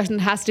of discussion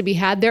that has to be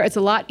had there. It's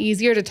a lot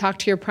easier to talk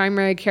to your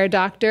primary care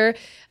doctor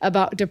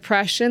about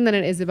depression than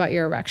it is about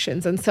your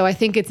erections. And so I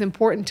think it's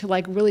important to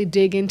really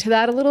dig into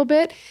that a little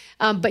bit.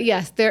 But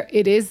yes,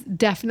 it is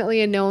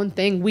definitely a known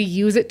thing. We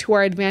use it to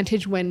our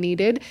advantage when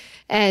needed.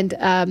 And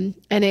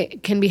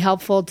it can be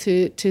helpful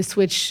to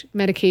switch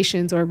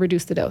medications or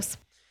reduce the dose.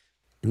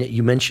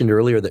 You mentioned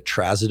earlier that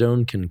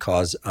trazodone can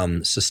cause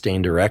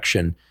sustained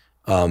erection.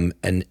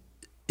 And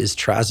is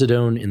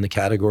trazodone in the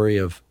category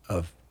of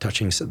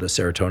touching the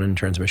serotonin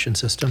transmission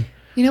system?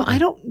 I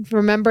don't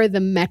remember the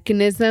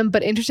mechanism,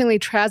 but interestingly,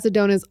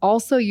 trazodone is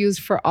also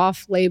used for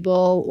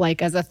off-label,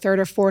 as a third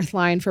or fourth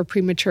line for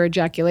premature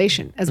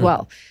ejaculation as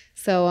well.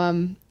 So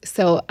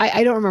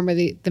I don't remember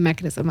the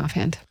mechanism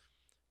offhand.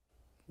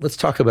 Let's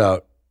talk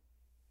about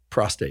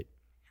prostate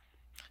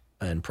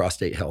and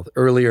prostate health.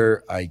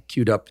 Earlier, I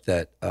queued up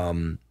that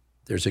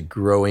there's a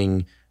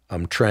growing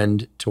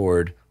trend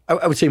toward,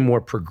 I would say,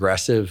 more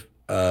progressive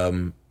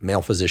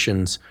male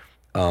physicians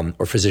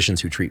or physicians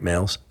who treat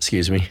males,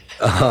 excuse me.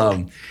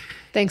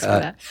 Thanks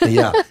for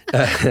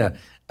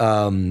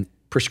that.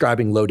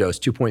 Prescribing low dose,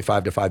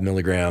 2.5 to 5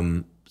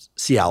 milligram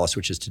Cialis,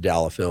 which is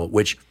tadalafil,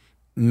 which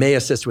may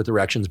assist with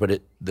erections,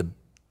 but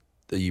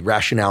the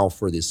rationale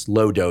for this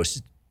low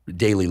dose,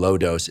 daily low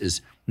dose,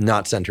 is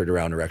not centered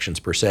around erections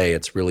per se.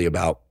 It's really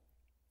about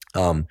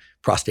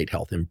prostate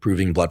health,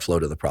 improving blood flow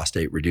to the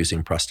prostate,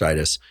 reducing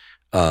prostatitis,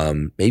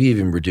 maybe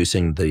even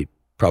reducing the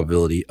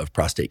probability of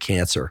prostate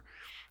cancer.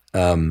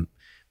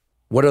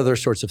 What other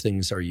sorts of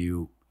things are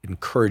you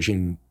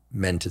encouraging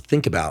men to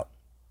think about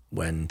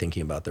when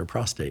thinking about their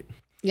prostate?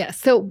 Yeah.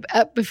 So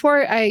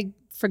before I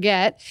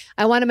forget,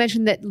 I want to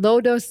mention that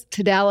low-dose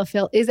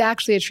tadalafil is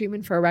actually a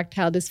treatment for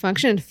erectile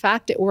dysfunction. In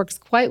fact, it works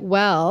quite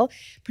well,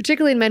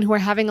 particularly in men who are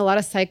having a lot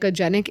of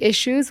psychogenic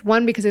issues.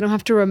 One, because they don't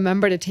have to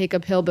remember to take a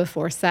pill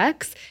before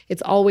sex.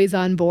 It's always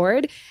on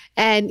board.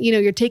 And,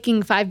 you're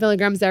taking 5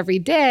 milligrams every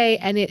day,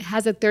 and it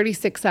has a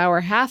 36-hour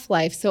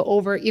half-life. So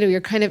over,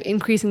 you're kind of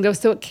increasing dose.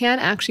 So it can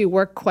actually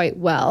work quite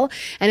well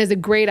and is a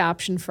great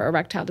option for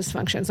erectile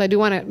dysfunction. So I do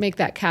want to make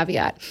that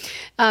caveat.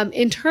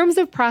 In terms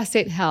of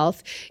prostate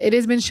health, it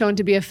has been shown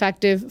to be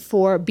effective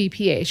for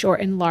BPH, or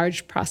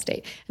enlarged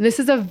prostate. And this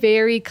is a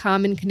very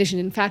common condition.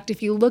 In fact,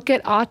 if you look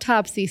at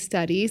autopsy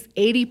studies,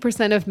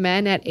 80% of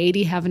men at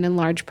 80 have an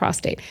enlarged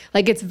prostate.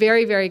 It's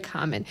very, very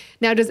common.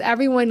 Now, does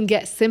everyone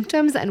get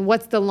symptoms, and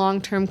what's the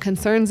long-term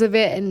concerns of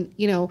it, and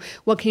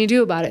what can you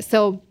do about it?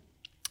 So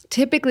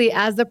typically,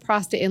 as the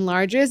prostate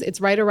enlarges,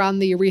 it's right around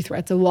the urethra.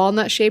 It's a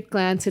walnut-shaped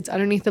gland, sits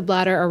underneath the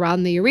bladder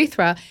around the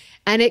urethra,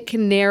 and it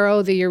can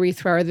narrow the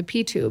urethra or the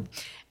P-tube.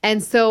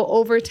 And so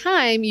over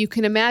time, you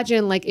can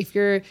imagine,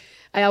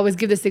 I always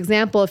give this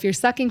example, if you're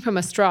sucking from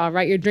a straw,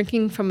 right? You're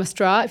drinking from a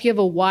straw. If you have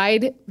a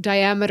wide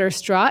diameter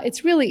straw,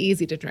 it's really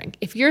easy to drink.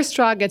 If your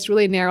straw gets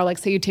really narrow,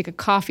 say you take a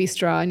coffee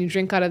straw and you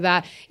drink out of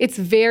that, it's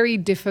very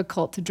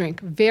difficult to drink.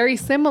 Very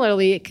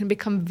similarly, it can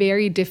become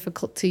very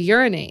difficult to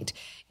urinate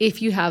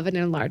if you have an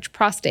enlarged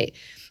prostate.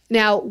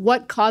 Now,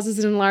 what causes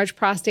an enlarged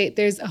prostate?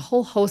 There's a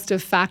whole host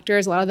of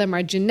factors. A lot of them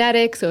are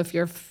genetic. So if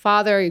your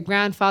father or your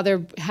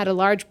grandfather had a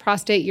large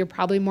prostate, you're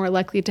probably more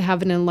likely to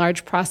have an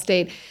enlarged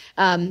prostate.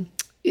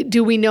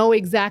 Do we know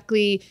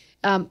exactly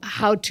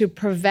how to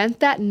prevent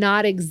that?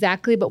 Not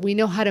exactly, but we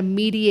know how to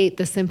mediate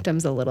the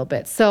symptoms a little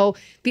bit. So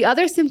the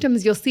other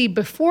symptoms you'll see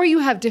before you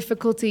have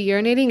difficulty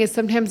urinating is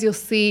sometimes you'll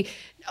see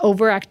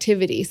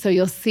overactivity. So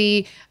you'll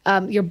see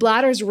your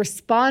bladder's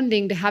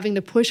responding to having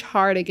to push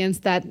hard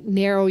against that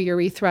narrow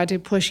urethra to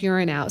push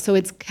urine out. So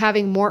it's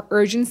having more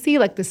urgency,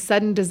 like the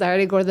sudden desire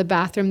to go to the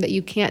bathroom that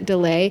you can't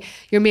delay.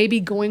 You're maybe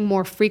going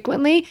more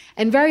frequently,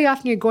 and very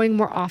often you're going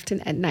more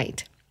often at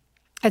night.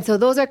 And so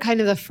those are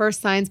kind of the first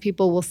signs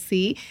people will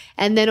see.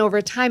 And then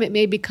over time, it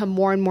may become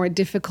more and more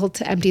difficult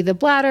to empty the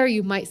bladder.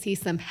 You might see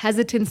some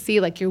hesitancy,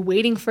 like you're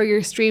waiting for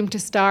your stream to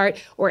start,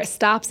 or it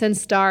stops and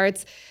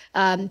starts.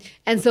 And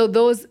so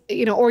those,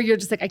 or you're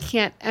just like, I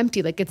can't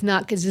empty,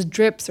 it's just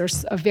drips or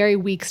a very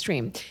weak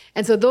stream.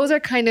 And so those are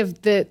kind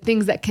of the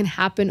things that can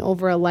happen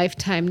over a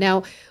lifetime.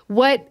 Now,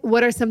 what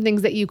are some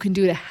things that you can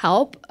do to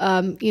help?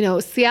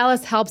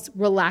 Cialis helps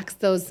relax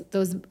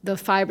the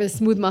fiber, the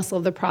smooth muscle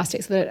of the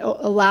prostate, so that it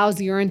allows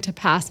urine to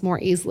pass more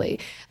easily.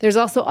 There's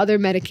also other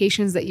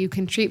medications that you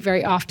can treat.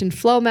 Very often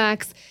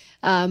Flomax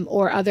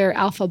or other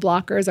alpha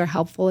blockers are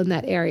helpful in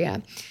that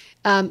area.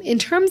 In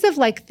terms of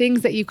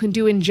things that you can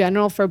do in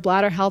general for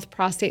bladder health,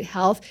 prostate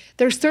health,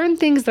 there's certain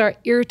things that are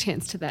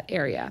irritants to that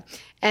area.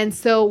 And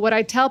so what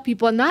I tell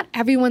people, not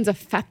everyone's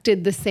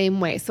affected the same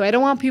way. So I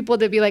don't want people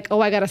to be like,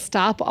 oh, I got to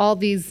stop all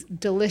these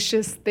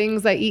delicious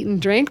things I eat and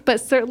drink,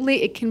 but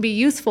certainly it can be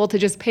useful to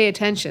just pay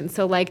attention.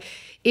 So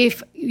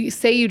if you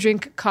say you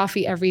drink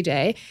coffee every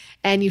day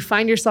and you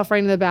find yourself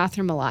running to the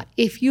bathroom a lot,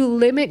 if you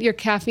limit your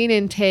caffeine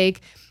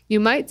intake, you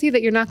might see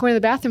that you're not going to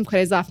the bathroom quite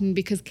as often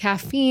because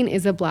caffeine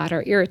is a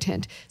bladder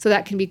irritant. So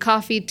that can be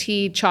coffee,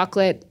 tea,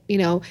 chocolate,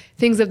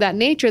 things of that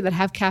nature that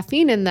have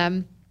caffeine in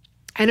them.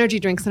 Energy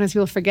drinks, sometimes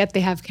people forget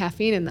they have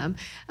caffeine in them.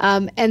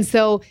 And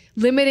so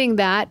limiting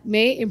that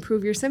may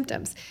improve your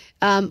symptoms.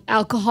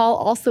 Alcohol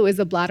also is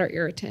a bladder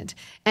irritant.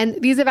 And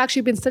these have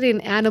actually been studied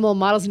in animal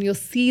models, and you'll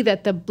see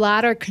that the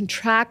bladder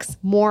contracts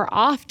more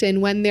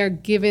often when they're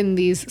given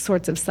these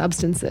sorts of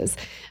substances.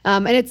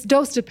 And it's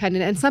dose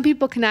dependent. And some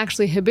people can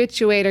actually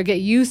habituate or get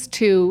used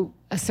to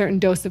a certain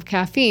dose of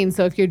caffeine.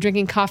 So if you're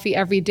drinking coffee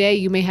every day,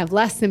 you may have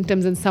less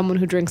symptoms than someone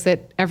who drinks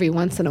it every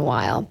once in a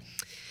while.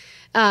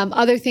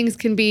 Other things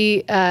can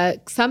be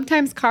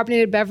sometimes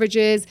carbonated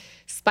beverages,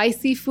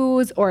 spicy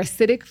foods, or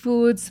acidic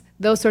foods.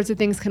 Those sorts of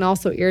things can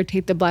also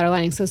irritate the bladder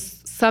lining. So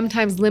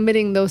sometimes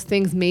limiting those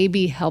things may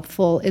be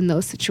helpful in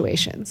those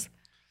situations.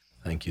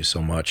 Thank you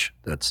so much.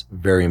 That's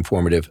very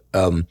informative.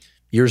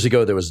 Years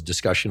ago, there was a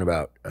discussion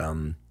about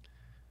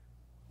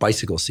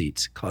bicycle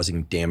seats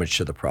causing damage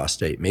to the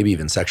prostate, maybe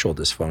even sexual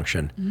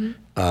dysfunction.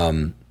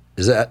 Mm-hmm.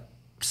 Is that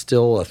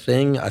still a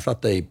thing? I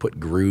thought they put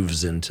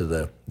grooves into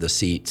the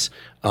seats.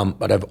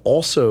 But I've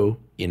also,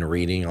 in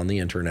reading on the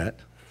internet,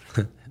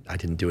 I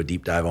didn't do a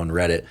deep dive on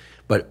Reddit,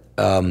 but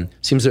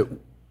seems that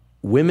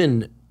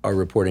women are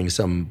reporting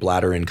some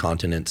bladder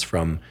incontinence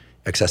from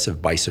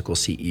excessive bicycle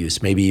seat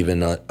use, maybe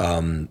even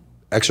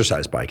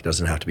exercise bike. It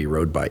doesn't have to be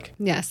road bike.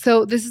 Yeah.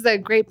 So this is a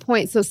great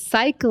point. So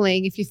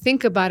cycling, if you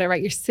think about it, right,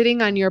 you're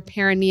sitting on your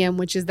perineum,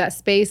 which is that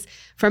space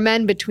for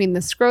men between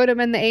the scrotum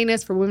and the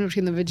anus, for women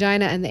between the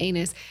vagina and the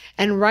anus.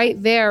 And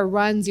right there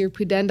runs your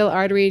pudendal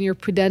artery and your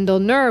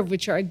pudendal nerve,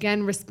 which are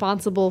again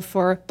responsible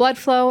for blood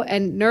flow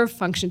and nerve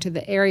function to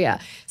the area.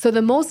 So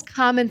the most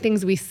common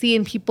things we see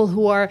in people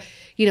who are,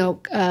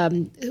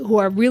 who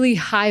are really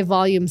high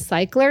volume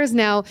cyclers.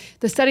 Now,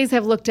 the studies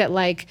have looked at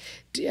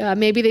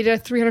maybe they did a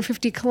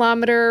 350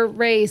 kilometer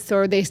race,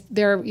 or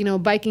they're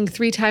biking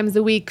 3 times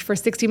a week for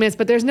 60 minutes,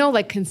 but there's no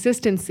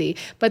consistency.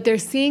 But they're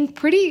seeing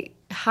pretty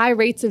high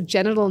rates of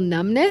genital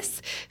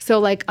numbness,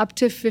 so up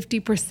to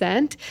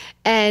 50%,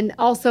 and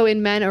also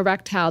in men,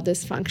 erectile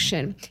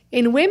dysfunction.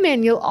 In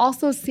women, you'll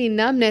also see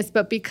numbness,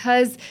 but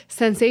because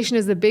sensation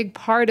is a big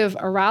part of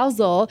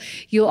arousal,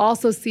 you'll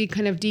also see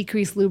kind of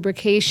decreased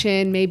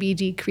lubrication, maybe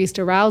decreased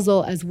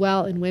arousal as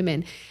well in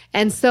women.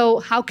 And so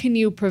how can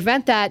you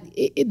prevent that?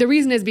 The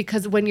reason is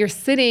because when you're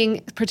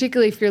sitting,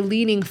 particularly if you're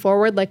leaning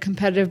forward like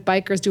competitive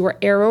bikers do or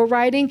aero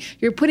riding,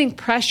 you're putting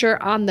pressure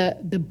on the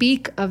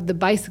beak of the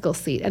bicycle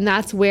seat. And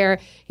that's where,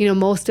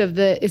 most of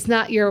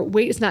your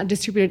weight is not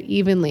distributed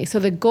evenly. So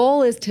the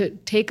goal is to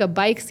take a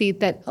bike seat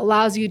that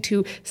allows you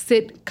to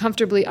sit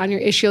comfortably on your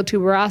ischial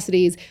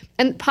tuberosities.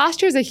 And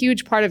posture is a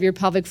huge part of your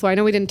pelvic floor. I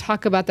know we didn't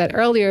talk about that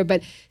earlier,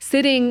 but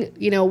sitting,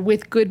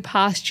 with good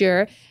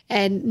posture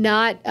and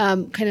not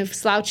kind of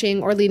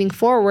slouching or leaning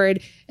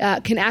forward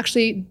can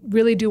actually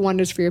really do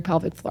wonders for your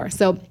pelvic floor.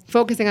 So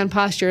focusing on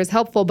posture is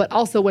helpful, but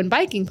also when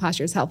biking,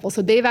 posture is helpful.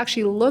 So they've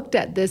actually looked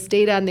at this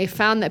data, and they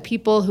found that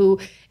people who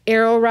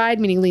aero ride,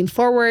 meaning lean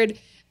forward,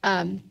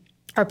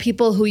 or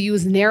people who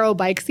use narrow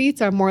bike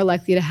seats are more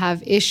likely to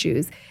have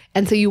issues.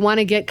 And so you want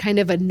to get kind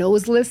of a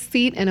noseless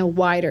seat and a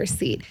wider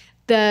seat.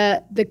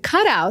 The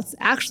cutouts,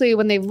 actually,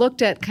 when they've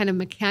looked at kind of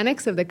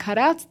mechanics of the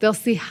cutouts, they'll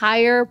see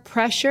higher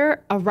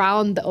pressure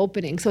around the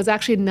opening. So it's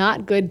actually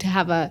not good to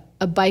have a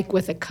bike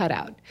with a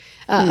cutout,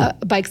 a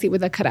bike seat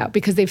with a cutout,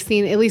 because they've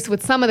seen, at least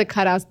with some of the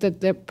cutouts,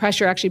 that the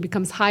pressure actually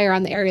becomes higher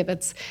on the area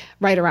that's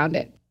right around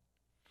it.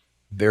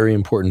 Very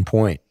important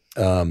point.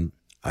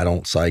 I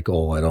don't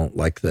cycle. I don't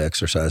like the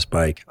exercise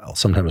bike. I'll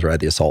sometimes ride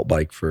the assault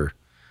bike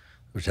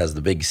which has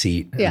the big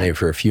seat, maybe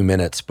for a few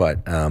minutes,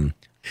 but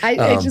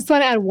I just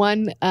want to add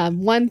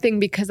one thing,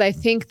 because I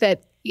think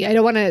that I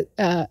don't want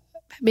to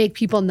make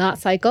people not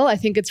cycle. I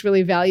think it's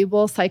really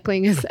valuable.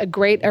 Cycling is a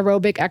great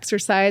aerobic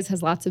exercise,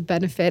 has lots of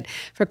benefit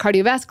for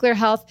cardiovascular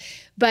health.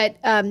 But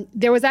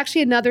there was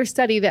actually another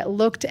study that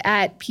looked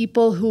at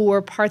people who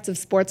were parts of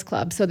sports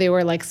clubs. So they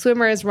were like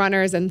swimmers,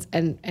 runners,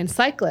 and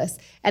cyclists.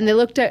 And they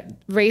looked at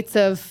rates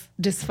of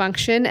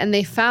dysfunction, and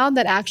they found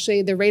that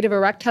actually the rate of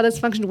erectile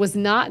dysfunction was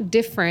not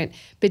different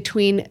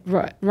between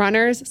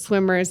runners,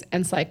 swimmers,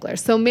 and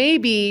cyclers. So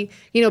maybe,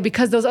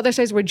 because those other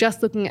studies were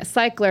just looking at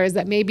cyclers,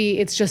 that maybe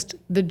it's just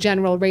the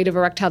general rate of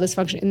erectile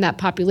dysfunction in that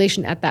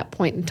population at that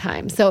point in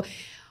time. So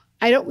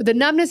the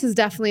numbness is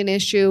definitely an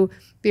issue.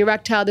 The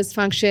erectile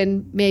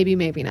dysfunction, maybe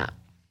not.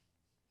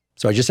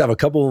 So I just have a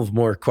couple of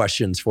more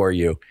questions for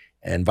you.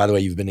 And by the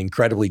way, you've been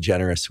incredibly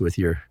generous with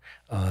your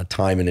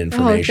time and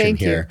information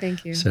here.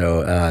 Thank you.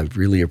 So I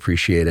really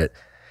appreciate it,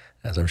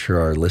 as I'm sure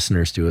our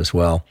listeners do as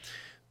well.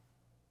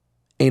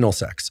 Anal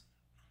sex.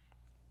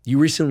 You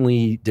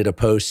recently did a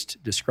post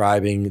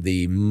describing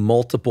the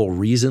multiple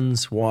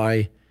reasons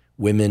why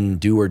women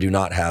do or do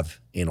not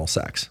have anal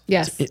sex.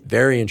 Yes.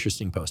 Very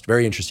interesting post,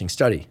 very interesting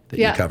study that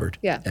you covered.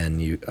 Yeah.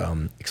 And you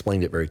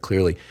explained it very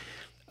clearly.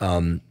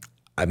 I'm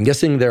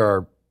guessing there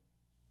are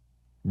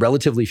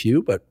relatively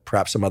few, but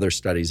perhaps some other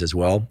studies as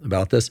well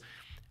about this.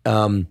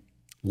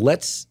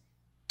 Let's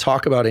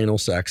talk about anal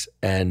sex,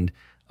 and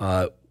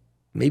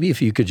maybe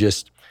if you could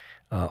just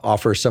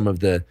offer some of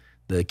the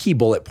key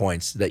bullet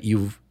points that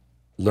you've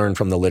learned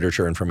from the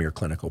literature and from your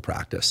clinical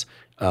practice.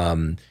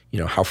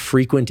 How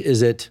frequent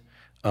is it?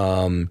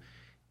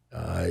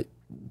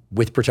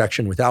 With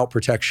protection, without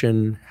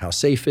protection, how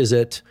safe is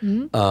it?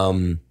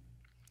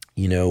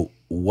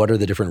 What are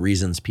the different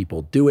reasons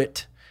people do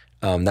it?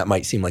 That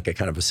might seem like a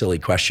kind of a silly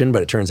question,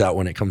 but it turns out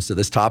when it comes to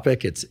this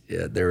topic,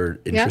 they're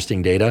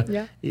interesting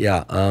data.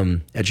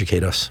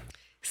 Educate us.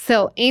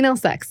 So anal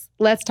sex,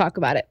 let's talk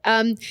about it.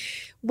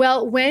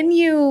 Well, when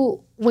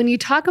you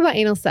talk about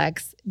anal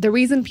sex, the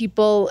reason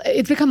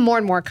it's become more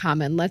and more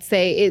common. Let's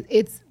say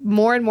it's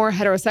more and more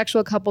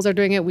heterosexual couples are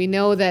doing it. We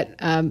know that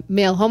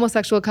male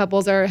homosexual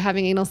couples are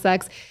having anal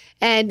sex.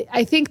 And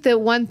I think the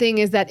one thing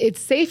is that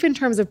it's safe in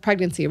terms of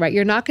pregnancy, right?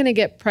 You're not going to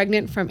get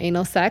pregnant from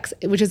anal sex,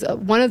 which is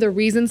one of the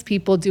reasons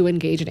people do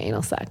engage in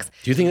anal sex.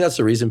 Do you think that's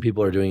the reason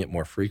people are doing it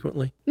more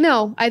frequently?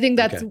 No, I think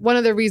that's one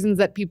of the reasons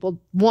that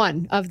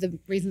one of the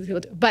reasons people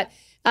do. But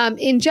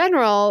in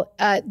general,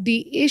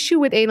 the issue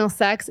with anal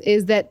sex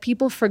is that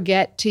people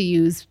forget to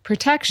use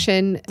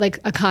protection, like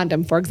a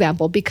condom, for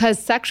example, because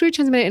sexually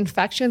transmitted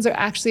infections are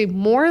actually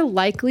more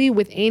likely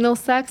with anal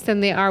sex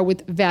than they are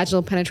with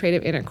vaginal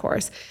penetrative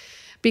intercourse,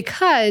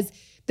 because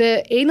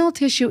the anal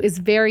tissue is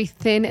very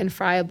thin and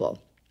friable.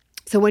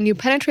 So when you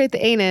penetrate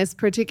the anus,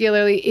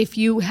 particularly if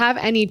you have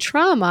any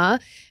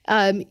trauma,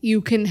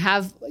 you can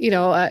have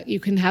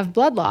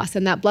blood loss,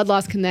 and that blood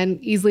loss can then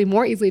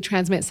more easily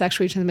transmit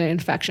sexually transmitted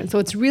infection. So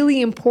it's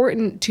really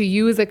important to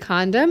use a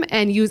condom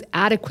and use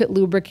adequate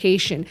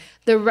lubrication.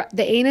 The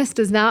anus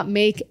does not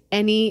make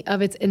any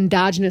of its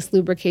endogenous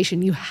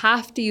lubrication. You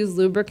have to use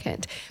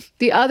lubricant.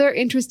 The other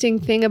interesting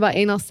thing about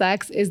anal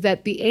sex is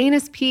that the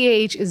anus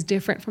pH is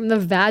different from the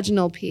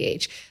vaginal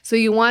pH. So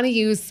you want to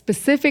use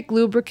specific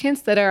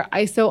lubricants that are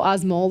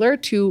isoosmolar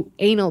to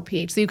anal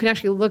pH. So you can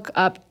actually look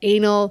up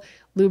anal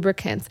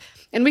lubricants.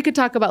 And we could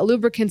talk about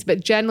lubricants,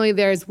 but generally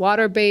there's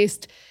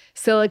water-based,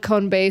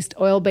 silicone-based,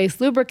 oil-based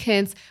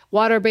lubricants.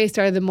 Water-based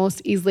are the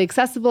most easily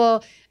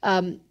accessible.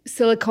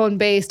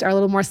 Silicone-based are a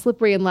little more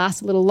slippery and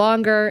last a little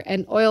longer.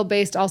 And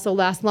oil-based also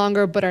last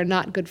longer, but are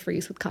not good for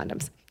use with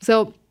condoms.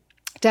 So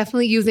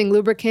definitely using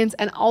lubricants,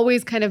 and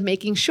always kind of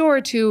making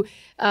sure to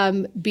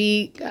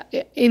be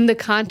in the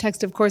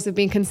context, of course, of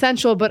being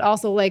consensual, but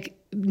also like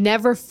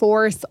never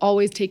force,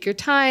 always take your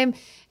time.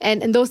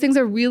 And those things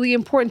are really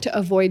important to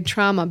avoid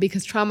trauma,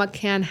 because trauma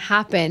can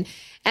happen.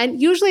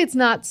 And usually it's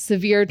not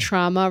severe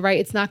trauma, right?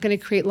 It's not going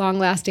to create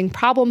long-lasting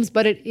problems,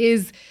 but it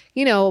is,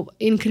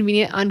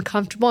 inconvenient,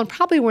 uncomfortable, and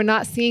probably we're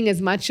not seeing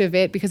as much of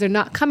it because they're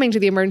not coming to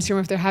the emergency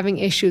room if they're having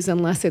issues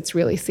unless it's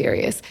really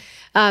serious.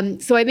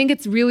 So I think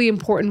it's really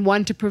important,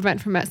 one, to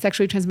prevent from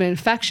sexually transmitted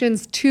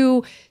infections,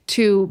 two,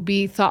 to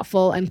be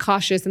thoughtful and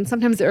cautious. And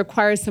sometimes it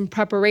requires some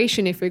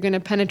preparation. If you're going to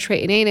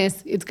penetrate an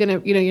anus, it's going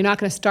to, you're not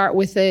going to start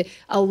with a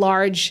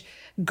large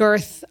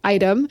girth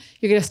item.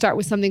 You're going to start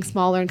with something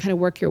smaller and kind of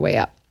work your way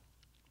up.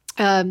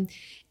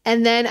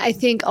 And then I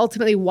think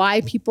ultimately why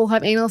people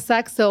have anal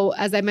sex. So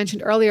as I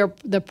mentioned earlier,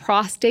 the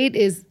prostate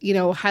is,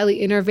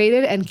 highly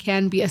innervated and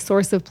can be a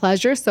source of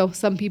pleasure. So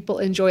some people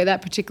enjoy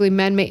that, particularly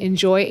men may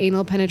enjoy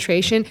anal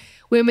penetration.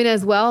 Women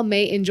as well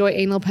may enjoy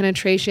anal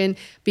penetration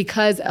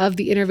because of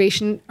the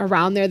innervation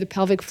around there, the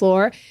pelvic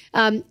floor.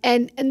 So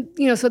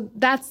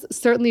that's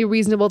certainly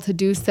reasonable to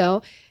do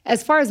so.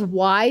 As far as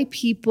why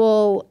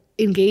people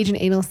engage in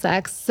anal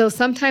sex. So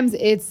sometimes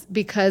it's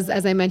because,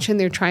 as I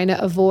mentioned, they're trying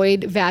to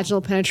avoid vaginal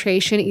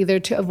penetration, either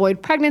to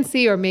avoid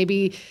pregnancy or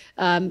maybe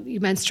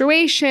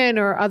menstruation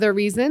or other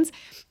reasons.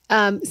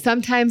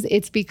 Sometimes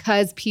it's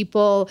because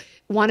people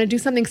want to do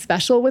something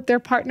special with their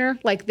partner.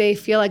 Like they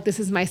feel like this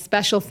is my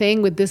special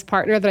thing with this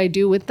partner that I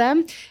do with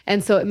them.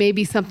 And so it may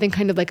be something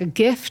kind of like a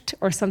gift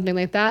or something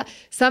like that.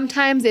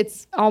 Sometimes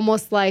it's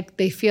almost like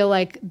they feel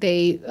like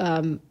they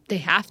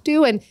have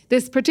to. And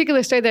this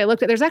particular study that I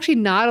looked at, there's actually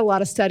not a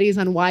lot of studies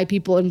on why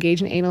people engage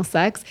in anal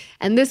sex.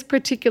 And this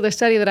particular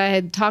study that I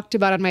had talked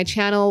about on my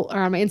channel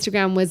or on my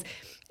Instagram was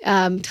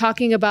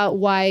talking about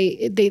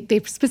why they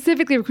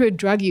specifically recruited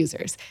drug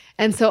users.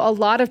 And so a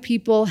lot of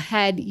people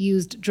had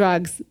used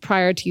drugs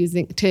prior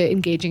to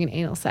engaging in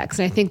anal sex.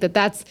 And I think that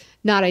that's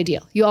not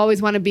ideal. You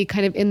always want to be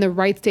kind of in the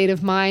right state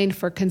of mind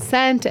for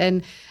consent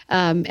and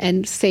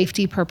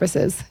safety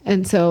purposes.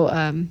 And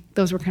so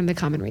those were kind of the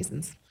common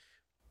reasons.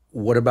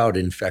 What about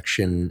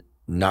infection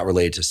not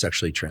related to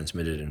sexually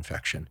transmitted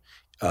infection?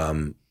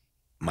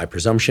 My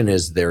presumption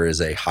is there is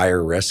a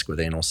higher risk with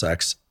anal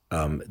sex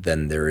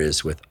than there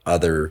is with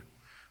other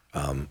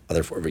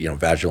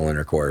vaginal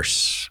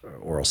intercourse,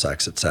 oral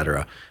sex, et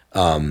cetera.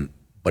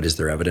 But is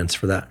there evidence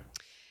for that?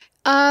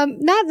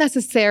 Not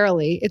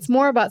necessarily. It's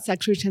more about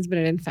sexually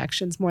transmitted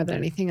infections more than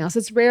anything else.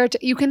 It's rare.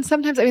 You can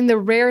sometimes, the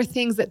rare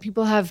things that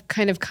people have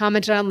kind of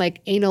commented on, like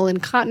anal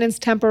incontinence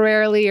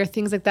temporarily or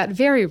things like that,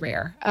 very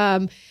rare.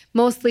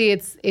 Mostly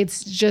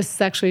it's just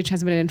sexually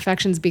transmitted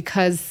infections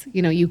because,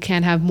 you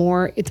can have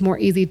more, it's more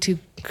easy to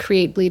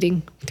create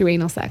bleeding through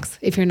anal sex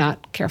if you're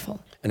not careful.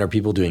 And are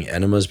people doing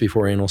enemas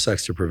before anal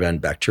sex to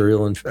prevent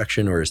bacterial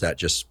infection, or is that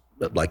just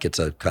like it's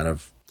a kind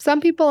of... Some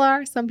people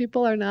are, some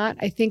people are not.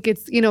 I think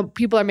it's,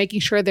 people are making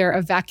sure they're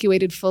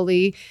evacuated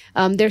fully.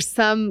 There's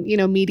some,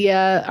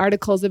 media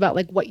articles about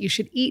like what you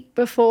should eat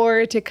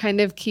before to kind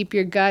of keep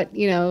your gut,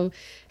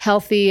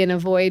 healthy and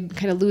avoid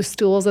kind of loose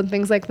stools and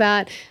things like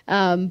that.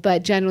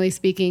 But generally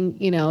speaking,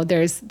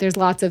 there's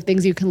lots of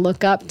things you can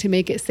look up to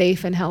make it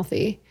safe and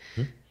healthy.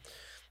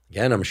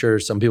 Again, I'm sure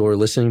some people are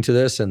listening to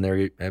this and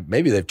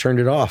maybe they've turned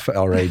it off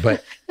already,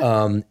 but,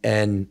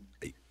 and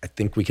I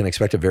think we can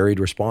expect a varied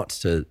response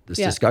to this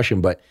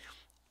discussion, but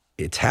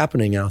it's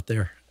happening out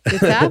there. It's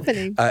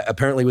happening.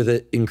 Apparently with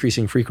an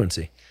increasing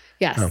frequency.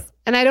 Yes. Oh.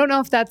 And I don't know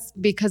if that's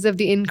because of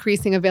the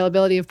increasing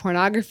availability of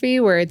pornography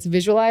where it's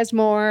visualized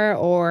more,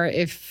 or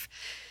if,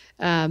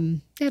 I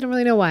don't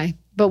really know why,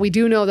 but we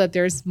do know that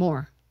there's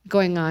more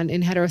going on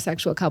in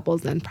heterosexual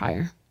couples than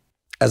prior.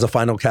 As a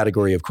final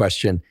category of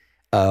question,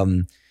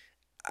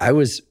 I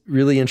was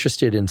really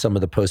interested in some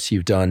of the posts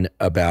you've done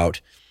about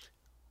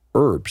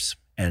herbs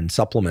and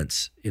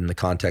supplements in the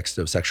context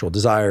of sexual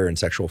desire and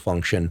sexual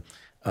function.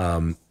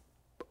 On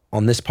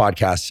this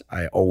podcast,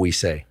 I always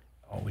say,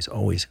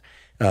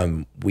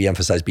 we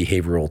emphasize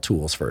behavioral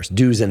tools first,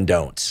 do's and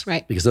don'ts,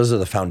 right? Because those are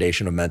the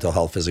foundation of mental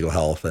health, physical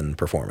health, and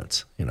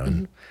performance,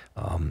 in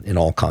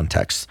all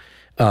contexts.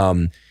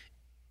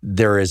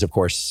 There is, of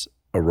course,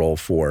 a role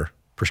for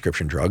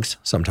prescription drugs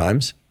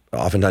sometimes.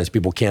 Oftentimes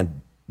people can't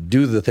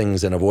do the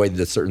things and avoid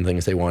the certain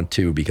things they want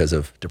to because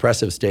of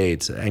depressive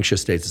states, anxious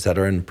states, et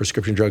cetera, and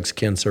prescription drugs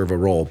can serve a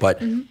role.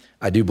 But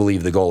I do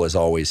believe the goal is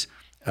always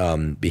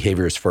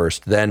behaviors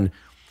first. Then,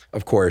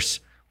 of course,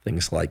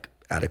 things like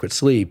adequate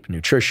sleep,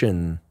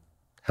 nutrition,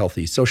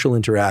 healthy social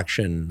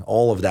interaction,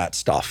 all of that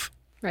stuff,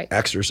 right?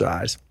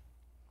 Exercise.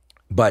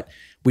 But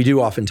we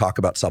do often talk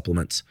about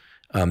supplements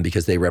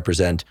because they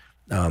represent,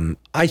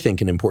 I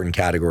think, an important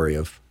category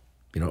of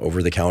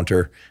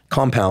over-the-counter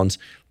compounds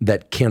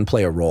that can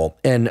play a role.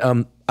 And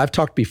I've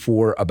talked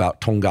before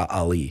about tonga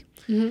ali,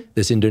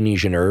 this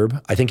Indonesian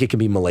herb. I think it can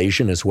be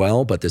Malaysian as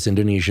well, but this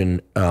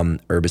Indonesian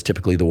herb is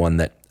typically the one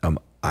that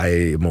I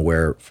am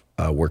aware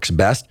works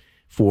best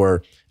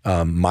for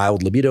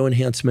mild libido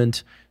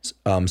enhancement.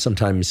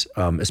 Sometimes,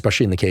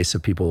 especially in the case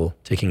of people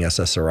taking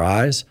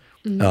SSRIs,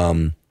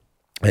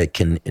 it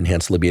can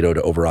enhance libido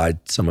to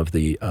override some of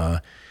the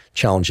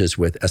challenges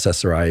with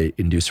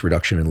SSRI-induced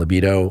reduction in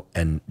libido.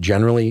 And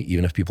generally,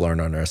 even if people aren't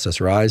on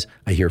SSRIs,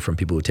 I hear from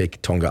people who take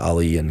tonga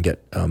ali and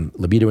get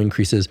libido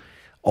increases.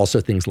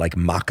 Also things like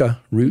maca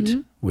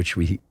root, which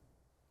we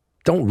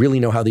don't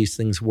really know how these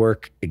things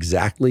work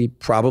exactly.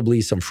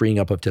 Probably some freeing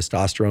up of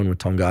testosterone with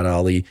tonga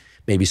ali,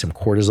 maybe some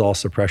cortisol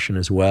suppression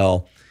as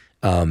well,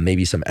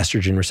 maybe some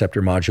estrogen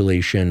receptor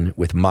modulation.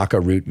 With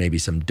maca root, maybe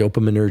some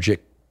dopaminergic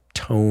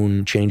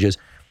tone changes.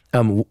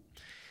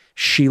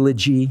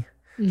 Shilajit,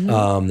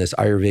 this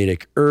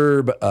Ayurvedic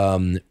herb,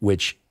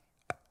 which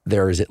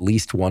there is at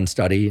least one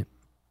study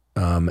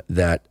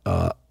that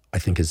I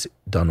think is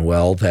done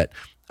well that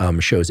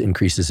shows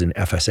increases in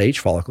FSH,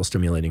 follicle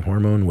stimulating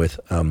hormone, with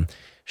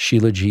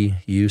Shilajit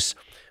use.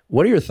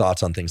 What are your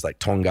thoughts on things like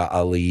tonga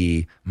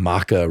ali,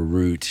 maca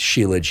root,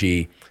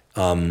 Shilajit?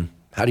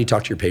 How do you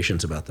talk to your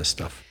patients about this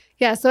stuff?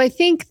 Yeah, so I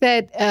think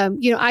that,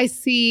 I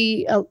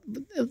see at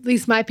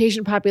least my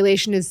patient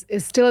population is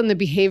still in the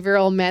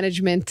behavioral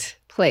management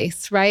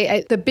place,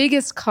 right? The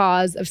biggest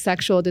cause of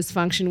sexual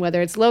dysfunction, whether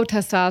it's low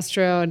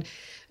testosterone,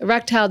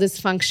 erectile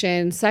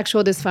dysfunction,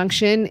 sexual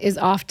dysfunction, is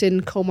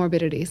often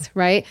comorbidities,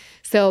 right?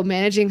 So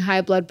managing high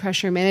blood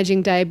pressure,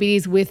 managing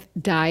diabetes with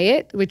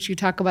diet, which you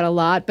talk about a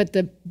lot, but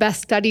the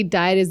best studied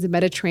diet is the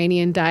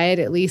Mediterranean diet,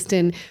 at least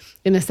in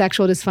the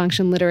sexual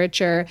dysfunction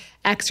literature.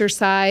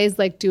 Exercise,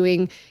 like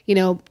doing,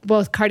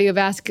 both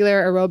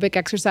cardiovascular, aerobic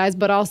exercise,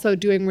 but also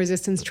doing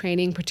resistance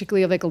training,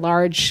 particularly of like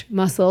large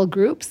muscle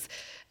groups.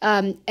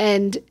 And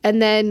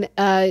then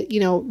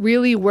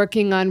really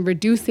working on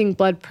reducing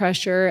blood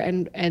pressure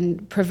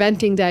and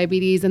preventing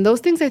diabetes. And those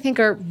things I think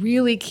are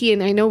really key.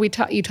 And I know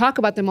you talk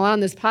about them a lot on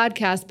this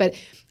podcast, but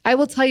I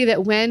will tell you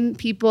that when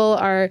people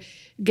are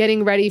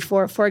getting ready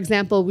for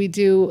example, we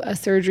do a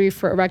surgery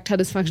for erectile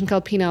dysfunction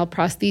called penile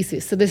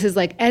prosthesis. So this is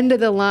like end of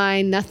the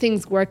line,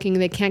 nothing's working,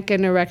 they can't get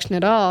an erection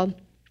at all.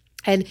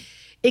 And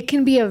it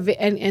can be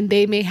and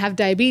they may have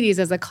diabetes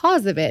as a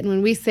cause of it. And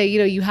when we say,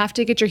 you have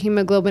to get your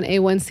hemoglobin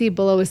A1C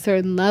below a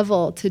certain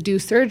level to do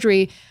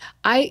surgery,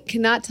 I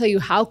cannot tell you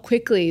how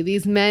quickly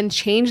these men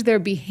change their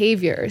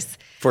behaviors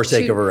for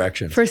sake of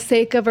erections. For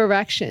sake of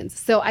erections.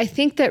 So I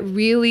think that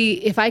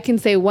really, if I can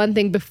say one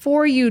thing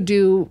before you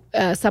do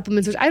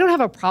supplements, which I don't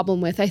have a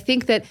problem with, I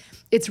think that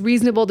it's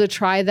reasonable to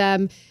try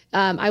them.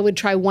 I would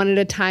try one at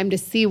a time to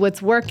see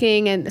what's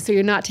working. And so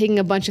you're not taking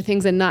a bunch of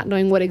things and not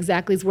knowing what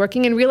exactly is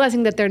working and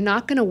realizing that they're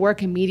not going to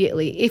work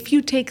immediately. If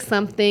you take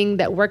something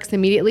that works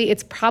immediately,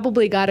 it's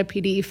probably got a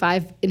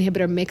PDE5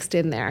 inhibitor mixed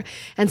in there.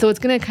 And so it's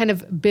going to kind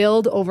of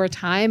build over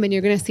time and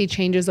you're going to see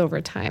changes over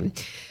time.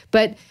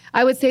 But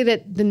I would say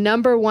that the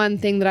number one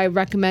thing that I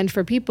recommend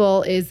for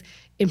people is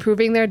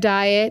improving their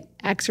diet,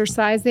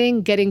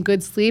 exercising, getting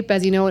good sleep.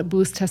 As you know, it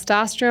boosts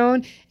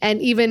testosterone.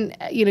 And even,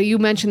 you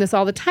mention this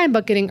all the time,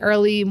 but getting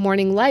early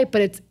morning light,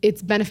 but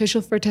it's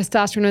beneficial for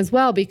testosterone as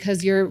well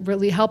because you're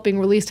really helping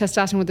release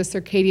testosterone with the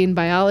circadian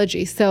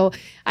biology. So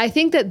I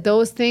think that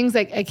those things,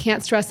 I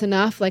can't stress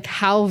enough,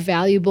 how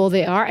valuable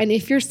they are. And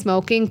if you're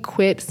smoking,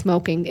 quit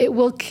smoking. It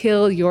will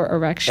kill your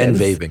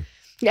erections. And vaping.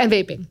 And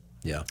vaping.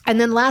 Yeah. And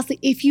then lastly,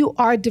 if you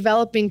are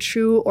developing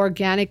true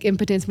organic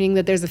impotence, meaning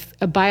that there's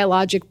a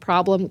biologic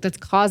problem that's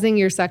causing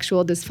your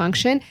sexual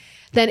dysfunction,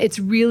 then it's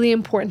really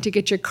important to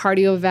get your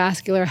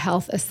cardiovascular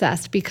health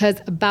assessed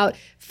because about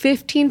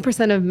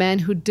 15% of men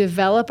who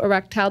develop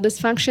erectile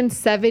dysfunction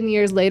 7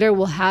 years later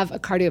will have a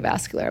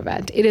cardiovascular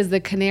event. It is the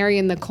canary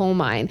in the coal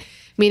mine.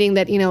 Meaning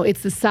that,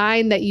 it's the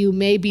sign that you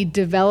may be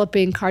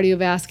developing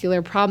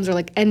cardiovascular problems or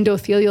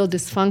endothelial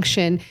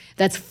dysfunction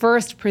that's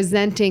first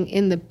presenting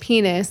in the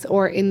penis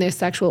or in their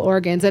sexual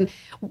organs. And,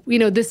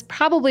 this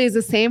probably is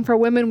the same for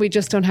women. We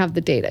just don't have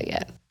the data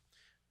yet.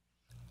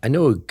 I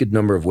know a good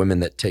number of women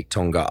that take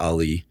Tonga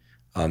Ali,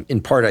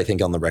 in part, I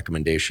think, on the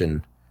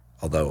recommendation,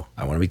 although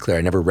I want to be clear,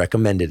 I never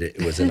recommended it.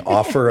 It was an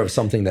offer of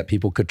something that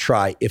people could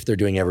try if they're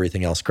doing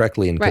everything else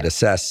correctly and could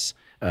assess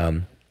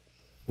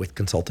with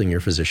consulting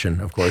your physician,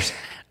 of course.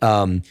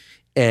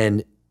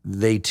 And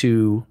they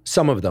too,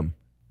 some of them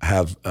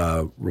have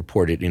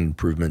reported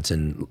improvements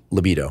in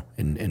libido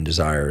and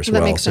desire as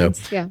well. That makes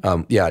sense, yeah.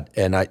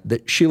 And the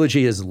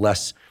Shilajit is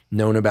less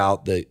known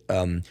about. The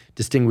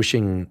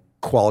distinguishing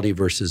quality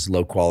versus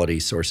low quality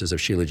sources of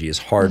Shilajit is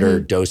harder.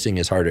 Mm-hmm. Dosing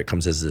is harder. It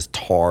comes as this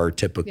tar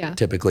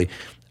typically.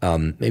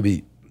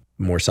 Maybe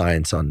more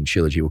science on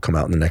Shilajit will come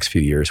out in the next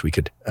few years. We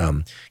could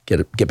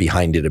get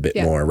behind it a bit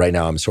more. Right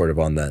now, I'm sort of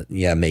on the,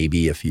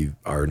 maybe if you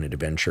are an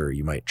adventurer,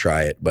 you might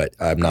try it, but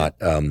I'm not,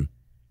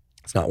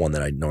 it's not one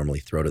that I normally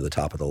throw to the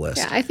top of the list.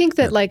 Yeah, I think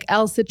that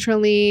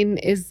L-citrulline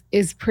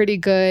is pretty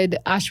good.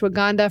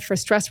 Ashwagandha for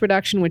stress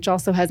reduction, which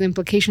also has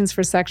implications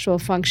for sexual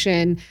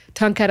function.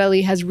 Tonkat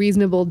Ali has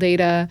reasonable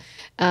data.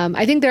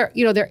 I think there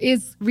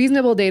is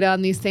reasonable data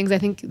on these things. I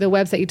think the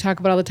website you talk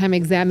about all the time,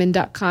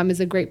 examine.com, is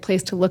a great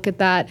place to look at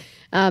that.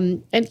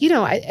 And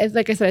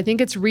like I said, I think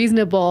it's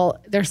reasonable.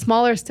 They're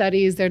smaller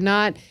studies. They're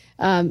not.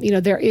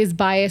 There is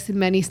bias in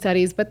many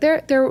studies, but there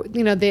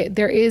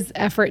is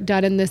effort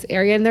done in this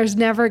area, and there's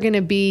never going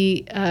to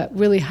be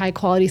really high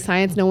quality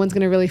science. No one's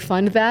going to really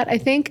fund that, I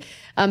think.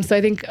 So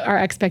I think our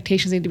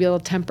expectations need to be a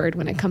little tempered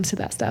when it comes to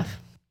that stuff.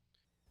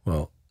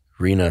 Well,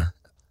 Rena,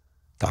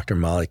 Dr.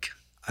 Malik,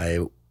 I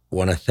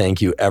want to thank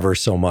you ever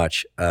so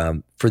much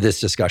for this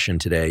discussion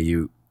today.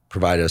 You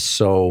provide us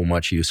so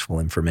much useful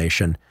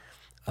information.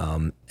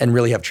 And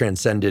really have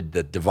transcended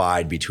the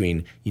divide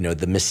between,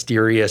 the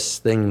mysterious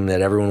thing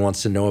that everyone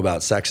wants to know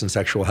about sex and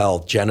sexual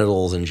health,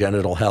 genitals and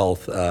genital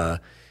health,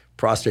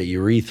 prostate,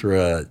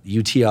 urethra,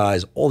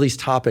 UTIs, all these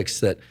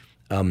topics that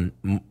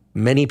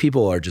many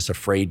people are just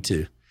afraid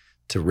to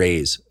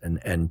raise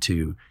and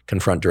to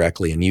confront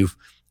directly. And you've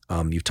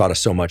taught us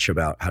so much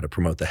about how to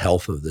promote the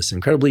health of this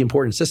incredibly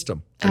important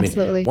system.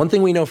 Absolutely. I mean, one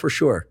thing we know for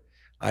sure,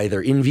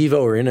 either in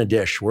vivo or in a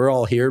dish, we're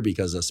all here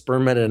because of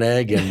sperm and an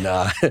egg,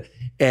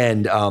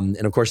 and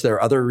of course there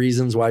are other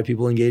reasons why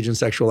people engage in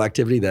sexual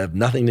activity that have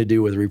nothing to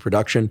do with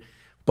reproduction,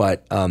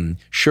 but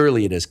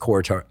surely it is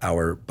core to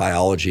our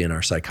biology and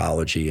our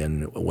psychology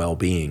and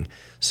well-being.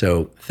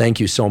 So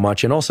thank you so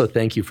much, and also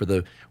thank you for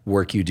the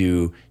work you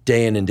do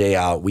day in and day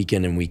out, week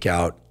in and week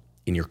out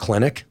in your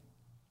clinic.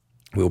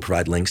 We will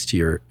provide links to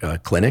your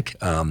clinic.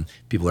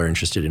 People are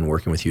interested in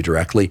working with you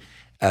directly,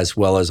 as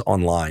well as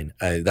online.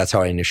 That's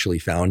how I initially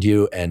found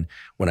you. And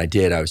when I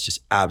did, I was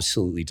just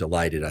absolutely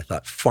delighted. I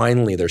thought,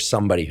 finally, there's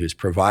somebody who's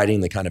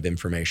providing the kind of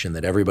information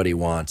that everybody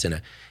wants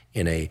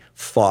in a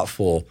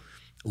thoughtful,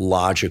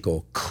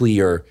 logical,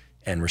 clear,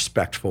 and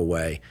respectful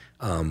way.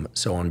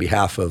 So on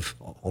behalf of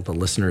all the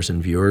listeners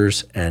and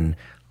viewers, and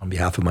on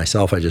behalf of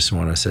myself, I just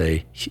want to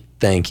say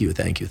thank you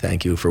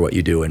for what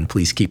you do. And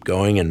please keep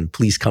going, and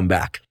please come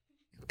back.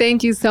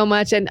 Thank you so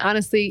much. And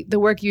honestly, the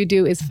work you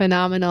do is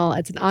phenomenal.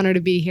 It's an honor to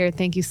be here.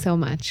 Thank you so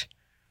much.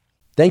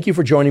 Thank you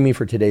for joining me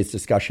for today's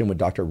discussion with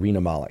Dr. Rena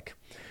Malik,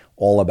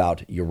 all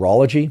about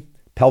urology,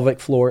 pelvic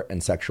floor,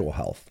 and sexual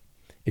health.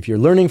 If you're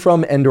learning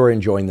from and/or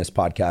enjoying this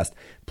podcast,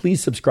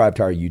 please subscribe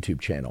to our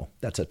YouTube channel.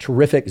 That's a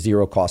terrific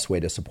zero-cost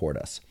way to support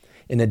us.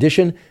 In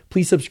addition,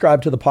 please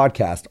subscribe to the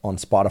podcast on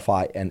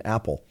Spotify and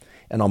Apple.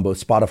 And on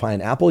both Spotify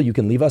and Apple, you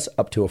can leave us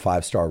up to a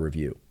 5-star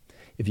review.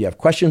 If you have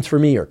questions for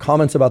me or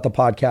comments about the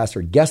podcast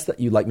or guests that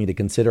you'd like me to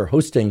consider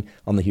hosting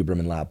on the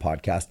Huberman Lab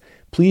podcast,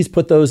 please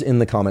put those in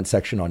the comment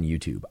section on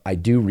YouTube. I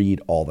do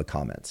read all the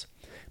comments.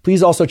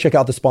 Please also check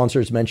out the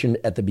sponsors mentioned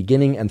at the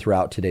beginning and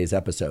throughout today's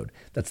episode.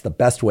 That's the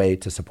best way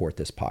to support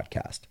this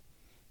podcast.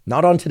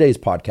 Not on today's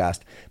podcast,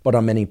 but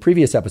on many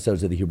previous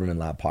episodes of the Huberman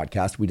Lab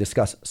podcast, we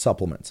discuss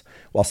supplements.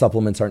 While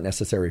supplements aren't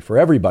necessary for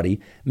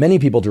everybody, many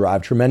people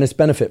derive tremendous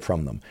benefit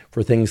from them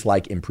for things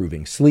like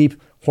improving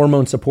sleep,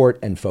 hormone support,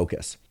 and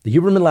focus. The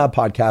Huberman Lab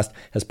podcast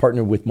has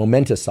partnered with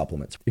Momentous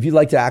Supplements. If you'd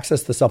like to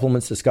access the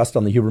supplements discussed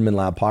on the Huberman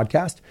Lab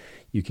podcast,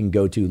 you can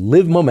go to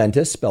Live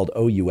Momentous, spelled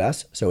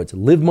O-U-S, so it's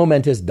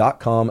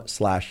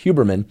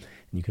livemomentous.com/Huberman, and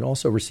you can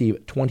also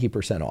receive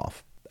 20%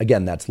 off.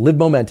 Again, that's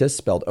livemomentous,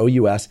 spelled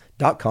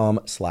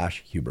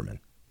OUS.com/Huberman.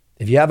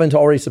 If you haven't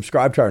already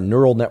subscribed to our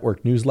Neural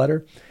Network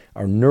newsletter,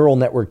 our Neural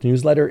Network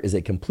newsletter is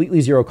a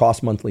completely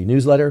zero-cost monthly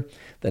newsletter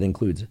that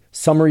includes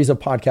summaries of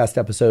podcast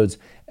episodes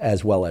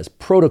as well as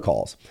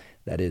protocols.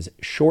 That is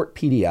short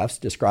PDFs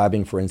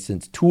describing, for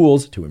instance,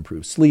 tools to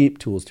improve sleep,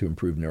 tools to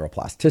improve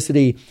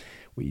neuroplasticity.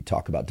 We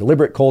talk about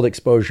deliberate cold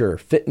exposure,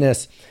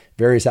 fitness,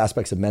 various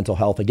aspects of mental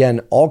health.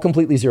 Again, all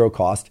completely zero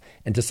cost.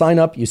 And to sign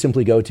up, you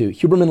simply go to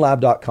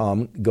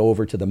hubermanlab.com, go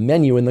over to the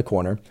menu in the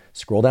corner,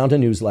 scroll down to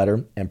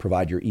newsletter, and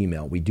provide your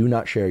email. We do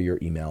not share your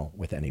email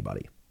with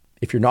anybody.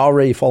 If you're not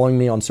already following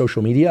me on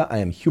social media, I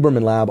am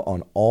Huberman Lab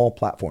on all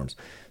platforms.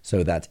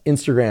 So that's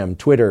Instagram,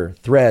 Twitter,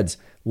 Threads,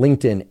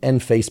 LinkedIn,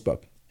 and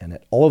Facebook. And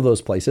at all of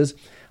those places,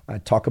 I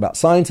talk about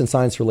science and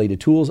science-related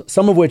tools,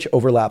 some of which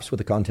overlaps with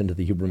the content of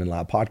the Huberman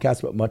Lab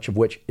podcast, but much of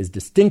which is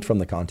distinct from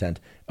the content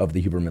of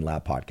the Huberman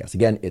Lab podcast.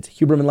 Again, it's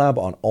Huberman Lab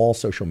on all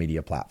social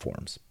media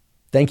platforms.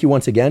 Thank you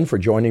once again for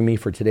joining me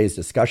for today's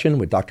discussion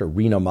with Dr.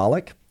 Rena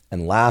Malik.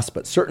 And last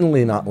but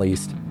certainly not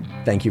least,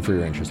 thank you for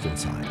your interest in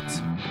science.